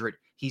 100.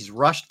 He's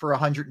rushed for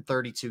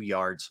 132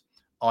 yards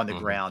on the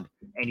ground,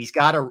 and he's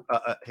got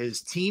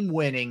his team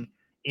winning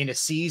in a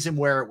season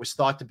where it was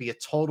thought to be a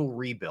total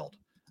rebuild.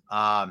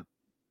 I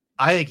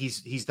think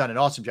he's done an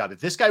awesome job. If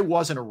this guy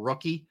wasn't a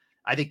rookie,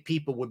 I think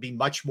people would be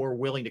much more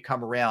willing to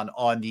come around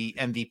on the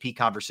MVP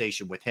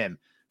conversation with him.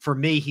 For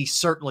me, he's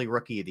certainly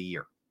rookie of the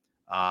year.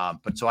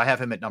 But so I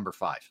have him at number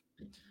 5.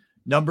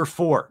 Number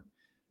 4,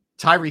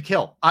 Tyreek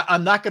Hill.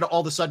 I'm not going to all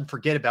of a sudden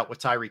forget about what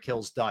Tyreek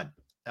Hill's done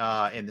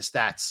in the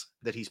stats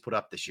that he's put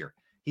up this year.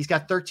 He's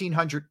got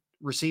 1,300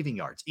 receiving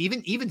yards.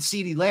 Even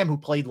CeeDee Lamb, who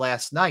played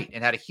last night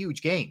and had a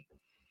huge game,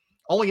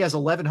 only has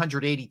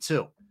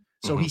 1,182.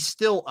 So he's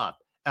still up.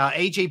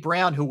 A.J.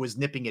 Brown, who was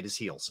nipping at his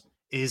heels,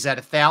 is at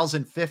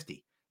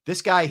 1,050.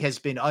 This guy has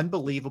been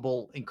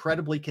unbelievable,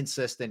 incredibly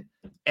consistent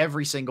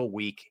every single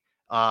week.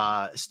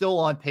 Still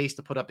on pace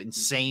to put up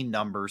insane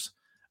numbers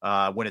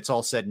when it's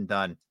all said and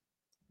done.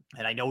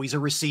 And I know he's a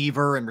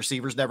receiver, and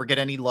receivers never get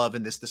any love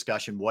in this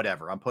discussion.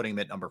 Whatever. I'm putting him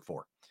at number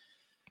 4.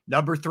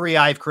 Number 3,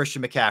 I have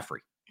Christian McCaffrey.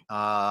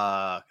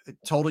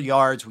 Total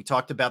yards. We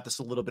talked about this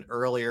a little bit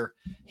earlier.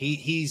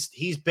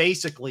 He's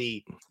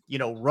basically,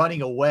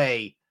 running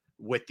away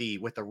with the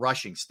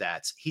rushing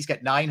stats. He's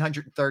got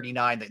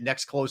 939. The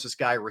next closest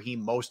guy,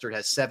 Raheem Mostert,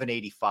 has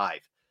 785.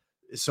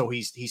 So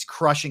he's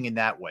crushing in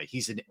that way.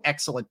 He's an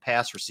excellent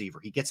pass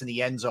receiver. He gets in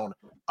the end zone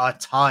a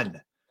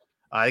ton.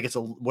 I think it's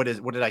what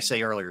did I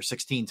say earlier?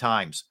 16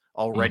 times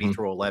already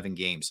through 11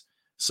 games.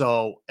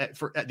 So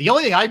the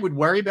only thing I would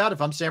worry about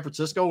if I'm San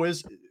Francisco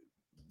is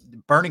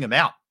burning him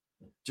out,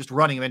 just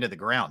running him into the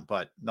ground.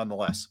 But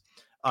nonetheless,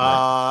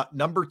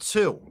 number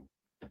 2,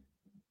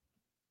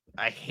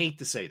 I hate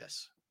to say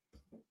this,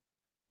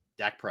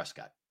 Dak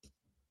Prescott.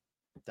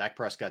 Dak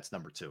Prescott's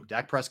number 2.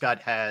 Dak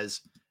Prescott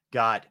has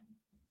got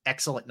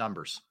excellent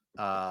numbers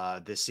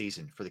this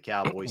season for the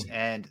Cowboys,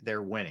 and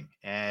they're winning.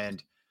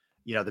 And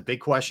the big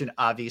question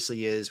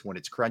obviously is when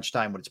it's crunch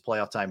time, when it's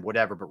playoff time,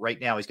 whatever. But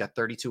right now he's got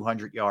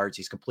 3,200 yards.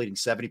 He's completing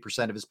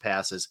 70% of his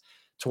passes,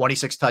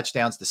 26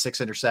 touchdowns to 6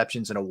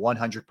 interceptions, and a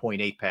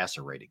 100.8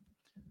 passer rating.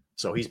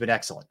 So he's been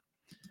excellent.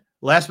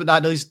 Last but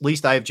not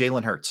least, I have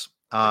Jalen Hurts.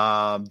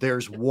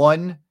 There's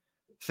one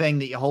thing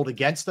that you hold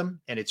against him,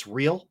 and it's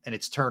real, and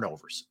it's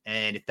turnovers.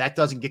 And if that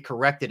doesn't get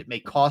corrected, it may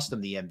cost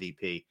him the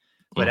MVP.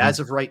 But as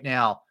of right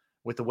now,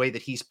 with the way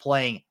that he's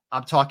playing,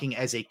 I'm talking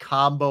as a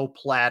combo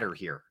platter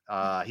here.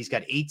 He's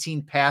got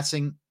 18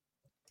 passing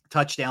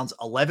touchdowns,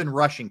 11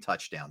 rushing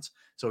touchdowns.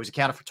 So he's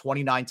accounted for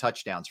 29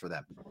 touchdowns for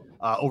them.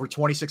 Over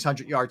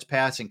 2,600 yards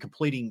passing,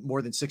 completing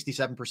more than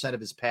 67% of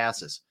his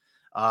passes.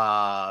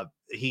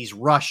 He's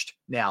rushed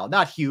now,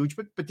 not huge,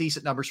 but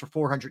decent numbers for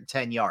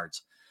 410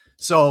 yards.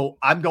 So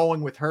I'm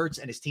going with Hurts,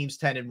 and his team's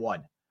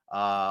 10-1.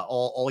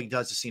 All he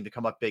does is seem to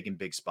come up big in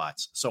big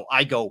spots. So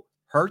I go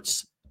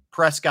Hurts,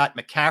 Prescott,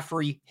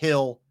 McCaffrey,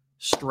 Hill,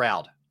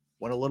 Stroud.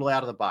 Went a little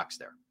out of the box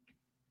there.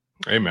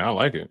 Hey man, I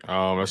like it.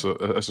 That's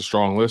a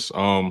strong list.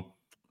 All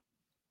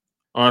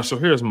right, so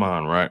here's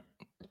mine, right?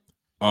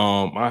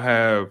 I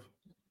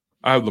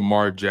have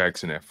Lamar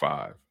Jackson at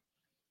 5.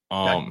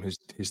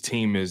 His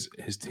team is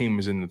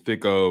in the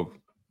thick of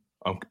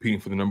competing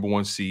for the number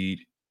 1 seed.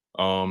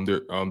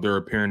 They're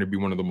appearing to be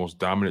one of the most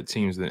dominant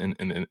teams in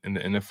the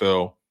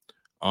NFL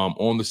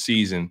on the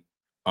season.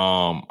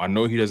 I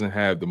know he doesn't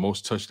have the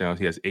most touchdowns.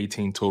 He has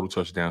 18 total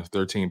touchdowns,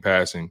 13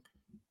 passing.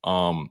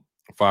 5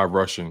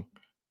 rushing.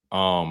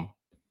 I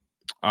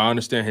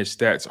understand his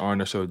stats aren't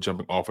necessarily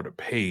jumping off of the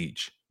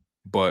page,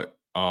 but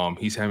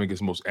he's having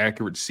his most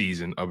accurate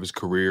season of his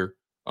career,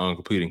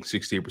 completing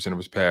 68% of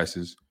his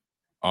passes.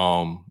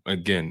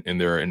 Again,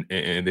 and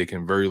they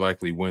can very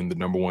likely win the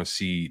number 1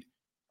 seed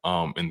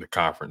in the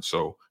conference.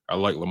 So I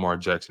like Lamar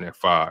Jackson at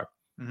 5.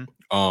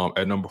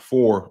 At number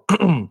 4,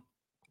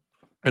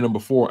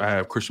 I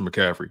have Christian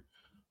McCaffrey.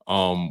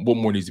 What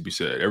more needs to be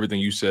said? Everything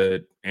you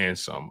said and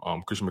some.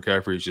 Christian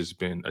McCaffrey has just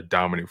been a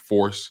dominant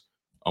force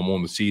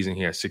on the season.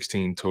 He has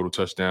 16 total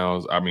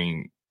touchdowns. I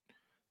mean,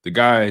 the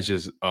guy is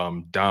just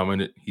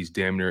dominant. He's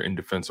damn near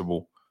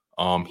indefensible.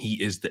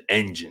 He is the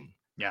engine.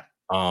 Yeah.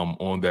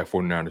 On that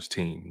 49ers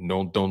team.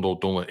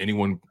 Don't let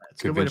anyone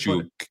convince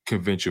you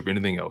of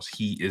anything else.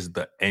 He is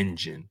the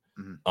engine.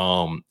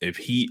 If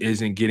he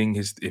isn't getting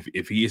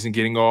if he isn't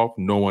getting off,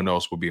 no one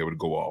else will be able to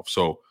go off.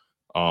 So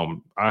I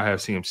have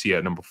CMC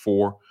at number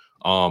 4.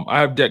 I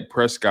have Dak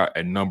Prescott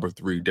at number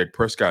 3. Dak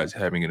Prescott is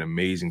having an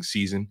amazing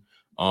season.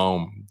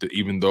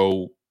 Even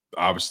though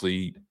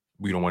obviously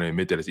we don't want to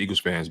admit that as Eagles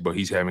fans, but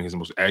he's having his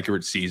most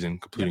accurate season,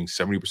 completing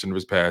 70% of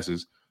his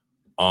passes.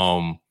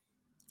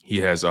 He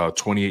has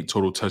 28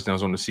 total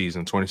touchdowns on the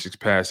season, 26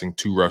 passing,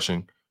 2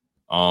 rushing.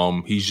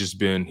 He's just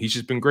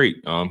been great.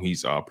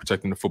 He's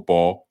protecting the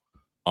football.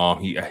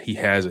 He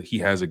has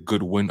a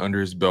good win under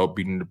his belt,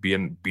 beating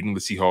the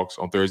Seahawks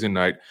on Thursday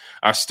night.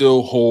 I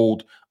still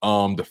hold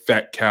the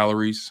fat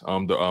calories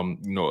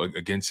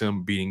against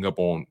him, beating up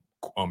on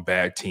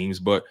bad teams,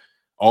 but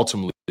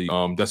ultimately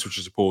that's what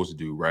you're supposed to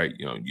do, right?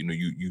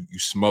 You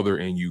smother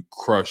and you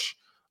crush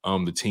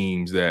the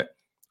teams that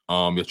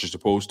you're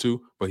supposed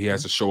to, but he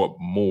has to show up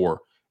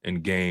more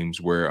in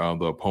games where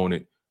the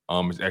opponent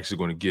is actually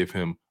going to give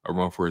him a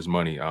run for his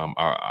money.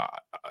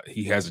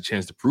 He has a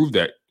chance to prove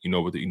that,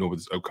 with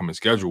this upcoming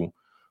schedule.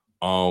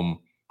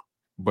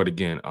 But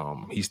again,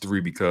 he's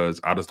 3 because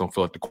I just don't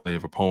feel like the quality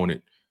of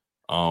opponent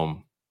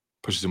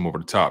pushes him over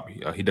the top.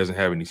 He doesn't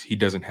have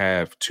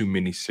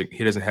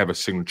a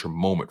signature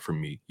moment for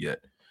me yet.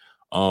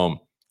 My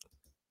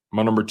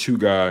number 2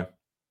 guy,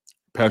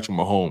 Patrick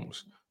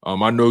Mahomes.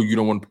 I know you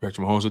don't want to put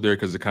Patrick Mahomes up there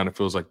because it kind of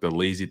feels like the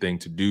lazy thing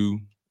to do.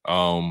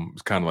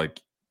 It's kind of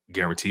like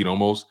guaranteed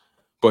almost.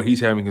 But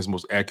he's having his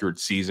most accurate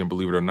season,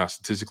 believe it or not.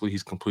 Statistically,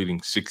 he's completing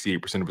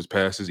 68% of his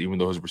passes, even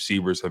though his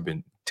receivers have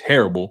been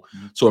terrible.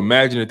 So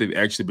imagine if they've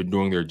actually been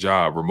doing their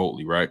job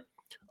remotely, right?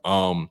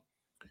 From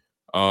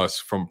a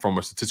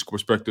statistical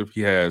perspective, he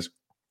has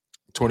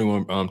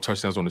 21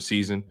 touchdowns on the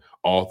season,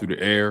 all through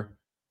the air,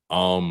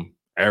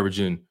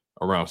 averaging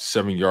around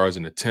 7 yards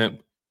an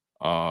attempt.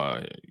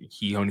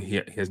 He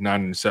has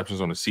 9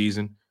 interceptions on the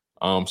season.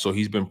 So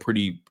he's been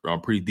pretty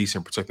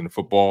decent protecting the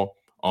football.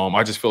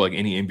 I just feel like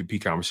any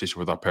MVP conversation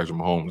without Patrick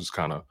Mahomes is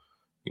kind of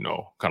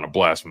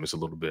blasphemous a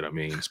little bit. I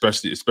mean,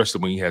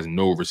 especially when he has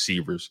no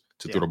receivers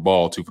to throw the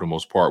ball to for the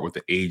most part, with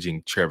the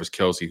aging Travis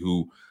Kelce,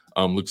 who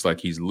looks like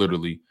he's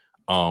literally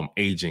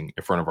aging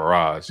in front of our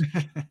eyes.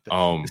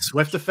 The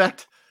Swift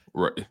effect,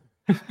 right?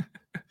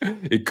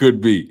 It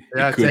could be.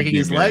 Yeah, taking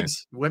his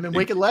legs, women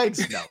wicked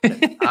legs. No,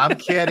 I'm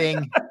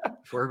kidding.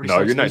 For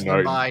everybody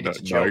you're not. It's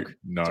a joke.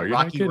 It's a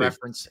Rocky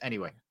reference.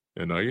 Anyway.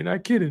 No, you're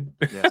not kidding.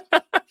 Yeah.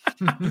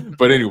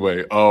 But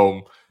anyway,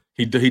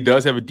 he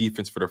does have a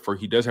defense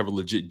he does have a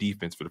legit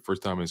defense for the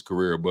first time in his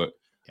career, but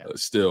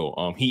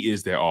still, he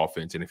is their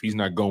offense, and if he's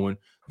not going,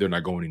 they're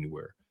not going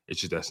anywhere. It's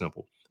just that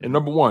simple. And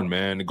number 1,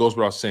 man, it goes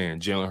without saying,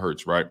 Jalen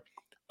Hurts, right?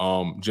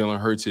 Jalen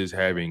Hurts is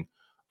having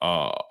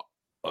a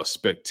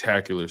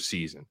spectacular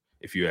season,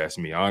 if you ask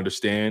me. I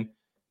understand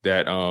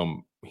that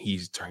he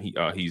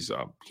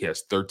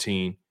has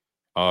 13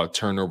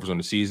 turnovers on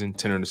the season,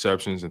 10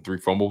 interceptions, and 3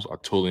 fumbles. I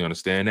totally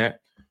understand that.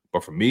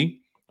 But for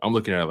me, I'm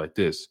looking at it like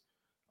this.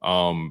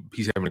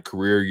 He's having a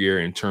career year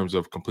in terms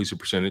of completion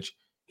percentage.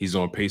 He's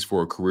on pace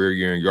for a career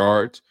year in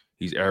yards.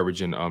 He's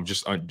averaging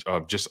just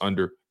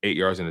under 8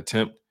 yards an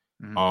attempt.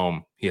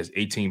 He has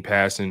 18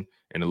 passing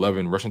and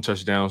 11 rushing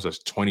touchdowns.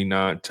 That's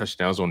 29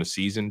 touchdowns on the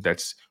season.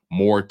 That's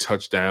more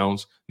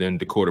touchdowns than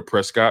Dakota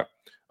Prescott.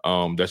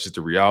 That's just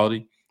the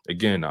reality.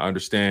 Again, I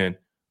understand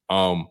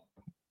Dak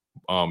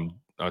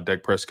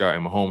Prescott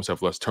and Mahomes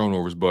have less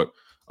turnovers, but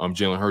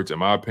Jalen Hurts, in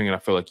my opinion, I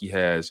feel like he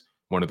has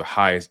one of the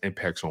highest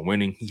impacts on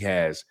winning. He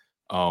has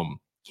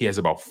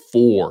about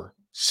 4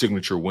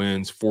 signature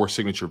wins, 4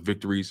 signature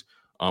victories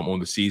on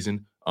the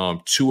season.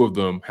 2 of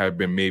them have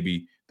been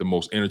maybe the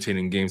most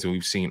entertaining games that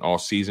we've seen all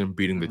season,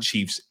 beating the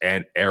Chiefs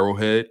at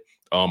Arrowhead.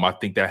 I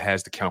think that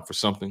has to count for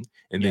something.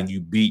 And then you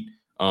beat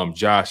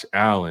Josh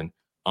Allen,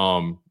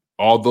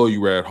 although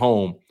you were at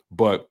home,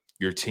 but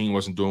your team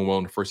wasn't doing well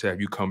in the first half.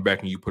 You come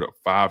back and you put up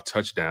 5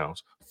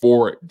 touchdowns,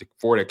 4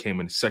 that came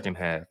in the second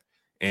half,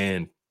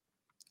 and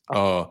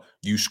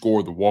you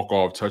scored the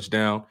walk-off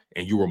touchdown,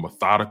 and you were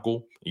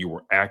methodical, and you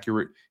were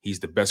accurate. He's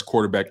the best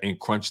quarterback in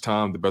crunch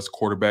time, he's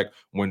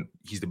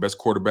the best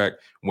quarterback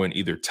when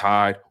either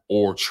tied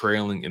or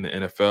trailing in the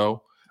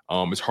NFL.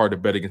 It's hard to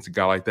bet against a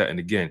guy like that. And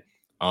again,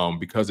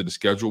 because of the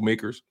schedule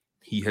makers,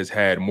 he has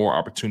had more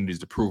opportunities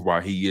to prove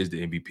why he is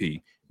the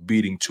MVP,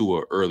 beating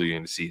Tua early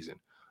in the season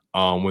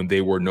when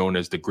they were known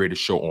as the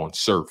greatest show on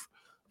surf.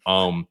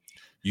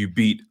 You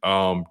beat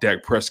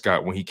Dak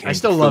Prescott when he came. I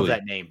still to love Philly.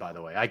 that name, by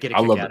the way. I get a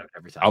kick out of it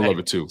every time. I love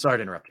it too. Sorry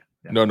to interrupt you.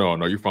 Yeah.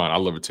 No, you're fine. I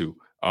love it too.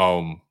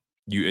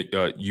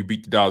 You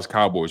beat the Dallas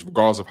Cowboys,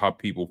 regardless of how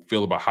people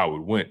feel about how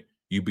it went.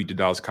 You beat the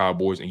Dallas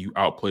Cowboys and you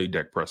outplayed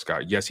Dak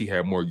Prescott. Yes, he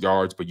had more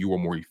yards, but you were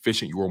more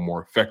efficient. You were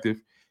more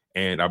effective.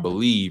 And I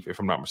believe, if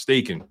I'm not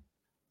mistaken,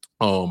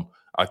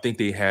 I think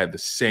they had the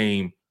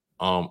same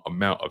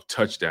amount of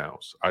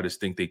touchdowns. I just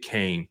think they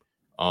came.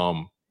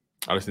 In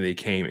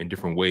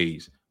different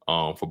ways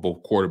for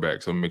both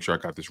quarterbacks. Let me make sure I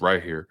got this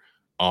right here.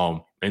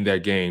 In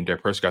that game,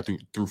 Dak Prescott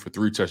threw for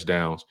 3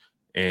 touchdowns,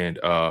 and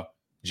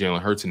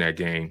Jalen Hurts in that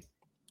game,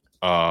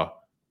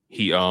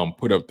 he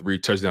put up 3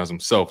 touchdowns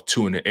himself,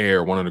 2 in the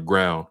air, 1 on the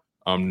ground.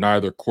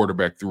 Neither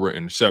quarterback threw an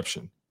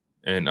interception,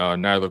 and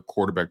neither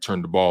quarterback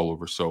turned the ball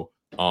over. So,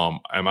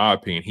 in my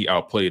opinion, he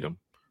outplayed him.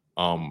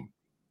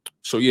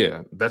 So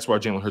yeah, that's why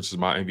Jalen Hurts is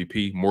my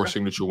MVP. More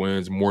signature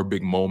wins, more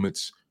big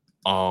moments,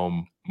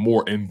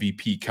 more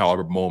MVP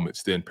caliber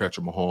moments than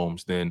Patrick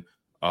Mahomes, than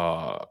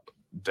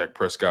Dak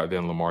Prescott,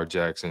 then Lamar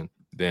Jackson,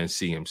 then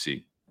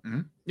CMC.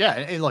 Mm-hmm. Yeah,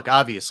 and look,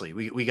 obviously,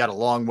 we got a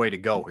long way to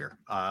go here.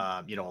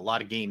 A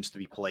lot of games to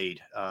be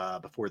played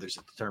before there's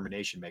a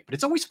determination made. But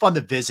it's always fun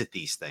to visit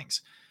these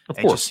things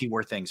and just see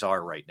where things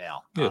are right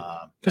now.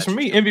 Because for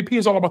me, MVP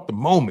is all about the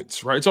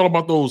moments, right? It's all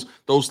about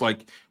those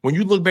like when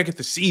you look back at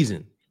the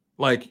season,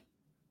 like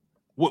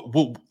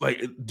what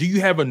like do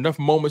you have enough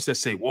moments that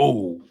say,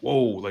 whoa,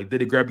 like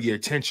did it grab your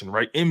attention,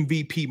 right?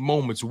 MVP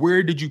moments.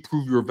 Where did you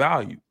prove your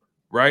value,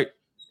 right?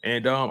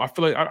 And I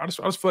feel like I just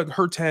feel like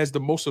Hurts has the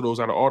most of those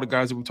out of all the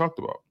guys that we talked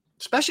about.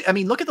 Especially, I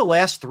mean, look at the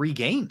last 3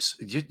 games.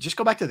 Just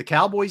go back to the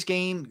Cowboys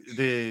game,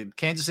 the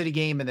Kansas City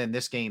game, and then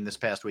this game this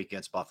past week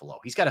against Buffalo.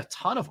 He's got a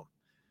ton of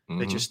them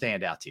that just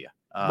stand out to you.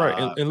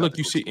 Right. And look,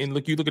 you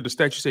look at the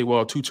stats, you say,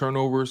 well, 2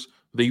 turnovers.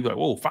 Then you're like,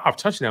 whoa, 5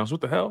 touchdowns.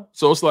 What the hell?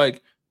 So it's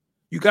like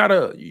you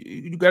gotta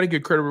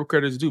give credit where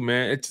credit is due,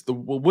 man. It's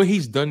what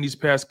he's done these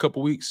past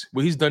couple weeks,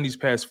 what he's done these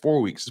past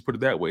 4 weeks, let's put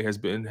it that way, has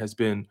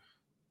been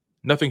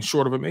nothing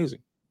short of amazing.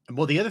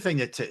 Well, the other thing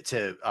that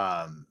to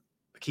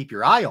keep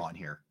your eye on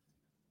here,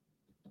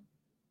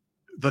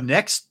 the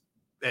next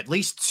at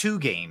least 2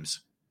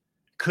 games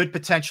could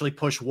potentially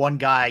push one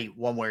guy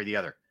one way or the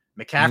other.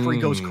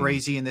 McCaffrey goes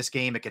crazy in this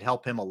game. It could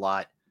help him a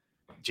lot.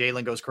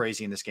 Jalen goes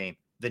crazy in this game.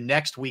 The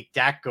next week,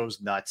 Dak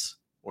goes nuts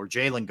or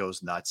Jalen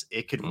goes nuts.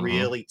 It could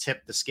really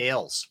tip the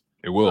scales.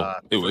 It will.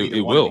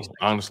 It will,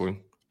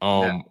 honestly.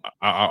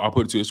 I'll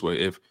put it to you this way.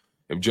 If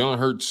Jalen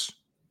Hurts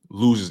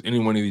loses any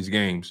one of these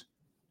games,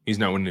 he's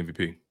not winning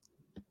MVP.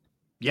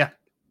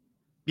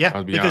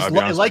 Yeah, because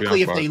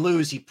likely if they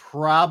lose, he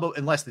probably,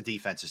 unless the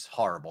defense is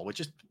horrible,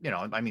 which is,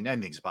 I mean,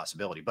 anything's a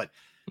possibility. But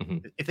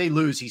if they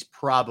lose, he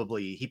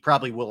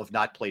probably will have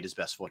not played his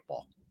best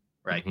football,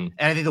 right? And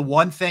I think the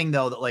one thing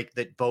though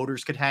that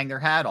voters could hang their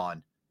hat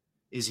on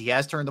is he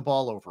has turned the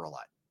ball over a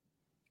lot.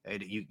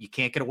 You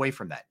can't get away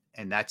from that,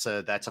 and that's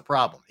a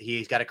problem.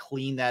 He's got to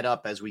clean that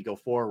up as we go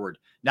forward,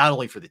 not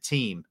only for the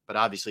team, but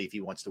obviously if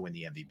he wants to win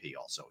the MVP,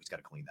 also he's got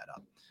to clean that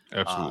up.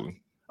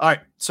 Absolutely. All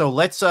right, so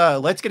let's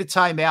get a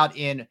timeout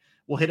in.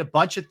 We'll hit a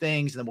bunch of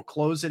things, and then we'll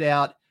close it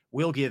out.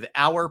 We'll give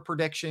our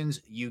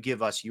predictions. You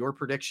give us your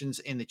predictions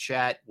in the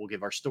chat. We'll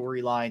give our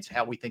storylines,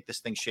 how we think this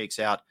thing shakes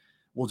out.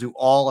 We'll do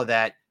all of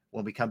that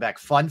when we come back.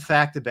 Fun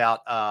fact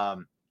about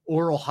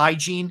oral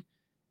hygiene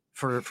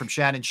from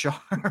Shannon Sharp.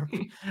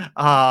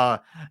 An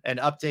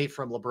update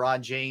from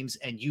LeBron James,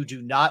 and you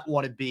do not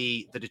want to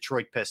be the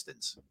Detroit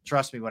Pistons.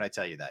 Trust me when I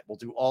tell you that. We'll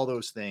do all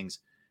those things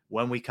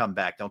when we come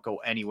back. Don't go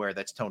anywhere.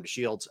 That's Tone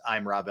DeShields.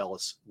 I'm Rob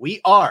Ellis.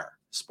 We are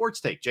Sports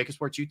Take, Jacob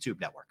Sports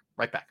YouTube Network.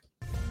 Right back.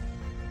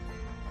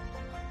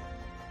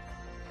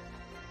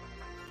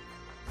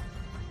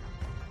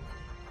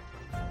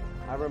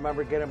 I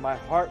remember getting my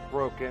heart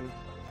broken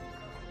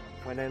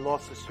when they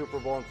lost the Super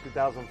Bowl in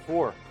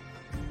 2004.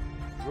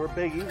 We're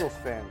big Eagles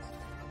fans.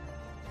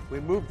 We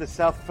moved to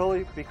South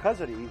Philly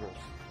because of the Eagles.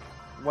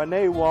 When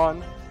they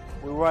won,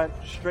 we went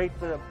straight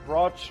to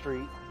Broad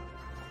Street,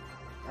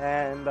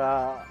 and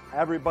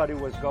everybody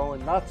was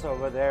going nuts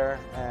over there,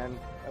 and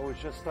it was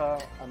just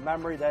a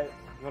memory that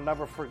you'll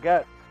never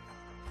forget.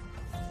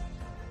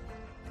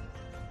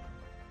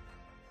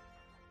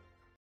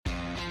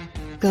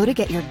 Go to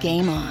get your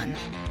game on.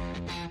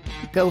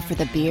 Go for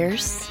the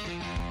beers.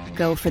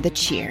 Go for the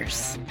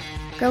cheers.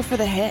 Go for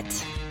the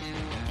hit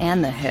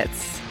and the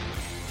hits.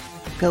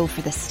 Go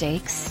for the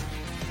stakes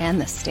and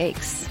the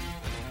stakes.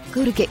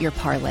 Go to get your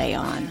parlay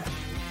on.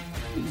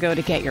 Go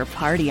to get your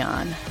party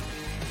on.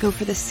 Go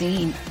for the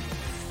scene.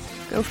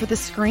 Go for the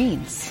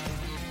screens.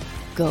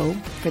 Go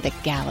for the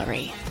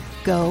gallery.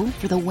 Go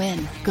for the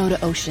win. Go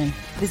to Ocean.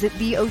 Visit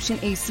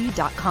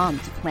theoceanac.com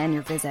to plan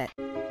your visit.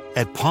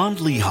 At Pond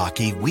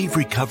Lehocky, we've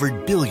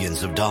recovered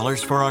billions of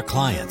dollars for our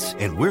clients,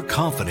 and we're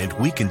confident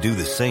we can do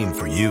the same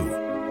for you.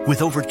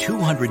 With over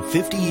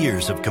 250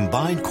 years of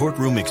combined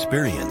courtroom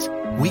experience,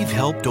 we've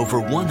helped over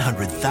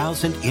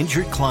 100,000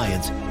 injured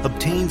clients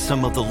obtain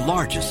some of the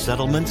largest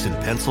settlements in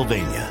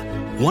Pennsylvania.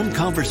 One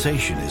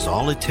conversation is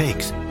all it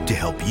takes to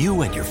help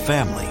you and your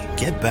family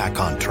get back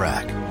on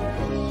track.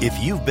 If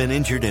you've been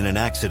injured in an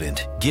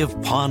accident,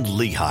 give Pond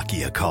Lee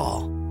Hockey a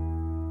call.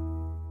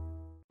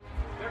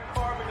 They're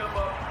carving them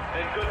up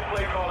and good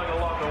play calling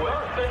along the way.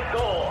 First and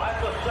goal at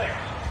the 6.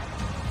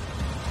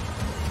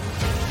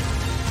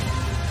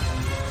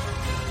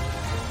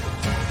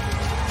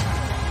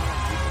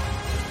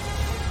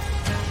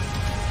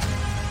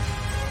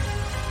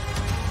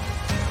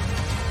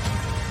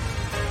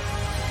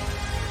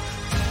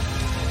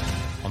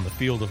 On the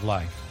field of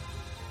life,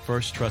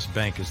 First Trust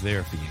Bank is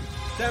there for you.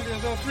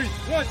 Champions on 3.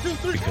 1, 2,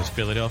 3. Because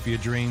Philadelphia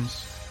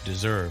dreams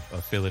deserve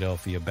a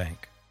Philadelphia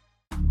bank.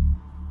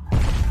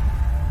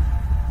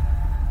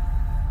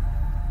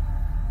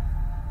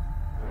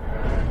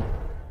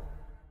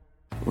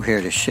 We're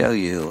here to show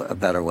you a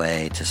better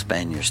way to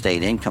spend your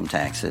state income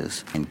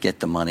taxes and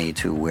get the money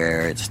to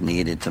where it's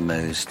needed to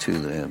most to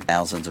the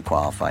thousands of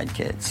qualified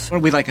kids.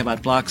 What we like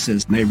about Blocks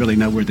is they really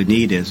know where the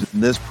need is.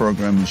 This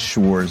program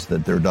ensures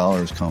that their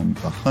dollars come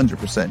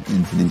 100%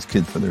 into these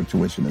kids for their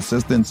tuition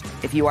assistance.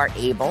 If you are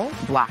able,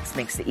 Blocks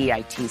makes the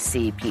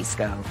EITC piece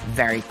go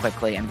very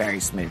quickly and very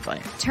smoothly.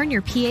 Turn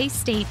your PA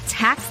state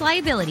tax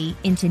liability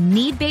into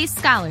need-based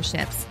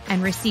scholarships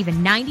and receive a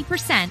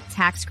 90%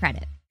 tax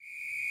credit.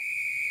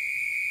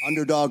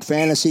 Underdog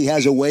Fantasy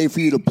has a way for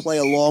you to play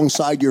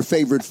alongside your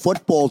favorite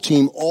football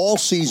team all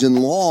season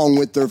long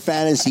with their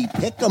fantasy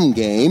pick'em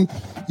game.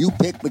 You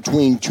pick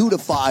between 2 to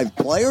 5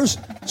 players,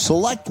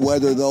 select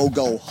whether they'll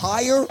go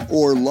higher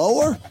or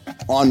lower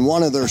on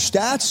one of their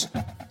stats,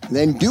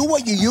 then do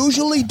what you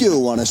usually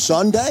do on a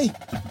Sunday.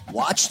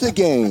 Watch the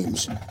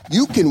games.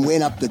 You can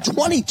win up to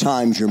 20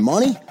 times your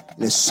money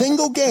in a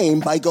single game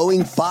by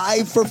going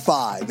 5 for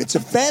 5. It's a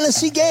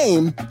fantasy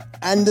game,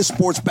 and the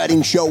Sports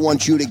Betting Show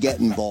wants you to get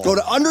involved. Go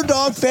to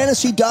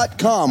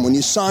UnderdogFantasy.com. When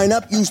you sign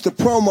up, use the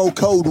promo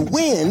code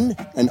WIN,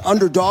 and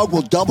Underdog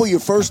will double your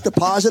first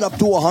deposit up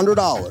to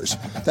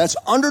 $100. That's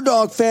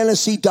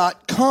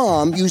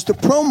UnderdogFantasy.com. Use the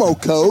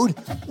promo code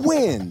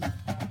WIN.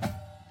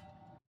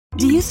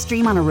 Do you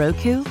stream on a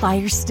Roku,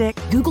 Fire Stick,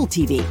 Google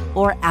TV,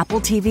 or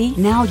Apple TV?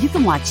 Now you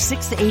can watch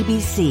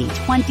 6ABC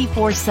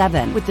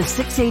 24/7 with the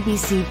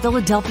 6ABC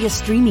Philadelphia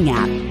streaming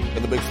app.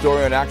 And the big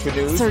story on Action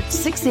News. Search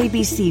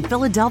 6ABC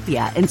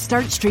Philadelphia and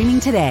start streaming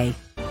today.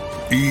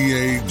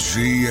 EAGLES.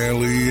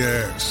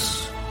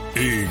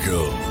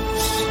 Eagles.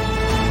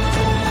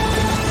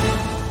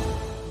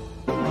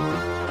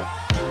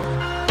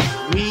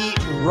 We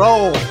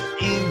roll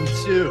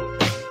into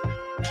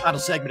the final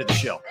segment of the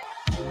show.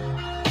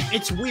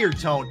 It's weird,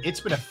 Tone.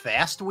 It's been a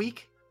fast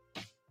week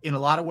in a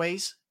lot of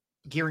ways,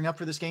 gearing up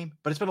for this game,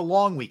 but it's been a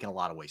long week in a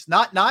lot of ways.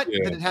 Not that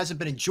it hasn't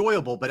been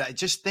enjoyable, but I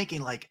just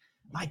thinking like,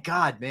 my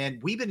God, man,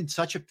 we've been in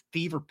such a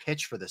fever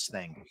pitch for this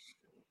thing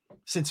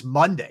since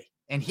Monday.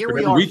 And here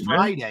we are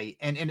Friday,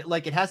 and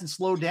it hasn't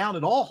slowed down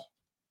at all.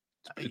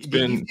 Do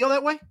you feel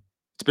that way?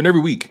 It's been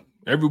every week.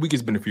 Every week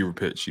has been a fever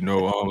pitch.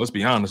 Let's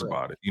be honest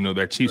about it.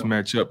 That Chiefs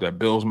matchup, that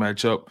Bills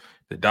matchup,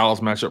 the Dallas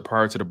matchup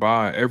prior to the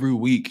bye, every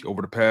week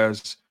over the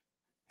past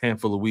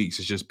handful of weeks,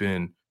 it's just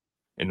been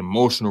an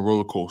emotional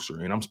roller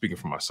coaster, and I'm speaking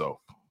for myself.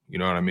 You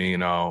know what I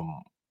mean? I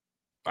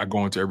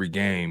go into every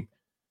game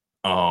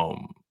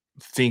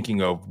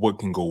thinking of what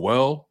can go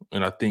well,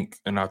 and I think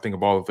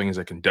of all the things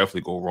that can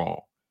definitely go wrong.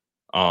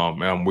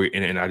 And I'm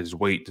waiting, and I just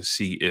wait to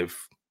see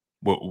if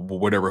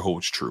whatever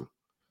holds true.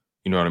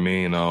 You know what I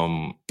mean?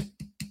 The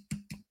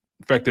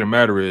fact of the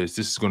matter is,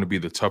 this is going to be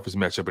the toughest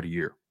matchup of the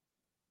year.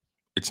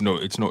 It's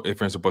no ifs,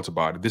 ands, or buts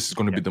about it. This is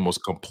going to be the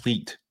most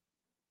complete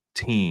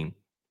team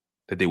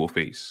that they will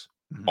face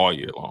all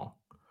year long.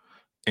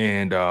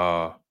 And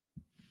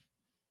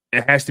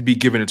it has to be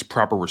given its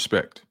proper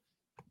respect.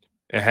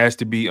 It has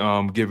to be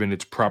given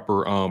its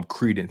proper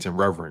credence and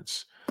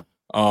reverence.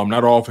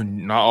 Not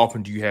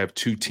often do you have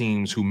two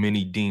teams who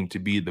many deem to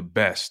be the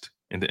best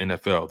in the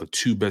NFL, the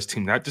two best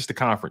teams, not just the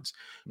conference.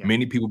 Yeah.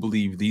 Many people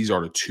believe these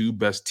are the two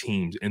best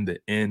teams in the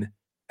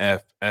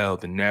NFL,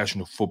 the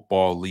National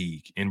Football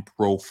League, in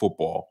pro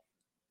football.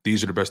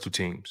 These are the best two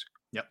teams.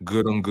 Yep.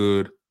 Good on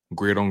good,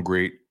 great on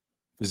great,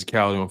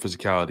 physicality on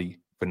physicality,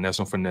 finesse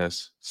on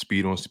finesse,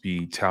 speed on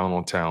speed, talent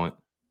on talent.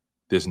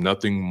 There's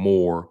nothing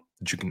more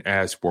that you can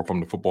ask for from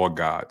the football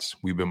gods.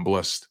 We've been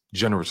blessed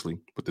generously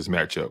with this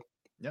matchup.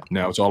 Yep.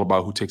 Now it's all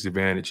about who takes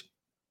advantage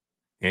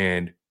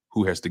and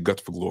who has the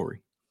guts for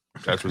glory.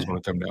 That's what it's going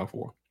to come down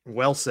for.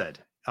 Well said.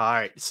 All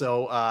right.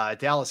 So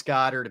Dallas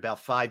Goedert, about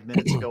 5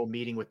 minutes ago,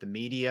 meeting with the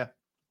media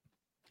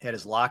at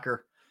his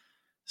locker,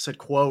 said,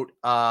 quote,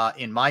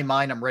 in my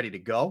mind, I'm ready to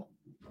go,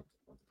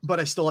 but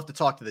I still have to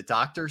talk to the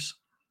doctors.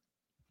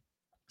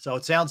 So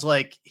it sounds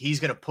like he's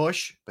going to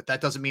push, but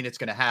that doesn't mean it's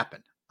going to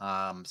happen.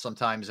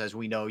 Sometimes, as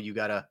we know, you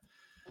gotta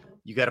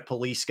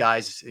police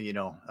guys,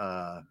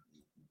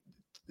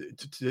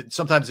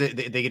 sometimes they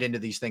get into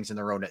these things in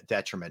their own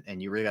detriment,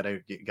 and you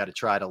really got to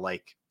try to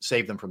like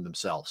save them from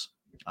themselves.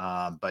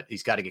 But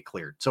he's got to get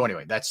cleared. So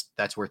anyway,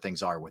 that's where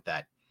things are with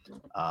that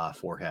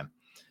for him.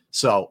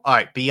 So, all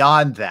right,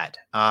 beyond that,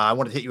 I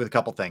want to hit you with a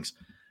couple things.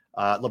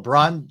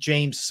 LeBron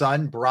James'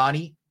 son,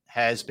 Bronny,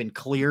 has been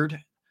cleared,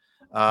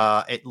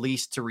 at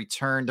least to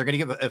return. They're going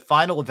to give a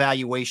final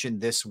evaluation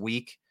this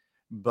week,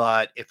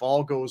 but if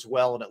all goes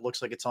well, and it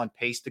looks like it's on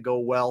pace to go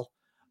well,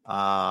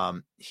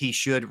 he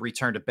should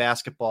return to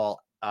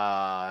basketball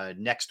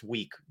next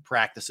week,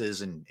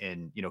 practices and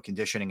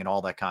conditioning and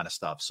all that kind of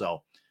stuff.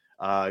 So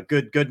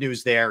good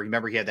news there.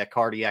 Remember, he had that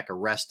cardiac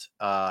arrest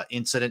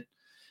incident,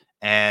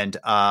 and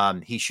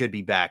he should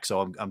be back.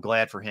 So I'm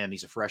glad for him.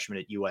 He's a freshman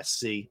at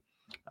USC,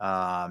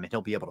 and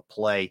he'll be able to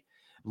play.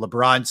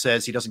 LeBron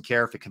says he doesn't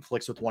care if it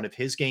conflicts with one of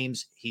his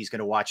games. He's going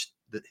to watch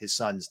his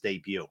son's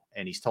debut,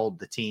 and he's told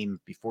the team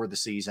before the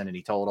season, and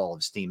he told all of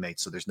his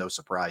teammates, so there's no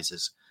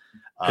surprises.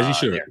 As he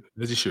should. There.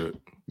 As he should.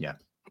 Yeah.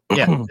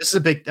 Yeah. This is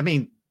a big, I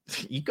mean,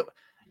 you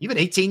have an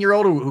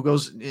 18-year-old who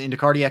goes into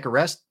cardiac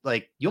arrest.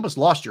 Like, you almost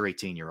lost your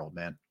 18-year-old,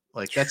 man.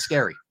 Like, that's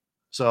scary.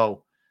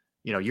 So,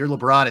 you're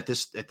LeBron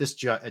at this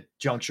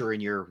juncture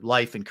in your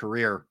life and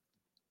career.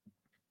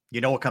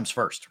 You know what comes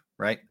first,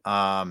 right?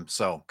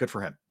 So good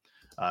for him.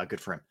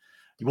 Good for him.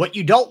 What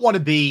you don't want to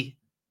be,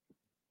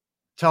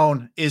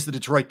 Tone, is the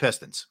Detroit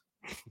Pistons.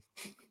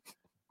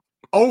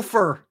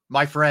 Ofer,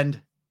 my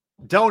friend.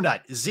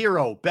 Donut,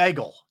 0,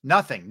 bagel,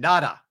 nothing,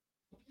 nada.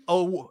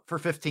 0 for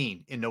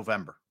 15 in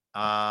November.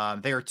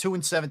 They are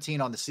 2-17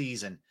 on the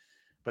season,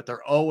 but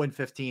they're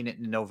 0-15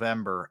 in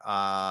November.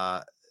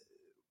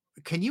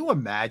 Can you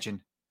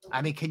imagine?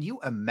 I mean, can you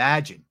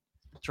imagine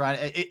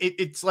trying?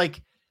 It's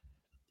like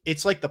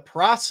the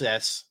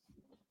process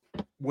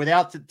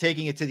without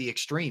taking it to the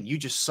extreme. You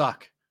just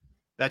suck.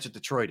 That's what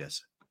Detroit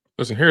is.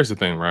 Listen, here's the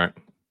thing, right?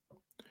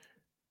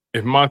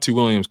 If Monty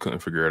Williams couldn't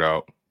figure it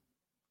out,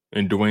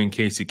 and Dwayne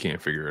Casey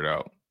can't figure it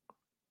out,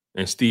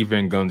 and Steve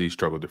Van Gundy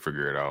struggled to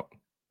figure it out,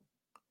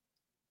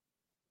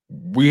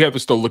 we have to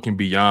start looking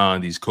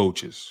beyond these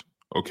coaches,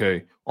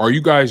 okay? Are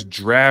you guys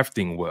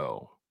drafting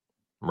well,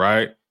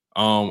 right?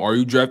 Are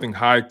you drafting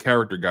high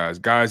character guys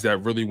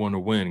that really want to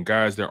win,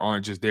 guys that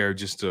aren't just there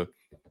just to,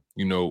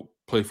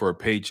 play for a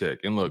paycheck?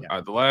 And look,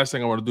 the last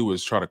thing I want to do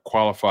is try to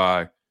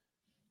qualify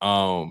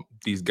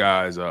these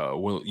guys'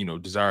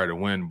 desire to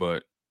win.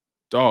 But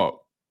dog,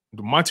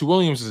 Monty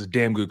Williams is a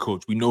damn good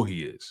coach. We know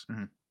he is.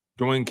 Mm-hmm.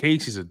 Dwayne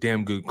Casey's a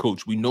damn good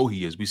coach. We know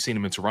he is. We've seen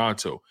him in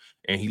Toronto,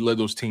 and he led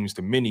those teams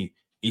to many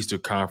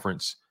Eastern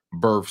Conference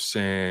berths.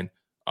 And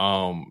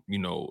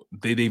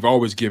they've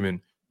always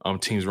given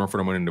teams run for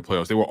the money in the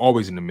playoffs. They were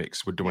always in the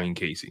mix with Dwayne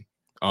Casey,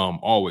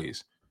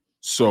 always.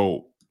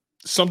 So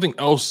something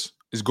else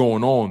is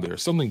going on there.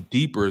 Something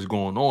deeper is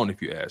going on,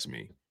 if you ask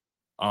me.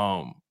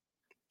 I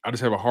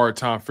just have a hard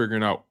time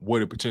figuring out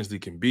what it potentially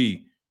can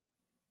be.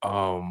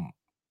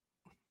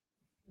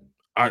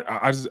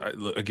 I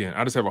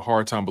just have a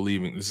hard time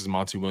believing this is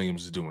Monty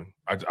Williams is doing.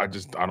 I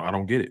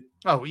don't get it.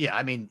 Oh yeah,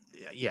 I mean,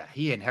 yeah,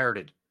 he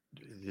inherited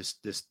this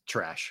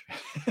trash,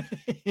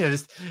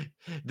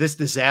 this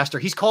disaster.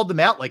 He's called them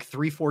out like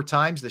 3-4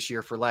 times this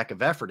year for lack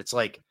of effort. It's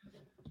like,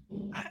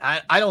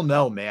 I don't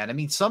know, man. I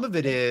mean, some of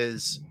it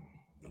is,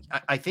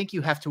 I think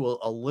you have to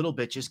a little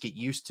bit just get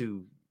used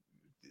to.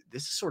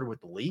 This is sort of what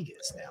the league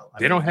is now.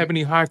 They don't have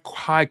any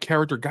high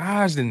character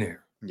guys in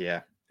there.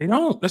 Yeah. They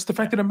don't. That's the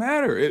fact of the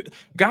matter.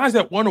 Guys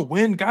that want to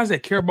win, guys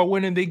that care about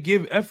winning, they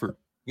give effort.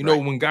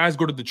 When guys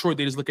go to Detroit,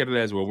 they just look at it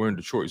as, well, we're in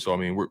Detroit. So, I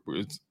mean,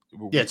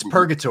 it's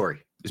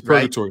purgatory. It's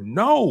purgatory. Right?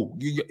 No.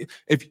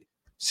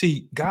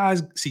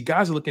 Guys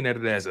are looking at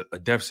it as a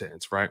death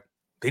sentence, right?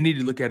 They need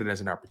to look at it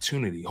as an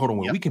opportunity. Hold on.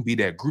 We can be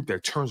that group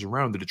that turns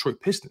around the Detroit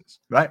Pistons.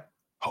 Right.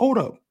 Hold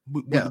up.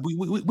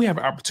 We have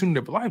an opportunity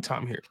of a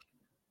lifetime here.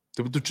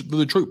 The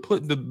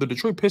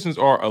Detroit Pistons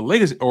are a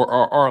legacy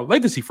are a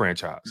legacy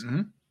franchise.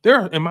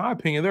 Mm-hmm. In my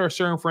opinion, there are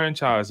certain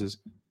franchises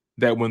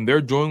that when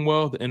they're doing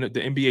well, the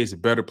NBA is a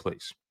better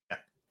place. Yeah.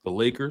 The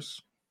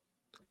Lakers,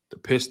 the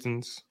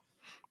Pistons,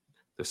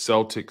 the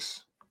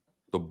Celtics,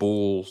 the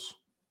Bulls,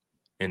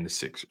 and the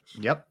Sixers.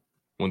 Yep.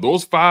 When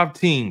those 5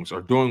 teams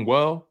are doing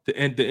well, the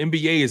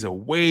NBA is a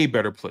way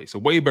better place, a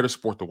way better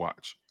sport to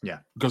watch. Yeah.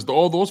 Because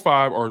all those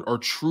 5 are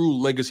true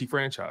legacy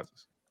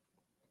franchises.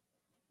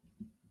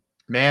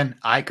 Man,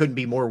 I couldn't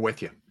be more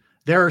with you.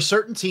 There are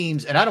certain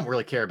teams, and I don't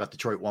really care about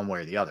Detroit one way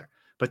or the other,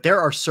 but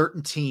there are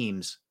certain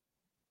teams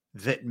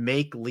that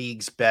make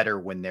leagues better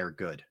when they're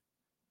good.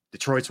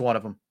 Detroit's one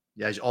of them.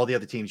 Yeah, all the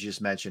other teams you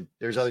just mentioned.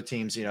 There's other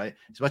teams, as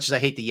much as I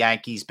hate the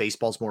Yankees,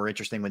 baseball's more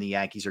interesting when the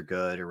Yankees are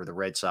good, or the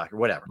Red Sox or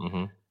whatever.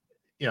 Mm-hmm.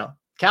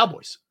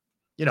 Cowboys.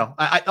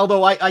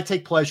 Although I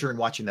take pleasure in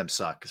watching them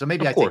suck, so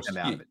maybe I take them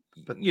out of it.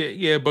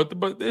 But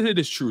but it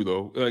is true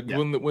though. Like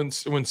when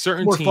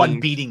certain more teams, fun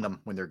beating them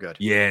when they're good.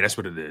 Yeah, that's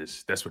what it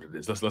is. Let's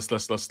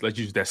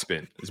use that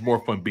spin. It's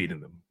more fun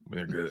beating them when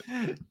they're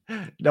good.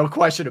 No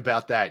question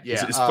about that.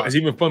 Yeah, it's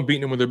even fun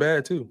beating them when they're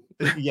bad too.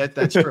 Yeah,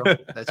 that's true.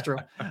 That's true.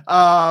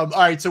 All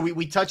right, so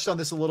we touched on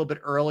this a little bit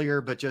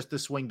earlier, but just to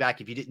swing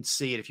back, if you didn't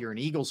see it, if you're an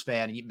Eagles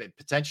fan, and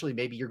potentially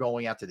maybe you're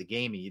going out to the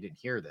game and you didn't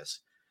hear this,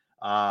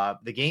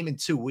 the game in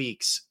 2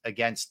 weeks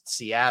against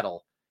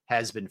Seattle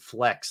has been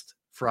flexed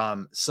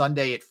from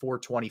Sunday at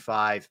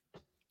 4:25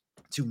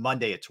 to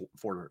Monday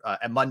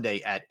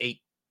at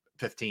 8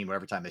 15,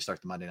 whatever time they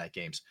start the Monday night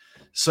games.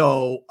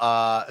 So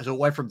it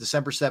went from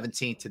December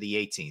 17th to the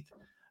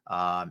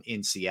 18th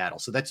in Seattle.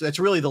 So that's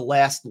really the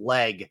last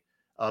leg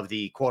of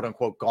the quote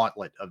unquote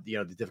gauntlet of,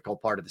 the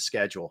difficult part of the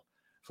schedule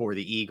for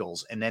the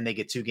Eagles. And then they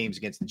get 2 games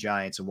against the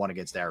Giants and 1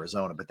 against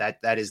Arizona. But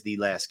that is the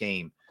last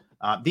game.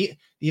 The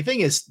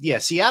thing is,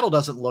 Seattle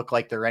doesn't look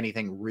like they're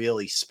anything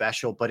really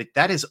special, but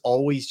that has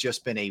always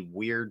just been a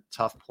weird,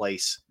 tough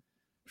place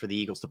for the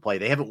Eagles to play.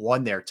 They haven't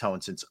won there,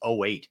 Tone, since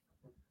 2008.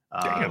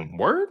 Damn,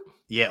 word?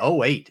 Yeah,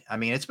 2008. I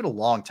mean, it's been a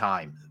long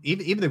time. I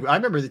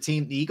remember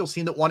the Eagles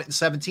team that won it in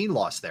 17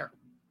 lost there.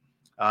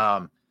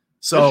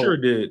 So they sure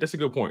did. That's a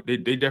good point. They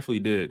definitely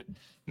did.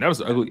 And that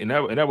was ugly, and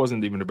that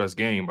wasn't even the best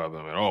game by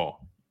them at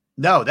all.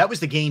 No, that was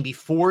the game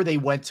before they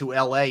went to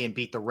LA and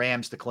beat the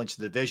Rams to clinch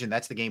the division.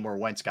 That's the game where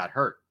Wentz got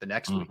hurt the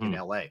next week in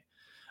LA.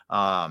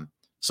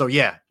 So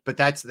yeah, but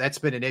that's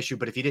been an issue.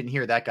 But if you didn't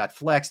hear, that got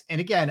flexed. And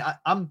again,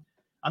 I'm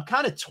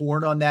kind of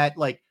torn on that.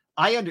 Like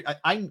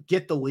I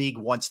get the league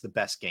wants the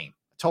best game.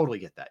 I totally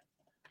get that.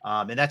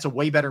 And that's a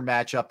way better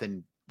matchup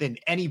than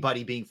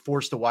anybody being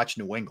forced to watch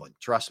New England.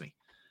 Trust me.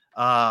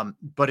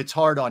 But it's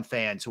hard on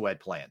fans who had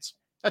plans.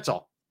 That's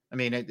all. I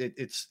mean, it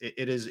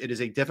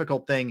is a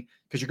difficult thing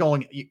because you're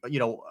going,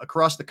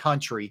 across the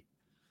country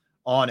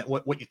on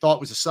what you thought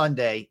was a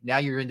Sunday. Now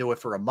you're into it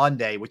for a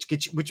Monday, which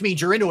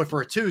means you're into it for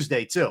a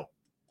Tuesday too.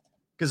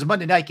 Because a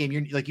Monday night game,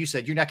 you're like you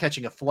said, you're not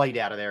catching a flight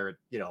out of there at,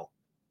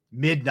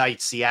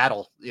 midnight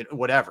Seattle,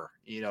 whatever.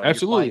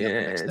 Absolutely.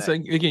 It's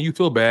like, again, you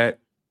feel bad,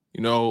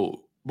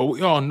 but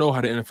we all know how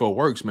the NFL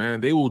works,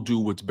 man. They will do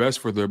what's best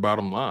for their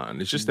bottom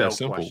line. It's just that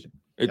simple. Question.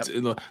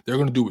 They're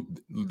going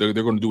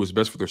to do what's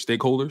best for their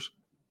stakeholders.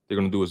 They're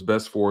going to do what's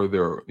best for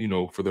their,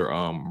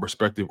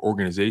 respective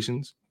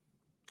organizations,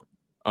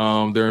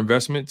 their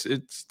investments.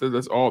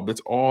 That's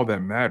all that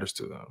matters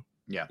to them.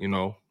 Yeah.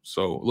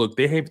 So look,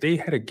 they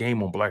had a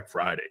game on Black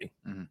Friday.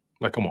 Mm-hmm.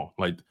 Like, come on,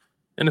 like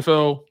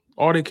NFL,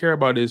 all they care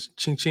about is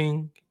ching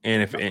ching.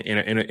 And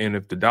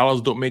if the dollars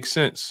don't make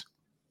sense,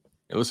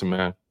 listen,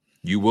 man,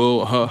 you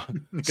will,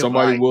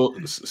 somebody will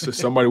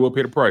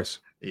pay the price.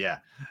 Yeah.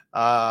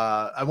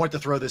 I want to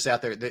throw this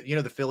out there.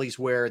 The Phillies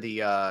wear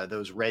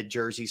those red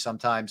jerseys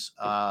sometimes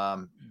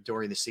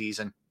during the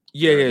season.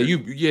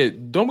 Yeah.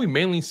 Don't we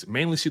mainly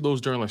see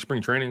those during like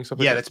spring training and stuff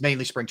like that? That's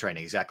mainly spring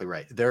training. Exactly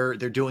right. They're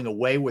doing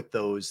away with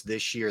those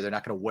this year. They're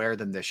not going to wear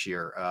them this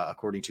year,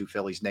 according to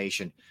Phillies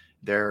Nation.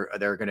 They're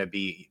going to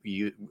be,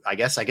 I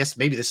guess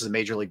maybe this is a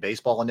Major League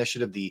Baseball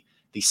initiative. The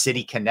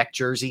City Connect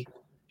jersey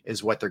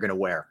is what they're going to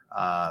wear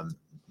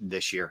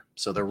this year.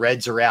 So the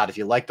Reds are out. If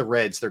you like the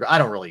Reds, they're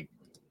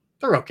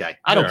okay.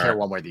 I don't care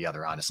one way or the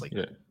other, honestly.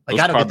 Yeah. Like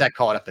I don't get that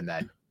caught up in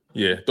that.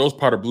 Yeah, those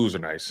powder blues are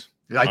nice.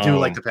 I do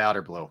like the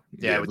powder blue.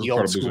 Yeah, with the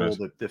old school,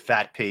 the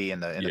fat P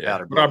and the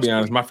powder blue. But I'll be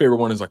honest, my favorite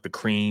one is like the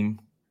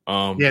cream.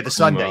 The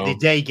Sunday, the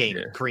day game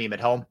cream at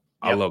home.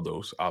 Yep. I love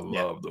those. I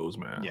love those,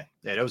 man.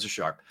 Yeah, those are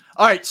sharp.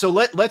 All right, so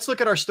let's look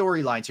at our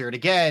storylines here. And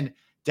again,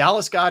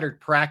 Dallas Goedert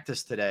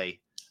practiced today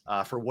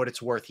for what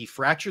it's worth. He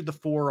fractured the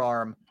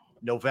forearm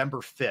November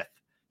 5th.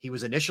 He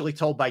was initially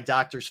told by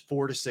doctors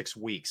 4 to 6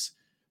 weeks.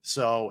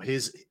 So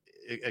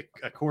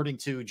according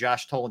to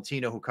Josh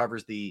Tolentino, who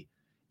covers the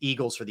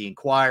Eagles for the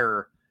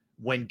Inquirer,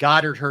 when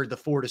Goddard heard the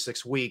 4 to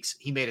 6 weeks,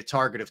 he made a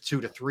target of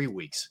 2 to 3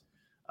 weeks.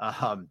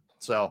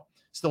 So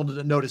still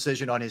no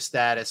decision on his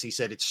status. He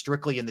said it's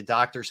strictly in the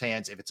doctor's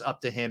hands. If it's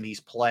up to him, he's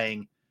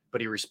playing,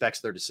 but he respects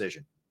their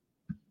decision.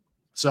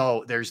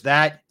 So there's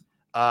that.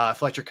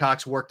 Fletcher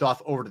Cox worked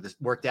out over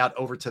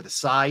to the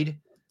side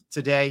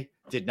today.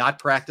 Did not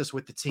practice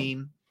with the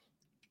team.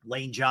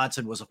 Lane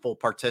Johnson was a full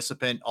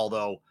participant,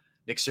 although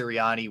Nick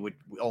Sirianni would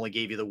only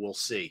give you the we'll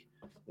see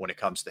when it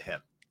comes to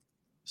him.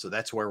 So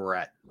that's where we're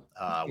at.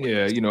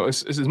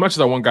 It's as much as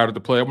I want Goddard to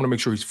play, I want to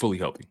make sure he's fully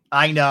healthy.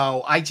 I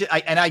know.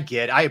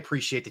 I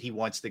appreciate that he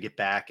wants to get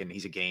back and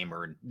he's a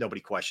gamer and nobody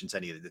questions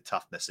any of the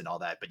toughness and all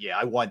that. But yeah,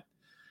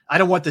 I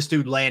don't want this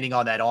dude landing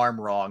on that arm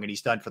wrong and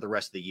he's done for the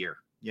rest of the year.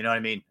 You know what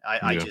I mean?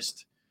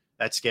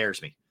 That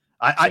scares me.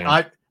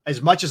 I as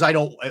much as I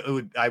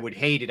would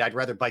hate it, I'd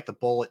rather bite the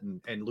bullet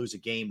and lose a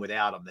game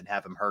without him than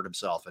have him hurt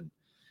himself and,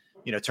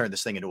 turn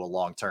this thing into a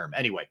long term.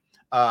 Anyway.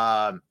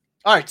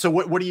 All right. So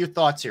what are your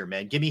thoughts here,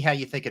 man? Give me how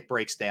you think it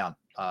breaks down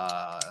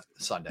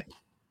Sunday.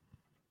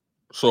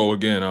 So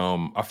again,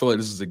 I feel like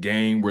this is a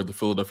game where the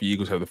Philadelphia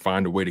Eagles have to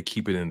find a way to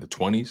keep it in the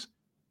 20s.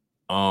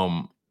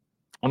 I'm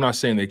not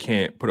saying they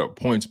can't put up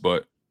points,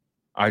 but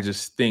I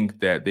just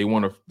think that they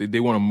want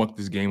to muck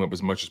this game up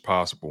as much as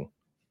possible.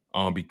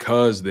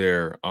 Because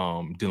they're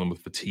dealing with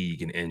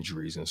fatigue and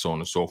injuries and so on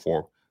and so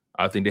forth.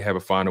 I think they have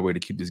to find a way to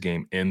keep this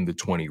game in the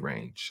 20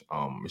 range.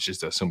 It's just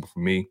that simple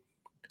for me.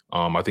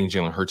 I think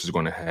Jalen Hurts is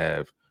going to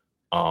have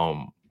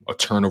a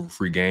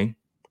turnover-free game.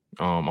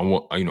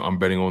 I'm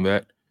betting on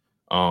that.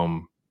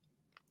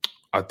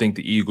 I think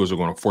the Eagles are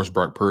going to force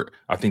Brock Purdy.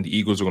 I think the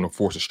Eagles are going to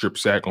force a strip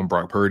sack on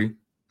Brock Purdy.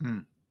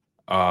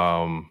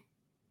 I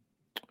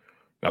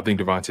think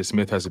Devontae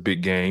Smith has a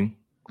big game.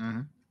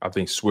 Mm-hmm. I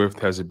think Swift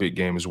has a big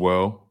game as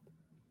well.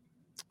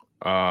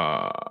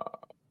 I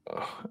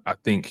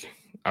think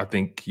I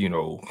think,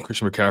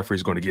 Christian McCaffrey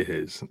is going to get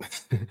his.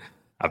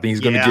 I think he's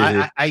going to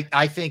get his.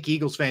 I think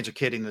Eagles fans are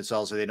kidding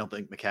themselves if they don't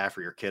think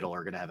McCaffrey or Kittle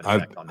are going to have an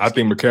effect on this I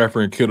think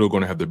McCaffrey and Kittle are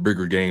going to have the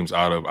bigger games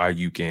out of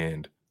Ayuk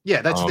and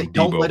that's the thing.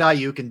 Don't let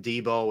Ayuk and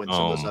Debo and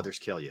some of those others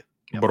kill you.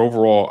 Yep. But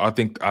overall, I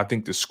think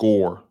the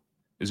score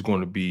is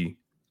going to be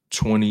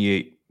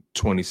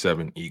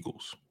 28-27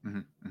 Eagles.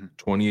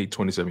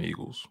 28-27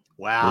 Eagles.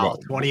 Wow,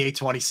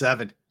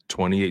 28-27.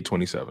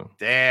 28-27.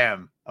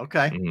 Damn.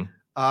 Okay.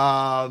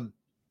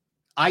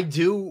 I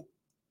do,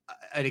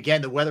 and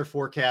again, the weather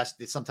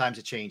forecast, sometimes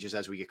it changes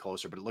as we get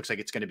closer, but it looks like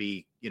it's going to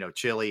be,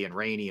 chilly and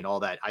rainy and all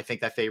that. I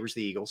think that favors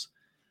the Eagles.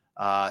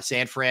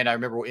 San Fran, I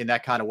remember in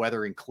that kind of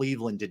weather in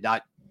Cleveland did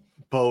not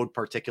bode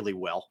particularly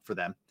well for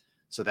them.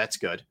 So that's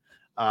good.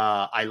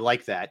 I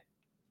like that.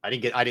 I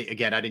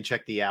didn't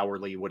check the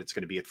hourly, what it's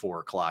going to be at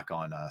 4:00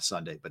 on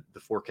Sunday, but the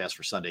forecast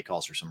for Sunday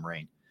calls for some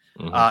rain.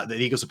 The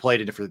Eagles have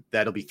played it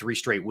that'll be 3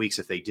 straight weeks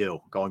if they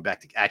do, going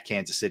back at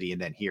Kansas City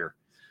and then here.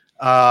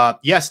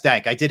 Yes,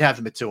 Dank, I did have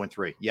them at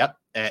 2-3. Yep.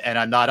 And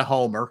I'm not a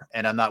homer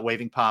and I'm not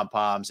waving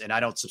pom-poms and I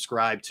don't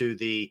subscribe to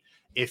the,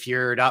 if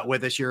you're not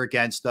with us, you're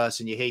against us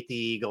and you hate the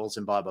Eagles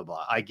and blah, blah,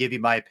 blah. I give you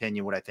my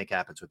opinion, what I think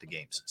happens with the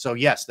games. So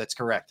yes, that's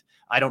correct.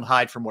 I don't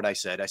hide from what I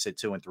said. I said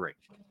 2-3.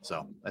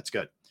 So that's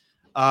good.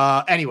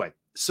 Anyway,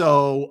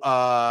 so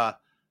I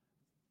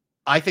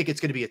think it's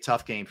going to be a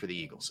tough game for the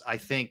Eagles. I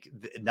think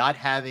not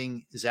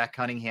having Zach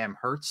Cunningham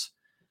hurts.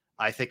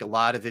 I think a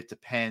lot of it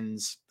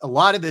depends. A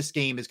lot of this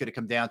game is going to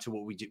come down to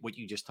what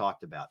you just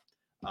talked about,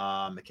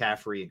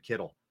 McCaffrey and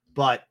Kittle.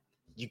 But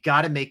you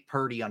got to make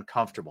Purdy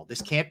uncomfortable.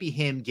 This can't be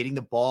him getting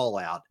the ball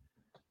out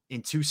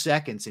in 2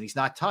 seconds and he's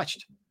not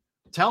touched.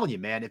 I'm telling you,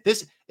 man, if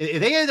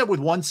they end up with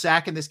 1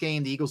 sack in this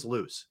game, the Eagles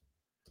lose.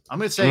 I'm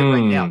going to say it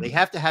right now. They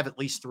have to have at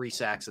least 3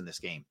 sacks in this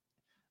game.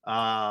 So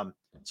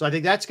I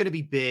think that's going to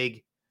be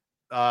big.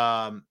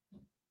 I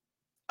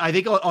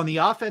think on the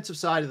offensive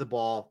side of the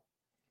ball,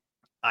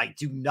 I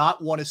do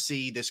not want to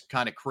see this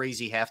kind of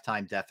crazy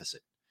halftime deficit.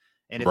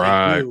 And if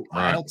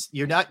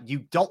you do, you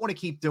don't want to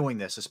keep doing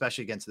this,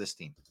 especially against this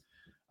team.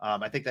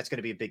 I think that's going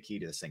to be a big key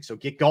to this thing. So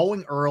get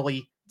going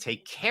early,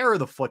 take care of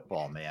the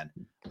football, man.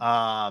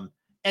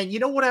 And you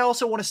know what I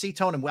also want to see,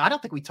 Tony? I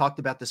don't think we talked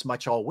about this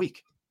much all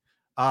week.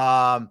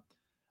 Dak,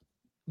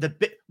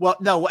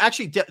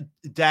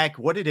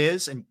 what it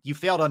is, and you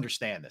fail to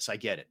understand this. I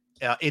get it.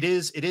 It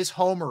is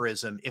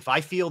homerism. If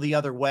I feel the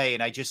other way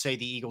and I just say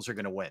the Eagles are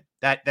going to win,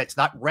 that's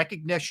not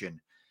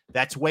recognition.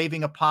 That's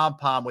waving a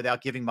pom-pom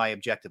without giving my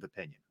objective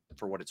opinion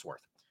for what it's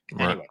worth.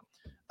 Right. Anyway.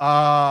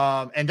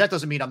 And that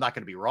doesn't mean I'm not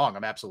going to be wrong.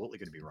 I'm absolutely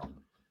going to be wrong.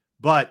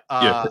 But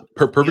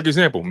perfect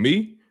example.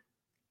 Me,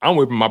 I'm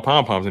whipping my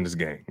pom-poms in this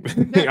game.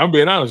 I'm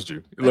being honest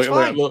with you.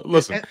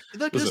 Listen,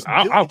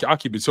 I'll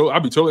keep it. So I'll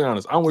be totally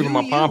honest. I'm whipping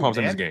my pom-poms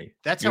in this game.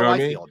 That's how I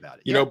feel about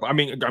it. You know, I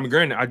mean,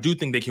 granted, I do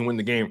think they can win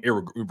the game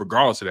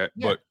regardless of that.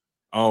 Yeah. But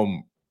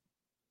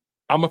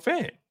I'm a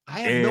fan. I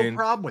have no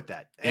problem with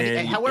that.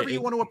 And however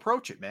you want to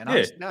approach it, man.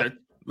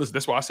 Listen,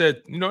 that's why I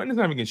said, and it's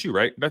not against you,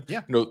 right?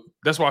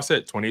 That's why I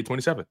said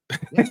 28-27.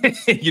 Yeah.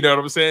 You know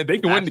what I'm saying? They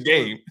can win the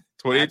game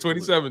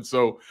 28-27.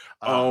 So,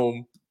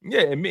 I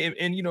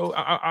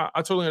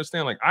totally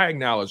understand. Like, I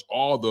acknowledge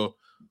all the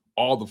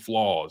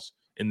flaws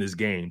in this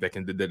game that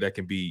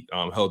can be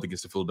held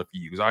against the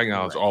Philadelphia Eagles. I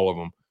acknowledge all of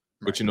them,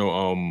 but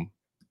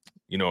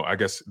I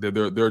guess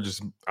they're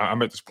just.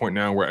 I'm at this point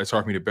now where it's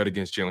hard for me to bet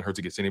against Jalen Hurts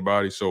against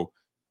anybody. So,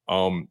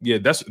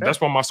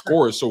 that's why my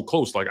score is so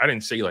close. Like, I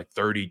didn't say like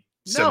 30-17.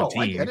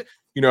 I get it.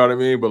 You know what I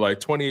mean? But like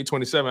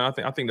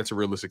 28-27, I think that's a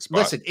realistic spot.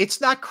 Listen, it's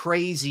not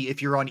crazy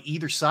if you're on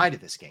either side of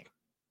this game.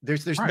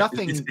 There's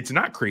nothing. It's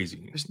not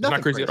crazy. It's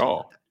not crazy at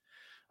all.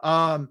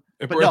 But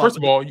first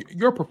of all,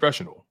 you're a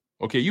professional.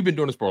 Okay, you've been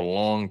doing this for a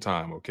long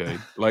time. Okay,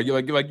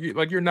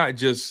 you're not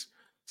just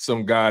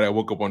some guy that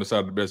woke up on the side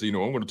of the bed. I'm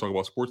going to talk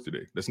about sports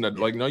today. That's not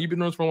no. You've been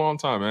doing this for a long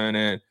time, man.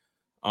 And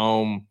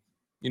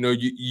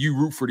you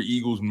root for the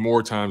Eagles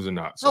more times than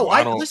not. So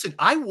listen.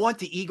 I want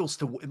the Eagles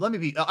to.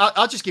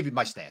 I'll just give you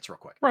my stance real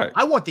quick. Right.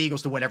 I want the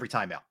Eagles to win every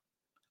time out.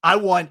 I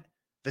want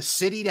the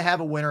city to have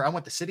a winner. I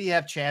want the city to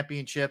have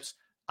championships.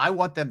 I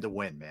want them to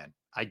win, man.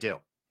 I do.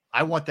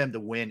 I want them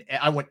to win.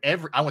 I want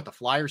the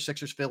Flyers,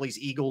 Sixers, Phillies,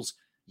 Eagles,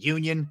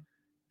 Union,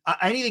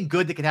 anything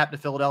good that can happen to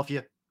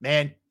Philadelphia,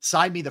 man,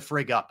 sign me the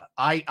frig up.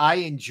 I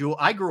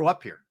grew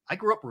up here. I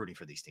grew up rooting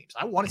for these teams.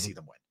 I want to see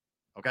them win.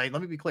 Okay.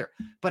 Let me be clear,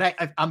 but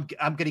I'm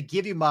going to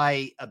give you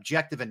my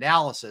objective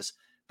analysis,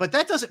 but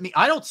that doesn't mean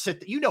I don't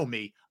sit,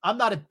 me. I'm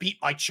not a beat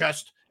my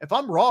chest. If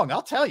I'm wrong,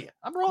 I'll tell you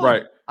I'm wrong.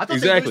 Right. I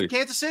thought they lose to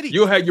Kansas City.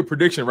 You'll have your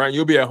prediction, right?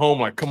 You'll be at home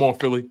like, come on,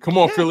 Philly. Come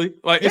on, Philly.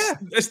 Like,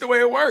 it's the way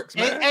it works,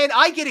 man. And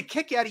I get a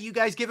kick out of you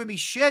guys giving me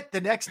shit the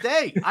next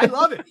day. I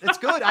love it. It's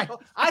good. I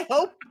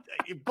hope,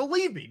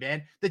 believe me,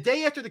 man, the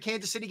day after the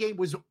Kansas City game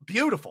was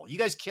beautiful. You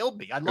guys killed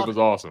me. I love it. It was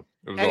awesome.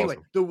 Anyway,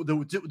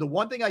 the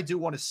one thing I do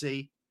want to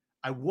see,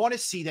 I want to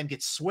see them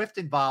get Swift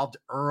involved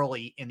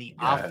early in the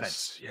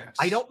offense. Yes.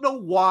 I don't know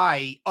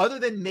why, other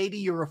than maybe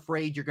you're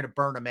afraid you're going to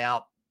burn him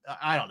out.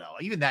 I don't know.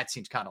 Even that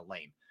seems kind of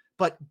lame.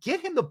 But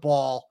get him the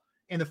ball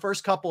in the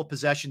first couple of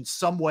possessions,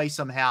 some way,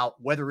 somehow,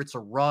 whether it's a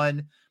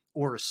run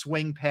or a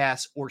swing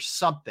pass or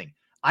something.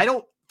 I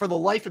don't, for the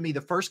life of me,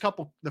 the first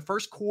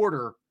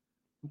quarter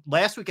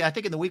last week, I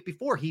think in the week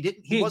before, he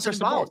wasn't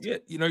involved. Yeah,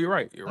 you're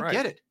right. You're right.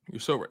 Get it. You're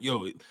so right.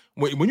 Yo,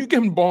 when you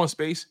give him the ball in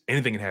space,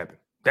 anything can happen.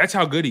 That's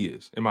how good he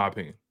is, in my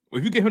opinion.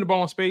 If you give him the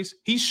ball in space,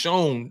 he's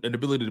shown an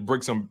ability to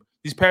break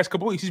these past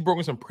couple weeks, he's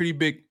broken some pretty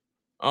big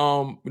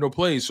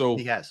plays. So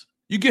he has.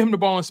 You give him the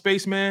ball in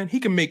space, man, he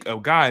can make a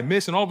guy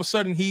miss, and all of a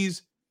sudden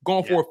he's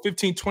going for a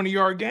 15,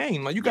 20-yard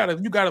gain. Like you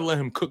gotta let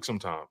him cook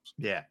sometimes.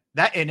 Yeah.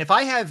 That, and if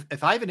I have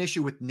an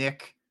issue with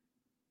Nick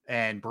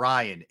and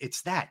Brian,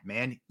 it's that,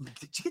 man.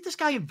 To get this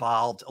guy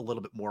involved a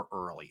little bit more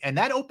early. And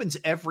that opens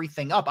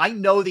everything up. I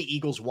know the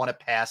Eagles want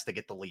to pass to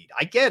get the lead.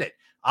 I get it.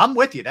 I'm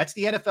with you. That's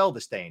the NFL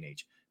this day and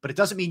age. But it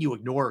doesn't mean you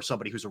ignore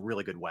somebody who's a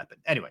really good weapon.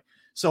 Anyway,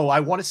 so I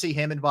want to see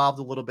him involved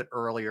a little bit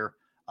earlier.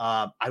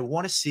 I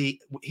want to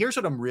see. Here's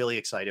what I'm really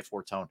excited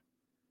for, Tone.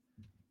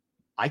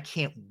 I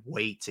can't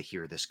wait to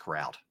hear this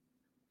crowd.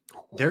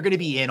 They're going to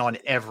be in on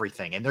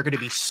everything, and they're going to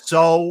be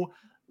so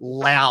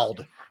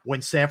loud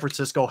when San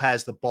Francisco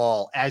has the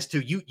ball as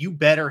to you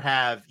better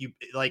have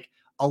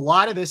a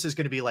lot of this is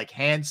going to be like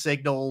hand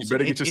signals.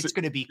 It's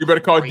going to be. You better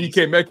call crazy.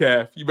 DK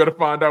Metcalf. You better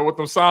find out what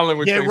them silent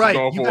things are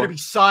going you for. better be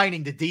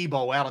signing to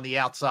Debo out on the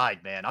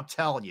outside, man. I'm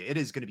telling you, it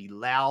is going to be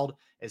loud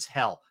as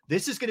hell.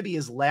 This is going to be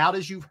as loud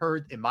as you've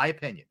heard, in my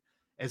opinion,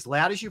 as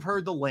loud as you've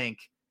heard the Link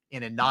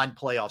in a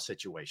non-playoff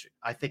situation.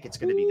 I think it's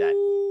going to be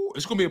that.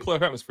 It's going to be a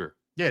playoff atmosphere.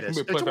 Yeah, it is.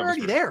 It's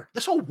already there.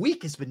 This whole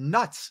week has been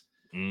nuts.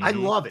 Mm-hmm. I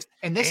love it.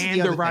 And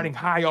they're riding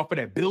high off of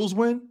that Bills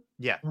win.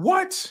 Yeah.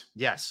 What?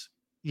 Yes.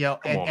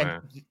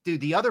 And dude,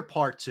 the other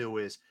part too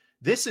is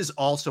this is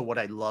also what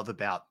I love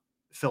about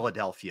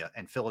Philadelphia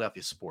and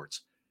Philadelphia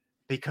sports,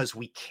 because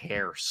we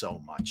care so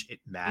much. It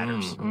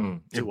matters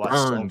to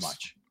us so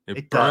much.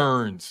 It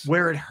burns.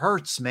 Where it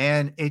hurts,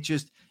 man. It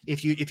just,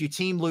 if your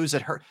team lose,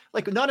 it hurt.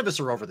 Like none of us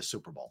are over the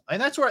Super Bowl. And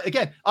that's where,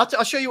 again,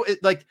 I'll show you,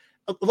 look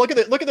at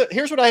the,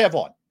 here's what I have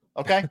on.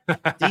 Okay.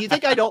 Do you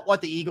think I don't want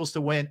the Eagles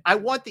to win? I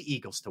want the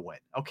Eagles to win.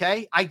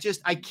 Okay. I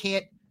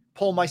can't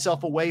pull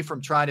myself away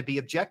from trying to be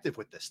objective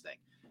with this thing.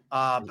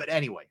 But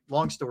anyway,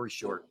 long story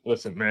short.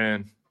 Listen,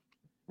 man,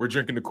 we're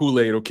drinking the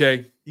Kool-Aid,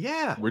 okay?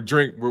 Yeah. We're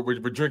drinking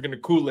the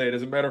Kool-Aid.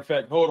 As a matter of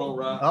fact, hold on,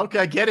 Rob.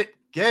 Okay, get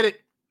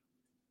it.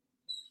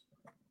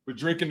 We're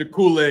drinking the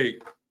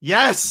Kool-Aid.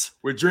 Yes.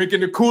 We're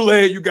drinking the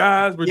Kool-Aid, you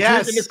guys. We're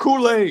drinking the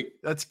Kool-Aid.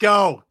 Let's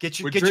go.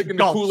 We're drinking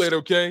the Kool-Aid,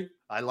 okay?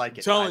 I like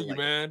it. I'm telling you,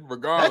 man.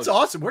 Regardless, that's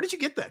awesome. Where did you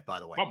get that, by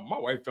the way? My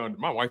wife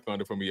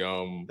found it for me.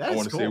 That's I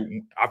want to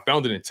say I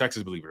found it in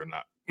Texas. Believe it or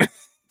not.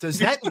 Does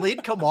that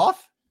lid come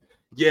off?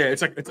 Yeah,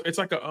 it's like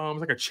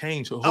a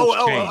chain. So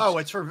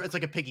it's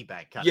like a piggy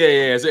bank.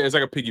 It's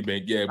like a piggy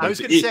bank. Yeah, but I was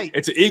going to say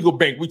it's an Eagle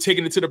bank. We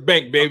taking it to the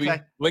bank, baby.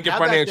 Okay. Lincoln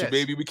Financial,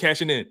 baby. We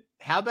cashing in.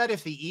 How about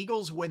if the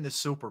Eagles win the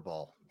Super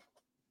Bowl,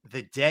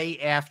 the day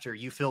after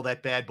you fill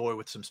that bad boy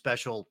with some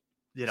special,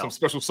 some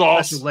special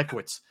sauce, special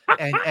liquids,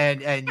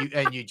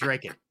 and you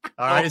drink it.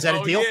 All right, is that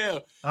a deal? Yeah.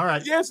 All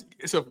right. Yes,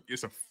 it's a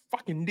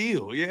fucking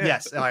deal. Yeah.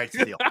 Yes. All right, it's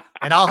a deal.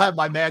 And I'll have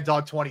my Mad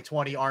Dog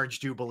 2020 Orange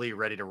Jubilee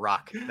ready to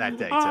rock that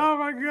day too. Oh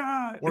my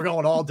God. We're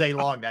going all day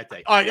long that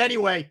day. All right.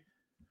 Anyway,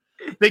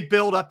 big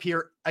build up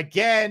here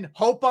again.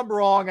 Hope I'm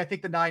wrong. I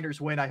think the Niners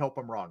win. I hope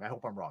I'm wrong. Tone's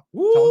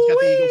got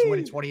the Eagles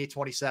winning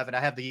 28-27. I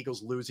have the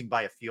Eagles losing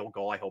by a field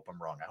goal. I hope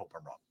I'm wrong.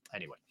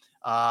 Anyway.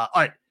 All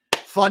right.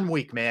 Fun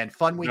week, man.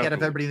 Fun week out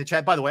of everybody in the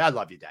chat. By the way, I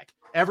love you, Dak.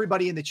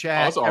 Everybody in the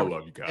chat. I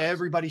love you guys.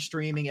 Everybody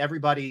streaming.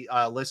 Everybody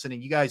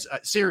listening. You guys,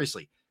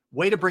 seriously,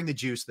 way to bring the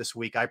juice this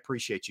week. I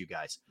appreciate you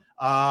guys.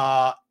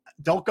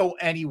 Don't go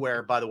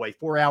anywhere, by the way.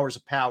 4 hours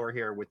of power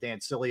here with Dan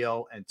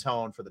Cilio and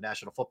Tone for the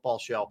National Football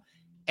Show.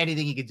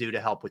 Anything you could do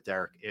to help with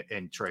Derek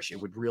and Trish, it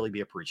would really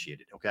be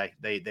appreciated. Okay.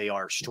 They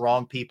are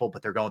strong people,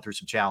 but they're going through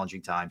some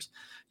challenging times.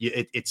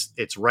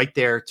 It's right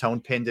there.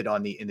 Tone pinned it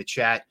in the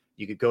chat.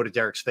 You could go to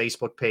Derek's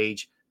Facebook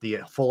page. The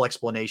full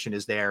explanation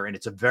is there, and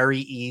it's a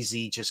very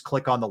easy, just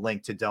click on the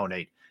link to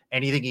donate.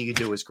 Anything you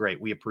can do is great.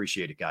 We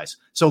appreciate it, guys.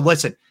 So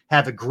listen,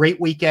 have a great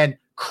weekend.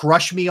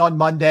 Crush me on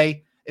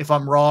Monday if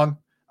I'm wrong,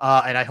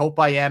 and I hope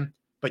I am.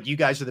 But you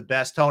guys are the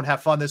best. Tone,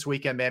 have fun this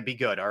weekend, man. Be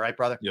good. All right,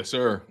 brother? Yes,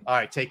 sir. All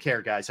right, take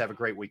care, guys. Have a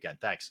great weekend.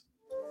 Thanks.